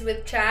Chili's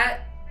with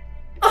chat.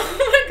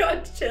 Oh my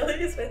god,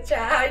 Chili's with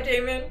chat. Hi,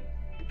 Jamin.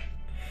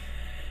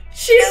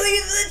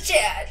 Chili's with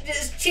chat.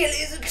 Just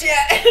Chili's with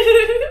chat.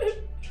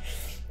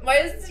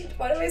 Why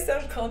do I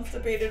sound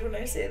constipated when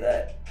I say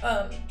that?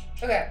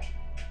 Okay.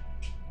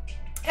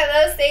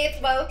 Hello, Safe.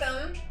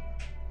 Welcome.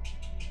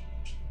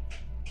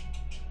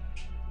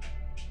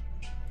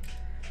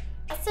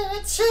 I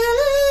said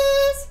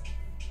Chili's.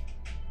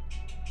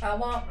 I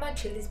want my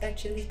Chili's back,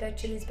 Chili's back,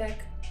 Chili's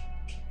back.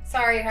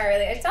 Sorry,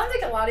 Harley. It sounds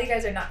like a lot of you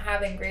guys are not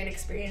having great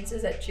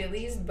experiences at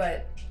Chili's,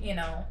 but, you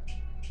know.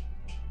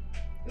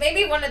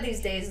 Maybe one of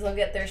these days they'll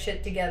get their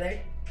shit together.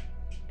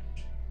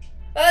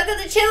 Welcome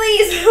to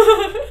Chili's!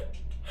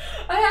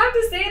 I have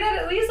to say that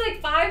at least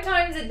like 5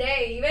 times a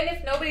day. Even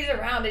if nobody's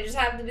around, I just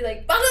have to be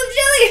like, welcome to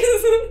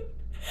Chili's!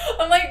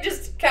 I'm like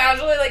just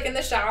casually like in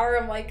the shower,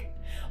 I'm like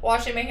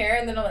washing my hair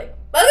and then I'm like,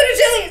 welcome to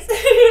Chili's!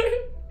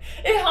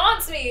 It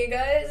haunts me, you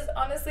guys.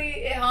 Honestly,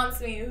 it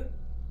haunts me.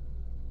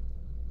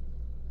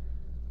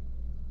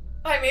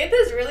 I made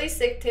this really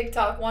sick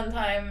TikTok one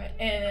time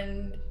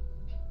and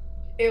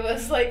it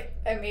was like,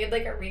 I made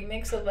like a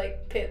remix of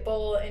like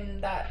Pitbull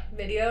in that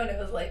video and it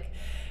was like,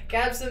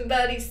 grab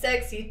somebody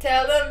sexy,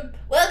 tell them,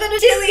 welcome to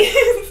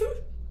Chili's.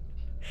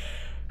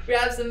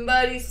 Grab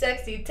somebody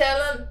sexy, tell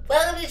them,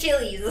 welcome to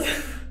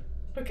Chili's.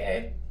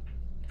 Okay.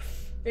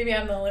 Maybe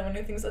I'm the only one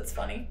who thinks that's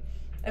funny.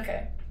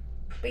 Okay.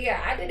 But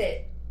yeah, I did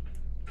it.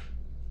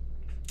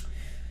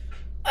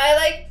 I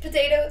like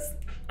potatoes.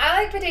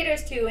 I like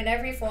potatoes too in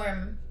every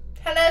form.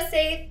 Hello,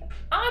 Safe.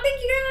 Oh,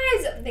 thank you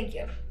guys. Thank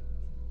you.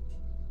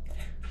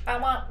 I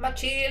want my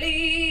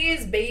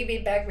Chili's baby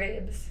back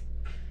ribs.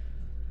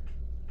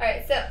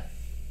 Alright, so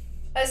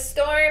a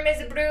storm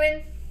is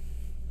brewing.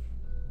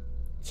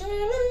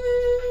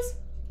 Chili's.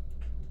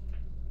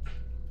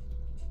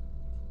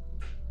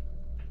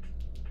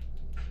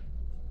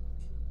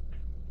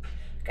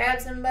 Grab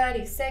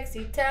somebody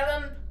sexy, tell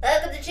them,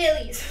 welcome to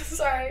Chili's.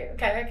 Sorry,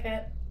 okay,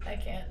 I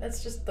can't.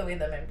 That's just the way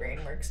that my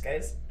brain works,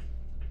 guys.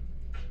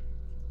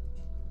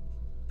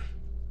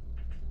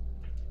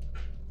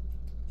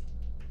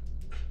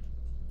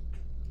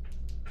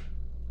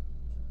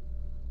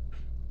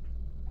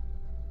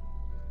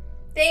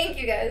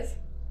 Thank you, guys.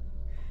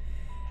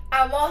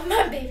 I want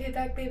my baby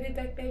back, baby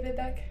back, baby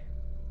back.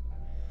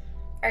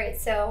 Alright,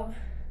 so,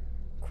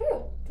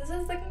 cool. This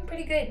is looking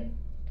pretty good.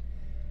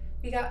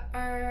 We got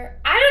our,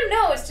 I don't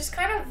know, it's just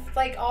kind of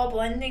like all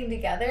blending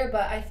together,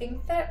 but I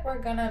think that we're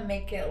gonna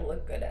make it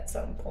look good at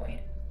some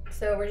point.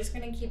 So we're just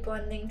gonna keep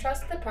blending.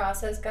 Trust the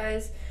process,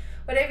 guys.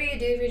 Whatever you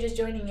do, if you're just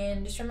joining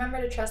in, just remember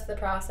to trust the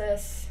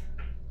process.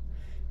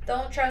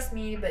 Don't trust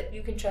me, but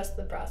you can trust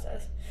the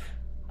process.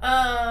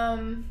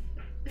 Welcome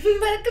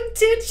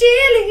to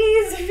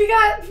Chili's. We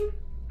got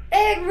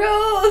egg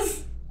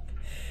rolls.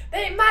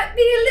 They might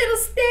be a little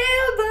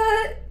stale,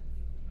 but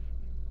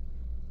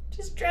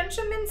just drench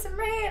them in some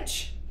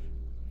ranch.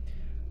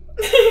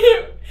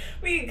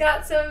 We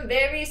got some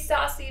very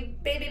saucy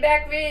baby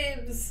back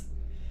ribs.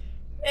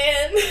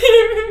 And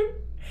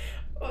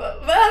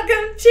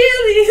welcome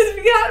Chili's.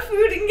 We got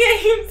food and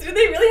games. Do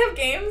they really have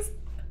games?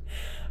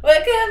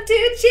 Welcome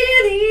to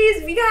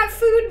Chili's. We got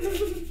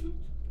food.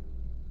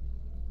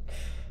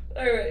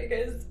 Alright,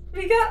 guys.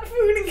 We got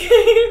food and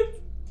games.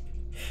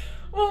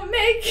 We'll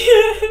make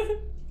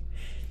you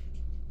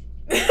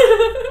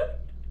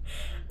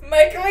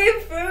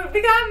microwave food.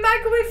 We got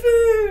microwave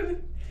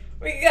food.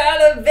 We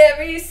got a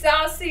very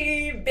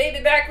saucy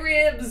baby back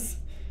ribs.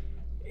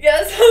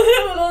 Yes,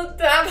 little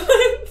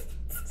tablets.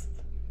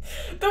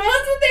 The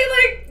ones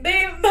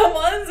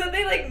that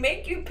they like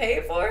make you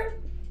pay for.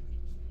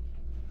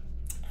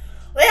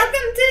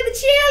 Welcome to the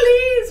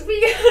Chili's.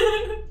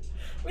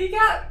 We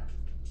got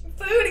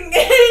food and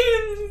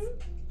games.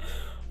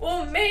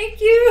 We'll make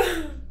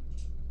you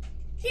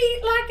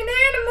eat like an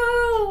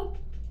animal.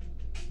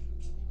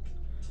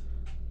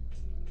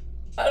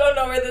 I don't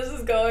know where this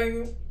is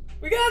going.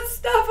 We got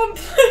stuff on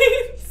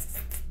plates.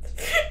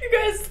 You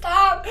guys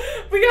stop.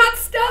 We got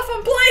stuff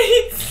on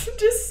plates.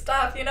 Just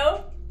stop, you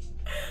know?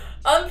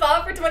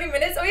 Unthaw for 20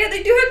 minutes. Oh yeah,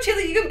 they do have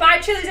chili. You can buy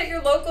chilies at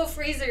your local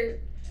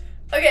freezer.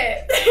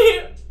 Okay.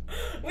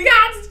 We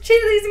got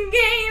chilies and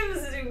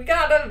games. We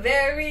got a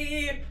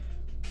very...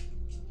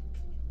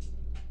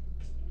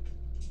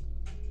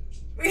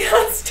 We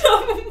got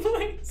stuff on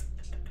plates.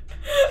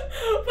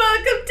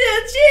 Welcome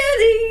to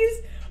Chili's.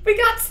 We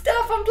got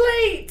stuff on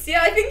plates.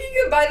 Yeah, I think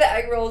you can buy the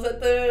egg rolls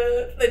at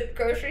the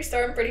grocery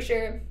store, I'm pretty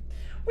sure.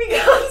 We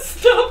got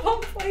stuff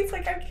on plates,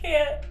 like I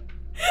can't.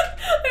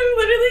 I'm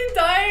literally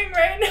dying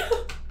right now.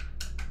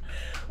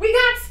 We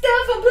got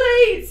stuff on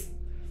plates.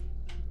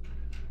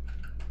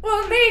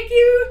 We'll make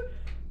you...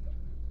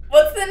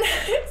 What's the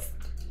next?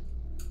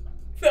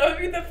 That would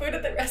be the food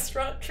at the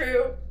restaurant,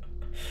 true.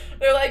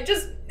 They're like,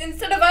 just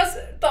instead of us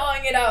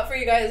thawing it out for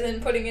you guys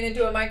and putting it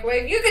into a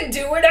microwave, you can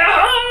do it at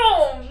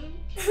home.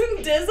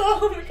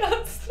 Dizzle, we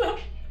got stuff.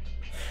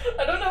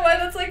 I don't know why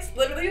that's like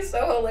literally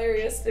so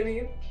hilarious to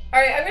me.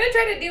 Alright, I'm gonna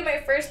try to do my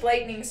first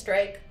lightning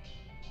strike.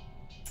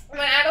 I'm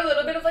gonna add a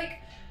little bit of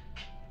like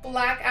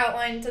black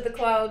outline to the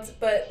clouds,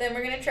 but then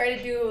we're gonna try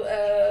to do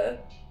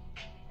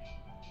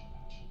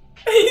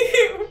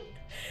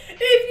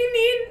if you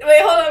need,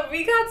 wait, hold on,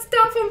 we got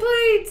stuff on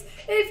plates.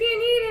 If you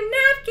need a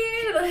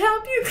napkin, it'll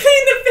help you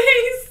clean the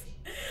face.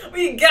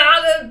 We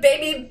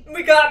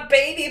got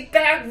baby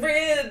back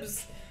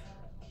ribs.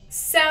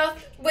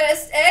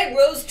 Southwest egg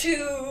rolls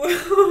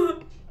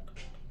too.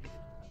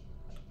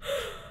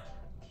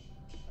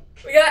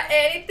 We got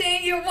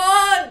anything you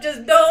want,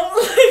 just don't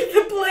lick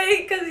the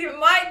plate because you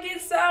might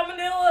get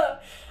salmonella.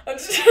 I'm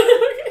just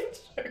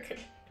joking.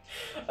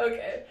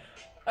 Okay,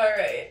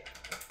 alright.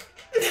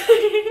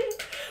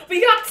 We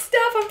got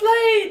stuff on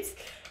plates.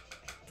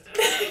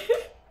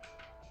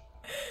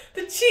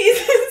 The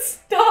cheese is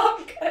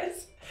stop,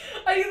 guys.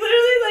 I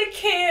literally like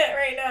can't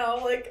right now.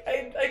 Like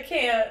I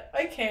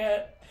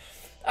can't.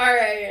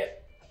 Alright.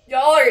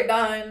 Y'all are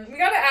done. We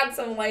gotta add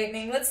some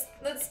lightning. Let's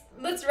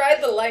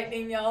ride the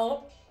lightning,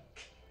 y'all.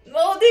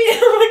 Moldy,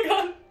 oh my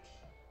god.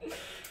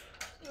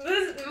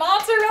 The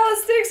mozzarella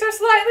sticks are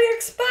slightly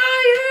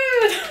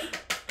expired.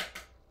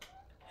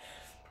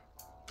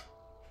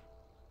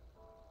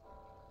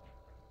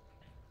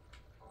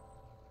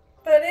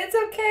 But it's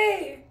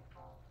okay.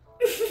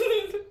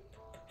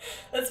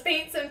 Let's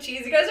paint some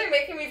cheese. You guys are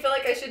making me feel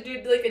like I should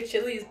do like a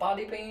Chili's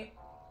body paint.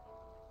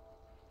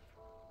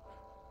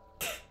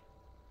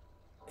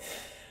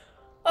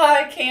 Oh,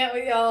 I can't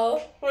with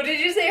y'all. What did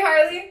you say,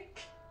 Harley?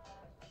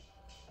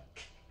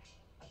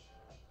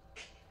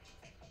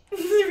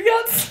 We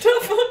got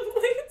stuff on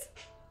plates.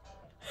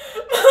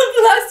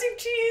 Plastic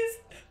cheese.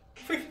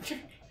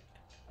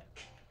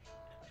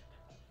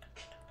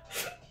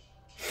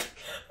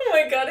 Oh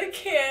my god, I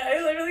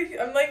can't.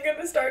 I'm like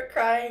gonna start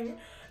crying.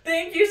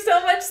 Thank you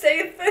so much,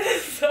 Save for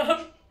this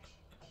up.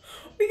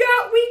 We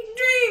got weak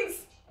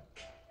drinks.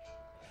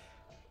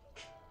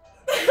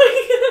 Oh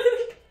my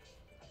god.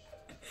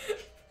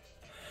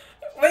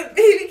 With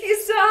BBQ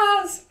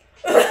sauce.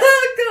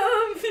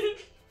 Welcome!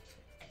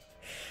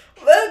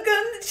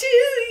 Welcome to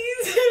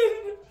Chili's!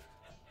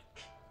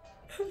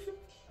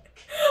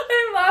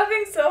 I'm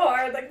laughing so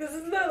hard. Like, this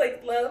is the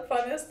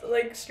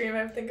funnest stream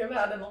I think I've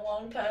had in a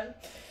long time.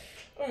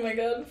 Oh my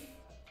god.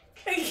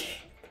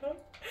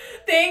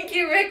 Thank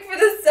you, Rick, for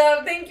the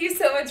sub. Thank you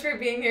so much for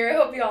being here. I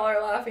hope y'all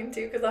are laughing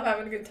too, because I'm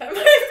having a good time.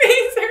 My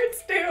face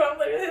hurts too. I'm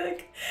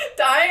literally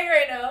dying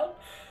right now.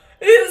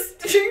 This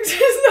stream's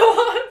just no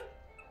on.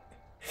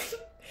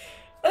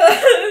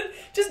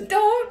 Just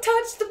don't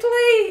touch the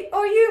plate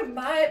or you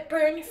might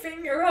burn your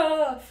finger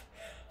off.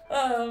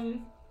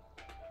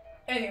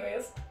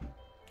 Anyways.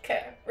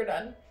 Okay, we're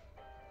done.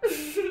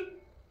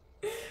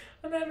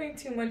 I'm having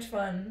too much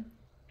fun.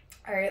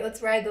 Alright,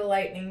 let's ride the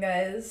lightning,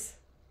 guys.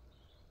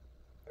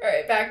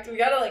 Alright, back to, we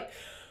gotta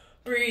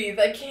breathe.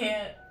 I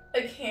can't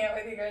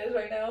with you guys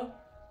right now.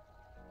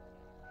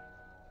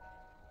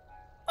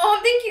 Oh,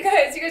 thank you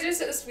guys. You guys are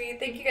so sweet.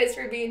 Thank you guys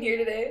for being here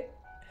today.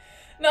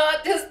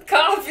 Not just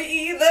coffee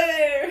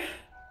either.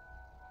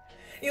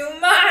 You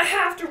might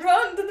have to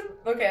run to the...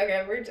 Okay,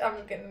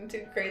 I'm getting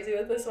too crazy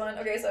with this one.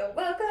 Okay, so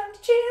welcome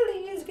to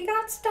Chili's. We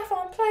got stuff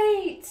on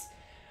plates.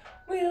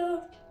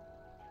 If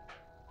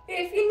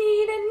you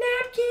need a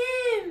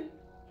napkin.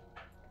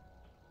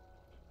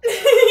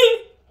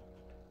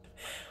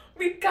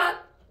 We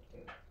got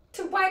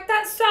to wipe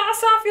that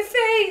sauce off your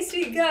face.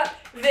 We got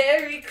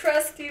very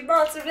crusty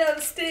mozzarella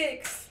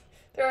sticks.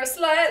 They are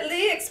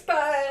slightly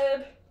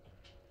expired.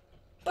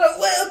 But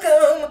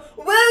welcome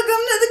to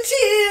the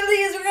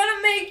Chili's. We're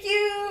gonna make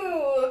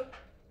you.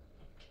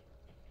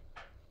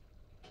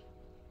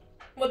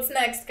 What's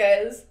next,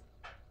 guys?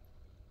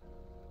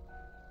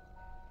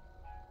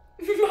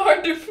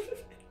 Hard to. You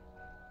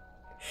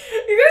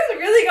guys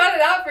really got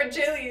it out for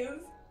Chili's.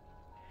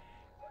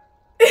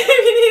 If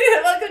you need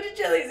it, welcome to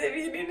Chili's. If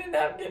you need a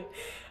napkin,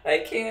 I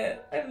can't.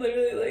 I'm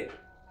literally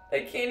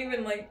I can't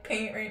even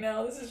paint right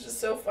now. This is just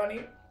so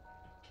funny.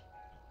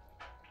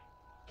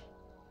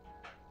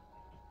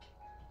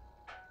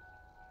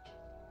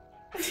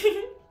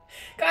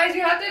 Guys,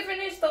 you have to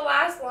finish the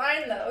last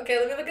line though. Okay,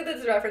 let me look at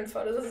this reference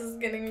photo. This is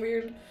getting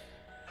weird.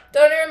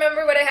 Don't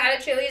remember what I had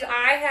at Chili's.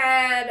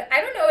 I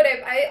don't know what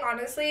I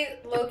honestly,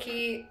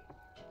 low-key,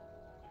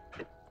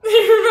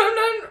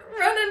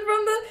 running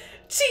from the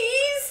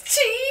cheese.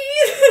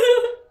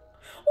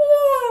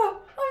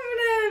 Whoa, I'm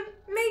gonna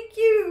make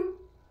you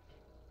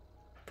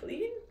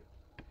bleed.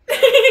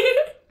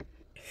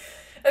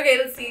 Okay,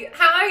 let's see.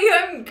 How are you?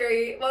 I'm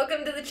great.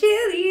 Welcome to the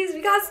Chili's.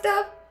 We got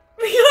stuff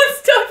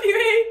you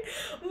ate.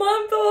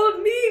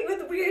 Month-old meat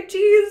with weird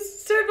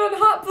cheese served on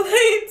hot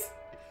plates.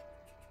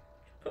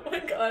 Oh my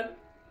god.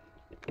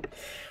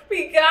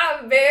 We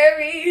got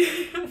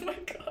very... Oh my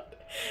god.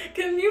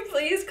 Can you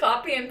please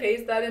copy and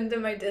paste that into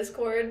my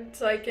Discord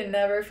so I can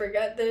never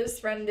forget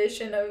this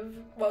rendition of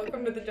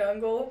Welcome to the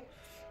Jungle?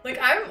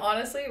 I'm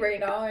honestly, right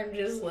now, I'm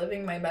just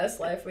living my best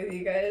life with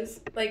you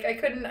guys. I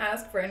couldn't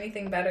ask for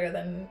anything better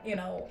than,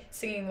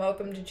 singing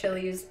Welcome to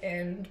Chili's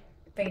and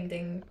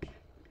painting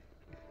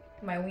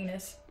my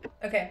weenus.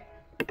 Okay.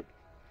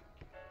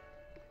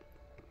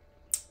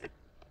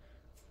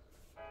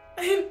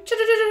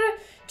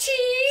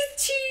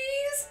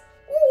 Cheese!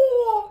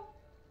 Ooh.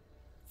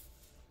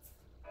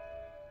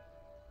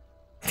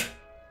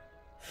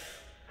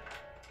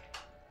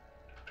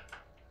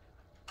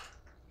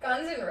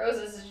 Guns N'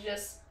 Roses is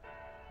just...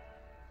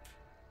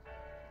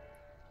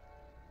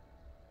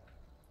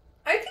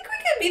 I think we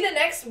could be the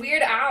next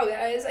Weird Al,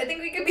 guys. I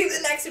think we could be the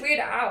next Weird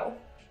Al.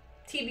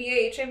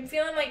 TBH. I'm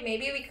feeling like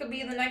maybe we could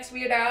be the next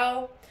Weird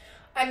Al.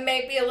 I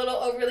might be a little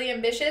overly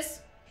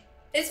ambitious.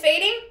 Is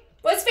fading?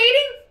 What's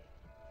fading?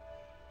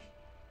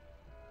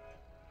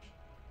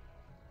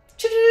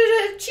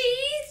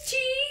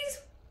 Cheese!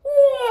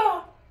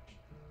 Whoa!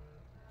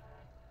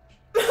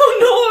 Oh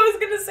no, I was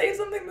gonna say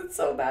something that's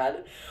so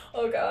bad.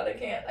 Oh god, I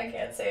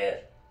can't say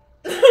it.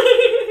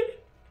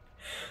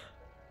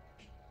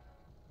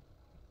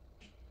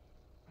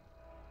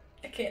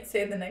 I can't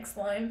say the next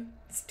line.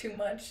 It's too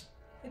much.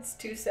 It's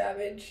too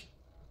savage.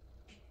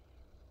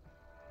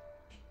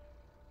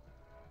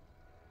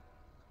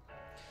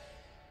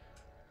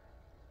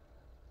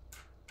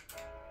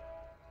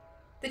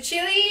 The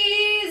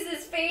Chili's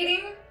is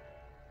fading.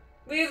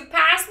 We've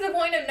passed the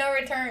point of no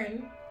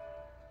return.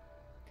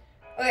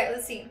 Okay,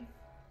 let's see.